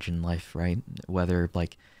another stage in life, right? Whether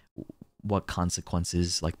like what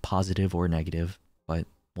consequences, like positive or negative, but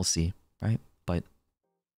we'll see, right? But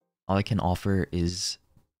all I can offer is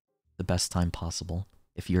the best time possible.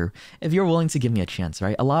 If you're willing to give me a chance,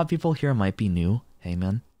 right? A lot of people here might be new. Hey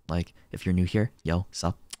man, like if you're new here, yo,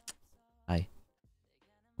 sup? Hi.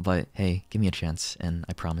 But hey, give me a chance, and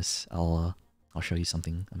I promise I'll show you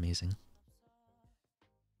something amazing.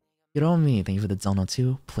 Hiromi, thank you for the Dono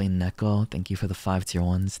 2. Plain Neko, thank you for the 5 tier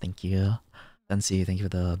 1s, thank you. Sensi, thank you for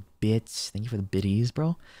the bits, thank you for the biddies,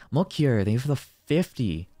 bro. Mokir, thank you for the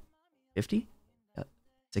 50. 50?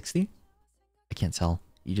 60? I can't tell.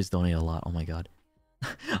 You just donated a lot, oh my god.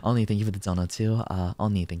 Oni, thank you for the Dono 2.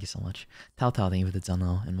 Oni, thank you so much. Tao Tao, thank you for the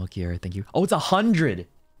Dono, and Mokir, thank you. Oh, it's 100!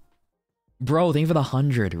 Bro, thank you for the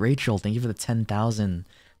 100. Rachel, thank you for the 10,000.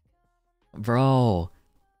 Bro,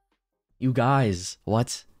 you guys,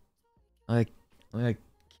 what? I'm gonna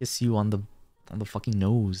kiss you on the fucking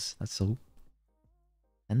nose. That's so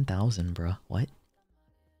 10,000, bro. What?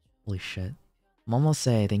 Holy shit. Momo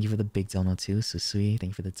say, thank you for the big dono too. Susui,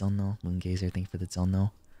 thank you for the dono. Moongazer, thank you for the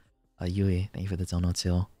dono. Yui, thank you for the dono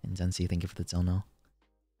too. And Zensi, thank you for the dono.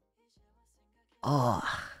 Oh,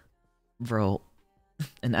 bro.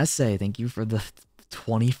 An essay, thank you for the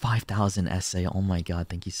 25,000 essay. Oh my god,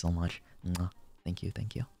 thank you so much. Thank you,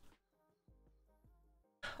 thank you.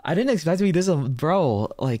 I didn't expect to be this,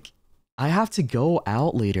 bro. Like, I have to go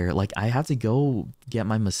out later. Like, I have to go get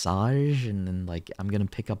my massage, and then like I'm gonna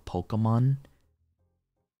pick up Pokemon.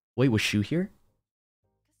 Wait, was Shu here?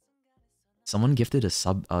 Someone gifted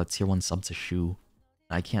a tier 1 sub to Shu.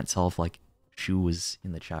 I can't tell if like Shu was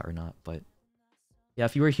in the chat or not, but yeah,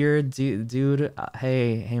 if you were here, dude,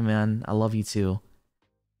 hey man, I love you too.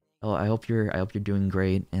 Oh, I hope you're doing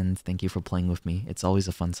great, and thank you for playing with me. It's always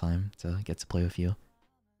a fun time to get to play with you.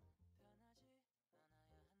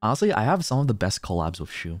 Honestly, I have some of the best collabs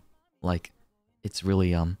with Shu. Like, it's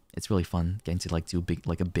really fun getting to like do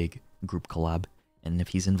a big group collab. And if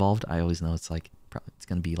he's involved, I always know it's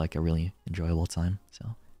gonna be like a really enjoyable time.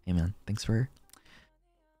 So, hey man, thanks for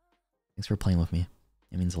playing with me.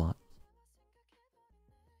 It means a lot.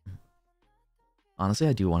 Honestly,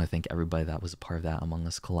 I do want to thank everybody that was a part of that Among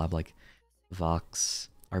Us collab, like Vox,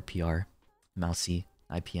 RPR, Mousy,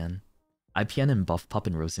 IPN. IPN and Buff Pup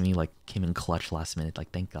and Rosemi like came in clutch last minute.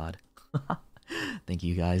 Like, thank God. Thank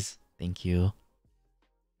you guys. Thank you.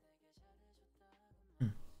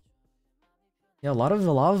 Yeah, a lot of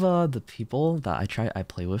the people that I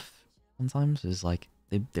play with sometimes is like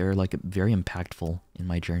they're like very impactful in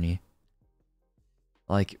my journey.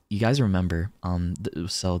 Like, you guys remember,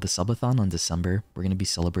 so the subathon on December, we're gonna be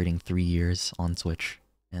celebrating 3 years on Twitch,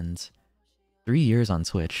 and 3 years on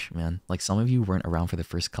Twitch, man. Like, some of you weren't around for the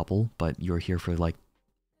first couple, but you were here for like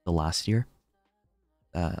the last year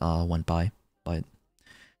that went by. But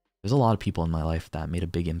there's a lot of people in my life that made a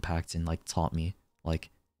big impact and like taught me like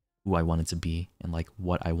who I wanted to be and like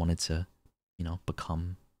what I wanted to, you know,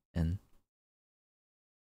 become. And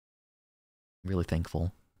I'm really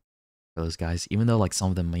thankful for those guys, even though like some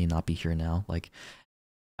of them may not be here now. Like,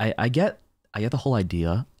 I get the whole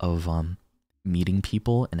idea of meeting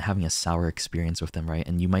people and having a sour experience with them, right?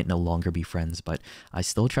 And you might no longer be friends, but I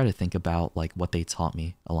still try to think about like what they taught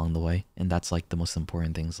me along the way, and that's like the most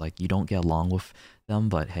important things. Like, you don't get along with them,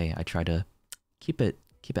 but hey, I try to keep it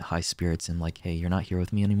high spirits and like, hey, you're not here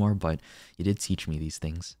with me anymore, but you did teach me these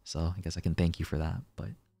things, so I guess I can thank you for that. But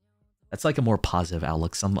that's like a more positive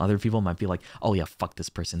outlook. Some other people might be like, oh yeah, fuck this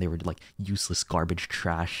person, they were like useless garbage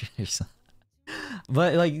trash or something.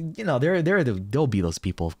 But like, you know, there'll be those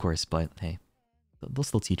people, of course, but hey, they'll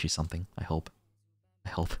still teach you something. I hope.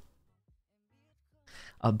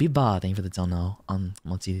 Biba, thank you for the dono.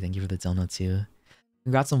 Moti, thank you for the dono too.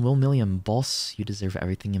 Congrats on Will Milliam, boss. You deserve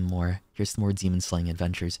everything and more. Here's some more demon slaying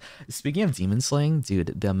adventures. Speaking of demon slaying,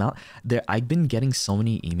 dude, the amount there, I've been getting so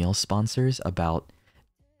many email sponsors about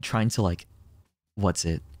trying to like,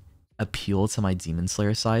 appeal to my demon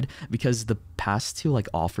slayer side, because the past two like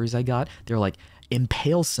offers I got, they're like,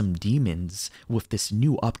 impale some demons with this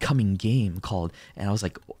new upcoming game called, and I was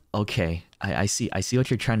like, okay, I see what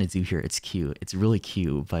you're trying to do here. It's cute, it's really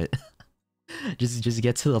cute, but just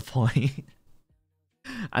get to the point.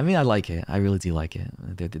 I mean, I like it, I really do like it.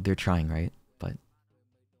 They're trying, right? But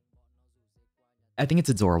I think it's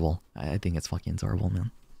adorable. I think it's fucking adorable, man.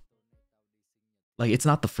 Like, it's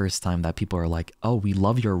not the first time that people are like, oh, we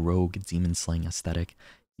love your rogue demon slaying aesthetic.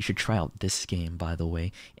 You should try out this game, by the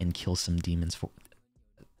way, and kill some demons for...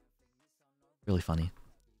 Really funny.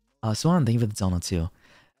 Swan, thank you for the donut too.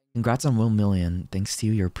 Congrats on 1 million. Thanks to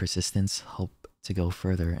your persistence, hope to go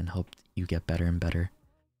further and hope you get better and better.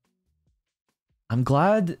 I'm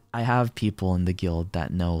glad I have people in the guild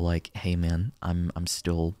that know, like, hey man, I'm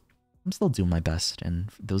still doing my best, and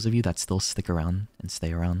for those of you that still stick around and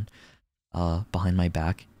stay around behind my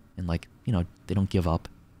back and, like, you know, they don't give up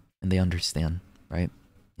and they understand, right?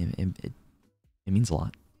 It means a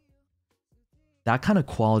lot. That kind of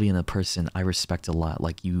quality in a person I respect a lot.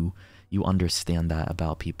 Like, you understand that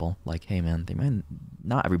about people. Like, hey man,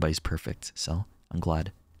 not everybody's perfect, so I'm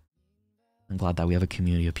glad that we have a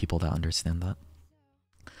community of people that understand that.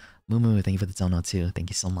 Mumu, thank you for the donut too. Thank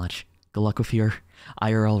you so much. Good luck with your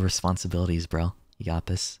IRL responsibilities, bro. You got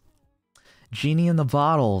this. Genie in the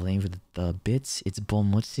bottle, thank you for the bits. It's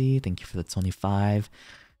Bomutsi, thank you for the 25.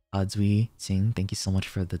 Zui Ting, thank you so much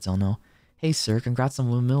for the dono. Hey sir, congrats on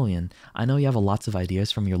 1 million. I know you have lots of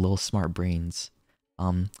ideas from your little smart brains.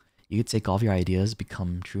 You could take all of your ideas,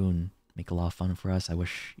 become true, and make a lot of fun for us. I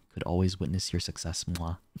wish you could always witness your success.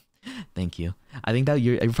 Mwah. Thank you. I think that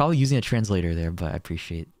you're probably using a translator there, but I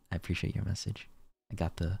appreciate your message. I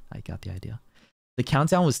got the idea. The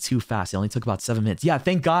countdown was too fast. It only took about 7 minutes. Yeah,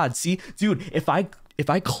 thank God. See, dude, if I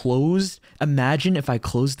closed, imagine if I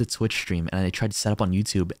closed the Twitch stream and I tried to set up on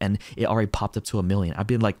YouTube and it already popped up to 1 million. I'd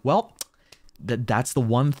be like, well, that's the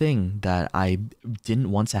one thing that I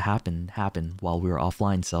didn't want to happen while we were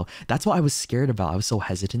offline. So that's what I was scared about. I was so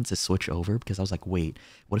hesitant to switch over because I was like, wait,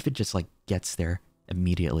 what if it just like gets there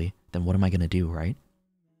immediately? Then what am I gonna do, right?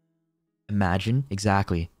 Imagine,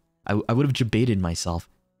 exactly. I would have debated myself.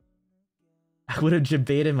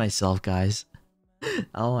 Guys.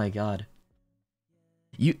 Oh my god.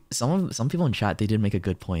 Some people in chat, they did make a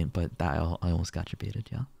good point, but that I almost got debated,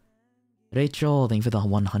 yeah. Rachel, thank you for the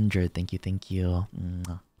 100. Thank you. Thank you.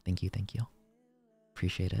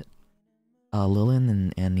 Appreciate it. Lilin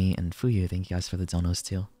and Annie and Fuyu, thank you guys for the donos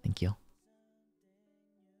too. Thank you.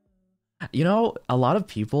 You know, a lot of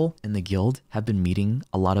people in the guild have been meeting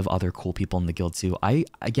a lot of other cool people in the guild too.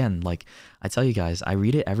 Again, like, I tell you guys, I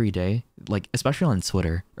read it every day, like, especially on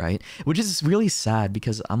Twitter, right? Which is really sad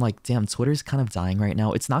because I'm like, damn, Twitter's kind of dying right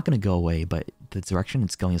now. It's not going to go away, but the direction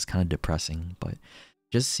it's going is kind of depressing. But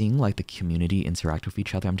just seeing, like, the community interact with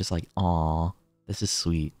each other, I'm just like, aw, this is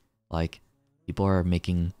sweet. Like, people are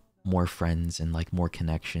making more friends and, like, more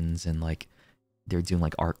connections, and, like, they're doing,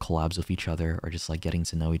 like, art collabs with each other, or just, like, getting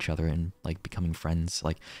to know each other and, like, becoming friends.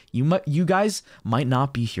 Like, you guys might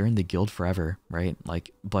not be here in the guild forever, right?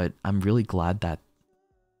 Like, but I'm really glad that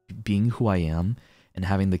being who I am and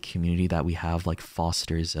having the community that we have, like,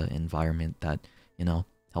 fosters an environment that, you know,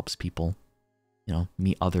 helps people, you know,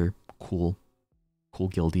 meet other cool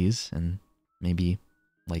guildies, and maybe,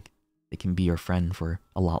 like, they can be your friend for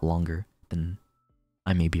a lot longer than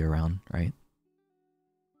I may be around, right?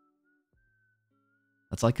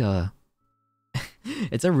 That's like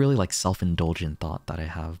it's a really, like, self-indulgent thought that I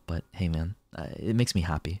have, but hey man, it makes me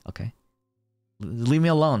happy, okay? Leave me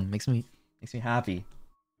alone, makes me happy.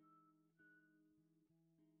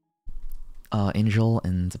 Angel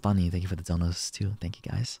and Bunny, thank you for the donos too. Thank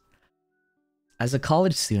you guys. As a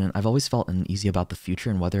college student, I've always felt uneasy about the future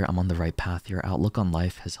and whether I'm on the right path. Your outlook on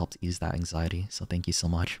life has helped ease that anxiety, so thank you so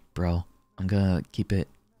much, bro. I'm gonna keep it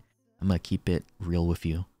real with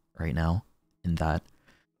you right now, in that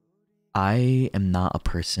I am not a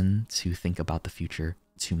person to think about the future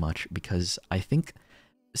too much, because I think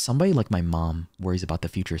somebody like my mom worries about the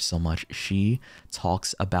future so much. She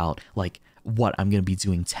talks about, like, what I'm going to be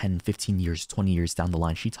doing 10, 15 years, 20 years down the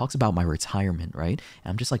line. She talks about my retirement, right?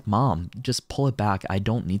 And I'm just like, Mom, just pull it back. I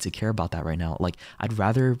don't need to care about that right now. Like, I'd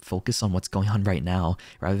rather focus on what's going on right now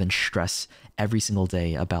rather than stress every single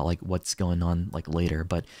day about, like, what's going on, like, later.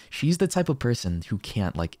 But she's the type of person who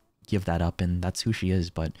can't, like, give that up, and that's who she is.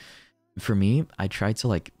 But for me, I try to,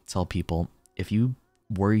 like, tell people, if you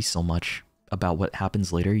worry so much about what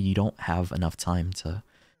happens later, you don't have enough time to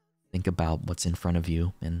think about what's in front of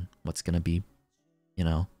you and what's gonna be, you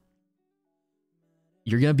know,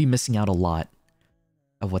 you're gonna be missing out a lot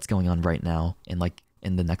of what's going on right now, and, like,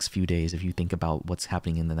 in the next few days, if you think about what's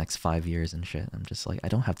happening in the next 5 years and shit. I'm just like, I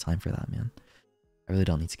don't have time for that, man. I really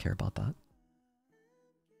don't need to care about that.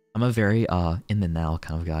 I'm a very in the now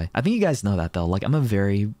kind of guy. I think you guys know that though. Like, I'm a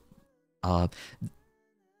very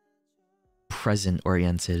present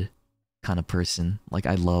oriented kind of person. Like,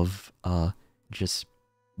 I love just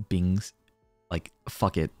being like,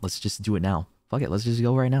 fuck it, let's just do it now. Fuck it, let's just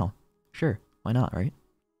go right now. Sure, why not, right?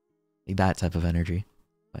 Like, that type of energy.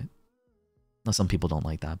 But no, some people don't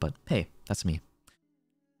like that, but hey, that's me.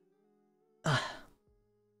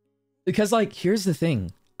 Because, like, here's the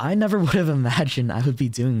thing. I never would have imagined I would be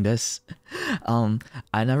doing this. I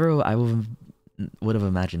would have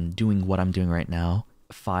imagined doing what I'm doing right now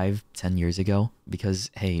 5-10 years ago, because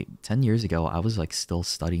hey, 10 years ago I was like still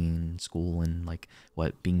studying in school and like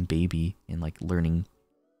being baby and like learning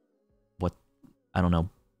what, I don't know,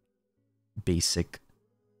 basic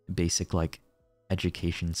like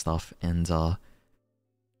education stuff, and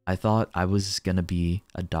I thought I was gonna be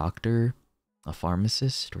a doctor, a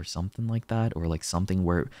pharmacist, or something like that, or like something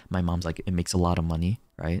where my mom's like, it makes a lot of money,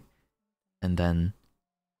 right? And then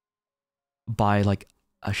by like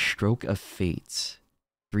a stroke of fate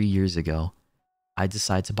 3 years ago, I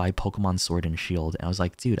decided to buy Pokemon Sword and Shield, and I was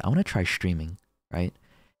like, dude, I want to try streaming, right?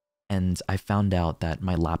 And I found out that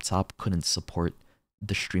my laptop couldn't support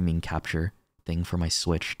the streaming capture thing for my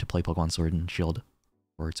Switch to play Pokemon Sword and Shield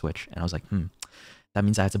or Twitch, and I was like, that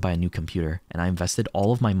means I had to buy a new computer. And I invested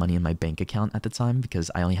all of my money in my bank account at the time, because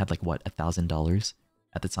I only had like what, $1,000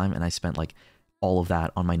 at the time, and I spent like all of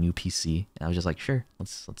that on my new PC, and I was just like, sure,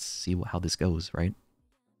 let's see how this goes, right?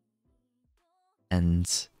 And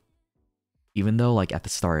even though like at the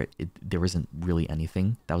start there wasn't really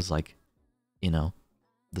anything, that was like, you know,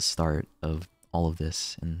 the start of all of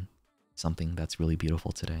this and something that's really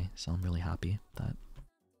beautiful today. So I'm really happy that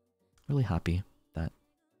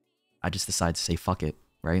I just decided to say fuck it,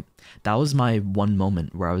 right? That was my one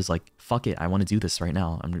moment where I was like, fuck it, I want to do this right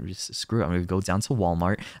now. I'm gonna just screw it. I'm gonna go down to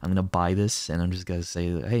Walmart, I'm gonna buy this, and I'm just gonna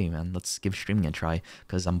say, hey man, let's give streaming a try,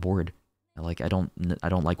 because I'm bored. Like I don't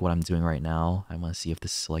like what I'm doing right now. I want to see if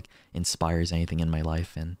this like inspires anything in my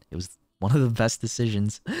life, and it was one of the best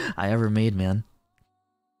decisions I ever made, man.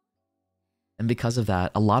 And because of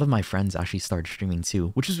that, a lot of my friends actually started streaming too,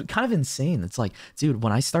 which is kind of insane. It's like, dude,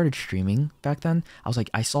 when I started streaming back then, I was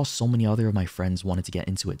like, I saw so many other of my friends wanted to get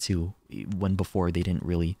into it too, when before they didn't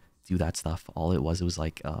really do that stuff. All it was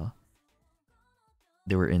like,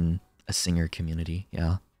 they were in a singer community,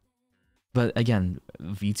 yeah. But again,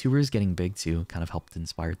 VTubers getting big too kind of helped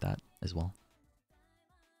inspire that as well.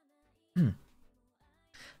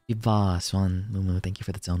 Iba, Swan, Mumu, thank you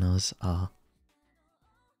for the donos.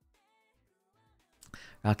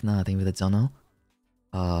 Rakna, thank you for the dono.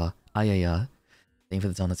 Ayaya, thank you for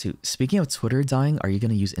the dono too. Speaking of Twitter dying, are you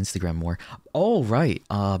gonna use Instagram more? Oh, right.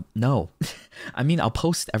 No. I mean, I'll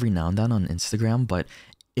post every now and then on Instagram, but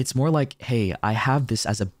it's more like, hey, I have this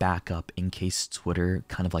as a backup in case Twitter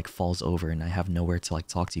kind of like falls over and I have nowhere to like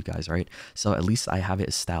talk to you guys, right? So at least I have it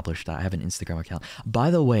established that I have an Instagram account. By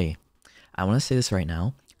the way, I want to say this right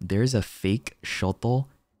now. There's a fake Shoto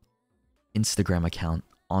Instagram account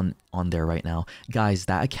on there right now. Guys,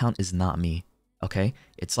 that account is not me, okay?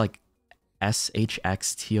 It's like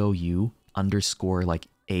SHXTOU _ like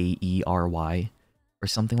AERY or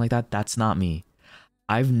something like that. That's not me.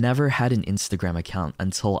 I've never had an Instagram account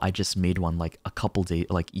until I just made one like a couple days,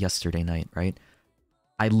 like yesterday night, right?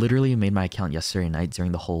 I literally made my account yesterday night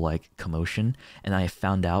during the whole like commotion, and I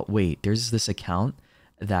found out, wait, there's this account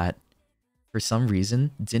that for some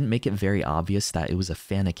reason didn't make it very obvious that it was a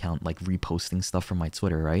fan account like reposting stuff from my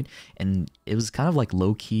Twitter, right? And it was kind of like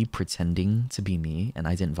low-key pretending to be me, and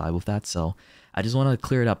I didn't vibe with that. So I just want to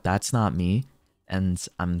clear it up. That's not me, and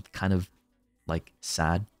I'm kind of like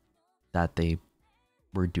sad that they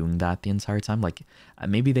were doing that the entire time. Like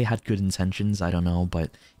maybe they had good intentions, I don't know,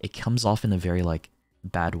 but it comes off in a very like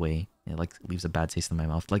bad way. It like leaves a bad taste in my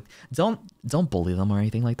mouth. Like don't bully them or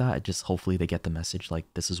anything like that. Just hopefully they get the message like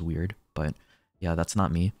this is weird. But yeah, that's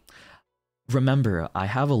not me. Remember, I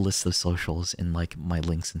have a list of socials in like my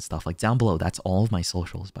links and stuff like down below. That's all of my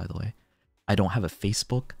socials, by the way. I don't have a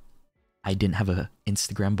Facebook. I didn't have a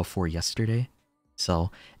Instagram before yesterday.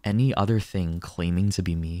 So any other thing claiming to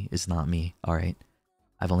be me is not me. All right.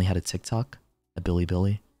 I've only had a TikTok, a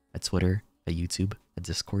Bilibili, a Twitter, a YouTube, a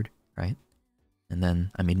Discord, right? And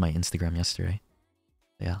then I made my Instagram yesterday.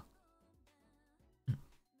 Yeah.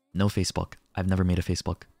 No Facebook. I've never made a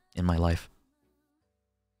Facebook in my life.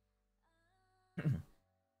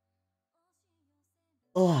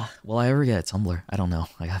 Oh, will I ever get a Tumblr? I don't know.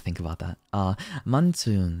 I gotta think about that.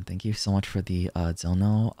 Monsoon, thank you so much for the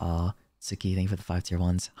dono. Suki, thank you for the 5 tier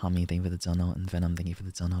 1s. Hami, thank you for the dono. And Venom, thank you for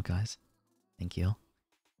the dono, guys. Thank you.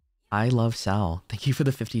 I love Sal. Thank you for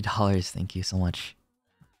the $50. Thank you so much.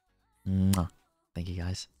 Mwah. Thank you,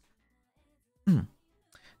 guys.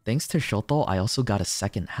 Thanks to Shoto, I also got a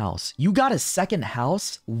second house. You got a second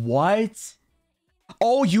house? What?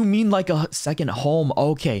 Oh, you mean like a second home?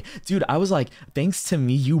 Okay. Dude, I was like, thanks to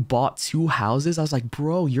me, you bought 2 houses? I was like,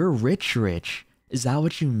 bro, you're rich. Is that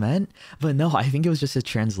what you meant? But no, I think it was just a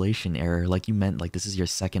translation error. Like you meant like this is your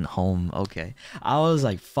second home. Okay. I was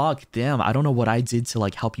like, fuck, damn. I don't know what I did to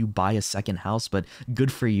like help you buy a second house, but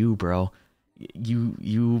good for you, bro.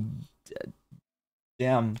 you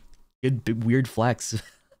damn good weird flex.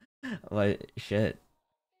 Like shit.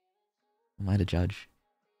 Am I to judge?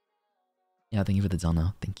 Yeah, thank you for the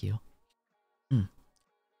dono. Thank you.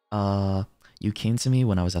 You came to me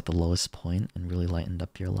when I was at the lowest point and really lightened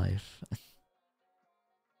up your life.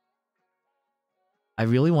 I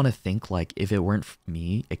really want to think like if it weren't for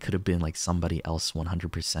me, it could have been like somebody else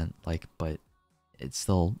 100%. Like, but it's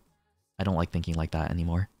still, I don't like thinking like that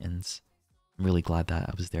anymore. And I'm really glad that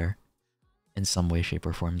I was there in some way, shape,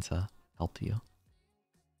 or form to help you.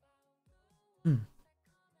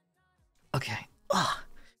 Okay.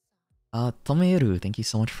 Tomeru, thank you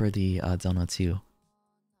so much for the dono too.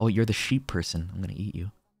 Oh, you're the sheep person. I'm gonna eat you.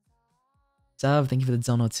 Sav, thank you for the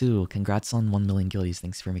dono too. Congrats on 1 million guildies.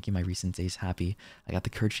 Thanks for making my recent days happy. I got the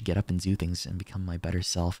courage to get up and do things and become my better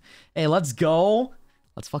self. Hey, let's go.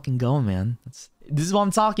 Let's fucking go, man. This is what I'm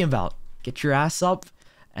talking about. Get your ass up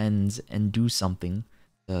and do something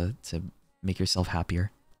to make yourself happier.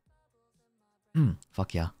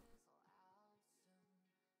 Fuck yeah.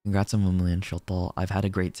 Congrats on 1 million, Shoto. I've had a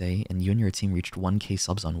great day, and you and your team reached 1K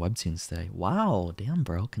subs on Webtoons today. Wow, damn,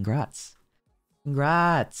 bro. Congrats.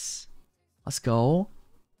 Congrats. Let's go.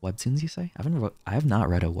 Webtoons, you say? I have not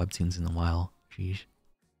read a Webtoons in a while. Sheesh.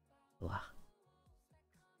 Ugh.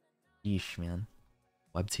 Yeesh, man.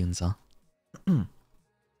 Webtoons, huh?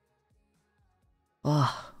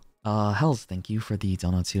 Hells, thank you for the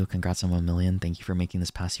dono too. Congrats on 1 million. Thank you for making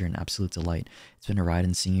this past year an absolute delight. It's been a ride,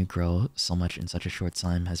 and seeing you grow so much in such a short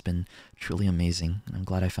time has been truly amazing. And I'm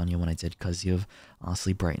glad I found you when I did, because you've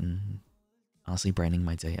honestly brightening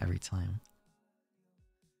my day every time.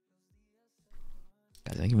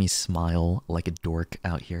 Guys, making me smile like a dork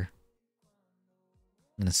out here.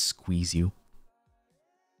 I'm gonna squeeze you.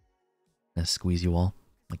 I'm gonna squeeze you all.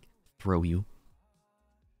 Like, throw you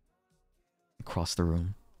across the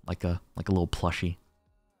room. Like a little plushie.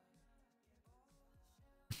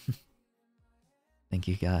 Thank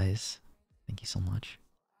you guys. Thank you so much.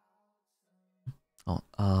 Oh,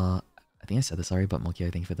 I think I said this already, but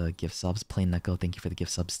Mokia, thank you for the gift subs. Plain Neko, thank you for the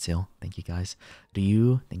gift subs too. Thank you guys.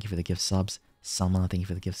 Ryu, thank you for the gift subs. Sama, thank you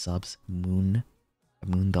for the gift subs. Moon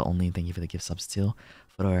the Only, thank you for the gift subs too.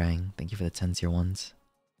 Furorang, thank you for the 10 tier 1s.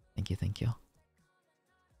 Thank you, thank you.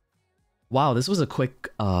 Wow, this was a quick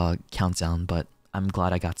countdown, but I'm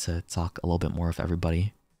glad I got to talk a little bit more with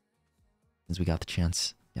everybody since we got the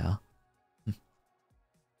chance. Yeah.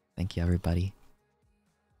 Thank you, everybody.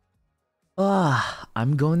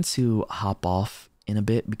 I'm going to hop off in a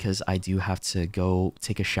bit because I do have to go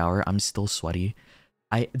take a shower. I'm still sweaty.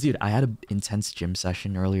 Dude, I had an intense gym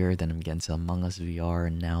session earlier, then I'm getting to Among Us VR,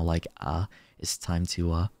 and now like it's time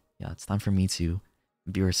to yeah, it's time for me to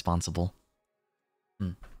be responsible.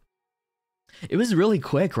 It was really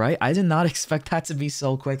quick, right? I did not expect that to be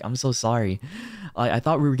so quick. I'm so sorry. I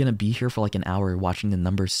thought we were gonna be here for like an hour watching the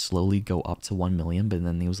numbers slowly go up to 1 million, but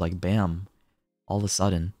then it was like, bam, all of a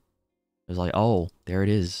sudden. It was like, oh, there it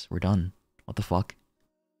is. We're done. What the fuck?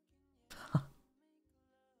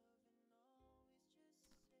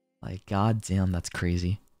 Like, goddamn, that's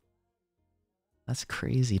crazy. That's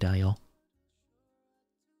crazy, Dio.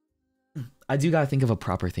 I do gotta think of a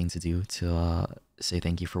proper thing to do to say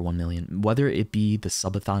thank you for 1 million. Whether it be the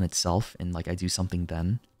subathon itself and like I do something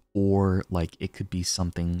then, or like it could be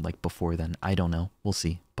something like before then. I don't know. We'll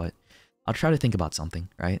see. But I'll try to think about something,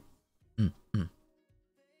 right?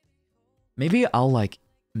 Maybe I'll like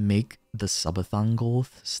make the subathon goal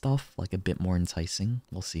stuff like a bit more enticing.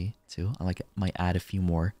 We'll see too. I like might add a few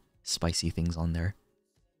more spicy things on there,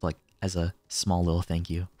 like as a small little thank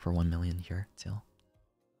you for 1 million here too.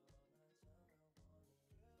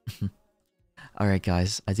 Alright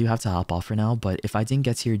guys, I do have to hop off for now, but if I didn't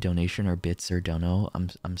get to your donation or bits or dono,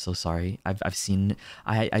 I'm so sorry. I've seen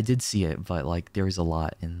I did see it, but like there was a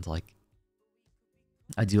lot, and like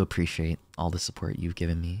I do appreciate all the support you've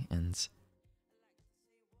given me and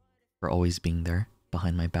for always being there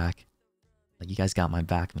behind my back. Like you guys got my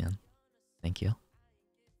back, man. Thank you.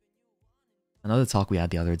 Another talk we had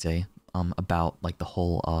the other day about like the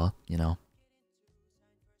whole you know,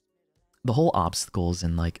 the whole obstacles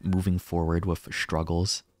and like moving forward with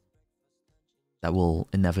struggles that we'll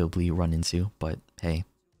inevitably run into. But hey,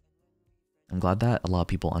 I'm glad that a lot of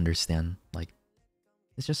people understand, like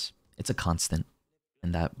it's a constant,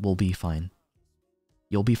 and that we'll be fine.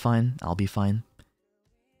 You'll be fine, I'll be fine,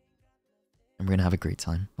 and we're gonna have a great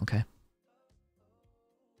time, okay?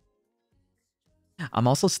 I'm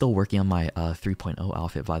also still working on my 3.0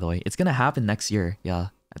 outfit, by the way. It's gonna happen next year, yeah.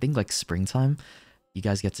 I think like springtime, you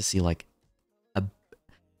guys get to see like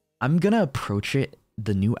I'm gonna approach it,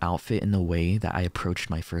 the new outfit, in the way that I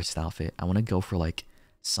approached my first outfit. I want to go for like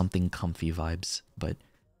something comfy vibes, but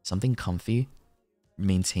something comfy,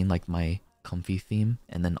 maintain like my comfy theme,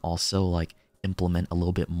 and then also like implement a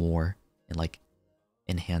little bit more and like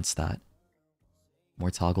enhance that.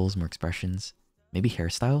 More toggles, more expressions, maybe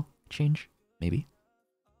hairstyle change, maybe.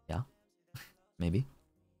 Yeah, maybe.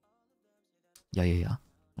 Yeah.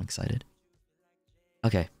 I'm excited.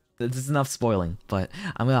 Okay, this is enough spoiling, but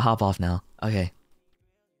I'm gonna hop off now. Okay.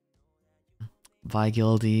 Bye,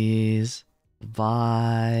 Guildies.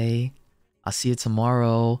 Bye. I'll see you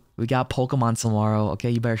tomorrow. We got Pokemon tomorrow. Okay,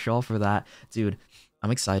 you better show up for that. Dude, I'm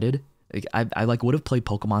excited. Like, I like would have played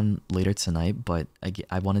Pokemon later tonight, but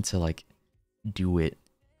I wanted to like do it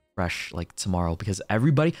fresh like tomorrow because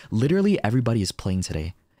literally everybody is playing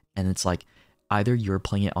today. And it's like either you're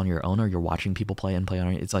playing it on your own or you're watching people play and play on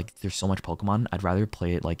it. It's like there's so much Pokemon. I'd rather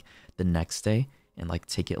play it like the next day and like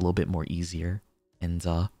take it a little bit more easier and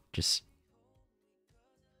just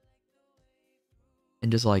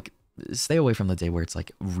like stay away from the day where it's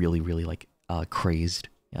like really like crazed.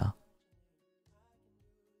 Yeah.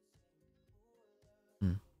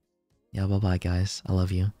 Yeah, bye guys. I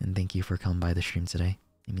love you and thank you for coming by the stream today.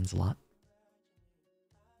 It means a lot.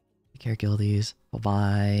 Take care, Guildies.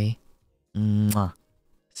 Bye. Mwah.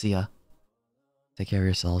 See ya. Take care of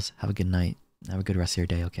yourselves. Have a good night. Have a good rest of your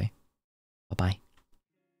day, okay? Bye-bye.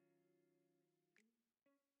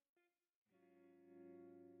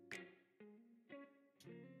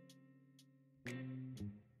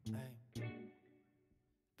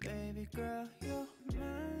 Baby girl,